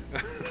 okay?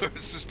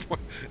 It's just,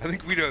 I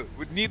think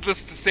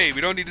needless to say, we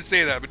don't need to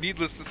say that, but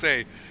needless to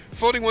say.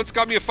 Floating once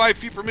got me a 5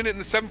 feet per minute in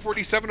the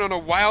 747 on a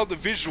wild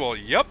visual.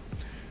 Yep.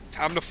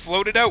 Time to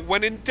float it out.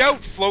 When in doubt,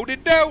 float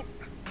it out.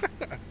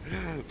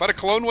 If I had a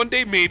cologne one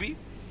day, maybe.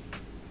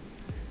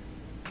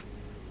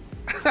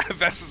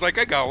 Vess is like,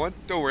 I got one.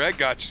 Don't worry, I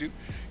got you. You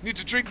need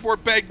to drink more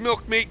bagged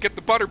milk, mate. Get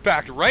the butter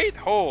back, right?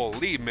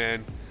 Holy,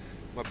 man.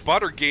 My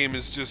butter game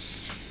is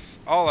just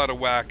all out of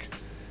whack.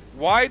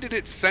 Why did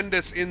it send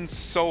us in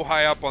so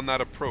high up on that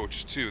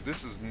approach, too?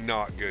 This is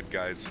not good,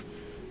 guys.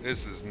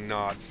 This is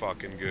not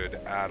fucking good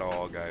at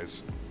all,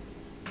 guys.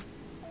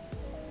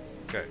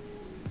 Okay.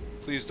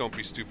 Please don't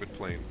be stupid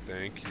plane.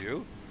 Thank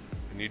you.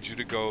 I need you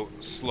to go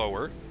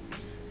slower.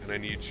 And I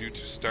need you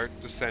to start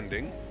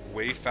descending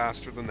way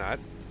faster than that.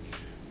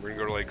 We're going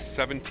to go to like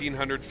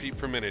 1,700 feet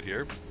per minute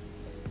here.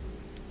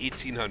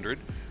 1,800.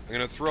 I'm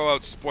going to throw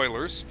out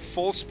spoilers.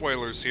 Full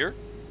spoilers here.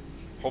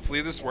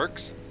 Hopefully this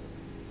works.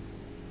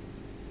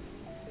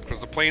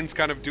 Because the plane's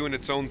kind of doing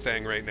its own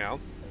thing right now.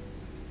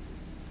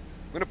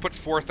 I'm going to put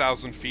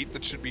 4,000 feet.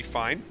 That should be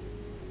fine.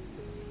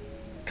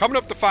 Coming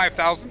up to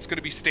 5,000 is going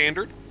to be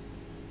standard.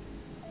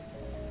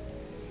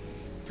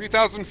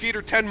 3,000 feet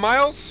or 10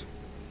 miles?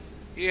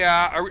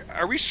 Yeah,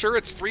 are we sure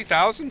it's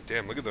 3,000?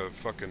 Damn, look at the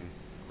fucking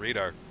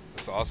radar.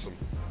 That's awesome.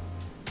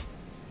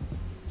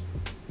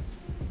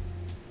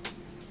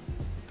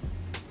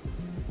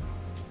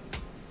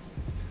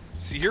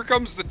 See, here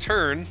comes the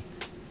turn.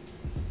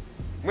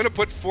 I'm going to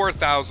put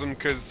 4,000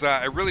 because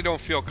I really don't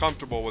feel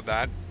comfortable with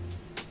that.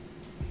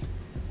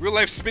 Real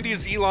life Smitty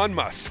is Elon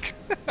Musk.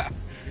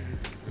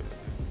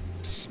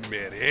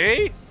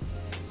 Smitty.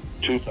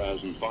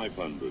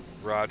 2,500.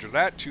 Roger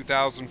that,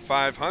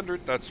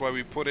 2,500. That's why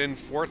we put in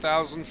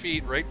 4,000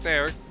 feet right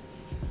there.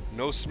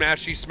 No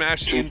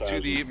smashy into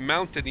the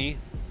mountainy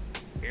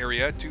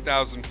area.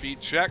 2,000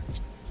 feet checked.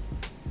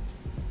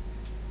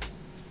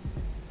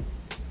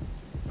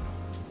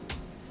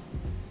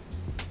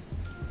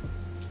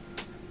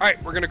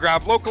 Alright, we're going to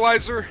grab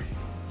localizer.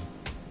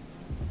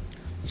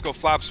 Let's go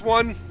flaps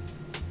 1.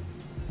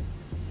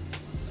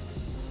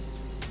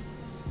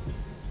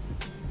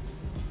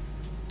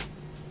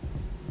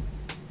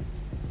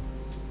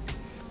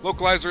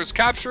 Localizer is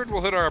captured.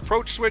 We'll hit our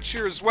approach switch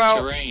here as well.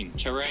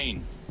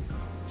 Terrain.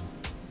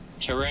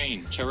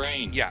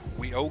 Yeah,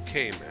 we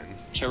okay, man.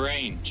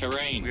 Terrain.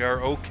 We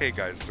are okay,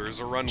 guys. There's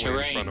a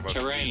runway in front of us.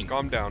 Please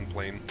calm down,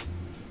 plane.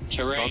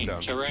 Terrain.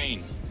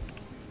 Alright,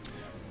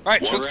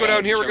 so let's go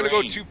down here. We're going to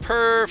go to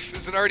perf.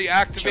 Is it already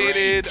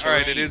activated?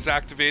 Alright, it is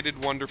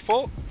activated.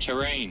 Wonderful.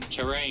 Terrain.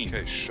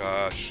 Okay,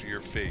 shush your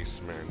face,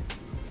 man.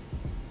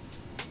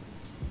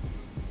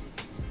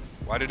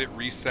 Why did it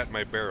reset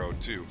my barrow,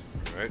 too?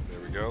 Alright, there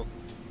we go.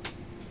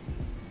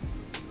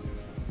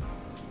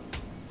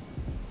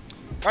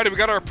 Alright, we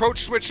got our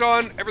approach switch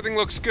on. Everything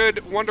looks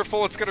good.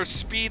 Wonderful. Let's get our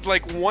speed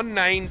like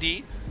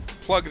 190.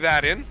 Plug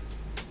that in.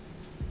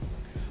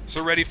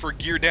 So ready for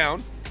gear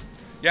down.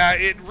 Yeah,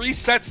 it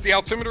resets. The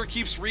altimeter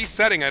keeps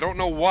resetting. I don't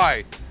know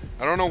why.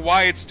 I don't know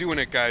why it's doing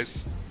it,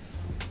 guys.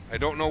 I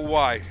don't know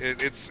why.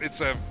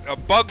 It's a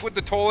bug with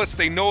the TOLUS.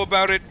 They know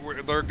about it.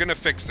 They're going to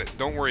fix it.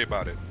 Don't worry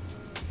about it.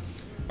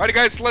 Alrighty,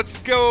 guys, let's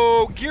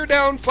go. Gear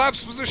down,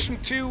 flaps position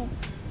 2.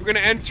 We're going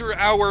to enter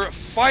our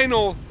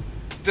final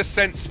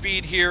descent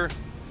speed here.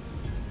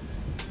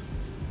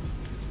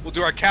 We'll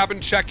do our cabin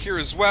check here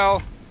as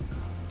well.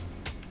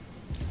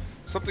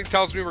 Something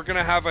tells me we're going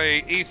to have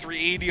a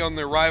A380 on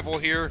the arrival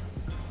here.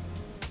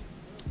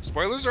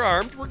 Spoilers are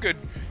armed. We're good.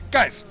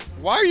 Guys,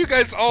 why are you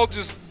guys all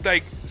just,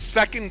 like,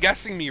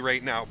 second-guessing me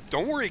right now?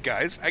 Don't worry,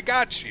 guys. I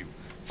got you.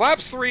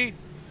 Flaps 3.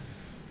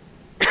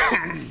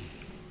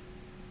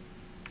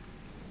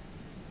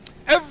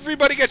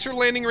 Everybody get your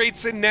landing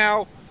rates in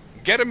now.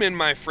 Get them in,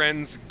 my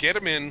friends. Get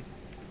them in.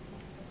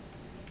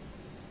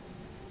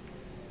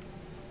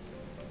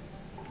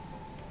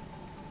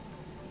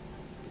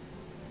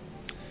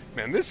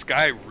 Man, this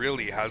guy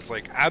really has,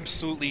 like,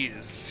 absolutely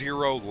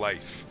zero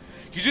life.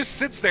 He just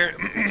sits there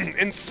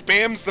and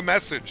spams the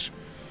message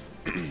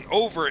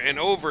over and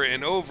over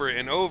and over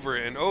and over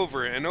and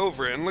over and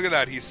over. And look at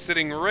that. He's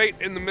sitting right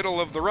in the middle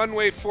of the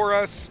runway for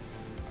us.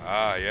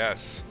 Ah,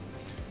 yes.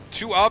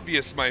 Too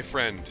obvious, my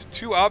friend.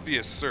 Too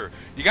obvious, sir.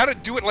 You got to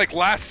do it like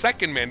last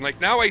second, man. Like,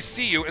 now I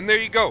see you, and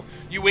there you go.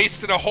 You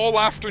wasted a whole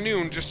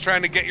afternoon just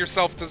trying to get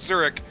yourself to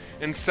Zurich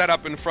and set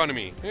up in front of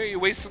me. Hey, you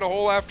wasted a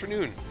whole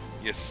afternoon,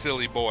 you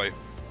silly boy.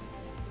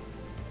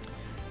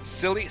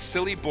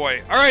 Silly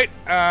boy. All right,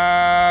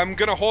 I'm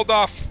going to hold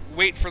off.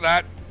 Wait for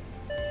that.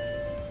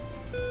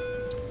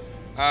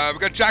 We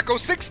got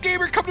Jack06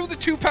 Gamer coming with a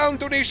 £2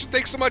 donation.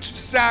 Thanks so much,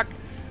 Zach.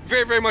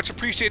 Very, very much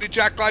appreciated,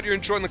 Jack. Glad you're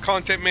enjoying the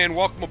content, man.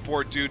 Welcome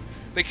aboard, dude.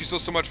 Thank you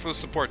so much for the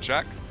support,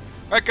 Jack.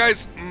 All right,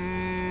 guys.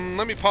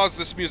 Let me pause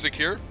this music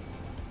here.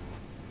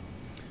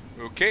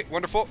 Okay,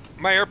 wonderful.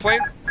 My airplane.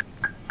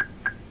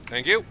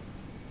 Thank you. All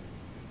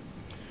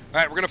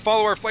right, we're going to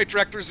follow our flight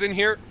directors in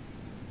here.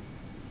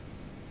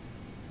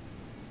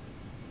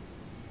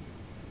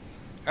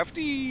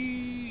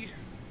 FD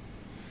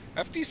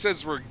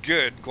says we're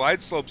good.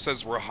 Glide slope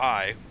says we're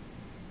high.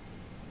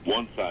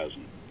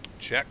 1,000.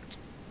 Checked.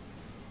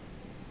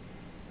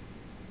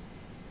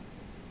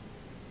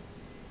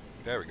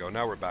 There we go.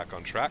 Now we're back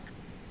on track.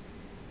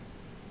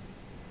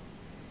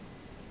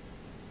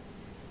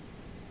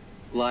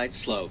 Glide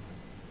slope.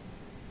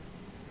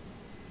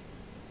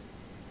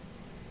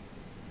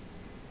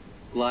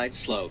 Glide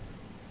slope.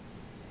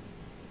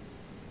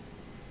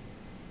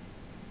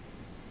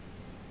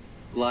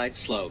 Glide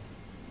slope.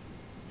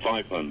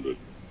 500.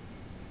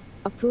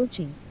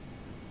 Approaching.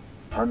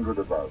 100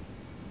 above.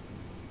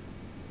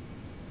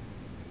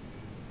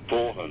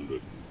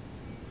 400.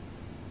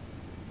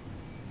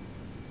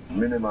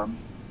 Minimum.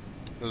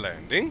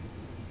 Landing.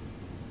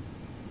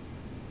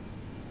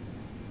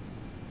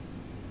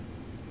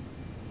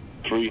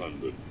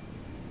 $300.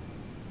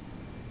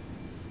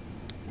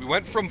 We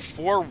went from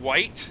 4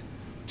 white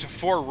to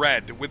 4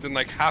 red within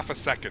like half a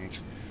second.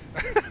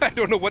 I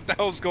don't know what the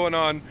hell's going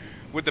on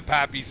with the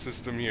Pappy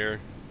system here.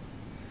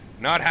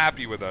 Not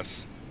happy with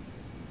us.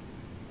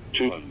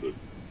 200.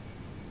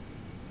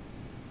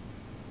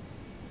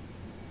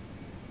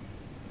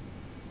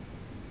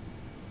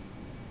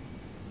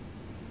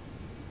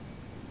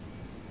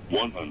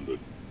 $100.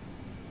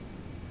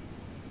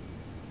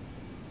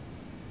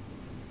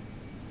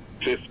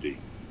 50.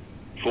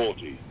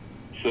 40.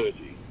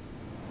 30.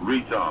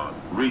 Retard.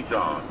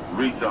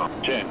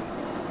 10.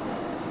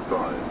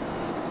 5.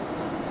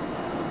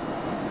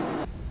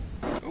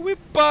 We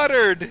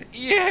buttered!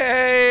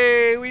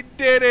 Yay! We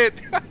did it!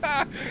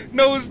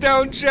 Nose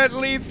down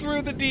gently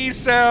through the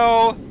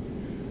decel.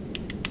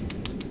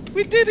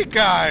 We did it,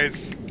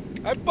 guys!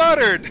 I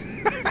buttered!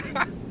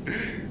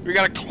 We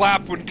gotta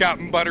clap when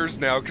Captain butters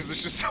now, because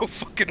it's just so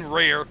fucking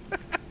rare.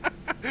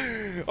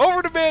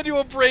 Over to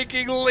manual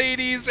braking,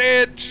 ladies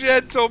and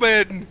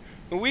gentlemen!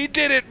 We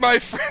did it, my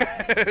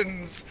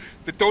friends!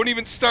 But don't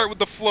even start with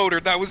the floater.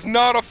 That was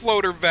not a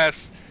floater,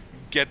 Vess.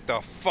 Get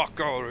the fuck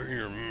out of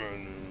here,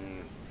 man.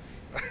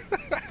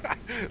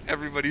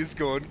 Everybody's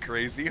going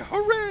crazy.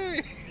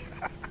 Hooray!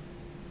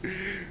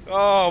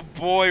 Oh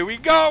boy, we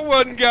got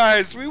one,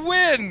 guys! We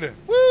win!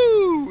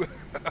 Woo!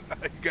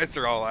 You guys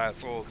are all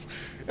assholes.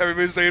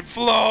 Everybody's saying,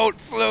 float,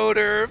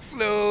 floater,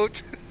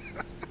 float.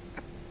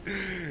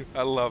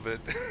 I love it.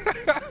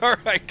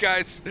 Alright,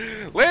 guys.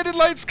 Landing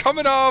lights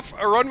coming off.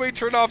 Runway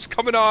turnoffs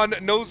coming on.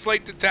 Nose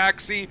light to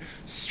taxi.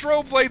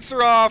 Strobe lights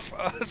are off.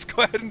 Let's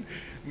go ahead and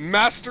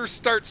master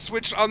start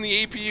switch on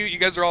the APU. You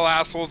guys are all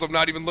assholes. I'm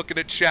not even looking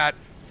at chat.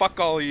 Fuck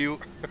all of you.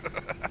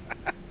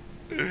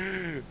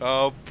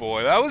 Oh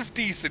boy, that was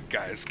decent,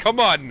 guys. Come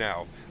on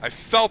now. I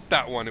felt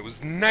that one. It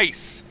was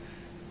nice.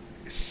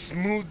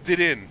 Smoothed it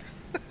in.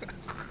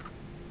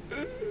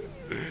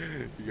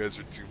 You guys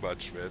are too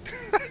much, man.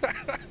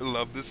 I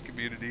love this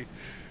community.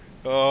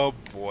 Oh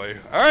boy.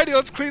 Alrighty,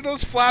 let's clean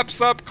those flaps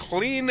up,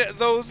 clean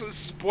those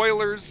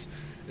spoilers,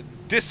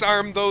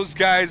 disarm those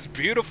guys.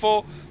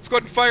 Beautiful. Let's go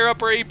ahead and fire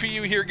up our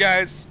APU here,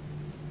 guys.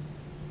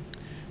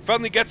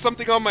 Finally get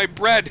something on my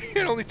bread.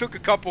 It only took a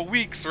couple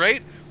weeks,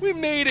 right? We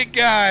made it,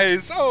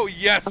 guys. Oh,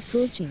 yes.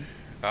 Approaching.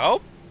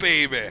 Oh,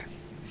 baby.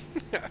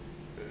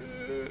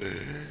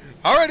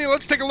 Alrighty,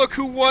 let's take a look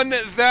who won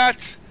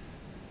that.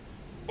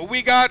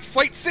 We got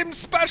Flight Sim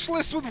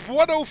Specialist with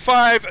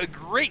 105. A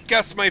great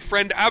guess, my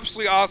friend.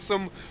 Absolutely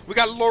awesome. We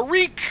got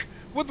Loric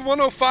with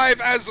 105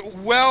 as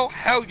well.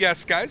 Hell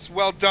yes, guys.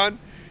 Well done.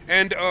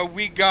 And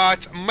we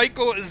got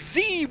Michael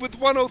Z with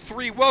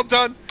 103. Well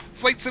done.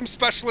 Flight Sim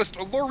Specialist,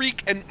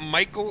 Loric, and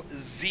Michael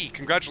Z.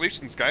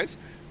 Congratulations, guys.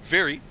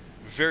 Very,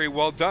 very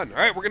well done. All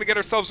right, we're going to get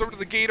ourselves over to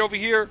the gate over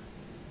here.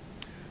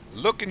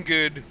 Looking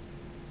good.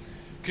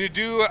 Can you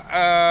do,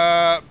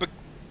 but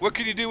what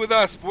can you do with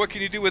us? But what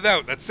can you do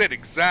without? That's it,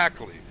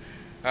 exactly.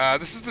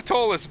 This is the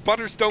toll list.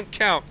 Butters don't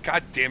count.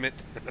 God damn it.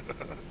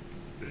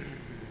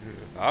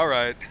 All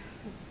right.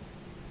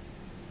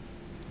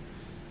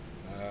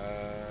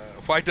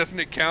 Why doesn't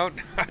it count?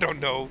 I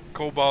don't know,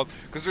 Cobalt.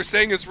 Because they're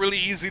saying it's really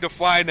easy to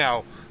fly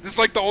now. This is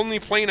like the only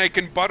plane I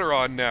can butter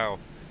on now.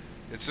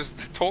 It's just,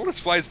 the toll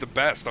list flies the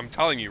best. I'm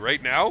telling you,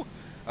 right now,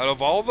 out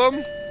of all of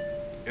them,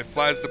 it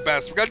flies the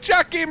best. We got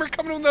Jack Gamer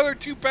coming with another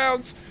 2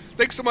 pounds.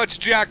 Thanks so much,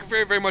 Jack.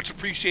 Very, very much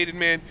appreciated,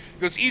 man.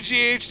 He goes,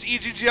 EGH to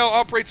EGGL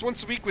operates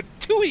once a week with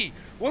TUI.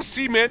 We'll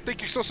see, man.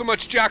 Thank you so, so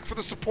much, Jack, for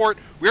the support.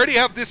 We already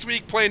have this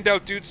week planned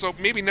out, dude, so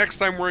maybe next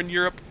time we're in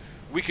Europe,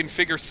 we can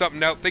figure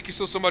something out. Thank you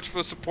so, so much for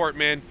the support,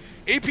 man.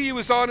 APU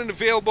is on and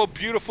available.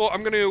 Beautiful.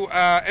 I'm going to,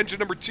 engine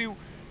number 2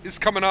 is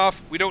coming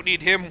off. We don't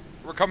need him.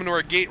 We're coming to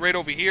our gate right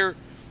over here.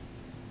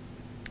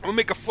 I'm going to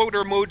make a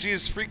floater emoji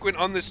as frequent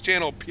on this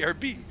channel,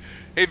 PRB.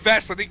 Hey,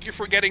 Vest, I think you're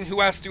forgetting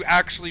who has to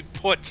actually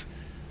put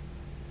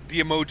the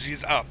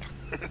emojis up.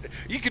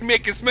 You can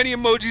make as many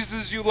emojis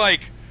as you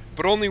like,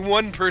 but only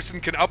one person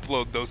can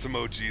upload those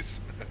emojis.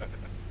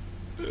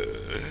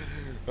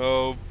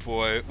 Oh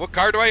boy. What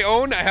car do I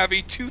own? I have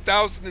a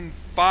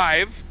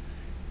 2005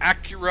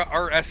 Acura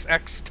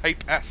RSX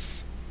Type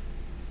S.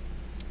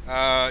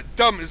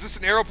 Dumb, is this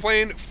an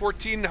aeroplane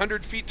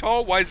 1,400 feet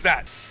tall? Why is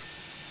that?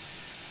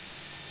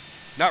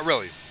 Not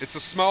really. It's a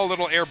small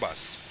little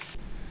Airbus.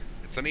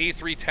 It's an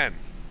A310.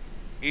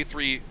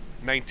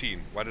 A319.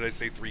 Why did I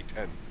say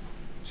 310?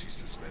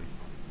 Jesus, man.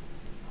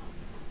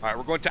 Alright,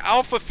 we're going to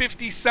Alpha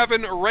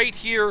 57 right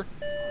here.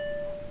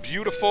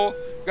 Beautiful.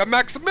 We got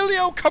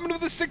Maximilio coming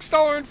with a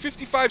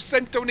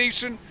 $6.55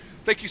 donation.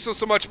 Thank you so,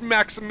 so much,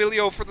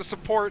 Maximilio, for the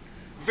support.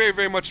 Very,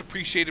 very much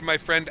appreciated, my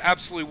friend.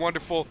 Absolutely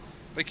wonderful.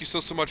 Thank you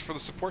so, so much for the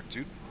support,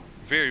 dude.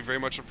 Very, very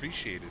much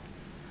appreciated.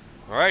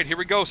 Alright, here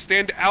we go.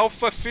 Stand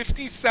Alpha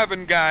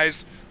 57,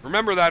 guys.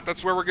 Remember that.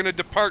 That's where we're going to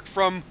depart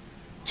from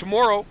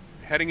tomorrow,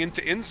 heading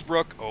into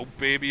Innsbruck. Oh,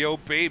 baby, oh,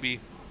 baby.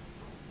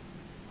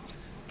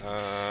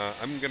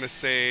 I'm going to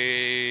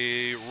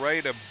say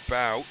right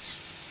about...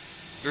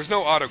 There's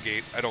no auto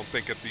gate, I don't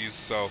think, at these,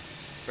 so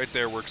right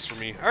there works for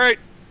me. Alright,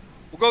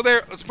 we'll go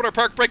there. Let's put our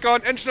park brake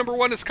on. Engine number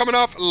 1 is coming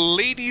off.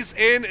 Ladies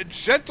and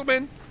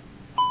gentlemen,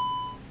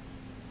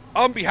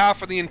 on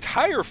behalf of the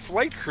entire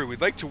flight crew,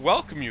 we'd like to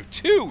welcome you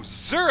to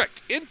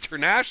Zurich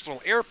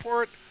International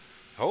Airport.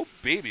 Oh,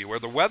 baby, where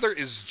the weather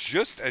is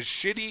just as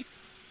shitty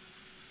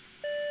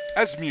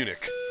as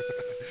Munich.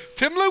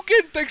 Tim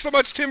Lukin, thanks so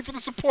much, Tim, for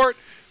the support.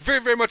 Very,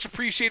 very much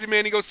appreciated,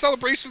 man. He goes,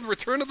 celebration of the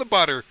return of the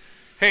butter.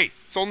 Hey,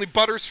 it's only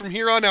butters from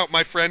here on out,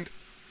 my friend.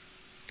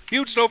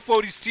 Huge no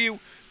floaties to you.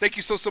 Thank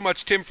you so, so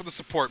much, Tim, for the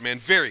support, man.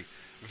 Very,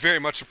 very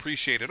much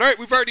appreciated. All right,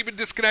 we've already been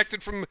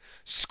disconnected from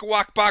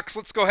Squawk Box.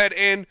 Let's go ahead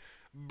and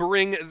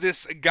bring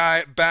this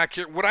guy back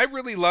here. What I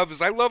really love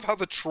is I love how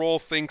the troll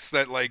thinks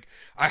that, like,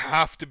 I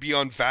have to be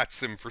on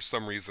VATSIM for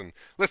some reason.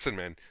 Listen,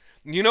 man,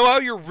 you know how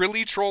you're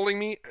really trolling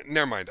me?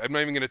 Never mind. I'm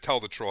not even going to tell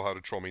the troll how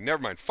to troll me.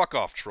 Never mind. Fuck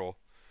off, troll.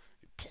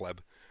 You pleb.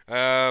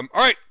 All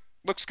right,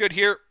 looks good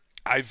here.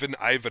 Ivan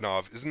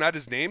Ivanov. Isn't that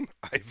his name?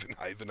 Ivan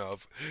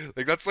Ivanov.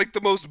 Like, that's like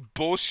the most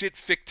bullshit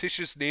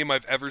fictitious name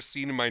I've ever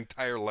seen in my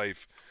entire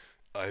life.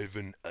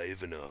 Ivan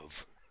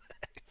Ivanov.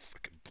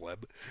 Fucking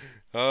pleb.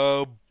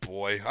 Oh,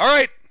 boy. All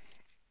right.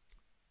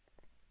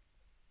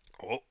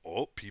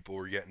 Oh, people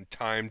were getting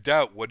timed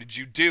out. What did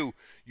you do?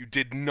 You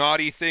did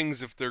naughty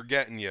things if they're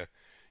getting you.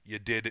 You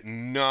did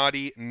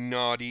naughty,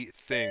 naughty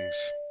things.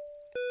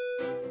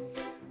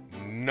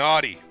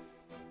 Naughty.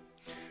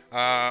 We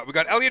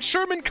got Elliot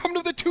Sherman coming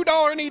to the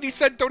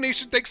 $2.80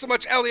 donation. Thanks so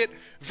much, Elliot.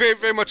 Very,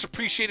 very much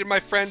appreciated, my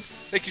friend.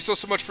 Thank you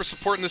so much for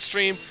supporting the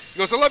stream. He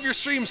goes, I love your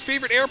streams.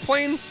 Favorite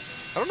airplane?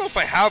 I don't know if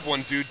I have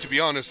one, dude, to be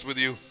honest with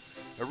you.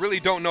 I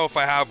really don't know if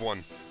I have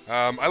one.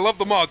 I love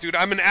them all, dude.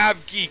 I'm an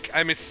av geek.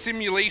 I'm a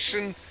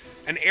simulation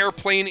and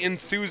airplane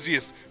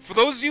enthusiast. For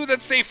those of you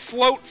that say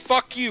float,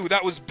 fuck you.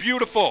 That was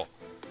beautiful.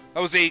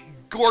 That was a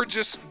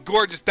gorgeous,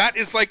 gorgeous. That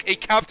is like a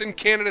Captain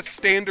Canada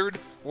standard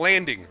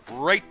landing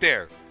right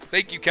there.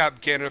 Thank you,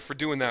 Captain Canada, for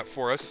doing that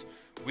for us.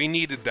 We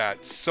needed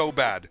that so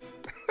bad.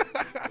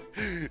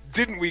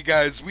 Didn't we,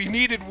 guys? We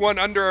needed one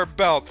under our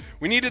belt.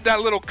 We needed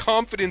that little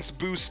confidence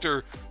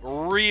booster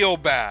real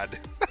bad.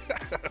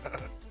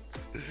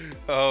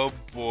 Oh,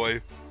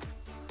 boy.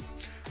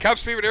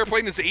 Cap's favorite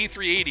airplane is the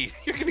A380.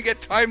 You're going to get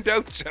timed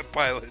out, jet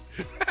pilot.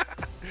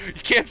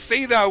 You can't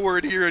say that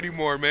word here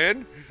anymore,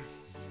 man.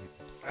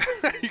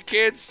 You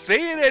can't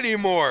say it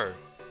anymore.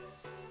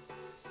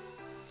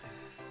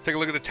 Take a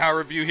look at the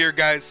tower view here,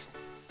 guys.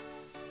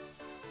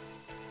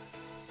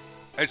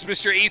 I just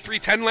missed your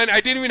A310 land. I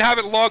didn't even have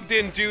it logged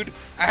in, dude.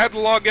 I had to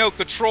log out.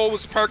 The troll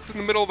was parked in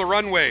the middle of the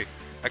runway.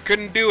 I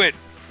couldn't do it.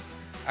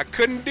 I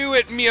couldn't do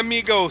it, mi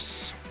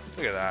amigos.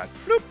 Look at that.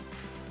 Bloop.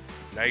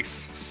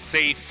 Nice.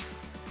 Safe.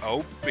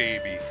 Oh,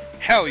 baby.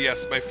 Hell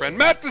yes, my friend.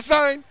 Matt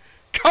Design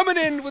coming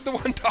in with the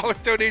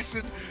 $1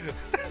 donation.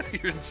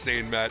 You're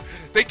insane, Matt.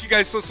 Thank you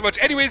guys so much.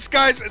 Anyways,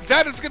 guys,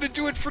 that is going to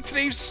do it for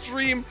today's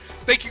stream.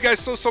 Thank you guys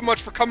so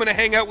much for coming to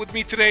hang out with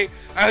me today.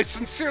 I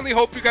sincerely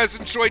hope you guys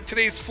enjoyed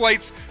today's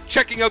flights,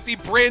 checking out the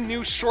brand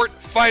new short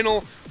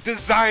final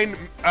design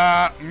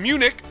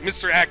Munich,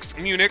 Mr. X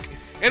Munich,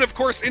 and of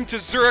course into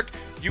Zurich.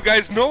 You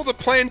guys know the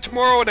plan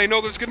tomorrow, and I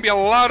know there's going to be a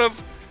lot of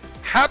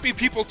happy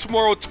people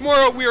tomorrow.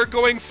 Tomorrow we are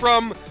going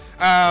from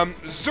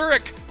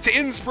Zurich to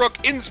Innsbruck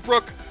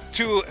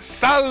to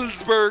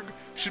Salzburg.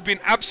 Should be an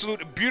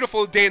absolute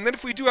beautiful day, and then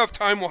if we do have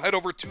time, we'll head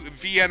over to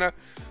Vienna.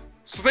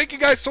 So thank you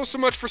guys so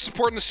much for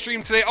supporting the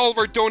stream today. All of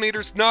our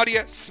donators,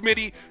 Nadya,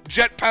 Smitty,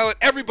 Jet Pilot,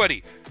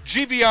 everybody.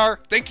 GVR,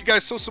 thank you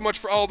guys so much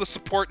for all the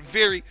support.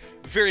 Very,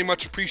 very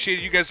much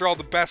appreciated. You guys are all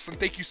the best, and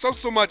thank you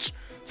so much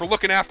for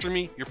looking after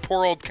me, your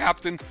poor old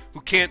captain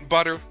who can't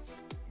butter,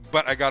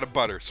 but I got a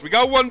butter. So we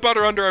got one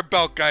butter under our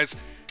belt, guys.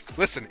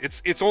 Listen,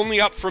 it's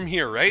only up from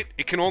here, right?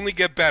 It can only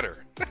get better.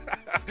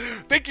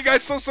 Thank you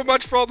guys so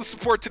much for all the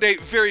support today.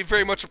 Very,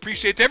 very much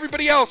appreciate it. To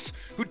everybody else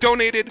who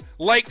donated,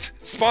 liked,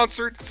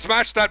 sponsored,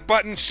 smashed that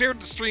button,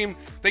 shared the stream,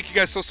 thank you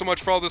guys so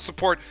much for all the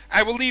support.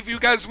 I will leave you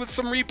guys with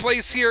some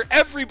replays here.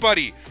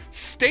 Everybody,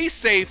 stay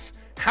safe,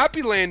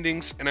 happy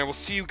landings, and I will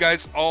see you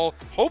guys all,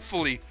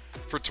 hopefully,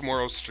 for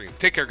tomorrow's stream.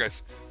 Take care,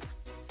 guys.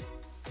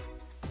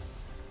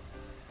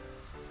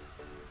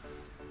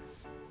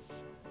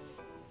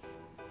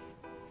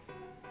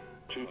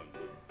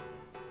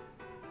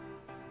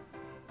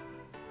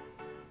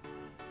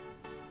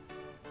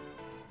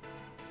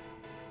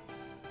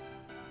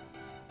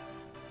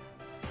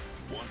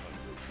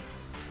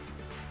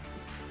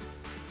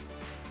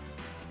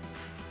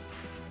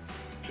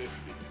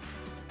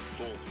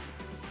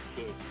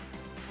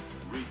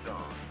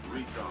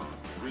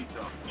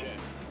 Retard, 10,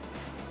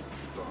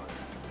 5,